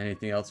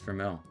 Anything else for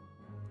Mel?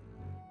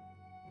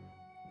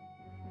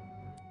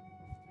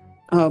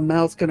 Oh,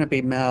 Mel's gonna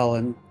be Mel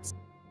and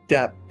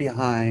step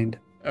behind.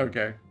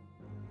 Okay.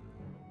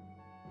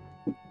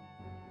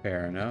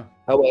 Fair enough.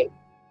 Oh wait.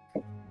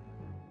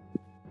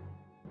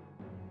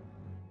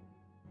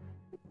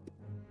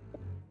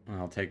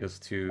 I'll take us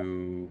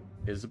to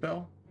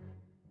Isabel.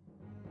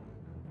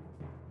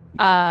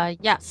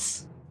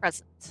 Yes,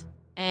 present.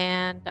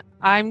 And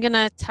I'm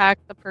gonna attack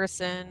the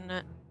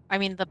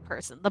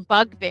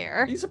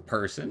bugbear. He's a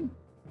person.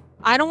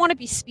 I don't want to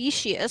be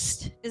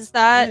speciest. Is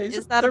that Yeah,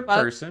 a they're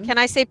bug? person. Can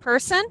I say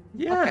person?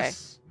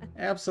 Yes.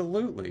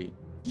 Absolutely.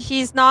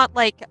 He's not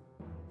like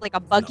a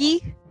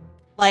buggy.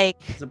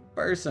 Like He's a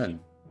person.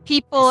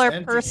 people He's are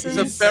sentient. persons.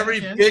 He's a very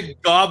Sentient.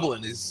 big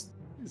goblin. He's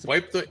a-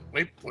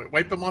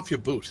 Wipe him off your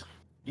boot.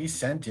 He's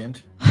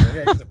sentient.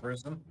 Yeah, he's a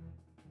person.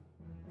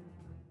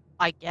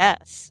 I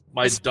guess.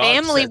 My His dog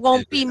family sent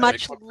won't it. be Is that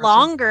much a person?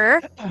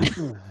 longer.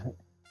 Isn't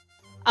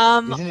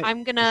I'm it, Is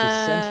it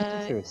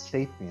sentience gonna. or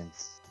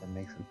sapience that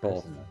makes it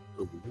Both.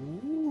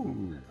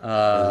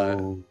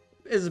 personal?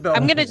 Isabel.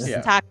 I'm gonna just yeah.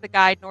 attack the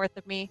guy north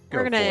of me. Go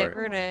We're gonna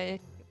for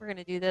it. we're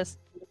gonna do this.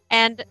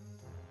 And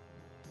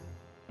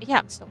yeah,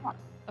 I'm still on.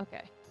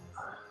 Okay.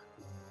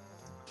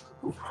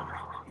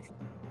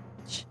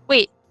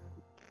 Wait.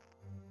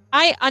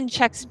 I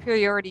uncheck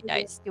superiority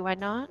dice, do I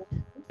not?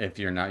 If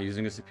you're not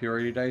using a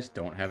superiority dice,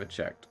 don't have it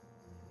checked.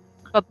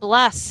 But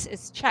bless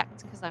is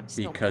checked because I'm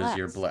still Because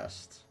you're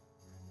blessed.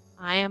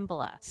 I am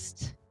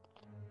blessed.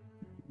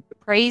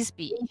 Praise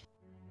be.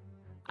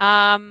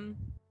 Ja-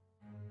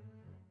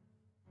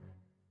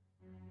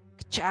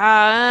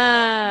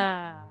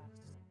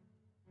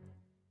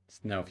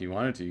 Now, if you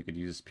wanted to, you could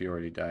use a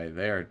superiority die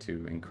there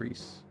to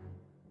increase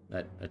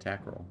that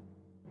attack roll.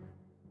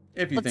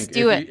 If you Let's think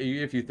do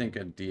if you think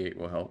a D8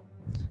 will help.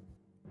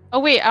 Oh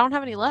wait, I don't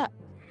have any left.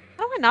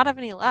 How do I not have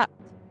any left?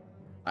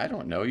 I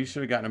don't know. You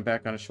should have gotten him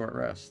back on a short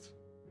rest.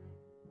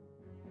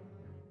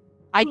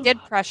 I did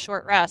press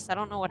short rest. I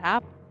don't know what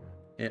happened.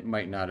 It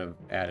might not have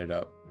added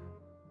up.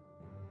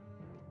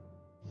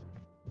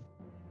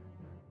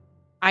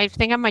 I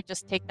think I might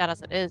just take that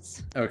as it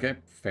is. Okay,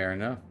 fair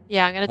enough.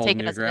 Yeah, I'm gonna Holding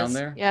take it your as it ground is.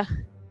 there? Yeah.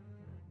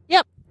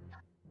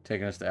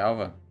 Taking us to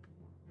Alva.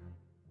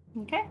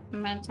 Okay,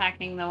 I'm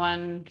attacking the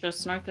one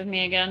just north of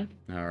me again.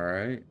 All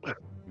right.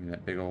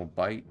 That big old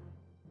bite.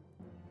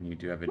 You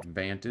do have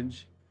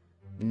advantage.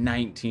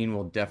 19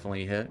 will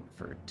definitely hit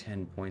for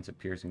 10 points of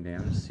piercing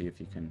damage. See if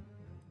he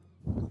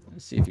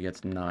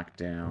gets knocked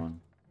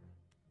down.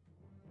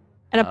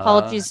 And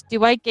apologies,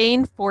 do I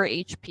gain 4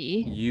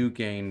 HP?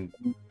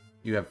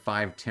 You have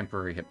 5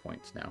 temporary hit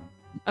points now.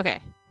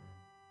 Okay.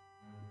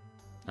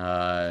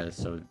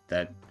 So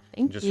that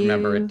Thank just you.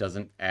 remember it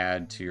doesn't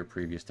add to your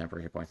previous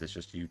temporary hit points. It's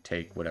just you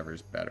take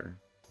whatever's better.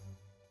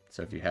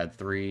 So if you had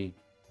 3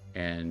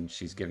 and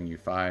she's giving you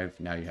 5,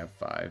 now you have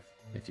 5.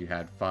 If you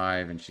had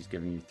 5 and she's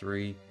giving you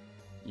 3,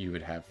 you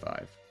would have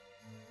 5.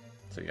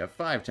 So you have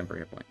 5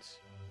 temporary hit points.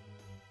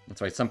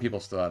 That's why some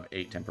people still have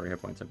 8 temporary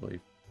hit points, I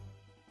believe.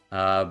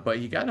 But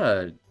he got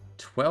a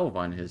 12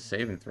 on his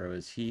saving throw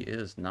as he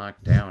is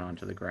knocked down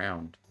onto the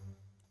ground.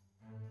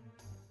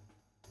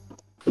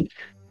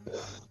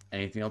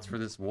 Anything else for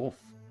this wolf?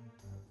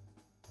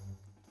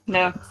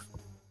 No.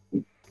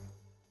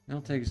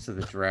 That'll take us to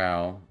the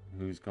drow,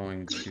 who's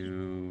going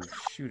to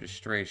shoot a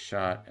stray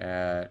shot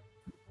at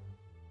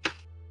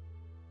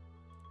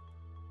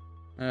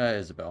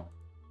Isabel.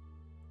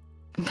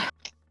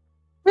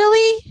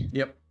 Really?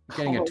 Yep,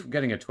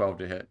 getting a 12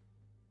 to hit.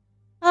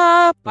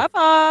 Bye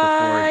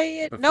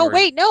bye. No, before-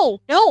 wait, no,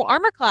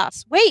 armor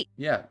class. Wait.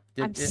 Yeah,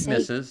 I'm it safe.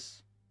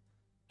 misses.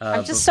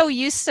 I'm just so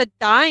used to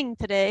dying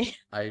today.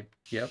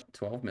 Yep,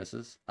 12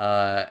 misses.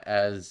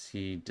 As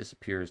he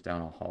disappears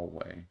down a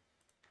hallway,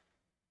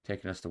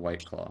 taking us to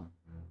White Claw.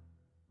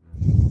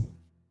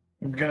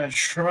 I'm gonna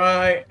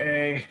try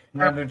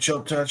another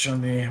chill touch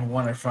on the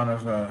one in front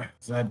of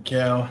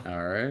Zadkiel.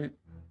 All right.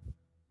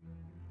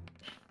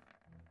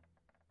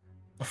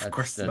 Of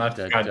course, That's not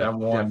that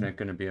one. definitely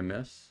going to be a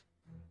miss.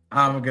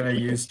 I'm gonna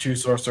use 2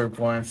 sorcery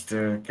points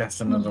to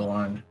cast another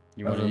one.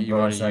 You As want a to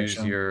bonus use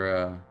action.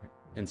 your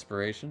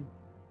inspiration?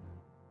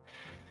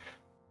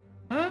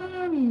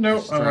 No,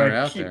 Just throwing it I'm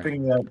out there.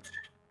 keeping that.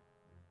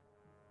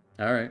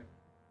 All right.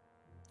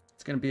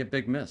 It's going to be a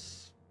big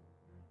miss.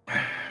 All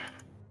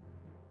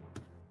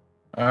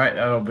right,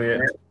 that'll be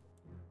it.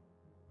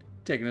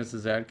 Taking us to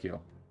Zadkiel.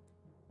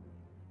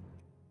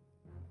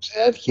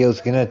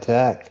 Zadkiel's gonna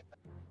attack.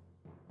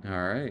 All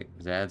right.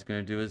 Zad's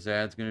going to do what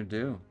Zad's going to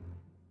do.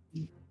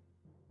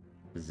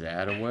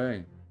 Zad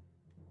away.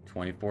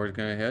 24 is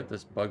going to hit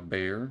this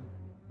bugbear.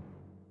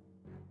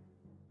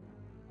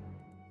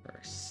 For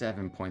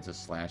 7 points of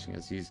slashing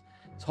as he's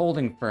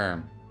holding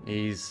firm.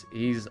 He's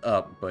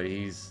up, but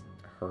he's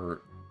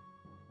hurt.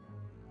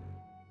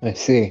 I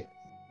see.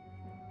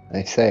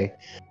 I say.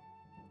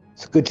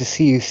 It's good to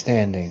see you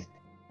standing.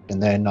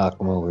 and then knock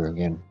him over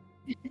again.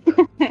 You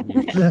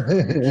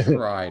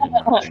try to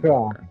knock him Try.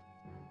 over.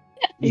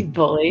 You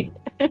bully.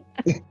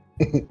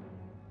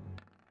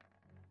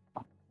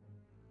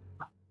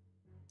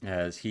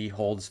 As he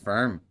holds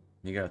firm.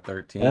 You got a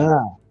 13.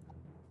 Yeah.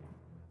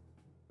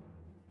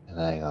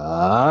 And I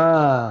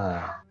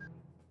go,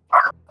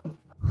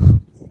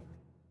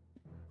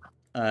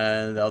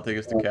 And that'll take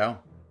us to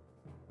Cal.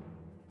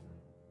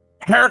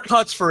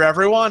 Haircuts for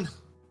everyone.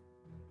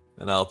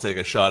 And I'll take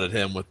a shot at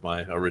him with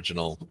my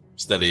original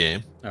steady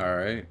aim. All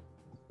right.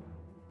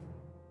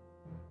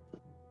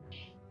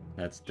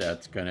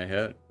 That's gonna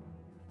hit.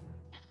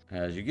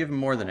 As you give him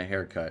more than a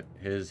haircut,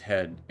 his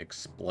head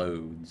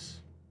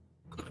explodes.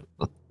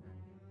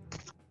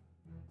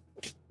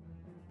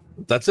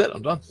 That's it.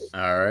 I'm done.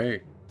 All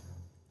right.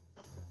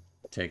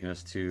 Taking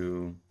us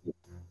to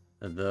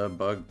the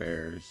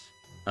bugbears.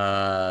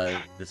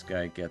 This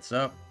guy gets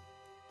up.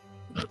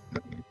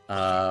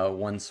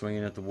 One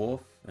swinging at the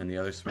wolf, and the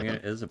other swinging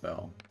at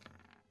Isabel.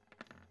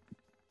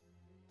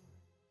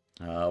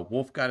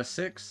 Wolf got a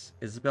 6.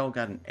 Isabel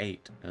got an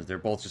 8, as they're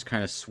both just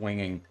kind of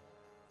swinging.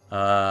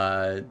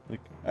 Like,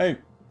 hey,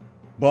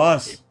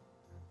 boss.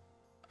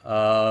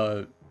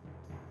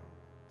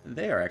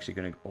 They are actually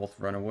going to both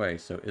run away.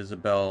 So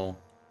Isabel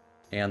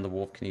and the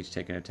wolf can each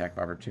take an attack of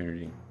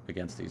opportunity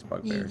against these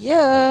bugbears. As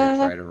Yeah.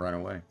 they try to run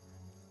away.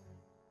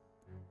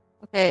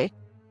 Okay.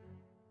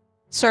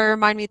 Sir,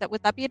 remind me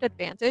would that be an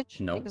advantage?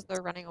 Nope. Because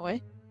they're running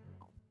away.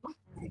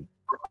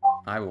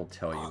 I will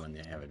tell you when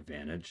they have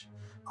advantage.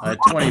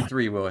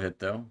 23 will hit,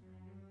 though.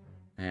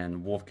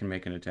 And wolf can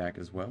make an attack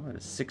as well. It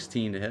is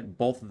 16 to hit.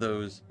 Both of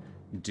those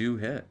do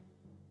hit.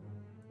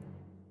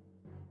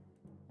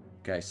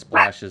 Guy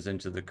splashes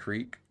into the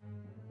creek.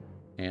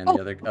 And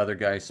the other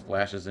guy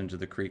splashes into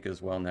the creek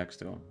as well next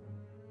to him.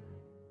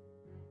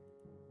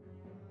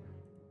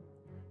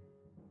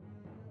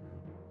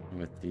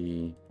 With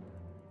the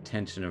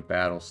tension of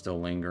battle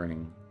still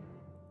lingering.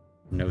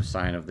 No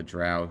sign of the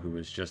drow who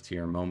was just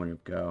here a moment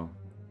ago.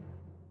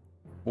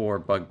 4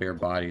 bugbear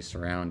bodies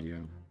surround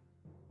you.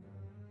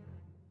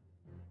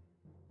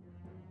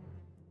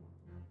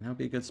 That'll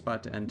be a good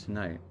spot to end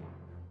tonight.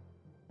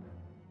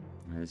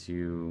 As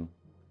you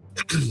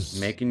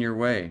making your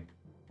way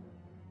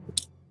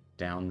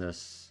down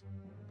this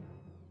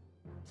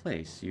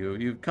place.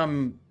 You've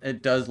come.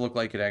 It does look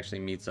like it actually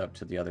meets up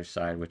to the other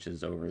side, which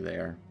is over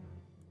there.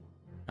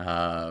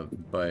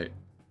 But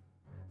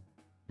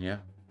yeah,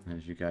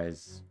 as you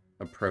guys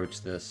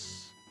approach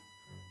this,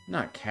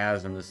 not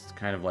chasm, this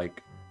kind of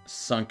like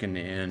sunken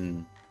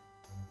in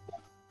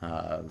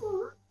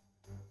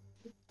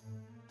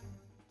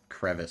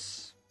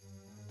crevice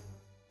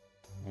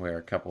where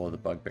a couple of the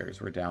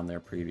bugbears were down there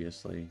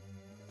previously.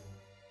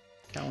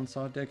 Callan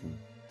saw digging.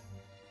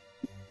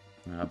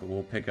 But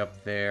we'll pick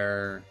up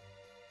there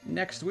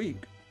next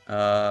week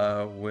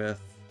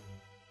with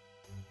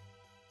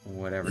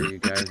whatever you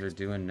guys are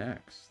doing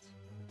next.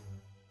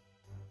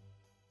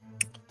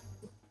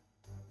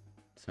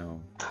 So,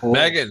 cool.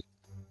 Megan,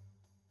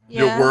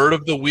 Yeah. your word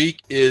of the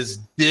week is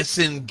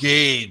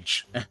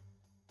disengage.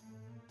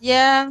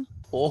 Yeah.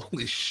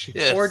 Holy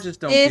shit. or just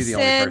don't be the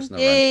only person to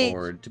run Disengage.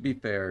 forward. To be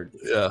fair,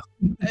 Yeah.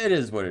 it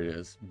is what it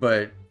is.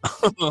 But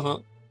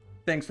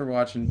thanks for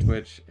watching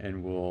Twitch,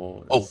 and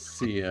we'll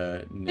see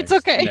you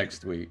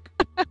next week.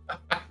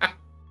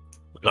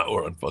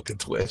 We're on fucking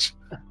Twitch.